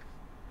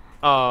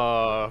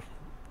 how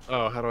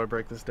do I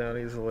break this down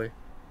easily?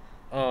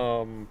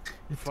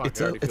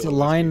 It's a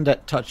line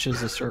that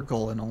touches a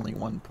circle in only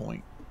one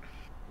point.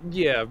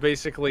 Yeah,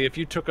 basically, if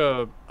you took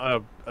a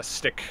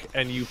stick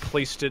and you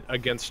placed it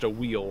against a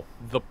wheel,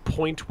 the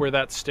point where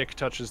that stick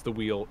touches the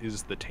wheel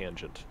is the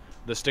tangent.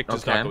 The stick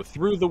does not go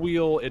through the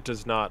wheel. It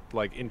does not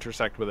like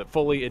intersect with it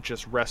fully. It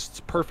just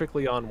rests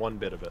perfectly on one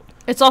bit of it.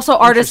 It's also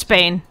artist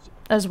bane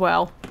as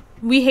well.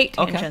 We hate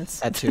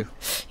tangents. That too.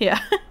 Yeah.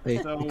 They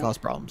cause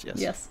problems. Yes.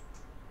 Yes.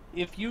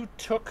 If you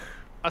took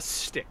a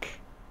stick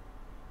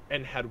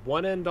and had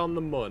one end on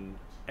the moon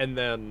and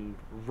then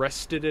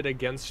rested it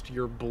against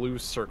your blue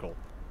circle.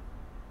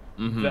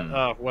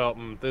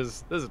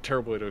 This is a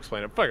terrible way to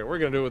explain it. Fuck it, we're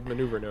gonna do it with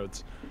maneuver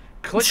nodes.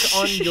 Click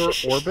on your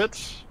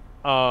orbit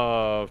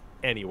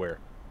anywhere.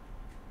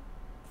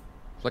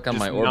 Click on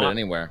my orbit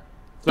anywhere.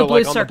 So blue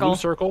like on circle. the blue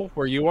circle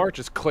where you are,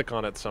 just click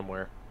on it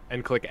somewhere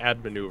and click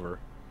add maneuver.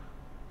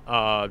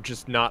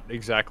 Just not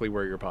exactly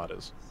where your pod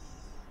is.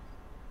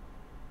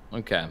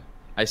 Okay.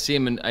 I see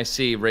him. I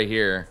see right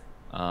here.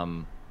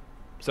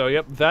 So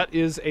yep, that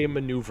is a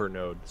maneuver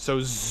node. So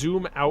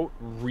zoom out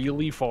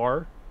really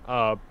far.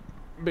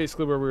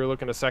 Basically where we were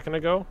looking a second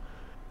ago.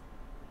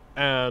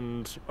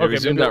 And we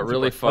zoomed out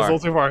really far.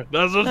 That's a little too far.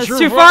 That's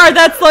too far.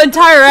 That's the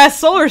entire ass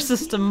solar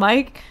system,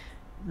 Mike.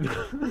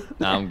 No,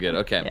 I'm good.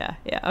 Okay.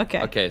 Yeah.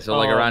 Okay. Okay. So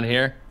like around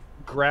here.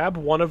 Grab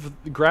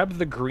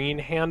the green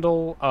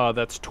handle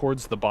that's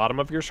towards the bottom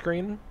of your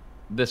screen.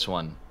 This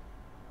one.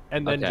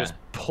 And then just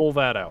pull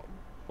that out.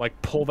 Like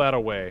pull that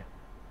away.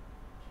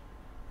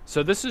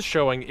 So this is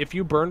showing if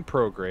you burn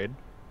prograde,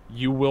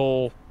 you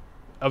will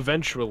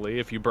eventually,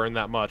 if you burn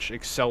that much,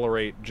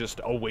 accelerate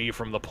just away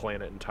from the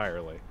planet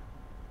entirely.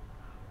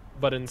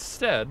 But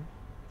instead,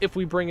 if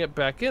we bring it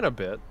back in a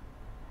bit,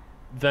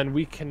 then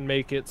we can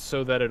make it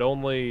so that it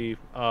only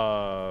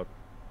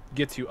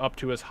gets you up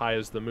to as high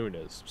as the moon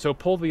is. So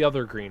pull the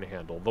other green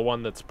handle, the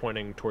one that's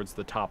pointing towards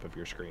the top of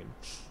your screen.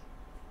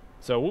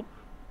 So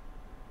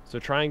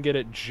try and get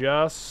it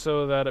just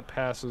so that it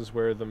passes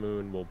where the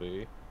moon will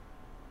be.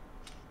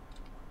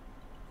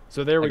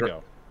 So there we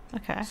go.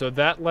 Okay. So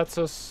that lets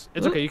us...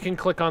 It's okay, you can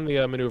click on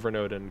the maneuver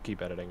node and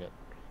keep editing it.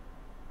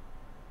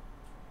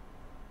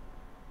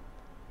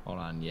 Hold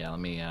on, yeah, let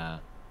me, or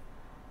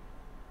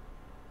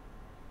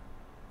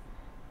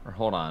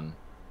hold on.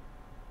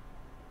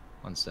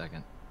 1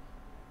 second.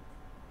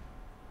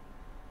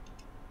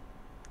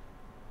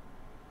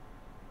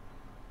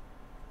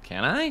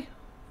 Can I?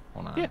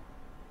 Hold on. Yeah.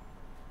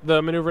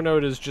 The maneuver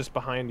node is just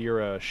behind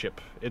your ship.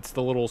 It's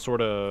the little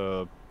sort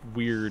of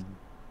weird...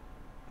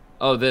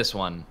 Oh, this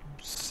one.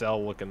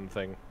 Cell-looking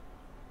thing.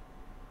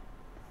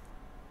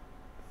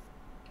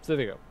 So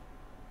there you go.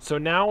 So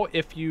now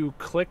if you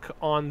click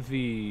on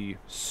the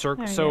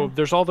circle... So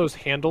there's all those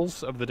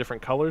handles of the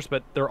different colors,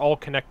 but they're all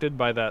connected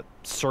by that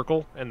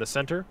circle in the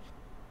center.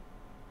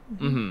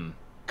 Mm-hmm.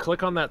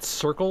 Click on that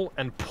circle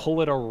and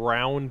pull it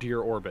around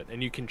your orbit,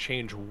 and you can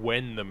change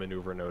when the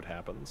maneuver node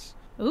happens.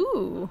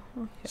 Ooh.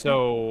 Okay.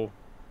 So...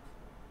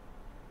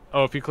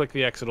 Oh, if you click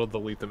the X, it'll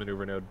delete the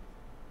maneuver node.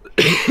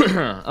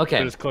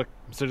 Okay.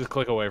 So just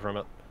click away from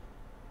it.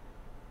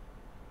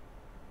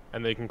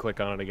 And then you can click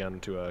on it again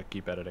to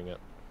keep editing it.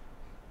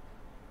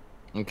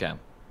 Okay.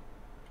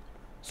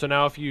 So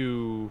now if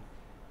you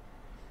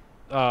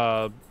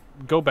go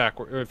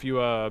backward, or if you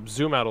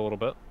zoom out a little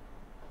bit.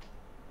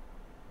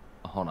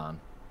 Hold on.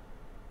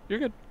 You're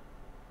good.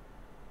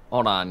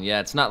 Hold on. Yeah,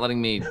 it's not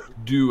letting me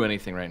do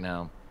anything right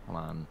now.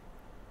 Hold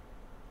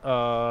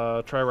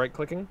on. Try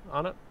right-clicking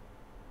on it.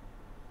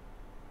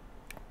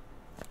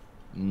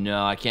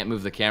 No, I can't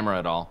move the camera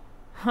at all.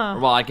 Huh.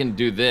 Well, I can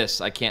do this.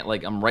 I can't,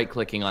 like, I'm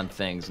right-clicking on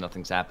things.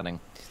 Nothing's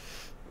happening.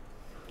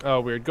 Oh,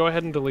 weird. Go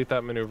ahead and delete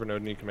that maneuver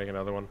node and you can make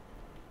another one.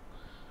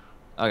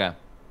 Okay.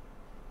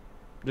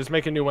 Just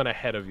make a new one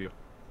ahead of you.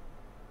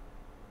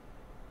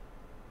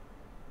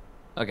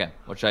 Okay,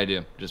 what should I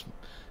do? Just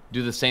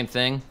do the same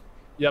thing?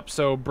 Yep,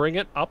 so bring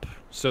it up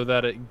so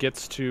that it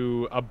gets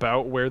to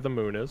about where the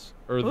moon is.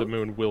 Or the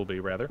moon will be,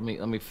 rather.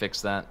 Let me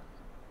fix that.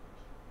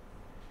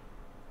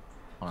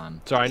 Hold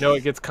on. So I know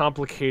it gets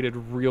complicated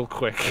real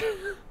quick.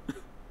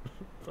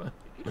 Let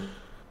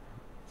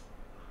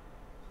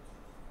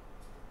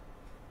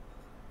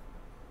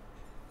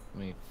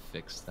me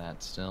fix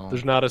that still.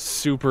 There's not a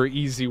super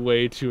easy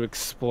way to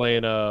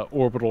explain a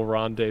orbital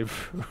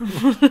rendezvous.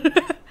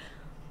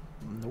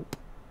 Nope.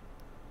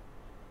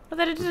 But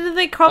did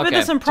they cover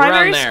this in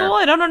primary school?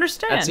 I don't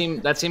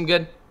understand. That seemed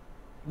good.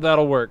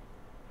 That'll work.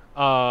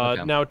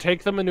 Now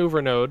take the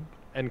maneuver node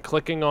and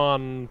clicking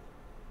on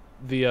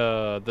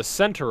the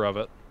center of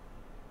it.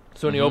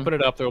 So when you open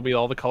it up, there will be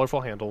all the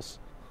colorful handles.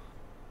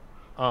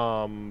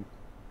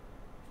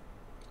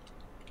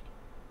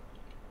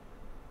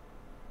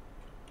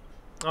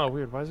 Oh,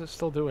 weird. Why is it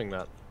still doing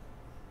that?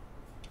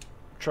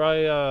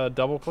 Try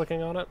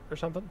double-clicking on it or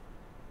something?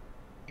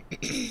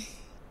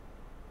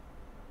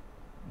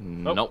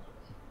 Nope.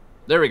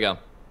 There we go.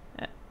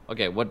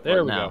 Okay, what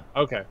there what we now?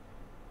 go. Okay.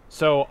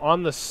 So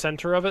on the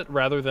center of it,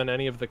 rather than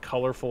any of the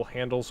colorful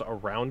handles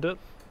around it,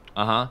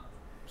 so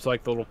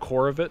like the little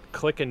core of it,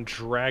 click and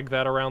drag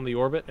that around the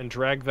orbit, and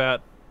drag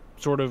that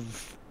sort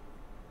of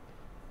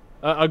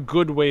a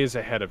good ways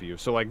ahead of you.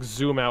 So like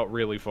zoom out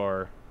really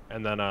far,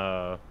 and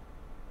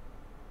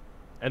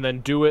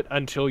then do it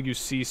until you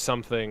see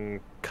something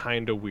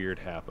kind of weird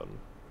happen.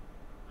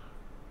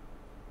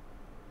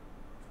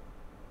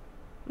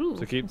 Ooh,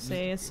 So keep. let's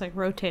see, it's like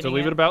rotating. So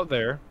leave it about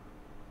there.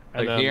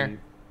 And Like then, here?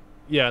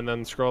 Yeah, and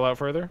then scroll out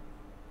further.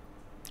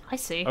 I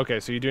see. Okay,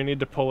 so you do need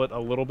to pull it a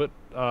little bit,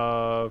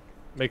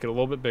 make it a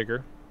little bit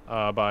bigger,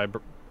 by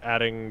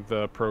adding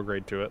the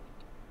prograde to it.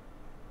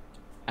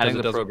 Adding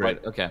the doesn't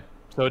prograde. quite- Okay.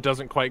 So it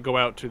doesn't quite go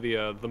out to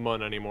the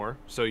mun anymore.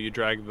 So you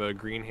drag the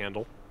green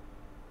handle.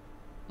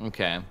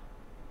 Okay.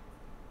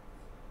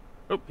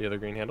 Oh, the other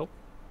green handle.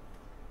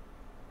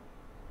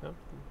 Yep.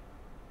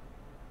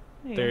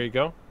 There There you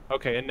go.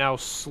 Okay, and now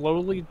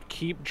slowly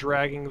keep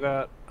dragging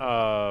that,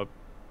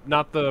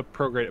 not the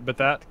prograde, but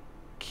that,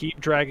 keep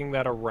dragging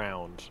that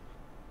around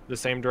the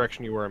same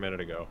direction you were a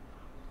minute ago.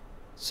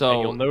 So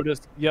And you'll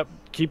notice, yep,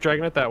 keep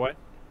dragging it that way,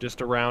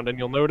 just around, and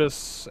you'll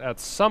notice at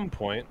some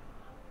point,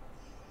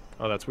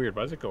 oh, that's weird,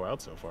 why does it go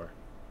out so far?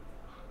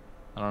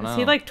 I don't know. Is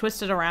he like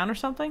twisted around or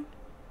something?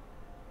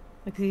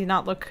 Like, does he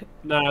not look?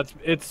 No,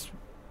 it's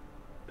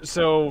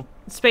so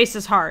Space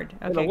is hard.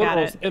 Okay, got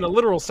it. in a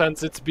literal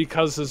sense, it's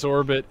because his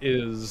orbit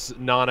is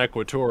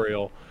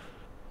non-equatorial,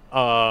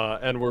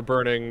 and we're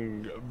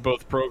burning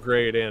both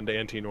prograde and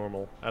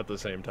anti-normal at the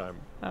same time.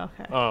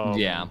 Okay.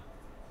 Yeah.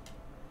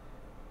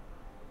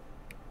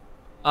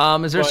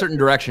 Is there a certain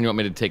direction you want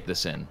me to take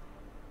this in?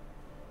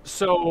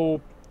 So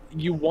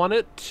you want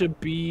it to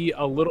be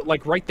a little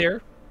like right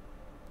there,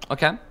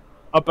 Okay.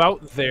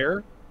 about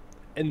there,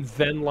 and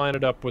then line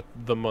it up with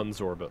the Mun's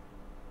orbit.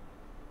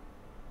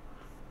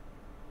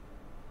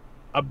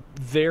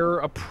 There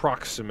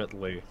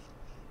approximately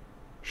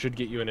should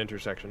get you an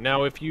intersection.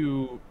 Now, it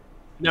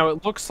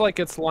looks like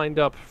it's lined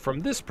up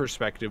from this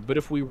perspective, but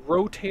if we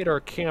rotate our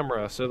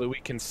camera so that we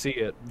can see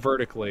it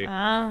vertically,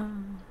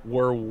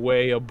 we're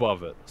way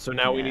above it. So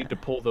now we need to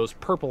pull those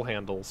purple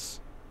handles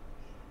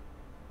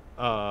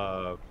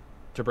to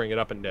bring it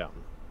up and down.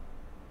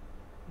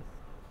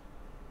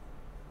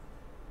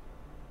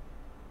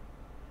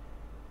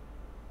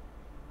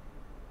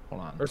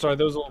 Hold on. Or sorry,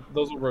 those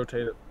will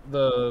rotate it.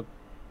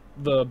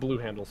 The blue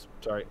handles,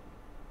 sorry.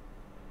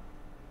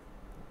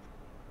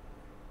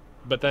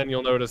 But then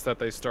you'll notice that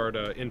they start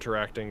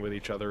interacting with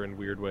each other in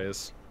weird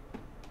ways.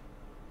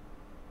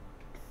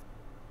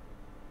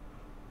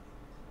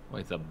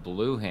 Wait, the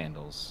blue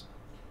handles.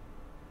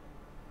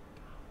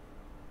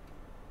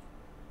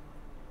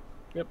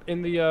 Yep,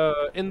 in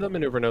the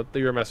maneuver note that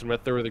you were messing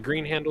with, there were the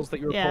green handles that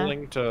you were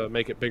pulling to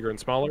make it bigger and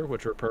smaller,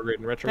 which are prograde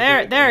and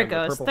retrograde. There it and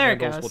goes. The purple There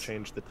it handles goes. will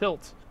change the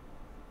tilt,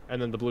 and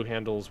then the blue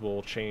handles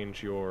will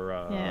change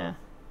your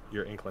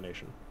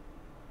inclination.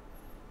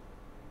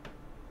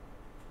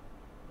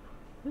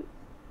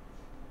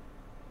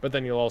 But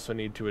then you'll also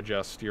need to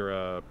adjust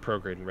your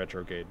prograde and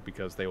retrograde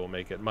because they will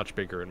make it much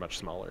bigger and much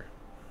smaller.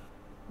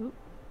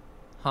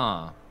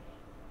 Huh.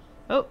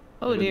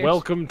 Oh dear.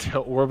 Welcome to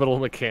orbital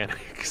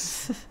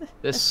mechanics.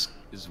 This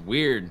is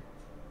weird.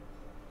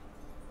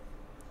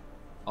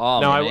 Oh,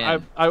 now,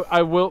 man.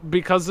 I will,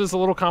 because this is a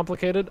little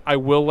complicated, I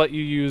will let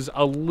you use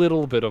a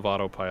little bit of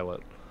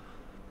autopilot.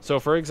 So,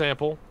 for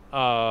example,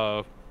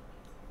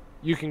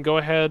 you can go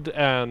ahead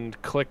and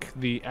click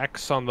the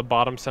X on the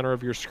bottom center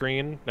of your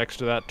screen next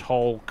to that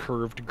tall,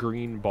 curved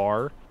green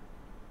bar.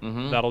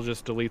 That'll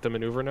just delete the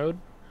maneuver node.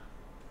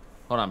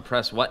 Hold on,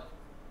 press what?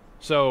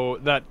 So,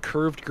 that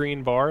curved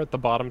green bar at the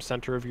bottom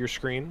center of your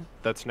screen,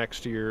 that's next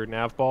to your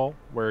nav ball,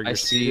 where your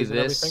speed is and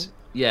everything.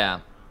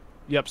 Yeah.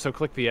 Yep, so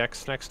click the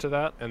X next to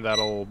that, and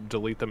that'll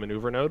delete the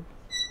maneuver node.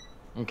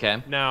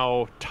 Okay.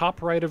 Now,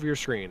 top right of your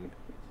screen,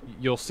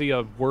 you'll see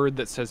a word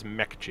that says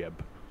mech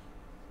jib.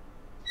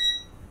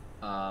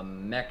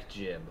 Mech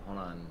jib. Hold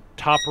on.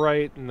 Top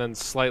right, and then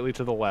slightly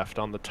to the left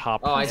on the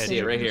top I edge see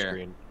it of right your here.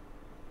 screen.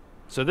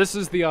 So this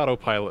is the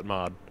autopilot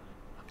mod.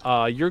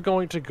 You're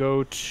going to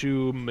go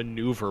to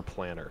Maneuver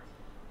Planner.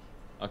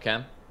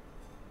 Okay.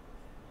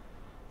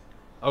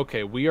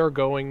 Okay, we are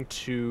going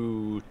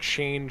to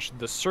change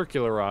the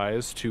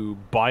circularize to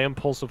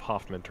bi-impulsive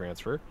Hoffman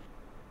transfer.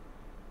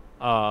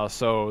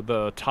 So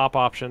the top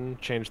option,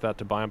 change that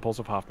to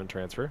bi-impulsive Hoffman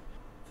transfer.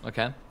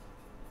 Okay.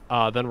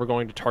 Then we're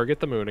going to target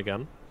the moon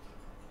again.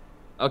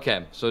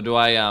 Okay, so do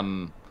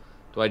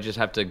I just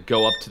have to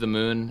go up to the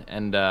moon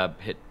and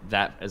hit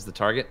that as the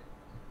target?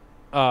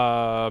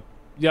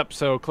 Yep,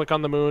 so click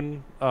on the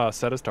moon,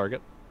 set as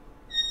target.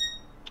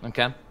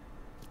 Okay.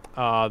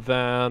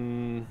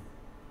 Then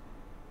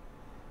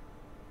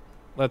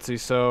let's see,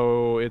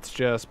 so it's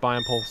just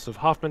bi-impulsive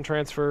Hoffman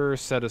transfer,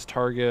 set as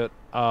target,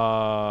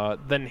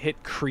 then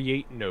hit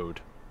create node.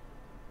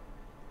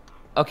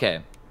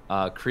 Okay.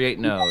 Create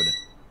node.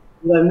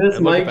 Then this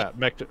And look might. at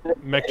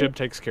that, MechJib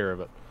takes care of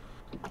it.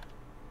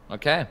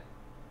 Okay.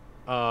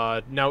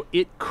 Now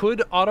it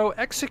could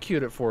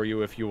auto-execute it for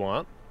you if you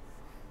want,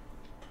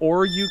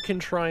 or you can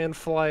try and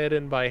fly it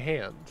in by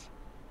hand.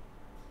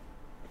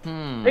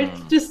 I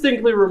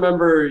distinctly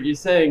remember you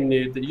saying,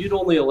 Newt, that you'd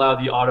only allow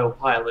the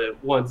autopilot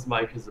once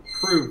Mike has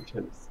proved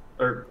himself.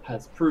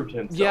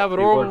 Yeah, but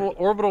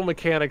orbital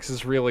mechanics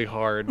is really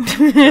hard.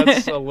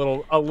 That's a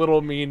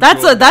little mean.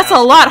 That's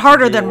a lot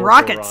harder than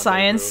rocket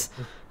science.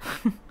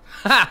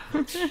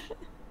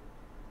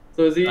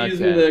 So is he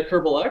using the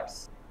Kerbal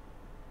X?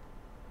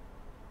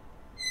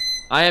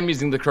 I am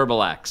using the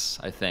Kerbal Axe,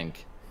 I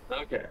think.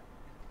 Okay.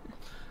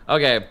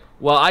 Okay,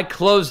 well, I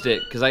closed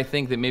it because I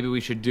think that maybe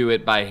we should do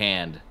it by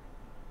hand.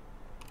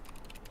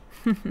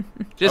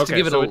 Just to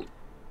give it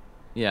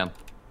yeah.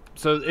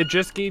 So it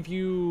just gave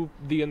you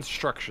the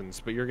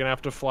instructions, but you're going to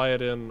have to fly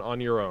it in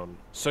on your own.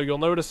 So you'll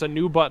notice a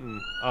new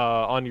button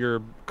on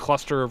your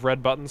cluster of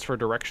red buttons for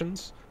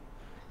directions.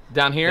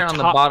 Down here on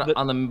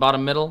the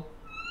bottom middle?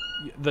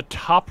 The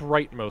top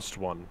rightmost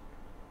one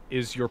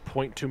is your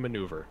point to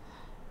maneuver.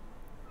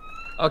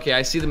 Okay,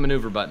 I see the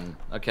maneuver button.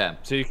 Okay.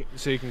 So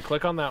you can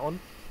click on that one,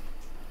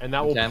 and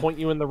that will point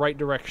you in the right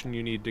direction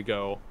you need to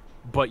go.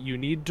 But you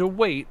need to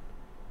wait.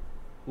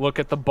 Look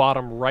at the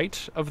bottom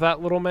right of that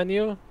little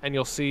menu, and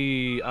you'll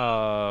see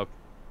node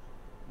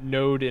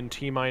in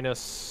T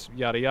minus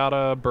yada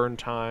yada, burn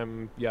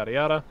time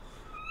yada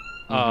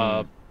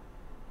yada.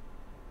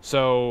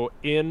 So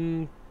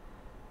in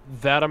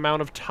that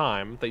amount of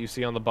time that you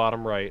see on the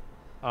bottom right,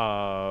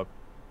 about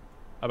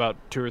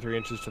 2 or 3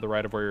 inches to the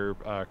right of where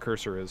your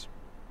cursor is,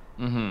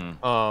 you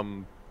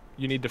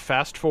need to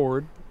fast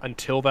forward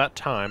until that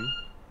time,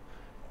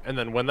 and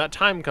then when that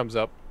time comes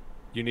up,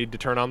 you need to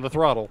turn on the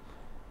throttle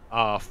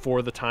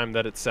for the time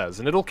that it says,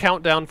 and it'll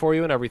count down for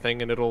you and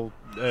everything, and it'll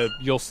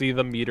you'll see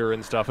the meter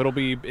and stuff. It'll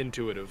be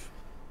intuitive,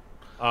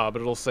 but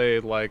it'll say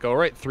like, all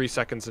right, 3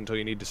 seconds until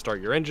you need to start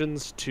your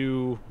engines,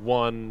 2,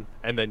 1,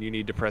 and then you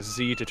need to press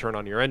Z to turn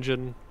on your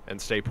engine and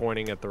stay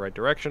pointing at the right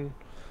direction,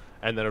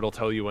 and then it'll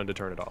tell you when to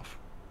turn it off.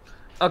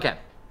 Okay,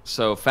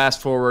 so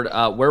fast forward.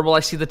 Where will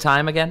I see the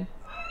time again?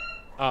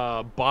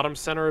 Bottom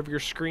center of your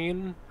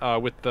screen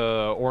with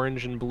the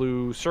orange and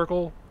blue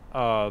circle,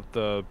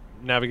 the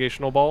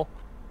navigational ball.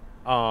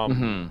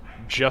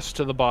 Just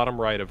to the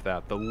bottom right of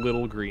that, the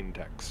little green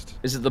text.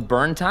 Is it the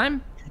burn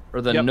time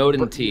or the node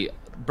in T?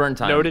 Burn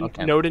time.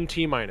 Node in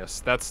T minus.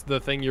 That's the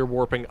thing you're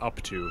warping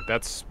up to.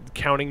 That's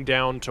counting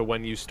down to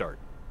when you start.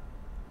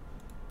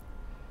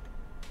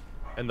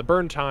 And the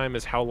burn time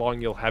is how long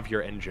you'll have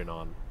your engine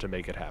on to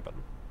make it happen.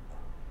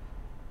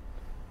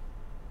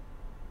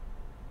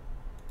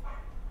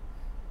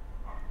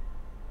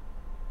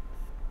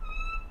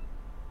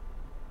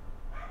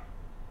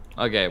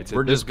 Okay,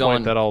 we're just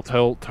going. That I'll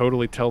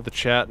totally tell the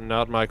chat and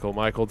not Michael.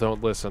 Michael,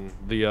 don't listen.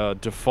 The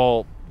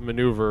default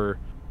maneuver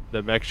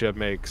that MechJeb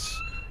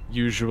makes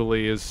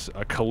usually is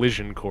a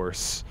collision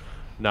course,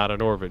 not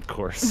an orbit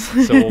course.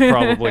 So we'll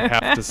probably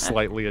have to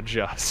slightly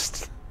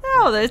adjust.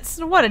 No, that's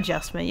what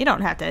adjustment? You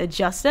don't have to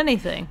adjust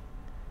anything.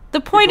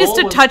 The point is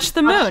to touch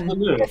the moon.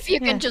 If you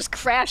can just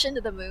crash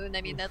into the moon,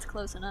 I mean, that's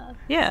close enough.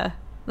 Yeah.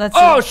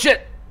 That's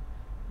shit!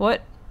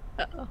 What?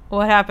 Uh-oh.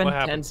 What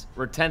happened?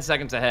 We're 10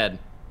 seconds ahead.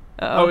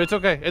 Oh, it's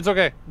okay. It's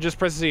okay. Just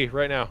press Z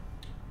right now.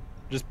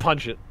 Just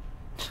punch it.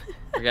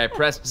 Okay,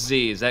 press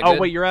Z. Is that good? Oh,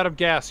 wait, you're out of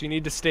gas. You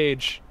need to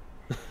stage.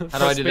 How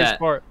do I do that?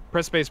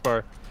 Press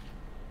spacebar.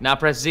 Now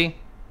press Z?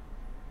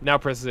 Now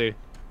press Z.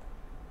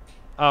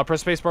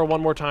 Press spacebar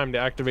one more time to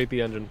activate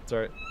the engine.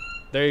 Sorry.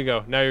 There you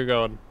go. Now you're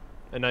going.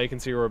 And now you can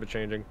see your orbit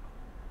changing.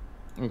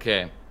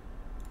 Okay.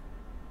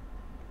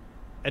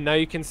 And now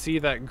you can see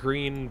that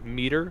green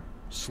meter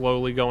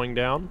slowly going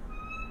down.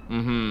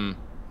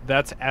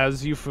 That's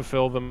as you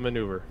fulfill the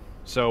maneuver.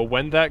 So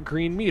when that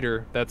green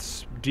meter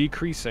that's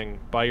decreasing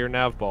by your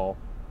nav ball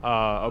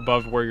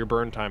above where your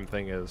burn time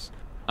thing is,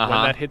 when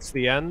that hits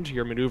the end,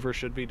 your maneuver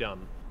should be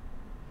done.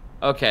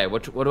 Okay,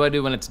 what do I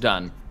do when it's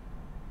done?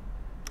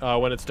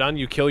 When it's done,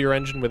 you kill your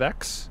engine with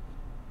X.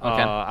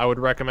 Okay. I would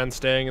recommend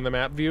staying in the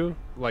map view,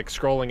 like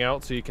scrolling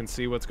out so you can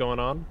see what's going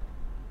on.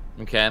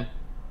 Okay.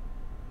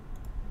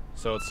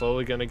 So it's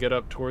slowly going to get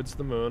up towards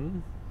the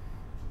moon.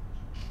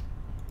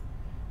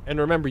 And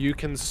remember, you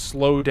can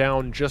slow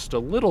down just a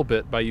little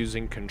bit by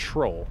using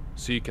control,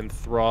 so you can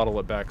throttle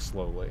it back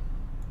slowly.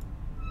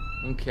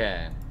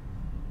 Okay.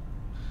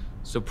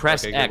 So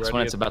press X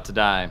when it's about to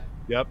die.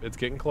 Yep, it's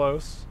getting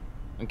close.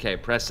 Okay,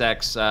 press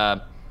X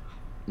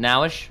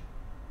nowish?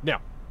 Now.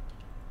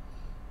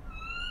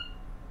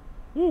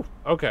 Woo,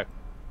 okay.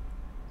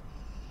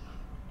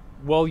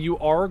 Well, you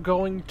are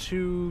going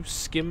to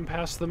skim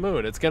past the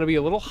moon. It's going to be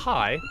a little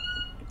high,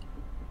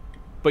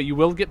 but you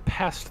will get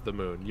past the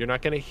moon. You're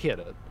not going to hit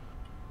it.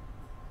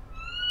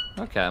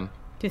 Okay. Do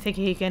you think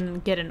he can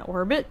get an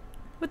orbit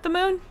with the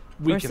moon?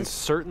 We can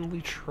certainly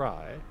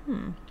try.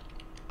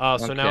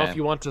 So now if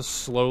you want to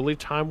slowly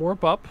time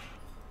warp up,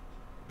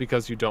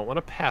 because you don't want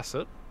to pass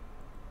it.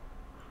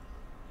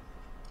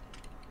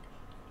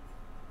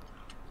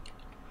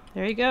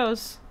 There he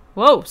goes.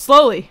 Whoa,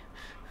 slowly.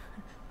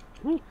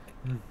 No,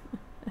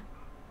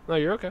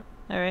 you're okay.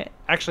 All right.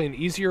 Actually, an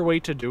easier way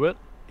to do it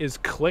is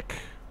click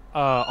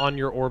on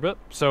your orbit.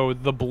 So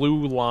the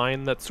blue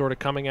line that's sort of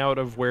coming out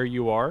of where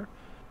you are.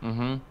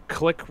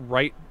 Click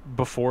right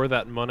before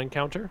that moon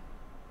encounter.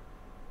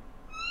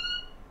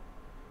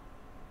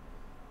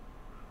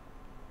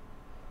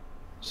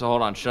 So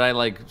hold on, should I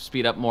like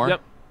speed up more?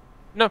 Yep.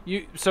 No,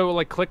 so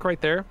like click right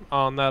there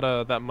on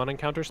that that moon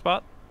encounter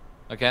spot.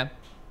 Okay.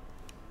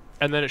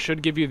 And then it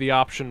should give you the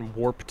option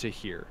warp to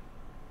here.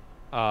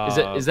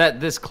 Is that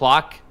this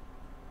clock?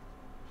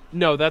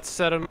 No, that's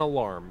set an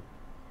alarm.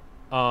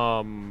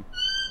 Well,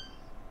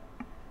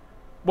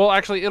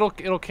 actually,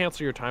 it'll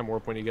cancel your time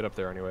warp when you get up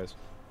there, anyways.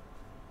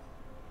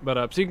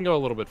 But so you can go a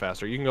little bit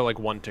faster. You can go like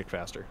 1 tick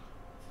faster.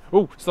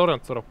 Ooh, slow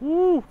down, slow down.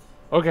 Woo.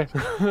 Okay.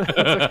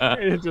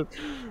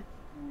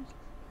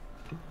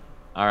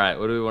 All right,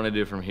 what do we want to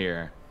do from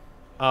here?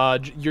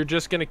 You're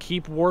just gonna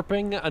keep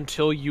warping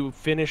until you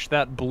finish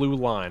that blue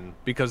line,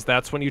 because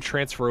that's when you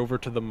transfer over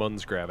to the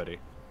Mun's gravity.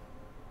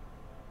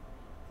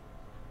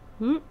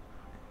 And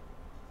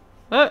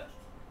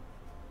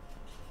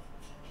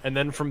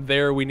then from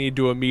there, we need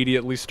to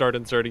immediately start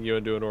inserting you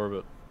into an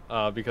orbit,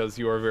 because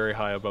you are very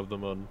high above the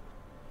Mun.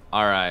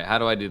 All right, how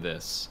do I do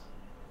this?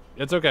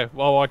 It's okay.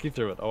 I'll walk you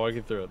through it. All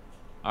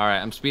right,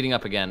 I'm speeding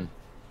up again.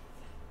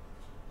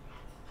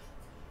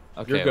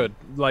 Okay. You're good.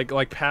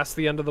 Like past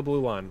the end of the blue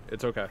line.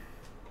 It's okay.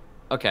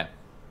 Okay.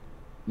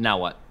 Now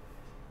what?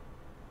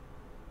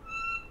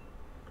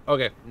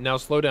 Okay, now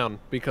slow down,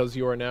 because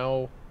you are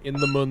now in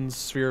the Mun's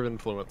sphere of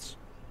influence.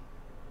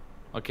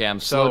 Okay, I'm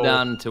slowed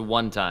down to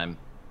 1 time.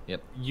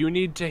 Yep. You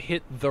need to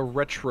hit the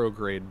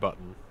retrograde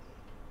button.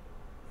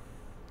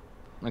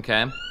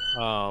 Okay.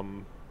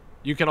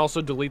 You can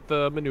also delete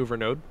the maneuver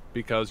node,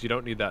 because you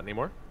don't need that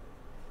anymore.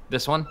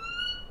 This one?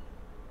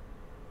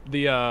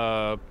 The,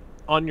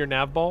 on your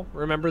nav ball,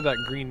 remember that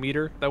green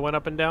meter that went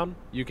up and down?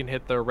 You can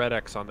hit the red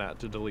X on that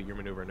to delete your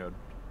maneuver node.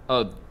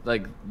 Oh,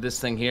 like this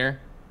thing here?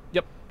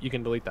 Yep, you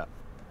can delete that.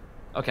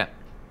 Okay.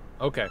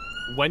 Okay.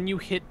 When you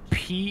hit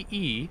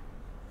PE,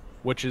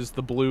 which is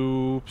the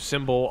blue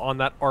symbol on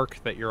that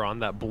arc that you're on,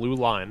 that blue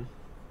line,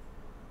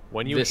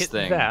 when you hit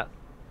that,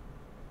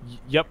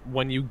 yep,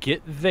 when you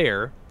get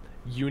there,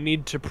 you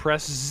need to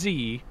press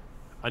Z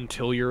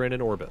until you're in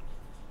an orbit.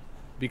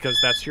 Because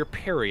that's your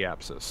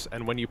periapsis,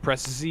 and when you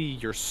press Z,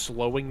 you're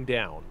slowing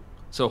down.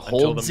 So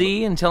hold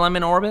Z until I'm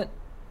in orbit?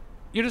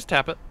 You just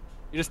tap it.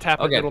 You just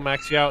tap it, it'll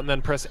max you out, and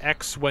then press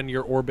X when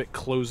your orbit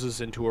closes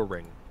into a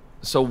ring.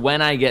 So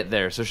when I get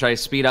there, so should I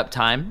speed up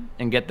time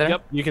and get there?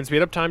 Yep, you can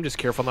speed up time, just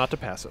careful not to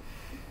pass it.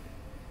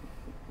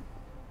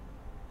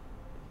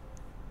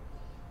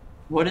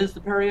 What is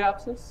the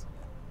periapsis?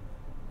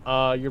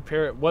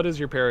 What is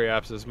your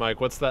periapsis,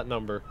 Mike? What's that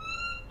number?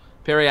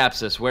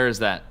 Periapsis, where is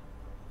that?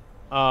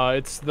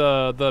 It's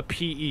the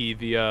PE,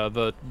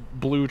 the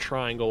blue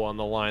triangle on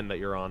the line that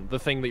you're on, the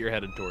thing that you're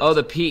headed towards. Oh,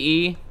 the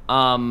PE.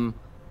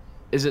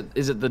 Is it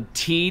the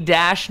T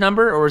dash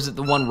number, or is it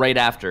the one right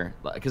after?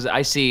 Because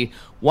I see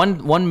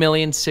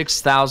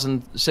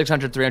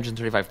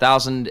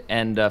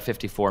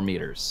 1,600,335,054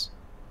 meters.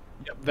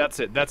 Yep, that's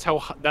it. That's how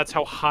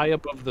high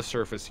above the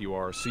surface you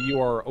are. So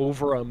you are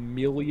over 1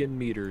 million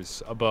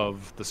meters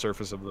above the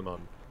surface of the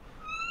Mun.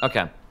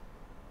 Okay.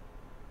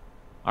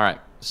 All right.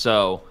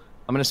 So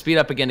I'm gonna speed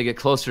up again to get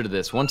closer to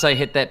this. Once I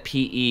hit that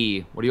PE,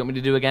 what do you want me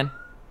to do again?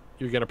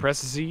 You're gonna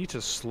press Z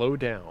to slow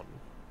down.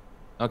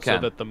 Okay. So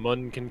that the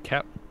Mun can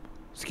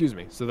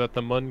so that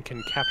the Mun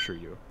can capture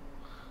you.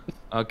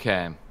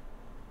 Okay.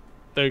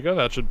 There you go.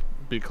 That should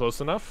be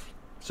close enough.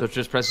 So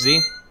just press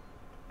Z?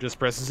 Just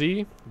press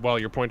Z while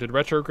you're pointed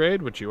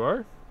retrograde, which you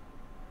are.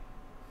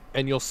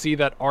 And you'll see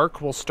that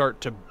arc will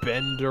start to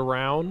bend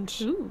around.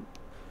 Ooh.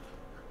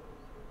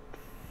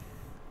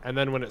 And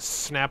then when it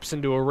snaps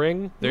into a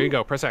ring, there you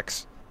go. Press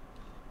X.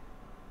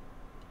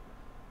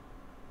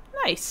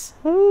 Nice.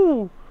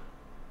 Ooh.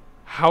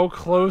 How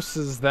close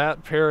is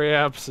that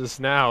periapsis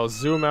now?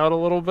 Zoom out a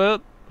little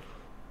bit.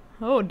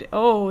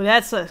 Oh,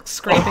 that's a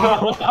scraping.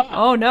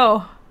 Oh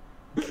no.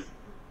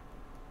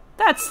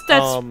 That's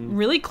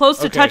really close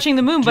to touching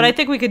the moon, but I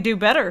think we could do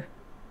better.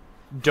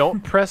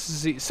 Don't press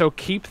Z. So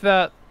keep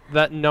that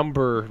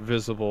number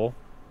visible.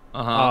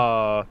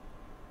 I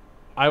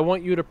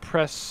want you to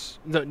press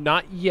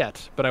not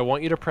yet, but I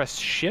want you to press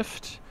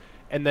Shift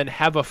and then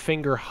have a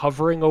finger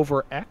hovering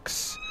over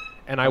X,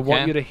 and I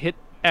want you to hit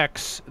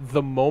X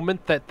the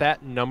moment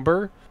that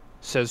number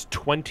says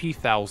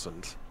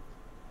 20,000.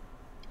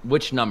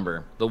 Which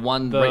number? The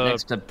one right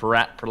next to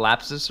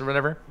prolapsus or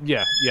whatever?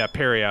 Yeah,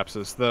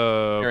 periapsis.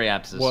 The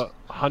periapsis. What,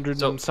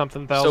 100 and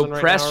something thousand So right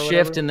press now or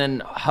Shift whatever? and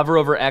then hover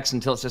over X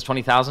until it says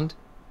 20,000?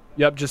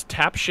 Yep, just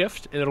tap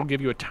Shift and it'll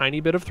give you a tiny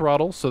bit of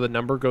throttle so the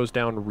number goes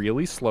down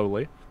really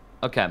slowly.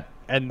 Okay.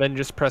 And then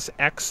just press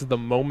X the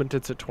moment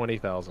it's at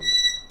 20,000.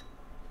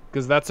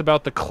 Because that's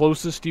about the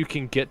closest you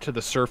can get to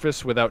the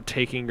surface without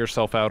taking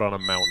yourself out on a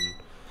mountain.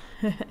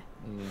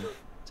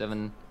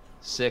 7,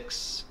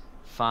 6,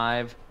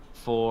 5,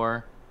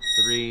 4,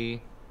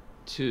 3,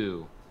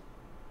 2.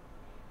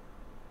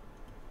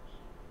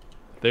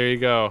 There you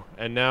go.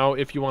 And now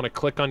if you want to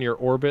click on your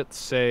orbit,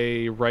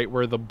 say right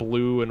where the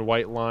blue and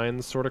white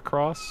lines sort of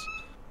cross.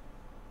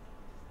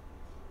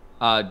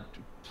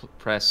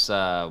 Press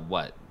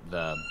what?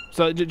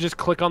 So just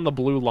click on the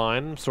blue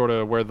line, sort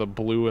of where the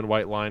blue and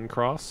white line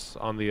cross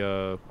on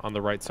the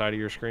right side of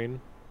your screen,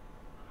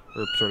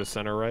 or sort of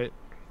center right.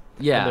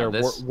 Yeah. And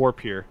there, warp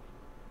here.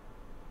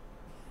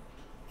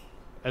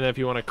 And then if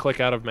you want to click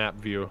out of map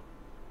view.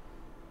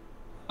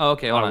 Oh,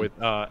 okay. Hold on. With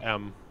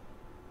M.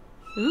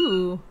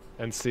 Ooh.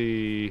 And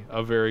see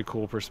a very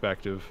cool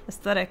perspective.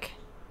 Aesthetic.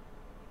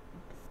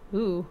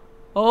 Ooh.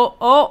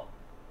 Oh.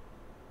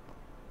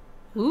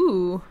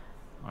 Ooh.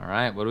 All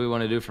right, what do we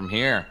want to do from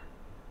here?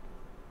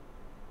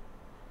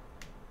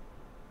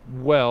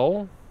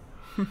 Well,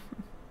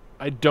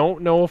 I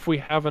don't know if we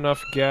have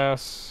enough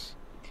gas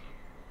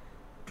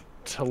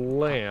to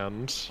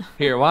land.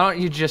 Here, why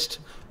don't you just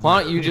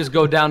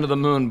go down to the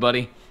moon,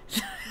 buddy?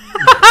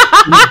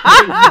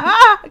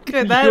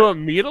 Good, You want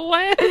me to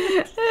land?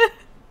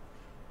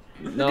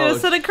 No, gonna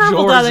set a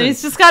Kerbal down there.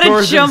 He's just gotta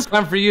jump. It's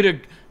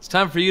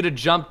time for you to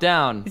jump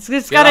down. He's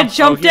just gotta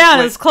jump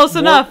down. It's close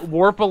enough.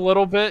 Warp a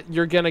little bit.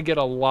 You're gonna get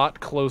a lot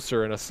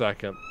closer in a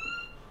second.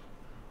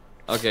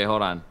 Okay,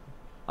 hold on.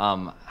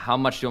 How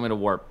much do you want me to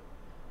warp?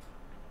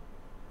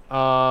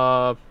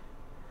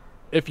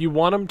 If you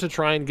want him to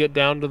try and get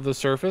down to the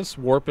surface,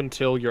 warp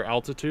until your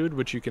altitude,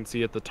 which you can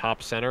see at the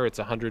top center. It's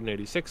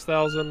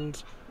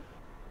 186,000.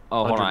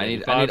 Oh, hold on. I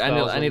need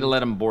to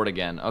let him board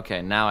again.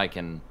 Okay, now I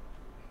can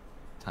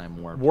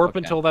time warp. Warp okay.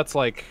 until that's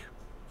like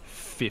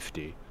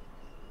 50.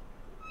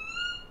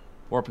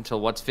 Warp until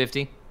what's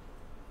 50?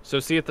 So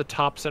see at the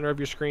top center of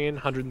your screen,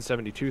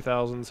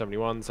 172,000,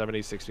 71,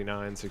 70,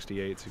 69,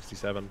 68,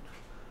 67.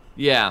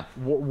 Yeah.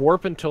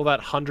 Warp until that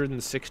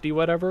 160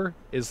 whatever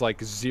is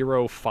like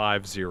 050,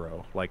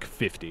 like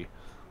 50.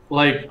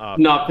 Like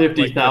not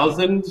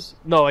 50,000? Like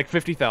no, like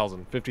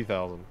 50,000.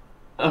 50,000.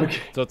 Okay.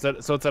 So it's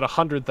at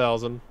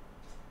 100,000.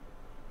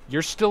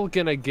 You're still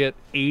gonna get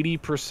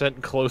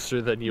 80%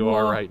 closer than you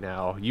are right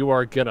now. You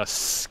are gonna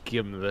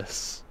skim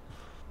this.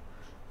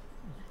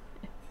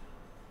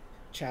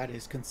 Chad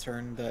is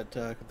concerned that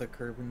the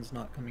Kerbin's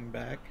not coming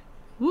back.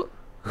 He'll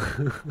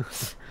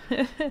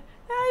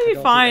be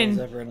fine.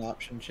 Ever an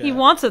option, Chad. He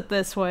wants it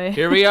this way.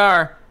 Here we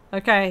are.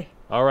 Okay.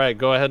 All right,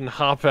 go ahead and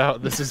hop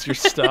out. This is your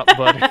stop,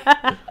 buddy.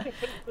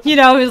 You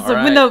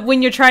know,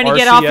 when you're trying to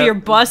get off of your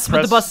bus,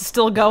 but the bus is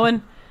still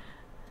going.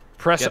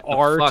 Press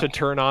R to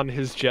turn on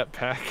his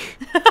jetpack.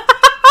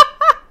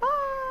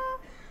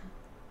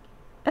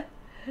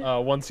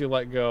 Once you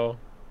let go,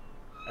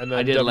 and then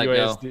I did WASD,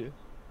 let go.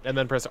 And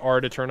then press R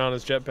to turn on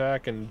his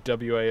jetpack, and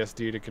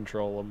WASD to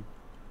control him.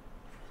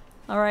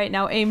 All right,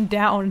 now aim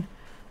down.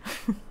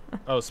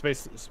 Oh,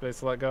 space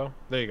let go.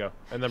 There you go,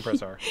 and then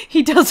press R.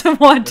 He doesn't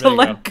want to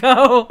let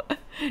go.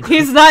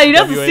 He's not. He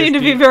doesn't seem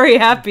to be very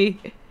happy.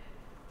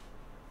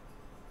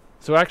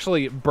 So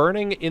actually,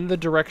 burning in the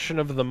direction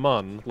of the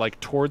mun, like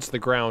towards the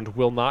ground,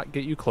 will not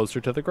get you closer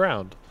to the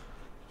ground.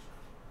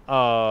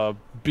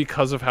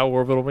 Because of how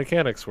orbital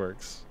mechanics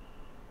works.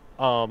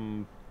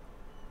 So,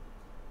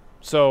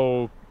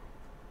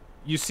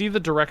 you see the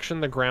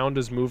direction the ground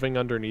is moving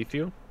underneath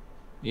you?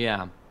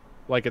 Yeah.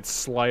 Like it's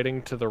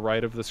sliding to the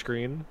right of the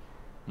screen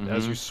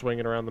as you're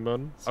swinging around the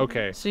moon?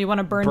 Okay. So you want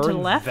to burn to the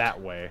left?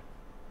 That way.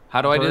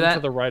 How do I do that?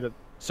 To the right of...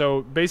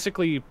 So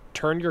basically,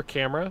 turn your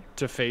camera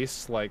to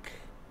face like...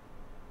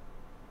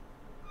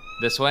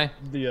 This way?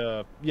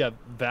 Yeah,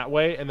 that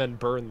way, and then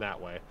burn that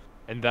way.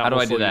 And that How do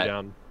will I do slow that? you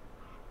down.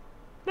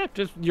 Yeah,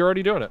 you're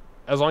already doing it.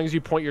 As long as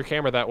you point your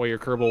camera that way, your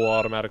Kerbal will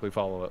automatically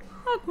follow it.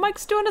 Look,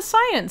 Mike's doing a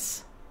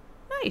science.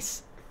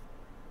 Nice.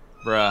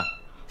 Bruh.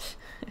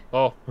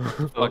 Oh.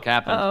 What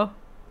happened? Uh-oh.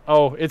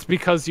 Oh, it's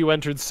because you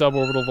entered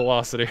suborbital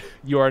velocity.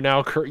 You are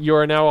now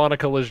on a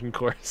collision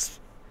course.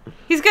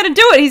 He's gonna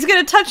do it. He's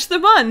gonna touch the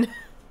mun.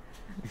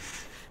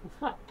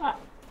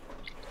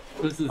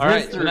 This is all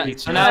right.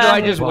 So now do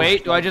I just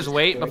wait? Do I just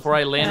wait before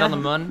I land on the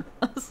mun?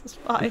 This is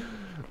fine.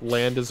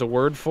 Land is a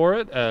word for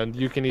it, and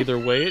you can either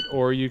wait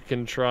or you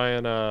can try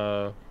and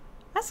I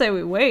say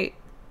we wait.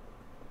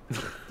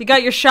 You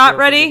got your shot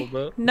ready?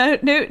 No,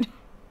 Newt.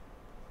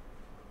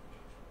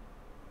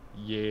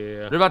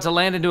 Yeah. We're about to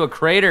land into a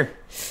crater.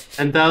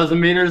 10,000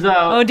 meters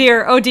out. Oh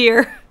dear, oh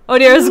dear. Oh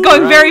dear, this is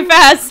going very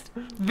fast.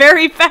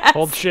 Very fast.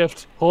 Hold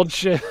shift. Hold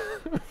shift.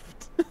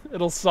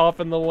 It'll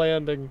soften the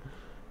landing.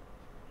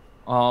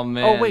 Oh,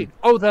 man. Oh, wait.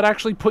 Oh, that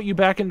actually put you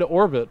back into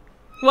orbit.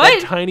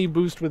 What? That tiny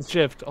boost with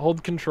shift.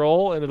 Hold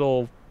control, and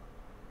it'll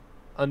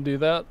undo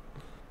that.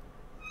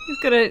 He's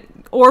gonna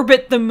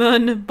orbit the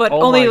moon, but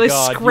Oh only my like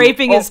God.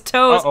 scraping his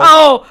toes.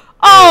 Uh-oh.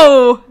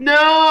 Oh!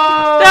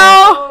 No!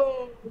 No!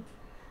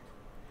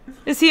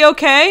 Is he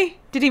okay?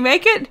 Did he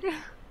make it?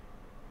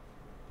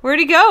 Where'd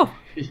he go?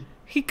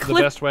 He The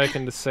clipped. best way I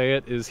can say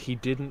it is he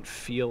didn't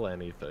feel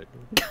anything.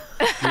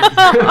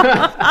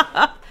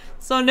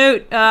 So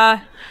Newt,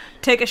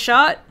 take a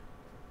shot.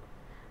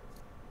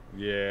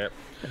 Yeah.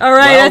 All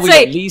right, Well, that's we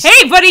at it. least-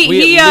 Hey, buddy,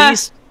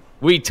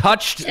 We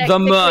touched the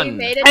Technically mun.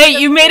 made it Hey,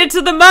 to you the made it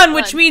to the mun,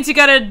 which means you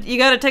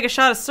gotta take a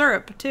shot of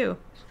syrup too.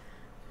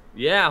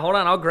 Yeah, hold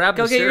on. I'll grab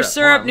Go the get your Hold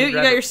syrup, on, let me Newt. You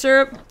grab got it. your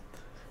syrup.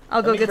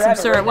 I'll go me get grab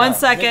some it right syrup. now. 1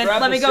 second.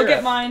 grab Let the me go get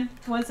syrup. mine.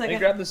 1 Let me second.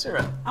 grab the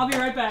syrup. I'll be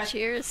right back.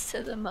 Cheers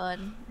to the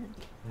mun.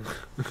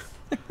 To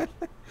the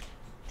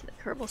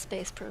Kerbal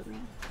Space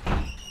Program.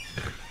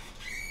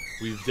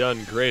 We've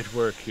done great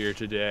work here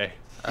today.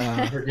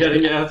 We're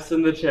getting F's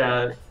in the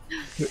chat.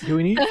 Do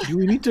we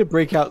need to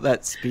break out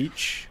that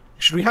speech?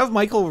 Should we have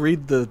Michael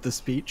read the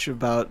speech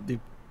about the?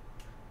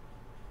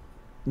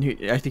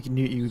 I think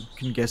you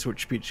can guess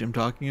which speech I'm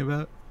talking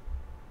about.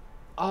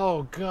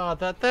 Oh god,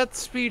 that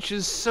speech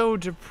is so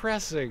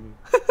depressing.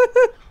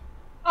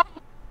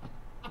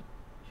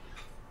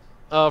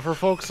 For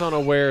folks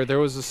unaware, there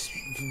was a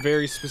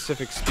very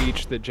specific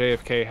speech that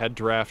JFK had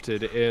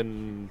drafted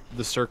in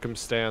the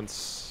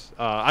circumstance.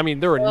 I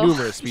mean, there were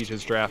numerous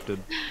speeches drafted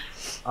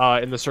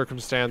in the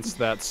circumstance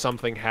that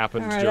something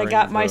happened during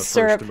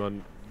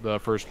the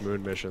first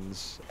moon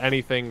missions.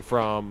 Anything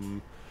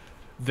from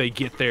they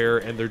get there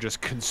and they're just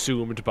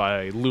consumed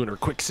by lunar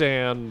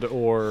quicksand,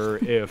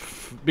 or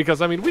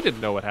because I mean, we didn't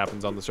know what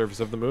happens on the surface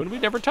of the moon. We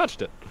never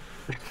touched it.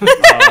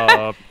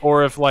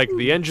 Or if like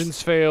the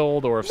engines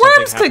failed, or if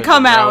worms something could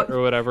come out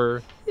or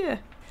whatever. Yeah.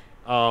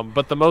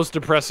 But the most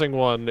depressing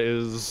one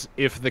is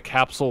if the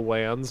capsule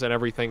lands and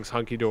everything's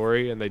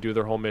hunky-dory and they do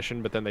their whole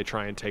mission, but then they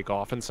try and take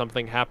off and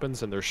something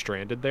happens and they're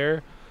stranded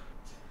there.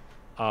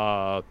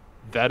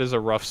 That is a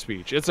rough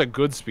speech. It's a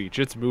good speech.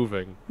 It's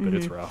moving, but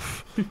it's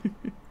rough.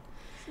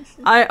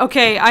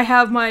 I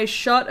have my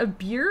shot of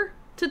beer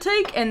to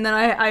take, and then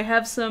I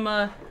have some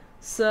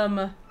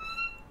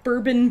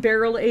bourbon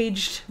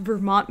barrel-aged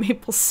Vermont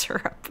maple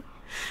syrup.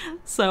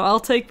 So I'll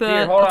take the.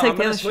 Here, hold on. I'm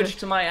the gonna switch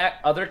to my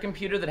other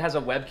computer that has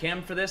a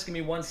webcam for this. Give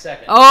me 1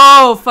 second.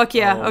 Oh fuck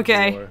yeah!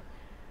 Okay.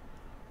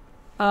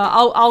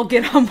 I'll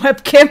get on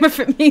webcam if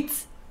it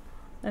means.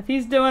 If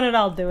he's doing it,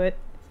 I'll do it.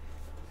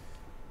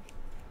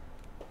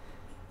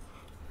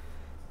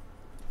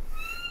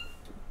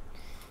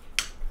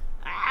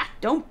 Ah!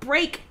 Don't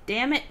break!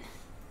 Damn it!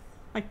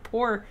 My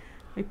poor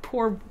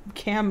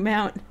cam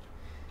mount.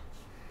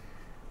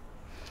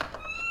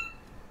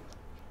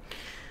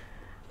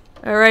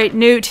 Alright,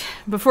 Newt,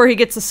 before he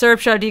gets the syrup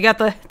shot, do you got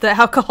the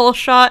alcohol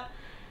shot?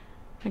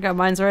 I got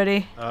mine's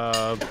ready.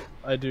 I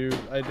do.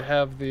 I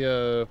have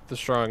the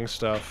strong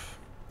stuff.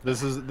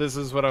 This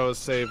is what I was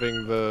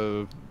saving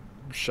the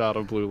shot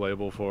of Blue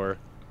Label for.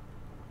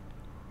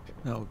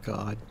 Oh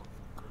god.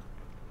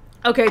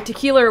 Okay,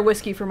 tequila or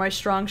whiskey for my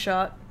strong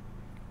shot.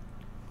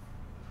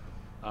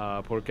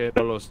 ¿Por qué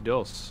no los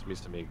dos,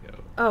 Mr.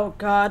 Amigo? Oh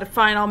god,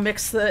 fine, I'll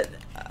mix the...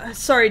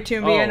 sorry,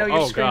 Toomby, I know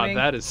you're screaming. Oh god,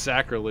 that is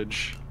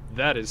sacrilege.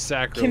 That is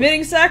sacrilege.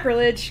 Committing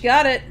sacrilege,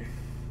 got it.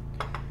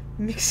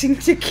 Mixing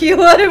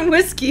tequila and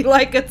whiskey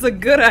like it's a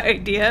good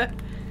idea.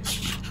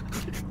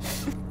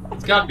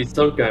 It's gotta be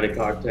some kind of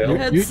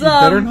cocktail. You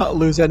better not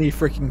lose any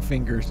freaking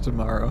fingers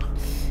tomorrow.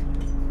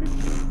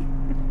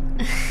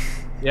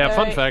 Yeah,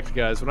 fun fact,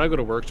 guys. When I go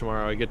to work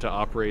tomorrow, I get to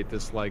operate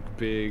this, like,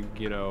 big,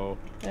 you know,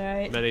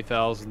 many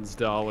thousands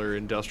dollar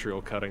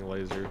industrial cutting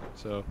laser,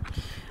 so...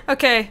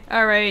 Okay,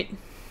 alright.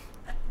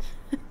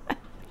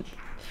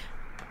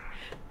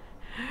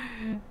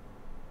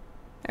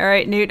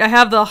 Alright, Newt, I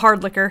have the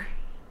hard liquor.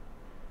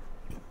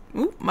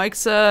 Ooh,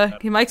 Mike's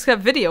got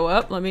video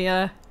up. Let me,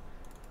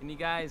 Can you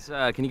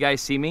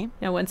guys see me?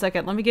 Yeah, 1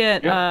 second. Let me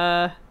get,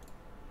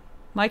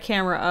 my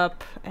camera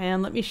up,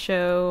 and let me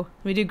do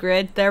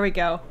grid. There we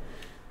go.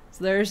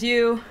 So there's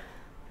you.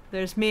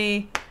 There's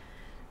me.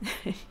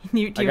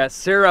 I got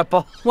syrup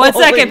all 1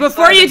 second.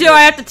 Before you do,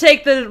 I have to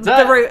take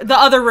the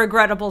other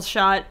regrettable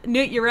shot.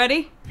 Newt, you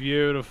ready?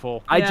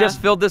 Beautiful. I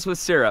just filled this with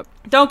syrup.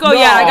 Don't go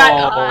yet.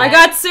 I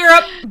got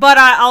syrup, but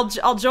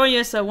I'll join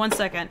you. So 1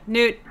 second.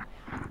 Newt,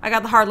 I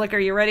got the hard liquor.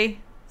 You ready?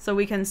 So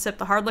we can sip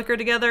the hard liquor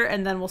together,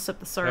 and then we'll sip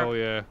the syrup. Hell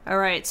yeah. All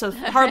right. So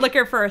hard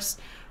liquor first.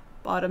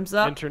 Bottoms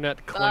up.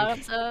 Internet clink.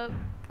 Bottoms up.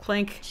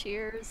 Clink.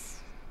 Cheers.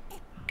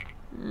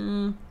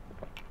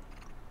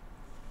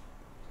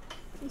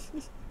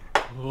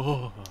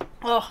 Oh,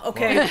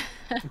 okay.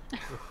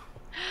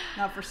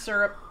 Not for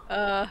syrup.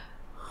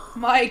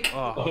 Mike.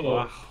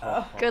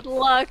 Good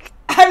luck.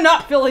 I'm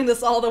not filling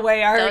this all the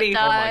way already.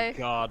 Don't die. Oh my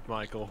god,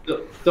 Michael.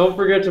 Don't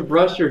forget to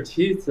brush your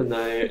teeth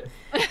tonight.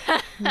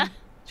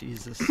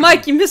 Jesus.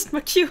 Mike, you missed my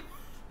cue.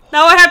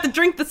 Now I have to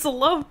drink this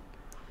alone.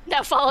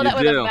 Now follow that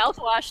with a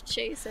mouthwash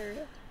chaser.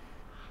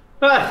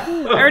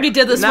 I already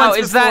did this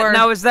once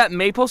before. Is that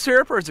maple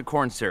syrup or is it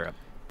corn syrup?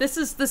 This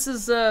is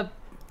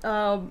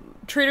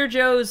Trader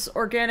Joe's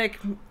organic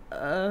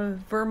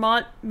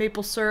Vermont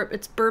maple syrup.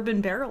 It's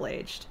bourbon barrel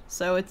aged,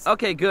 so it's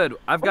okay. Good.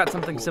 I've got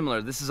something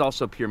similar. This is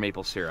also pure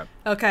maple syrup.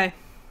 Okay.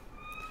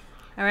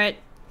 All right.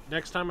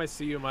 Next time I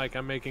see you, Mike,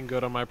 I'm making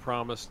good on my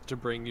promise to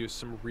bring you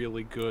some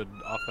really good,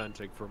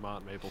 authentic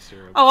Vermont maple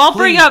syrup. Oh, I'll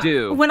bring up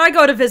when I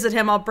go to visit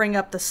him. I'll bring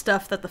up the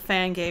stuff that the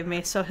fan gave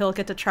me, so he'll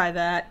get to try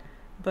that.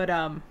 But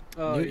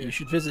you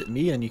should visit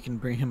me, and you can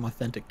bring him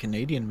authentic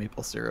Canadian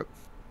maple syrup.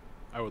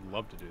 I would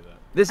love to do that.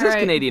 This is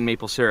Canadian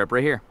maple syrup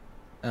right here.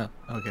 Oh,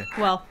 okay.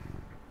 Well.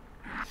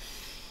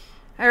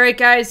 All right,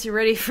 guys, you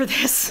ready for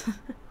this?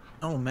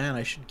 Oh man,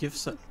 I should give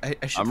some.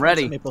 I'm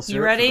ready. Some maple syrup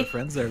you ready? for the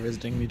friends that are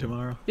visiting me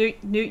tomorrow.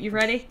 Newt, you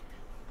ready?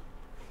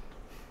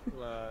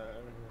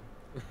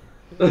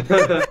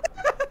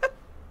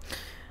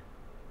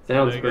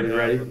 Sounds pretty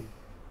ready.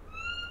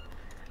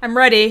 I'm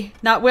ready,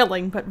 not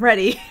willing, but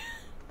ready.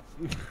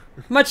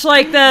 Much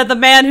like the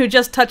man who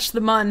just touched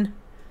the mun,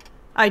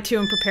 I too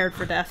am prepared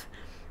for death.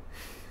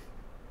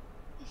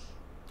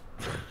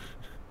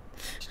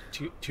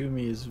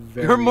 Toomey is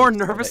very. You're more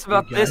nervous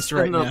about this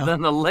right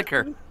than the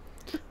liquor.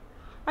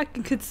 I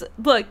can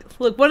look.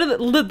 One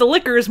of the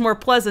liquor is more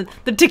pleasant.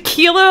 The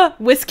tequila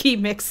whiskey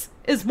mix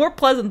is more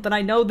pleasant than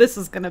I know this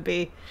is gonna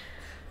be.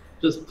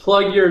 Just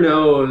plug your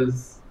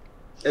nose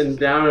and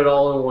down it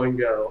all in one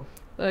go.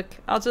 Look,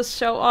 I'll just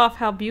show off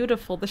how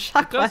beautiful the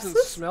shot glass is. It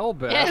doesn't smell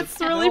bad. Yeah, it's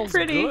really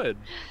pretty. Good.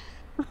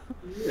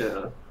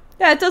 Yeah.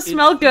 Yeah, it does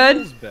smell good.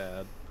 It smells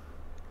bad.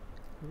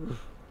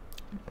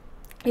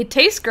 It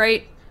tastes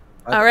great.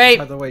 All right.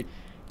 By the way,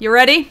 you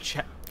ready,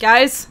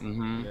 guys?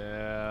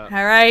 Yeah.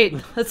 All right.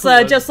 Let's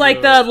just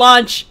like the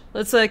launch.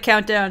 Let's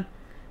count down.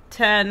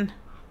 10,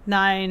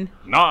 9,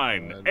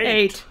 9,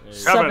 8,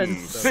 7,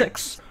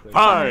 6,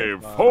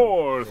 5,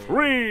 4,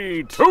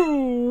 3,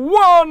 2,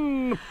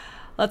 1.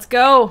 Let's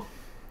go.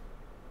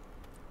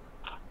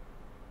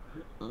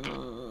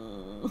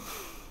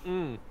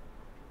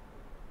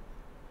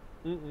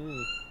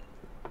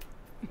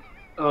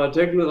 Oh,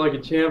 taking it like a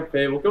champ,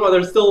 Fable. Come on,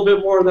 there's still a bit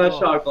more in that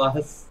shot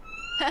glass.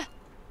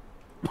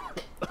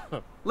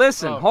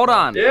 Listen, hold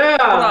on. Yeah.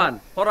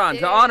 Hold on.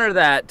 To honor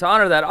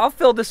that, I'll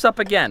fill this up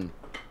again.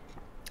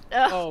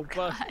 Oh,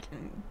 God.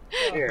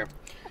 Here.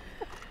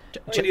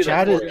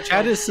 Chad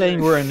is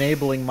saying we're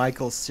enabling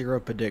Michael's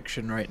syrup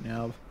addiction right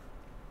now.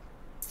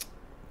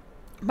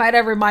 Might I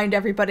remind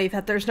everybody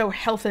that there's no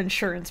health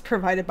insurance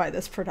provided by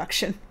this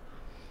production.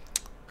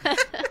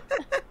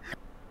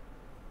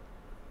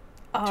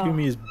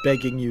 Toomey is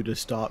begging you to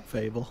stop,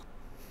 Fable.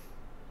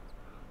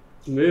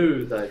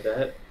 Smooth, I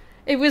bet.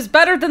 It was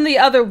better than the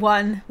other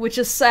one, which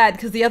is sad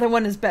because the other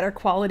one is better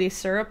quality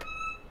syrup.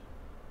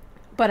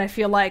 But I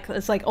feel like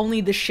it's like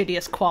only the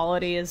shittiest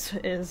quality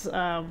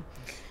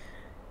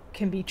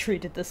can be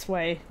treated this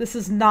way. This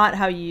is not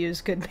how you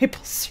use good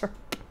maple syrup.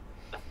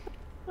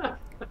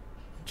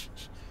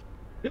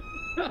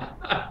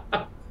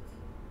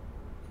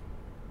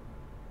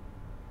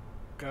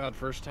 God,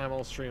 first time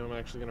I'll stream, I'm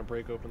actually gonna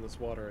break open this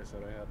water I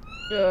said I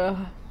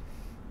had.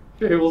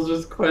 Fable's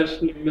just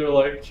questioning their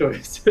life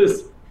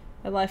choices.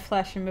 My life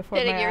flashing before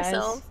Hitting my eyes.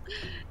 yourself.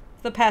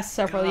 For the past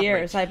several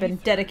years, I've been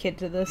dedicated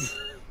to this.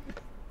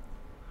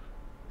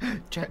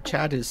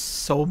 Chad is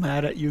so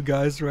mad at you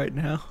guys right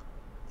now.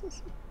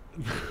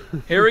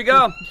 Here we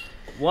go.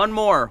 One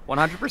more.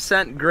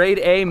 100% grade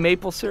A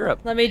maple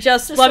syrup. Let me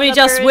just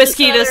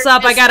whiskey this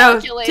up. I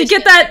gotta to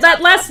get that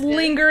last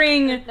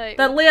lingering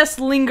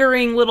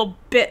little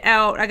bit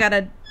out. I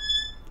gotta.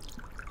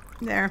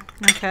 There.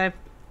 Okay.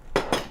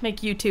 Make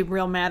YouTube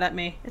real mad at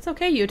me. It's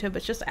okay, YouTube.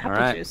 It's just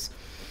apple juice.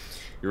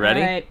 You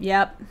ready? All right.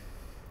 Yep.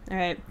 All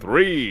right.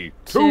 3,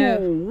 2,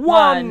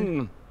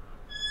 1.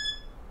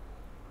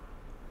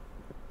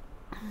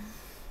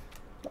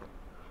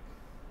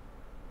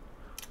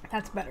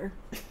 That's better.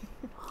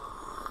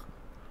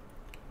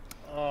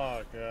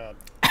 Oh, God.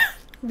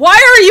 Why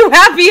are you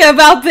happy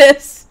about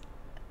this?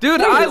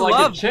 Dude, I I like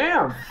love a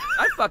champ.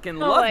 I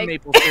fucking Oh love my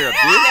maple syrup,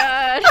 dude.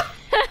 God.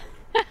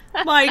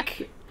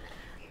 Mike.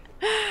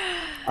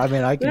 I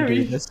mean, I can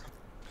do this.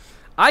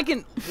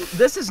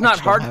 This is not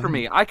hard for haven't.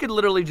 me. I could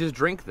literally just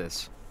drink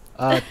this.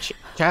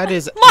 Chad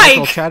is Mike!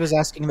 Michael, Chad is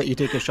asking that you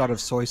take a shot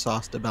of soy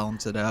sauce to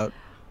balance it out.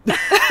 He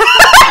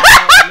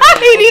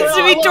needs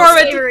to be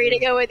dormant. To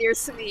go with your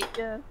sweet.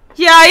 Yeah.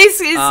 Yeah, he's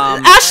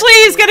Ashley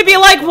is gonna be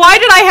like, why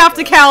did I have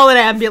to call an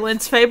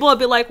ambulance? Fable will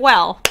be like,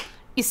 well,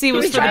 you see, He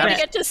was for the trying to best.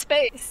 get to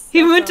space.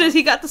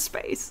 He got to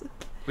space.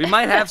 We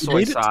might have soy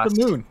Made it sauce. to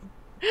the moon.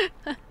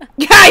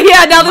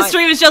 Yeah. Now the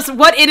stream is just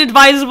what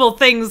inadvisable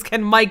things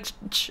can Mike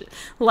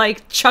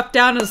chuck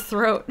down his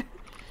throat.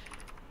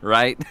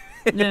 Right?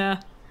 Yeah.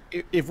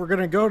 If we're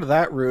gonna go to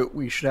that route,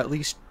 we should at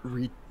least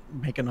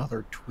make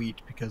another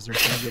tweet because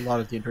there's gonna be a lot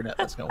of the internet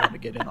that's gonna want to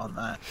get in on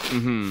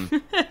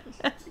that.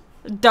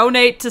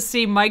 Donate to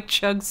see Mike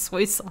chug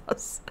soy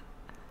sauce.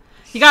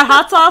 You got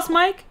hot sauce,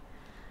 Mike?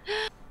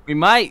 We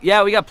might.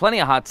 Yeah, we got plenty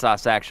of hot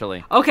sauce,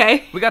 actually.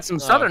 Okay. We got some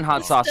southern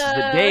hot sauces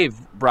that Dave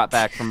brought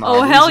back from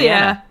Oh, hell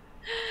yeah.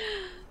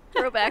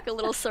 Throw back a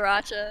little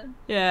sriracha.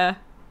 Yeah.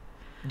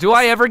 Do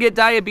I ever get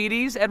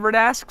diabetes? Edward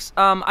asks.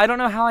 I don't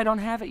know how I don't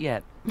have it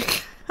yet.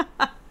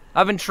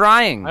 I've been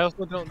trying. I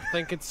also don't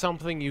think it's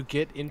something you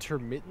get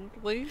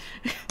intermittently.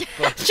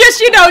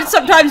 Just,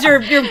 sometimes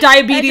you're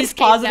diabetes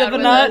positive or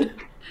not.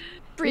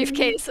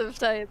 Briefcase of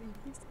diabetes.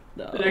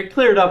 No. It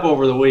cleared up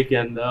over the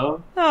weekend,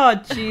 though. Oh,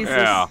 Jesus.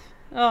 Yeah.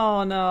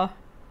 Oh, no.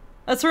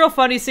 That's real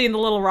funny seeing the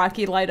little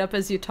Rocky light up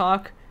as you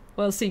talk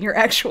while seeing your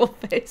actual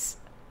face.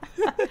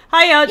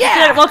 Hi,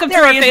 welcome to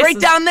our faces. Right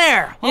down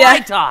there. Yeah. I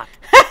talk.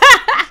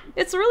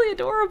 It's really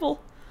adorable.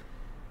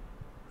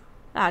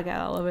 I got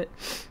all of it.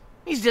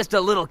 He's just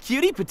a little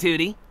cutie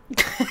patootie.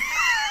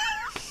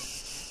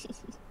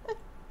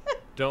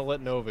 Don't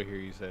let Nova hear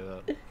you say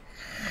that.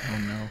 Oh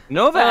no.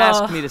 Nova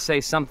asked me to say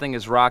something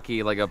as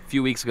Rocky like a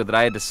few weeks ago that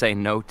I had to say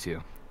no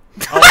to.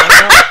 Oh, I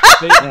know.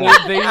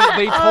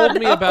 They told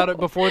me about it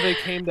before they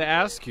came to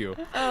ask you.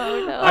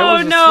 Oh no. I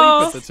was no.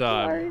 asleep at the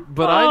time,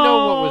 but I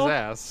know what was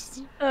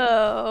asked.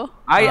 Oh.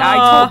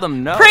 I told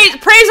them no.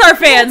 Praise our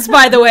fans,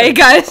 by the way,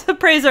 guys.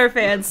 Praise our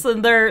fans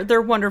and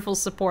their wonderful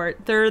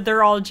support.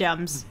 They're all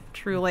gems,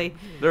 truly.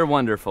 They're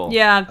wonderful.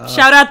 Yeah.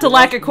 Shout out to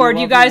Lackacord.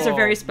 You guys are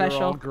very You're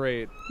special. all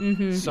great.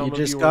 Mm-hmm. Some You of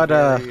just you got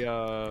are a-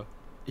 very,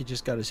 You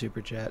just got a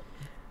super chat.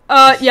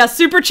 Yeah,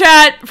 super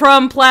chat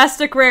from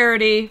Plastic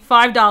Rarity,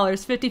 $5,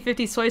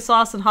 50/50 soy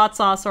sauce and hot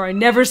sauce, or I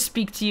never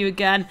speak to you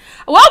again.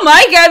 Well,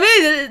 Mike,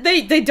 I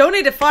mean, they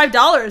donated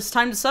 $5.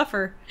 Time to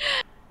suffer.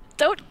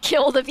 Don't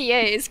kill the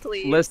VAs,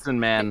 please. Listen,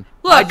 man.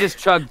 Look, I just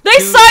chugged. They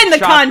 2 signed the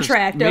shots of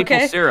contract, maple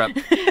okay? syrup.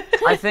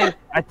 I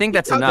think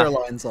that's Got their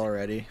enough. lines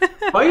already.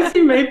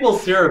 Spicy maple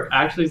syrup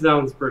actually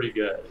sounds pretty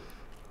good.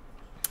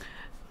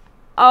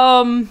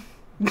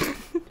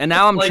 And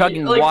now I'm Like-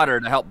 chugging like- water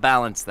to help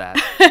balance that.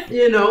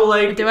 You know,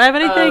 like Do I have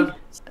anything?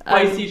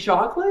 spicy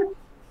chocolate?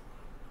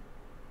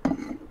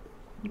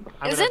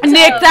 Isn't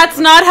Nick, that's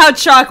not how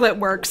chocolate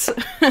works.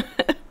 It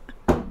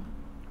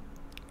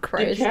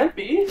Christ. can't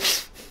be.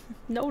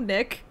 No,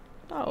 Nick.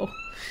 No.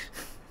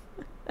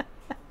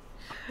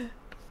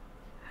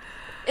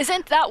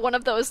 Isn't that one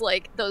of those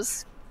like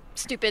those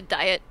stupid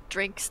diet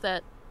drinks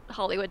that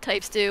Hollywood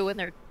types do when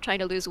they're trying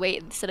to lose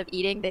weight? Instead of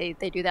eating, they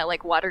do that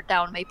like watered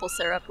down maple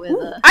syrup with.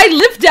 I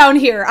live down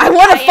here. I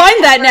want to Cayenne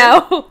find that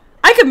pepper. now.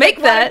 I could make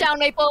Like watered that. down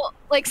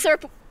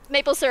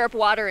maple syrup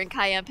water and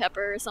cayenne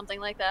pepper or something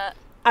like that.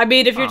 I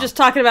mean, if you're just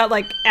talking about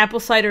like apple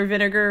cider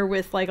vinegar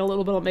with like a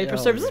little bit of maple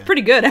Yeah, syrup, this is yeah.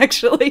 pretty good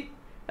actually.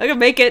 I could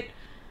make it.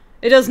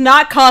 It does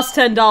not cost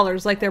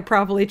 $10 like they're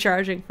probably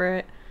charging for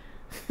it.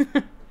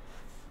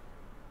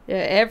 Yeah,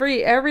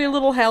 every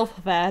little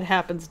health fad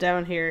happens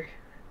down here.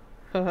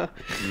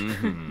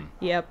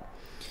 Yep.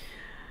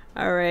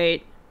 All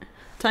right,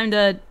 time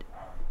to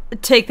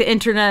take the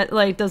internet.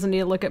 Like, doesn't need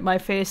to look at my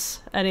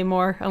face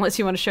anymore, unless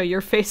you want to show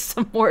your face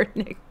some more,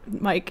 Nick,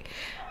 Mike.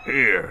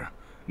 Here.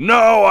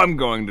 No, I'm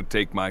going to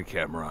take my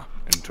camera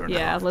and turn it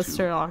Yeah, off. let's too.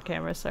 turn on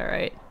cameras. All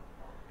right.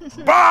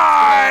 Bye!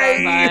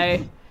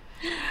 Bye.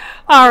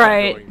 All I'm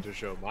right, going to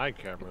show my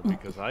camera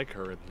because I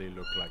currently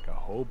look like a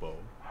hobo.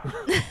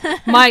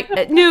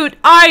 Mike, Newt,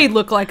 I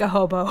look like a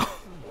hobo.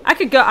 I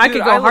could go. I Dude,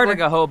 could go I look harder. like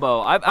a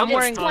hobo. I'm It's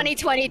wearing.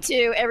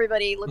 2022.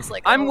 Everybody looks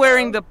like. a I'm hobo.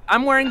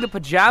 wearing the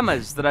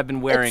pajamas that I've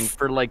been wearing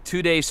for like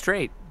 2 days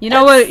straight. You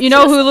know what? You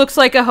know who looks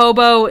like a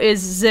hobo is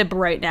Zib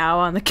right now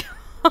on the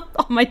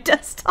on my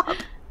desktop,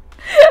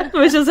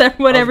 which is what I was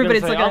gonna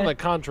everybody's say, looking on the at.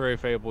 contrary,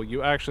 Fable,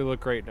 you actually look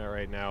great now,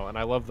 right now, and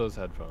I love those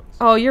headphones.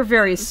 Oh, you're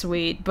very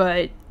sweet,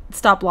 but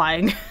stop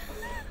lying.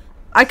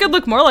 I could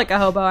look more like a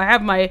hobo. I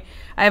have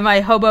my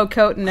hobo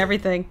coat and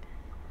everything.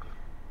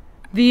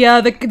 The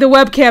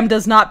webcam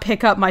does not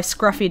pick up my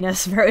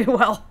scruffiness very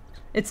well.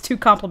 It's too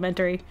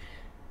complimentary.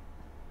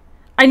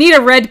 I need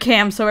a red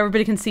cam so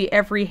everybody can see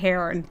every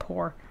hair and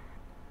pore.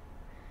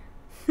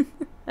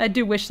 I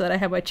do wish that I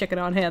had my chicken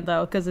on hand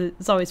though, because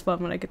it's always fun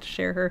when I get to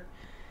share her.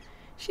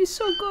 She's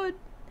so good.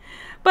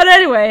 But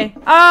anyway,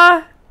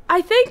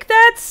 I think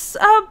that's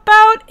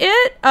about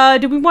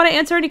it. Do we want to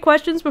answer any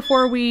questions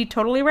before we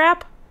totally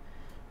wrap?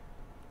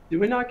 Do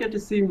we not get to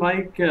see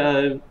Mike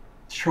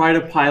try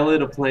to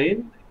pilot a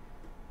plane?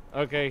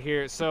 Okay,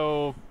 here.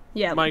 So,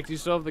 Yeah. Mike, do you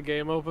still have the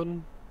game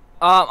open?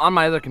 On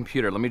my other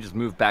computer. Let me just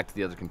move back to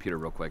the other computer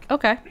real quick.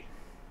 Okay.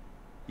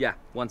 Yeah,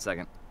 1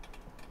 second.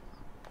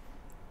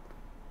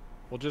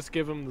 We'll just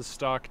give him the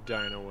stock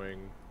Dino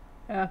Wing.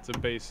 Yeah. It's a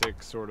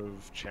basic sort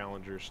of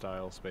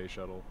Challenger-style space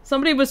shuttle.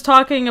 Somebody was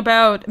talking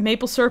about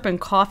maple syrup and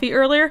coffee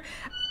earlier.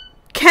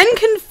 Can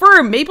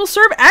confirm maple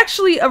syrup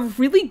actually a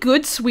really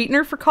good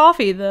sweetener for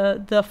coffee.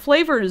 The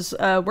flavors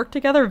work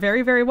together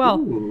very, very well.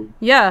 Ooh.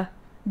 Yeah.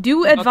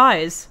 Do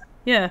advise.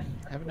 Yeah.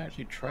 I haven't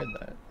actually tried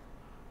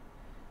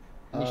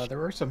that. There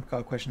were some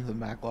questions in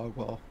the backlog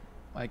while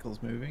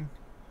Michael's moving.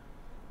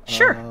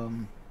 Sure.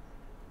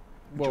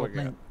 What we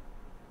got?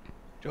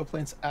 Joe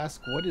Plains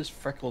asked, "What is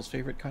Freckles'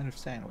 favorite kind of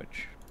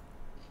sandwich?"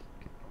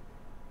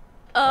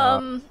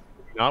 Not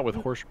with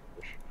horseradish.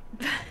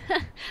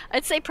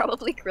 I'd say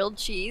probably grilled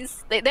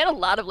cheese. They had a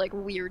lot of like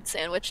weird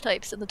sandwich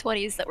types in the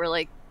 20s that were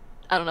like,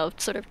 I don't know,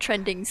 sort of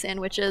trending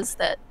sandwiches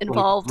that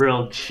involved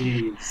Grilled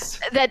cheese.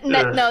 that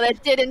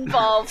did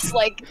involve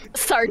like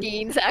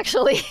sardines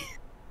actually.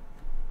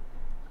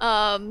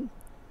 And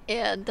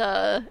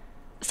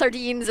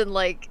sardines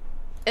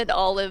and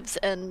olives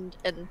and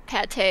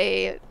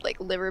pate, like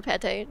liver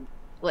pate,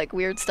 like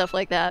weird stuff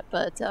like that.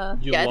 But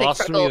You yeah, I think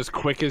lost Freckle, me as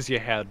quick as you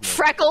had me.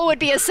 Freckle would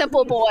be a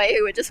simple boy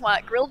who would just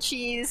want grilled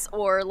cheese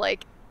or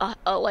like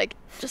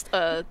just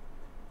a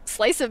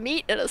slice of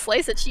meat and a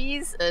slice of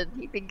cheese, and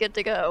he'd be good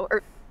to go.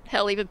 Or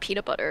hell, even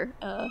peanut butter.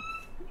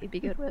 He'd be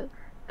good with.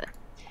 But,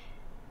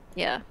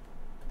 yeah.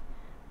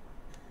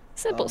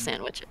 Simple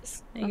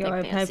sandwiches. There you go.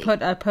 Nothing I fancy.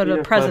 put a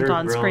Peanut present butter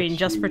on grilled screen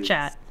just for cheese.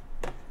 chat.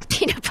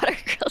 Peanut butter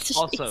grilled cheese.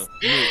 Also,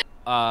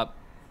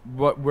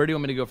 Newt, where do you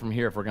want me to go from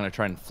here if we're gonna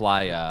try and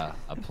fly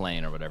a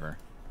plane or whatever?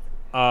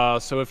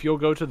 So if you'll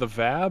go to the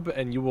VAB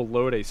and you will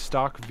load a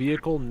stock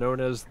vehicle known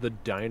as the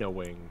Dino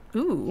Wing.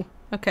 Ooh.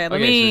 Okay.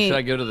 Let Okay, me. so should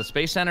I go to the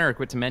space center or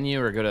quit to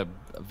menu or go to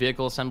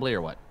vehicle assembly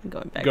or what? I'm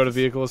going back. Go to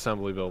vehicle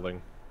assembly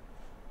building.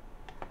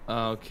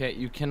 Okay,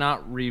 you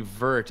cannot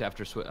revert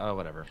after oh,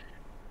 whatever.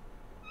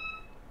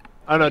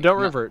 Oh no,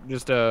 don't revert.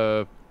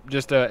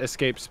 Just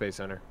escape Space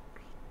Center.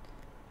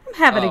 I'm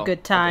having Oh, a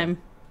good time.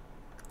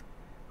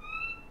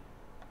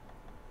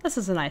 This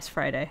is a nice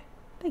Friday.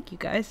 Thank you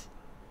guys.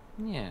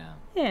 Yeah.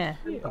 Yeah.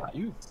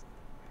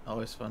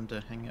 Always fun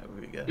to hang out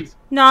with you guys.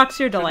 Nox,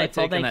 you're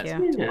delightful. Thank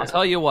you. I'll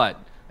tell you what.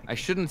 I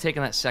shouldn't have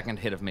taken that second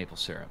hit of maple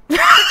syrup.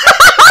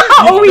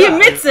 Oh, he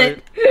admits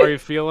it. Are you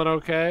feeling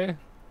okay?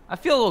 I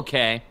feel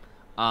okay.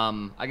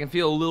 I can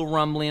feel a little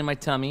rumbly in my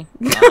tummy.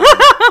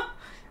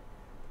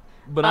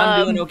 But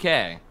I'm doing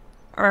okay.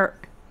 Or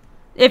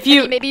if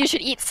you maybe you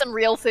should eat some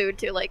real food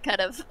to like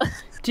kind of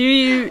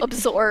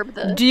absorb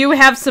the. Do you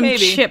have some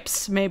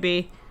chips?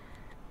 Maybe.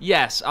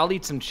 Yes, I'll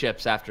eat some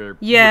chips after.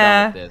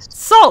 Yeah, we're done with this.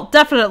 Salt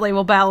definitely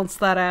will balance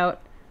that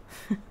out.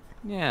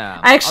 Yeah,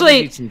 actually,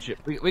 I'll just eat some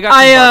chips. We got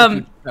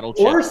some kettle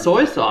chips. Or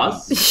soy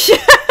sauce.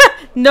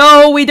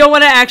 No, we don't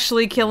want to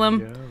actually kill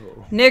him.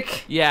 No.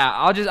 Nick. Yeah,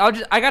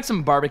 I got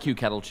some barbecue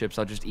kettle chips.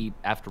 I'll just eat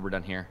after we're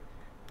done here.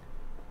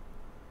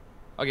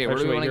 Okay,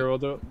 actually, we'll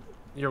do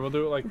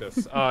it like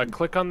this.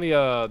 Click on the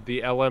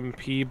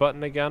LMP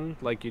button again,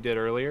 like you did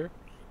earlier.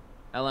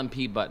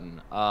 LMP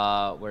button.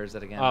 Where is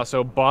that again?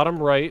 So bottom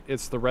right,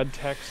 it's the red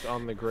text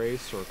on the gray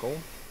circle.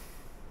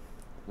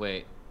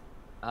 Wait.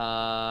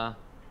 Bottom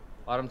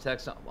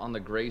text on the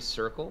gray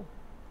circle?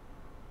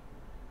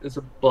 It's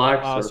a black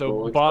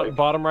circle. So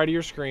bottom right of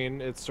your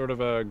screen, it's sort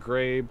of a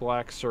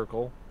gray-black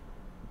circle.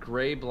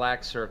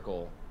 Gray-black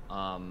circle.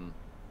 Oh,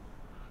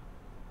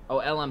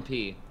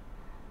 LMP.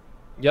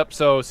 Yep,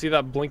 so see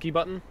that blinky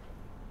button?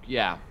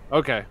 Yeah.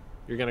 Okay,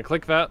 you're going to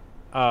click that.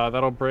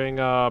 That'll bring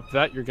up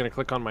that. You're going to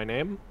click on my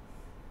name.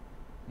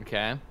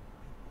 Okay.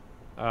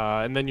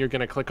 And then you're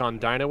going to click on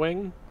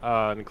Dynawing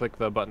and click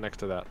the button next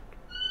to that.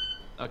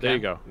 Okay. There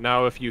you go.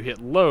 Now if you hit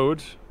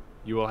load,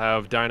 you will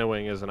have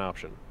Dynawing as an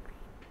option.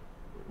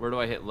 Where do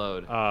I hit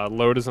load?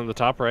 Load is on the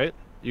top right.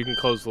 You can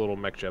close the little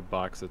MechJet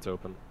box that's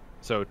open.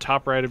 So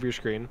top right of your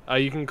screen.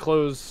 You can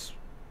close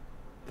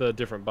the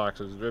different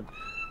boxes. Don't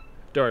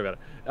worry about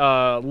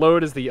it.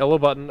 Load is the yellow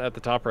button at the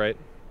top right.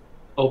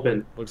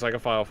 Open. Looks like a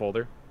file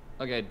folder.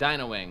 Okay,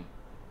 Dynawing.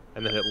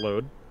 And then hit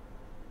load.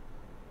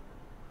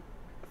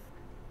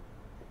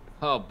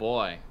 Oh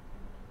boy.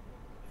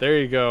 There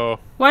you go.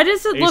 Why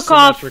does it look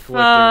off?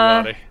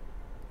 Body.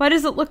 Why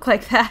does it look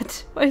like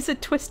that? Why is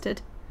it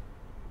twisted?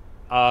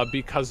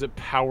 Because it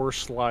power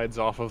slides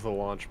off of the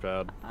launch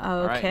pad. Okay.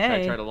 All right, should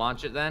I try to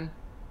launch it then?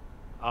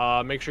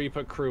 Make sure you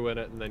put crew in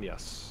it, and then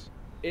yes.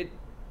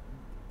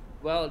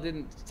 Well, it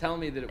didn't tell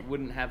me that it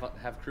wouldn't have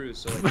crew,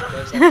 so it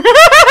does.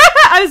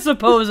 I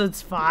suppose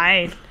it's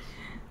fine.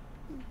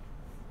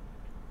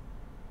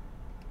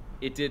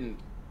 It didn't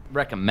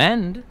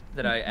recommend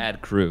that I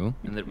add crew,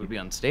 and that it would be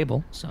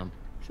unstable, so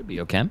should be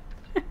okay.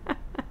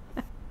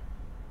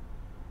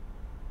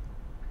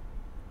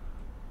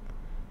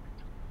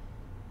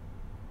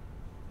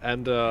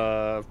 And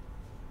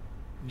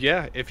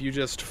yeah, if you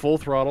just full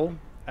throttle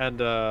and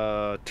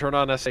turn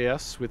on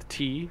SAS with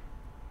T,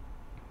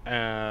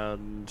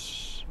 and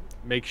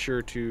make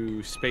sure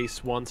to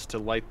space once to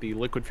light the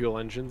liquid fuel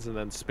engines, and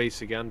then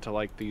space again to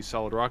light the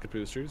solid rocket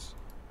boosters.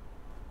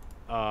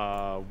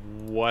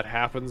 What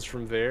happens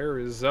from there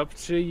is up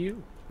to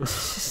you.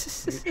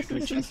 Should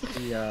we check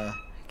the,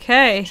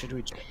 okay. Should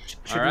we check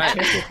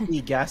if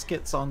the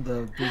gaskets on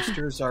the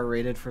boosters are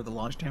rated for the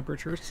launch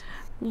temperatures?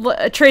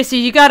 Tracy,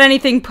 you got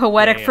anything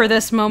poetic for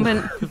this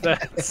moment?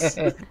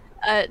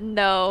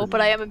 No, but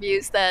I am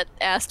amused that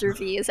Aster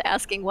V is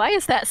asking, why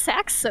is that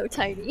sax so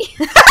tiny?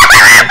 Oh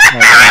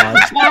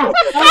my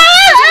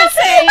It's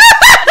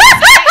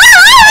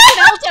an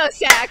alto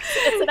sax.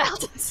 It's an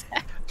alto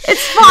sax.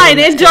 It's fine,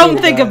 and don't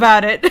think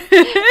about it.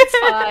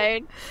 It's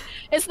fine.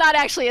 It's not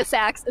actually a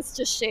sax, it's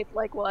just shaped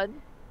like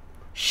one.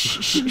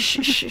 Shh.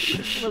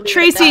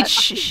 Tracy,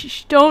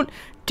 don't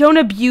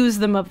abuse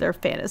them of their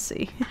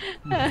fantasy.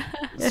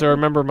 So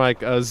remember,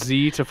 Mike,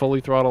 Z to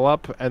fully throttle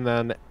up, and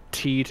then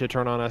T to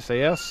turn on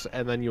SAS,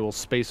 and then you will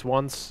space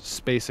once,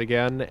 space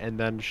again, and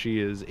then she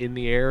is in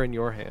the air in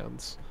your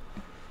hands.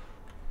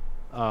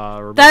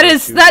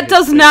 That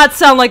does not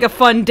sound like a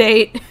fun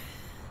date.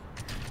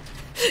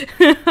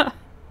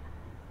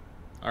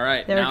 All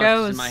right, there now it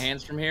goes. It's in my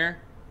hands from here.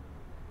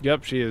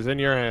 Yep, she is in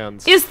your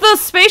hands. Is the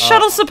space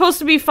shuttle supposed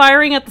to be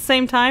firing at the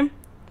same time?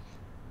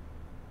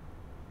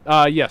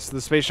 Yes, the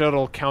space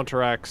shuttle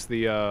counteracts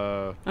the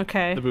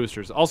the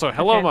boosters. Also,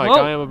 hello, Mike.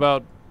 Whoa. I am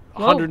about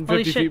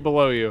 150 feet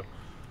below you.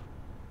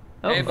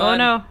 Oh, hey, oh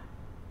no!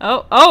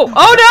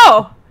 Oh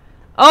no!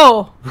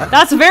 Oh,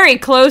 that's very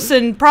close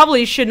and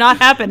probably should not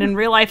happen in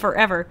real life or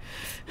ever.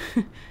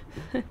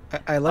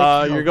 I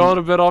like. You're going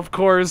a bit off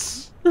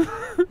course.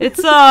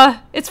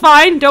 It's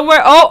fine. Don't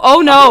worry.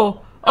 Oh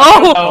no.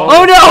 Oh no!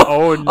 Oh no!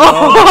 Oh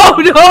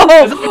no!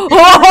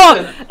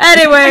 Oh.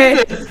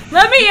 Anyway,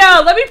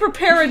 let me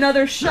prepare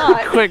another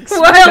shot. Quick,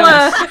 while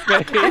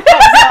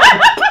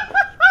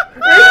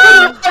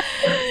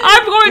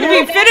I'm going to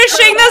be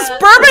finishing this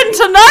bourbon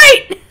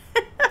tonight.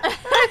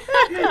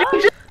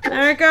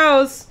 There it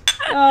goes.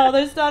 Oh,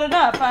 there's not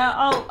enough.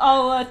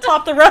 I'll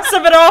top the rest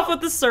of it off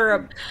with the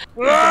syrup.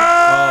 There it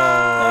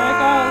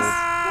goes.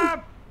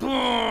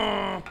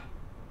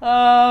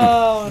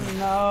 Oh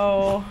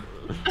no.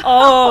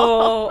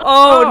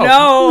 Oh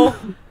no.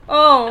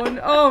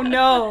 Oh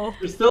no.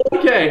 You're still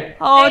okay.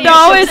 Oh Hey,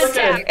 no, you're it's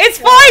still okay. it's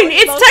fine.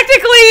 It's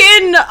technically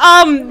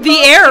in the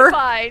air.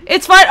 Fine.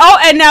 It's fine. Oh,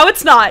 and now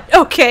it's not.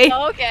 Okay.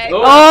 Okay.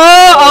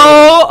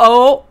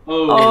 Oh.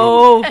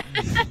 Oh.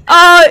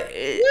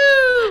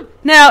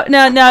 Now,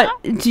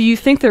 do you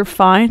think they're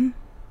fine?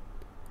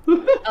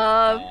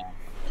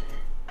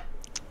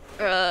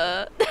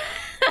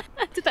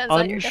 Depends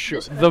on your Unsure.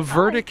 definition. The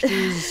verdict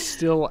is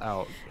still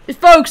out.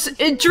 Folks,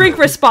 drink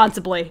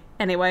responsibly.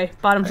 Anyway,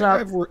 bottoms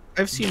up.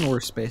 I've seen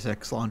worse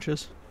SpaceX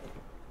launches.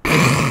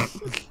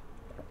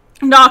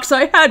 Nox,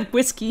 I had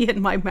whiskey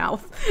in my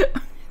mouth.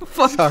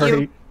 Fuck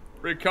Sorry. you.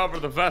 Recover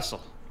the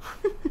vessel.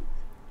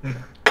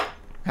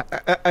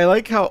 I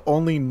like how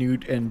only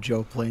Newt and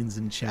Joe Plains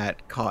in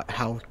chat caught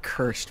how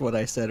cursed what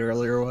I said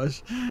earlier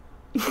was.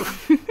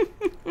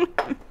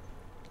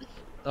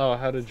 Oh,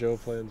 how did Joe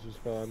Plans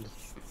respond?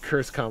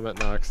 Curse comment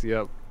Nox,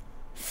 yep.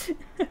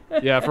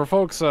 Yeah, for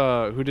folks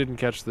who didn't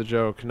catch the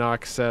joke,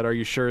 Nox said, "Are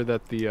you sure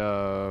that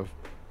the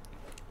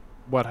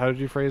what? How did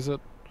you phrase it?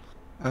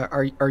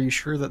 Are you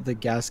sure that the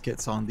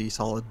gaskets on the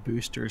solid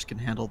boosters can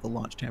handle the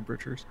launch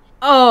temperatures?"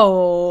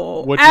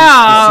 Oh. Which ow.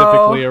 is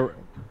specifically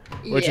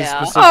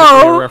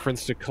Yeah. a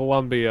reference to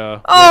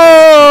Columbia.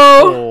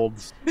 Oh.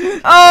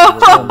 Oh.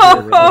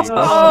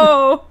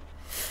 Oh.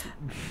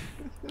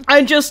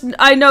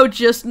 I know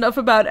just enough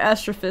about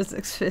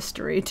astrophysics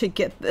history to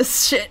get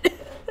this shit.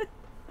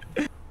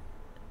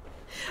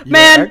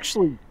 Man,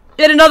 actually,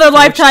 in another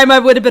lifetime I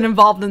would have been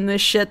involved in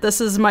this shit. This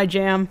is my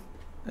jam.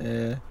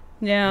 yeah.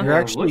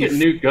 Yeah. Look at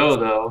Newt go,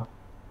 though.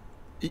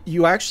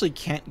 You actually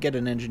can't get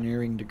an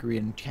engineering degree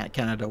in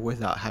Canada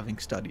without having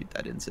studied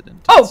that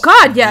incident. Oh It's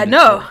god, yeah,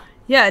 mandatory- no.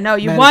 Yeah, no,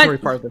 you mandatory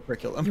want part of the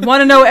curriculum. you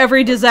want to know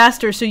every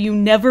disaster so you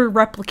never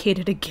replicate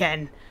it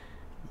again.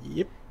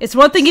 Yep. It's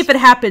one thing if it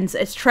happens,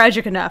 it's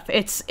tragic enough.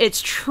 It's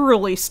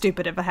truly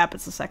stupid if it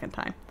happens the second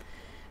time.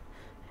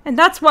 And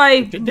that's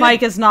why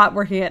Mike is not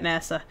working at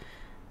NASA.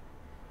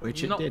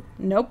 Which it did.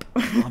 Nope.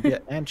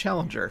 Columbia and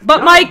Challenger.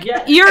 But Mike,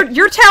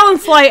 your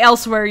talents lie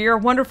elsewhere. You're a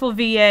wonderful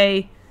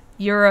VA.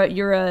 You're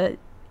a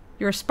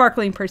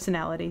sparkling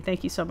personality.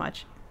 Thank you so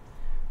much.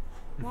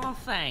 Well,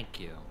 thank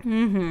you.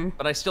 Mm-hmm.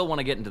 But I still want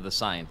to get into the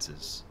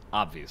sciences,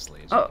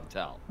 obviously, as you can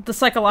tell. The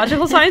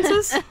psychological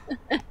sciences?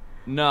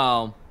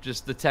 No,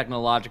 just the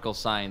technological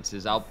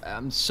sciences.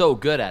 I'm so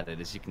good at it,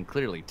 as you can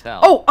clearly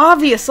tell. Oh,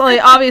 obviously.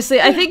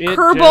 I think It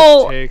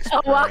Kerbal... just takes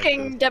A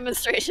walking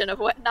demonstration of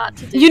what not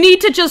to do. You need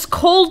to just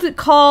cold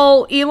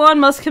call Elon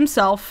Musk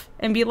himself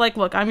and be like,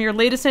 look, I'm your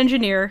latest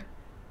engineer.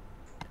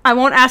 I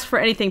won't ask for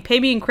anything. Pay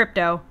me in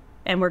crypto,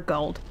 and we're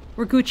gold.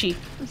 We're Gucci.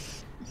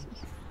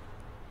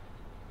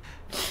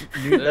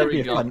 There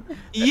we go. Fun.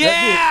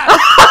 Yeah!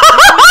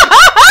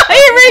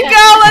 Here we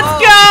go!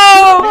 Let's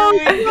go!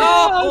 There we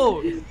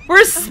go!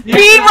 We're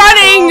speed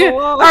running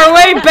our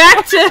way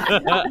back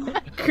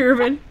to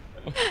Kerbin.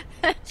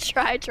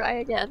 Try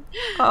again.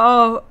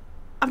 Oh,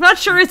 I'm not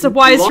sure it's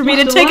wise for me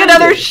to Lost take the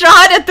another landing.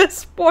 shot at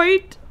this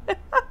point.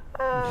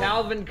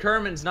 Calvin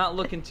Kerman's not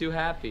looking too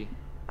happy.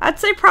 I'd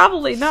say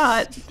probably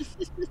not.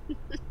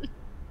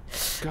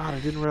 God, I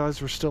didn't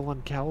realize we're still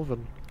on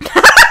Calvin.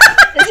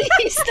 Is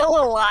he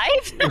still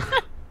alive?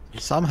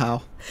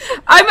 Somehow.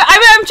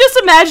 I'm just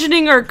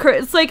imagining our crew.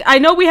 It's like, I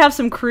know we have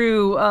some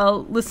crew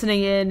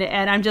listening in,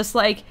 and I'm just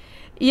like,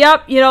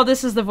 yep,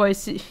 this is the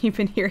voice you've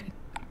been hearing.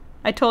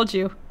 I told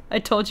you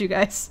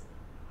guys.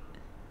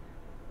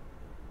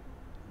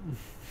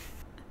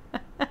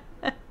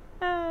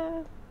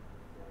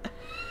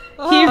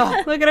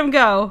 Look at him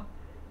go.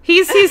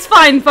 He's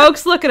fine,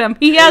 folks. Look at him.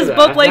 He has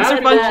both legs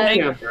are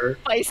functioning.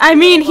 I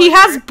mean, he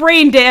has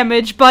brain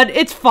damage, but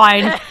it's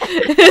fine.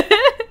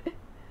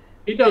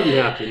 He doesn't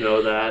have to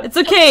know that. It's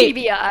okay.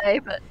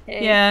 TBI, but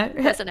hey, Yeah.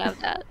 he doesn't have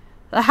that.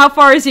 How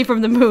far is he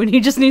from the moon? He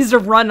just needs to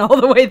run all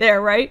the way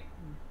there, right?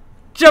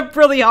 Jump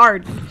really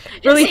hard,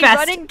 really is he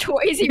fast.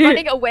 Is he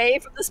running away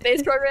from the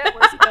space program?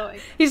 Where's he going?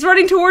 He's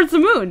running towards the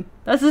moon.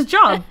 That's his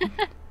job.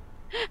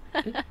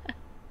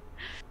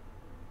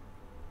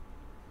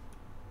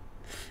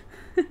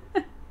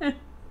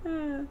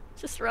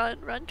 Just run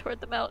toward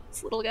the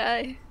mountains, little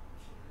guy.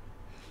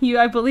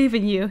 I believe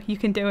in you. You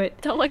can do it.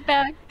 Don't look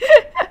back.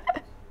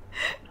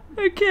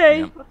 Okay.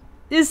 Yep.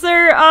 Is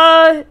there,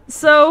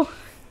 so...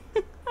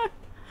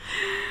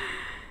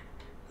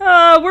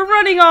 we're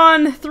running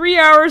on 3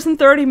 hours and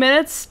 30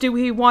 minutes. Do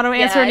we want to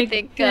answer any... I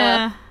think,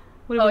 yeah.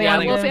 What do we yeah,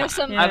 want well, to if do? we have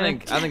some... Yeah.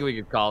 I think we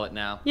could call it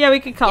now. Yeah, we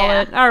could call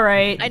Yeah. it. All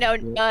right. I know,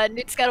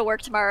 Newt's gotta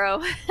work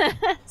tomorrow,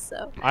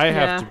 so... I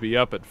have Yeah. to be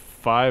up at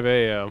 5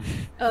 a.m.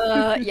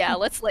 Yeah,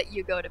 let's let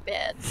you go to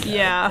bed. So.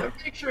 Yeah. So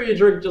make sure you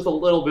drink just a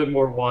little bit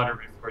more water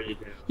before you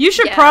do. You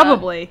should Yeah.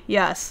 probably.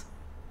 Yes.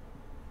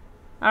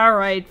 All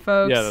right,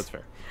 folks. Yeah, that's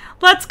fair.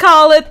 Let's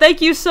call it.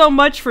 Thank you so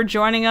much for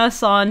joining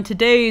us on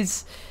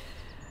today's...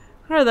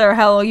 What the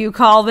hell you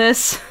call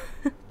this?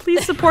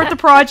 Please support the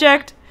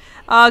project.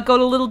 Go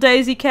to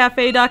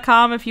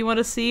littledaisycafe.com if you want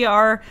to see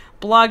our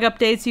blog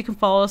updates. You can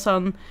follow us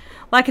on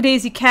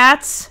Lackadaisy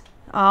Cats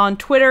on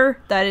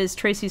Twitter. That is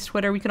Tracy's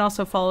Twitter. We can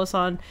also follow us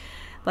on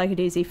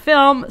Lackadaisy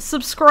Film.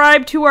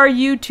 Subscribe to our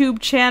YouTube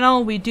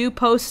channel. We do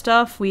post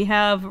stuff. We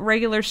have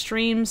regular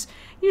streams,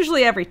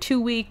 usually every 2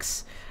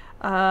 weeks.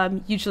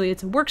 Usually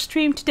it's a work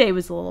stream. Today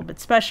was a little bit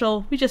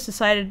special. We just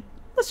decided,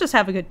 let's just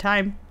have a good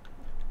time.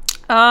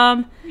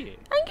 And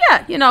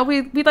yeah, you know,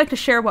 we'd like to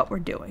share what we're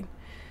doing.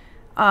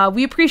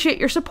 We appreciate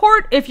your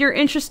support. If you're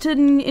interested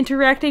in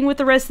interacting with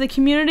the rest of the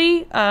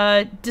community,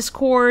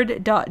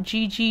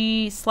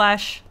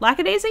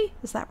 discord.gg/lackadaisy.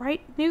 Is that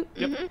right, Newt?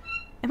 Yep.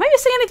 Am I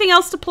missing anything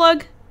else to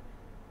plug?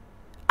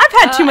 I've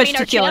had too much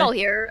tequila. Our channel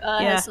here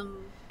has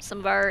some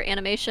of our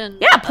animation.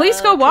 Yeah,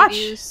 please go watch.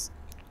 Previews.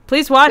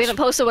 Please watch. We haven't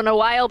posted one in a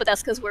while, but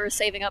that's because we're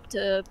saving up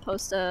to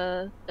post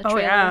a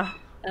trailer,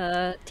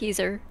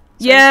 teaser.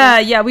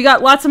 Yeah, we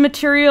got lots of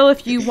material.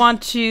 If you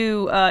want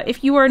to,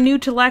 if you are new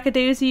to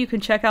Lackadaisy, you can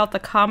check out the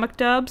comic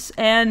dubs,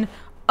 and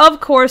of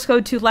course,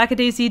 go to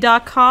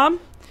lackadaisy.com.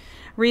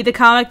 Read the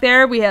comic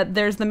there.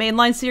 There's the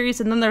mainline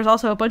series, and then there's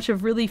also a bunch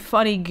of really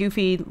funny,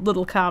 goofy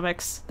little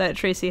comics that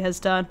Tracy has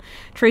done.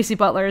 Tracy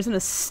Butler is an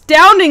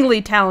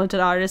astoundingly talented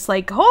artist.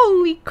 Like,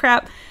 holy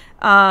crap.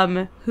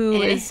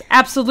 Who is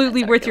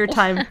absolutely worth your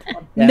time.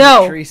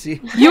 No, Tracy.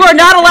 You are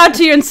not allowed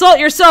to insult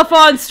yourself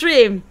on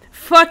stream.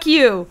 Fuck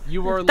you.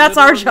 You are That's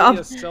our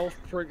job.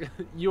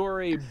 You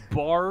are a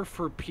bar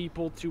for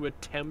people to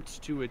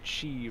attempt to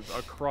achieve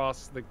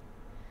across the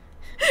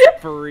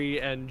furry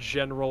and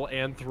general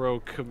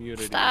anthro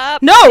community.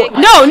 Stop. No,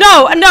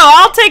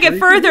 I'll take it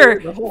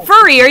further.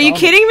 Furry, are you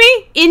kidding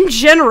me? In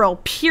general,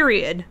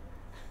 period.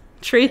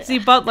 Tracy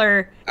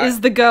Butler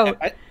is the GOAT.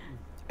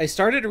 I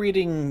started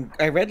reading.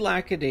 I read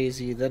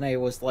Lackadaisy, then I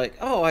was like,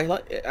 "Oh,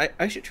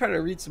 I should try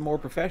to read some more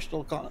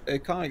professional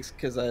comics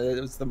because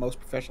it was the most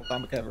professional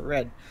comic I ever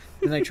read."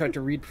 Then I tried to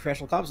read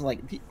professional comics, and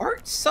like the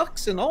art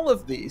sucks in all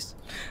of these,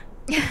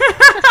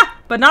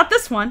 but not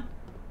this one.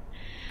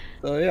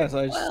 So yeah, so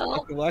I just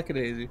stuck with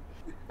Lackadaisy.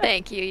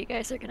 Thank you. You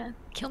guys are gonna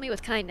kill me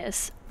with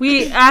kindness.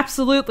 We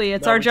absolutely.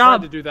 It's our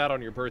job. We tried to do that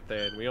on your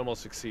birthday, and we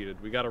almost succeeded.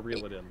 We got to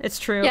reel it in. It's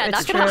true. Yeah,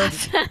 it's knock true. it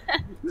off.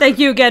 Thank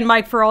you again,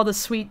 Mike, for all the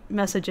sweet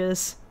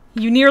messages.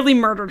 You nearly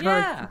murdered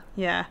her.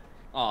 Yeah.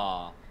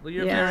 Aw. Well,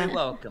 you're very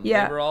welcome.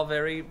 Yeah. They were all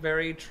very,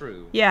 very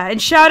true. Yeah,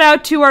 and shout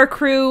out to our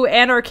crew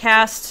and our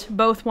cast,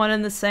 both one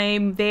and the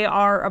same. They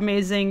are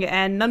amazing,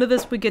 and none of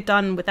this would get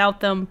done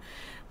without them.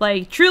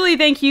 Like, truly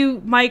thank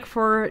you, Mike,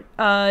 for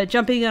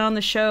jumping in on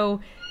the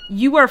show.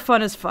 You are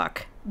fun as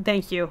fuck.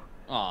 Thank you.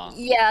 Aw.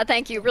 Yeah,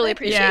 thank you. Really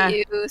appreciate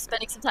you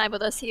spending some time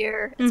with us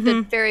here. It's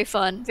been very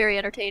fun, very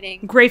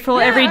entertaining.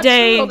 Grateful every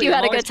day. Hope you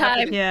had a good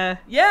time. Yeah,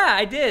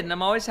 I did, and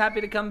I'm always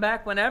happy to come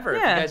back whenever. Yeah.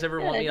 If you guys ever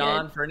want me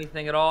on for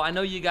anything at all, I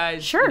know you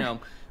guys, you know,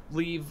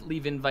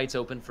 leave invites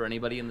open for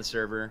anybody in the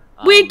server.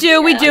 We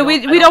do. We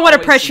don't want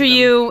to pressure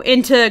you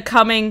into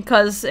coming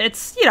because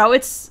it's, you know,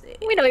 it's.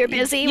 We know you're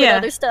busy with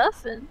other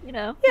stuff, and you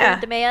know, you're in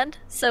demand,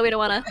 so we don't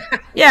want to.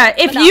 Yeah,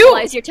 if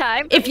monopolize your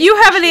time. If you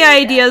have any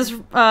ideas,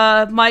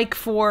 Mike,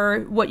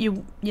 for what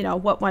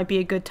what might be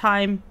a good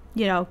time,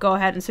 you know, go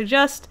ahead and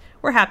suggest.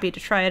 We're happy to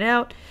try it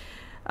out.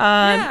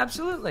 Yeah,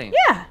 absolutely.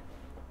 Yeah,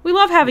 we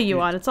love having you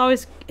on. It's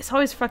always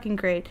fucking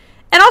great.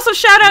 And also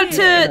shout out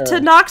to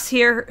Nox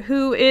here,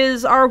 who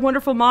is our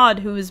wonderful mod,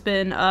 who has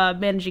been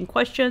managing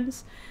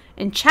questions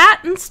and chat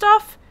and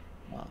stuff.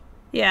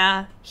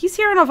 Yeah, he's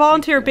here on a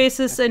volunteer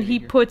basis, and he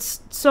puts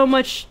so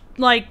much,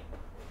 like,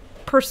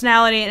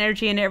 personality and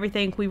energy into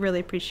everything. We really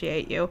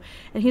appreciate you.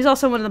 And he's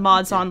also one of the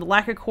mods on the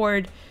Lack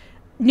Accord.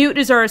 Newt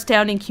is our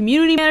astounding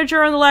community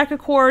manager on the Lack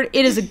Accord.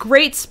 It is a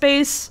great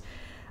space.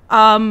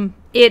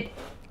 It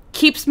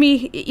keeps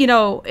me, you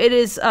know, it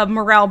is a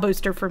morale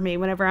booster for me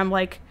whenever I'm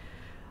like,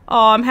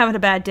 oh, I'm having a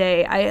bad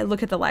day. I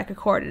look at the Lack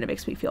Accord, and it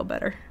makes me feel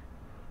better.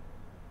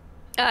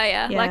 Oh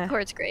yeah, Lack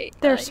Accord's great.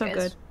 They're so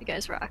good. You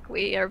guys rock.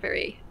 We are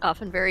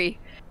often very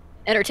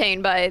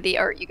entertained by the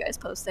art you guys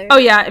post there. Oh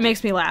yeah, it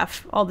makes me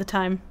laugh all the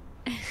time.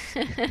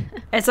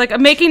 It's like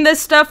I'm making this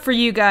stuff for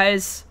you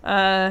guys,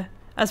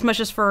 as much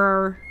as for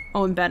our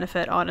own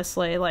benefit,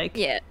 honestly. Like,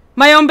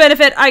 my own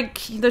benefit,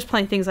 there's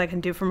plenty of things I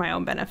can do for my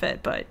own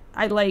benefit, but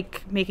I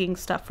like making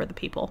stuff for the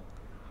people.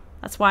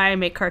 That's why I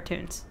make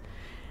cartoons.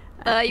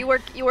 You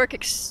work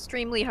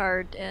extremely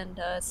hard, and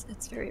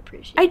it's very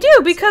appreciated. I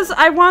do, because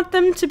I want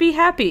them to be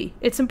happy.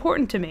 It's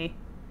important to me.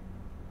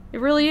 It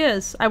really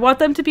is. I want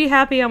them to be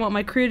happy. I want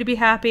my crew to be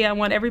happy. I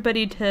want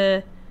everybody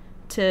to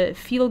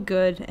feel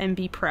good and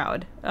be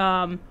proud.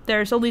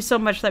 There's only so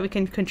much that we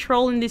can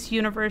control in this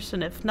universe,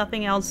 and if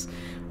nothing else,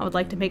 I would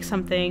like to make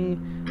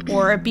something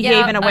or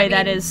behave in a way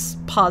that is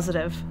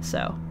positive.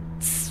 So.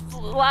 A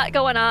lot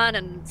going on,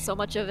 and so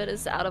much of it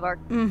is out of our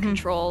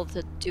control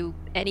to do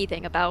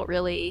anything about,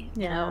 really.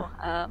 You know,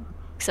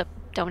 except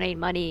donate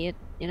money,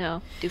 you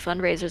know, do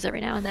fundraisers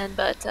every now and then.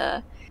 But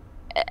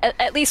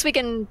at least we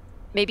can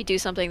maybe do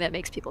something that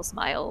makes people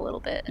smile a little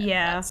bit.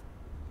 Yeah.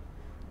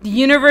 The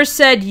universe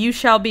said, "You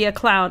shall be a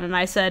clown," and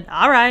I said,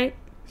 "All right."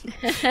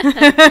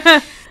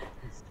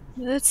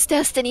 It's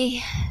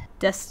destiny.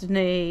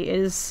 Destiny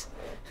is.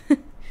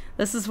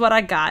 This is what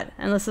I got,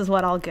 and this is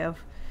what I'll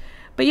give.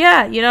 But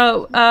yeah, you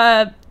know,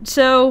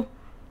 so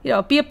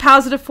be a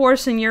positive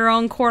force in your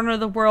own corner of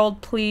the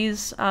world,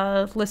 please.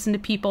 Listen to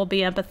people, be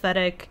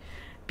empathetic,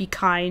 be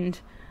kind.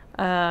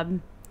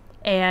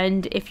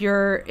 And if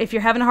you're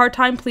having a hard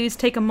time, please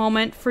take a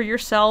moment for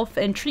yourself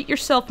and treat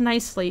yourself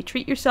nicely.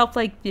 Treat yourself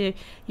like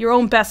your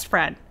own best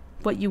friend,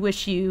 what you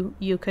wish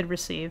you could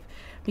receive,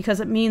 because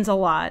it means a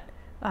lot,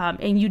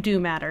 and you do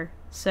matter.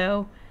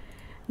 So,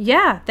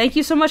 yeah, thank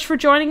you so much for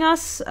joining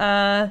us.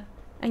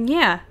 And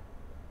yeah,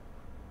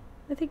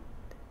 I think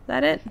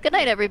that it. Good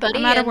night, everybody.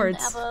 I'm out of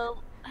words.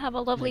 Have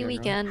a lovely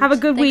weekend. Have a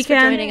good Thanks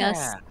weekend. for joining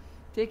us.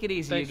 Take it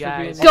easy, Thanks you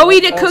guys. Go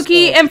eat a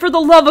cookie, and for the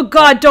love of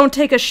God, don't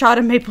take a shot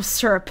of maple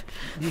syrup.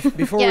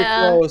 Before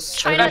Yeah. we close,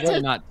 Try not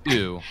to- not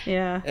do.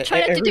 Yeah. Try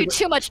not to do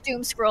too much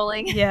doom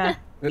scrolling. Yeah.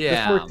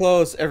 Before we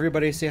close,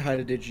 everybody say hi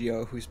to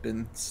Digio, who's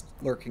been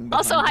lurking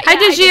behind. Also, Hi,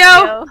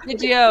 Digio.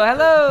 Digio,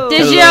 hello.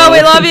 Digio,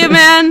 we love you,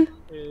 man.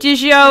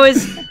 Digio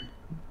is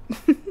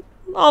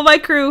all my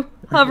crew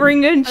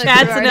hovering in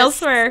chats and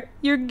elsewhere.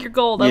 You're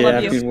gold. I love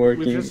I've you. been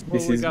working.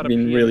 This has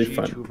been really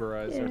fun.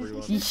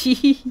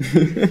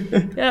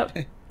 Yep.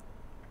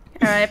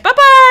 All right. Bye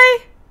bye.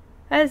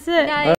 That's it.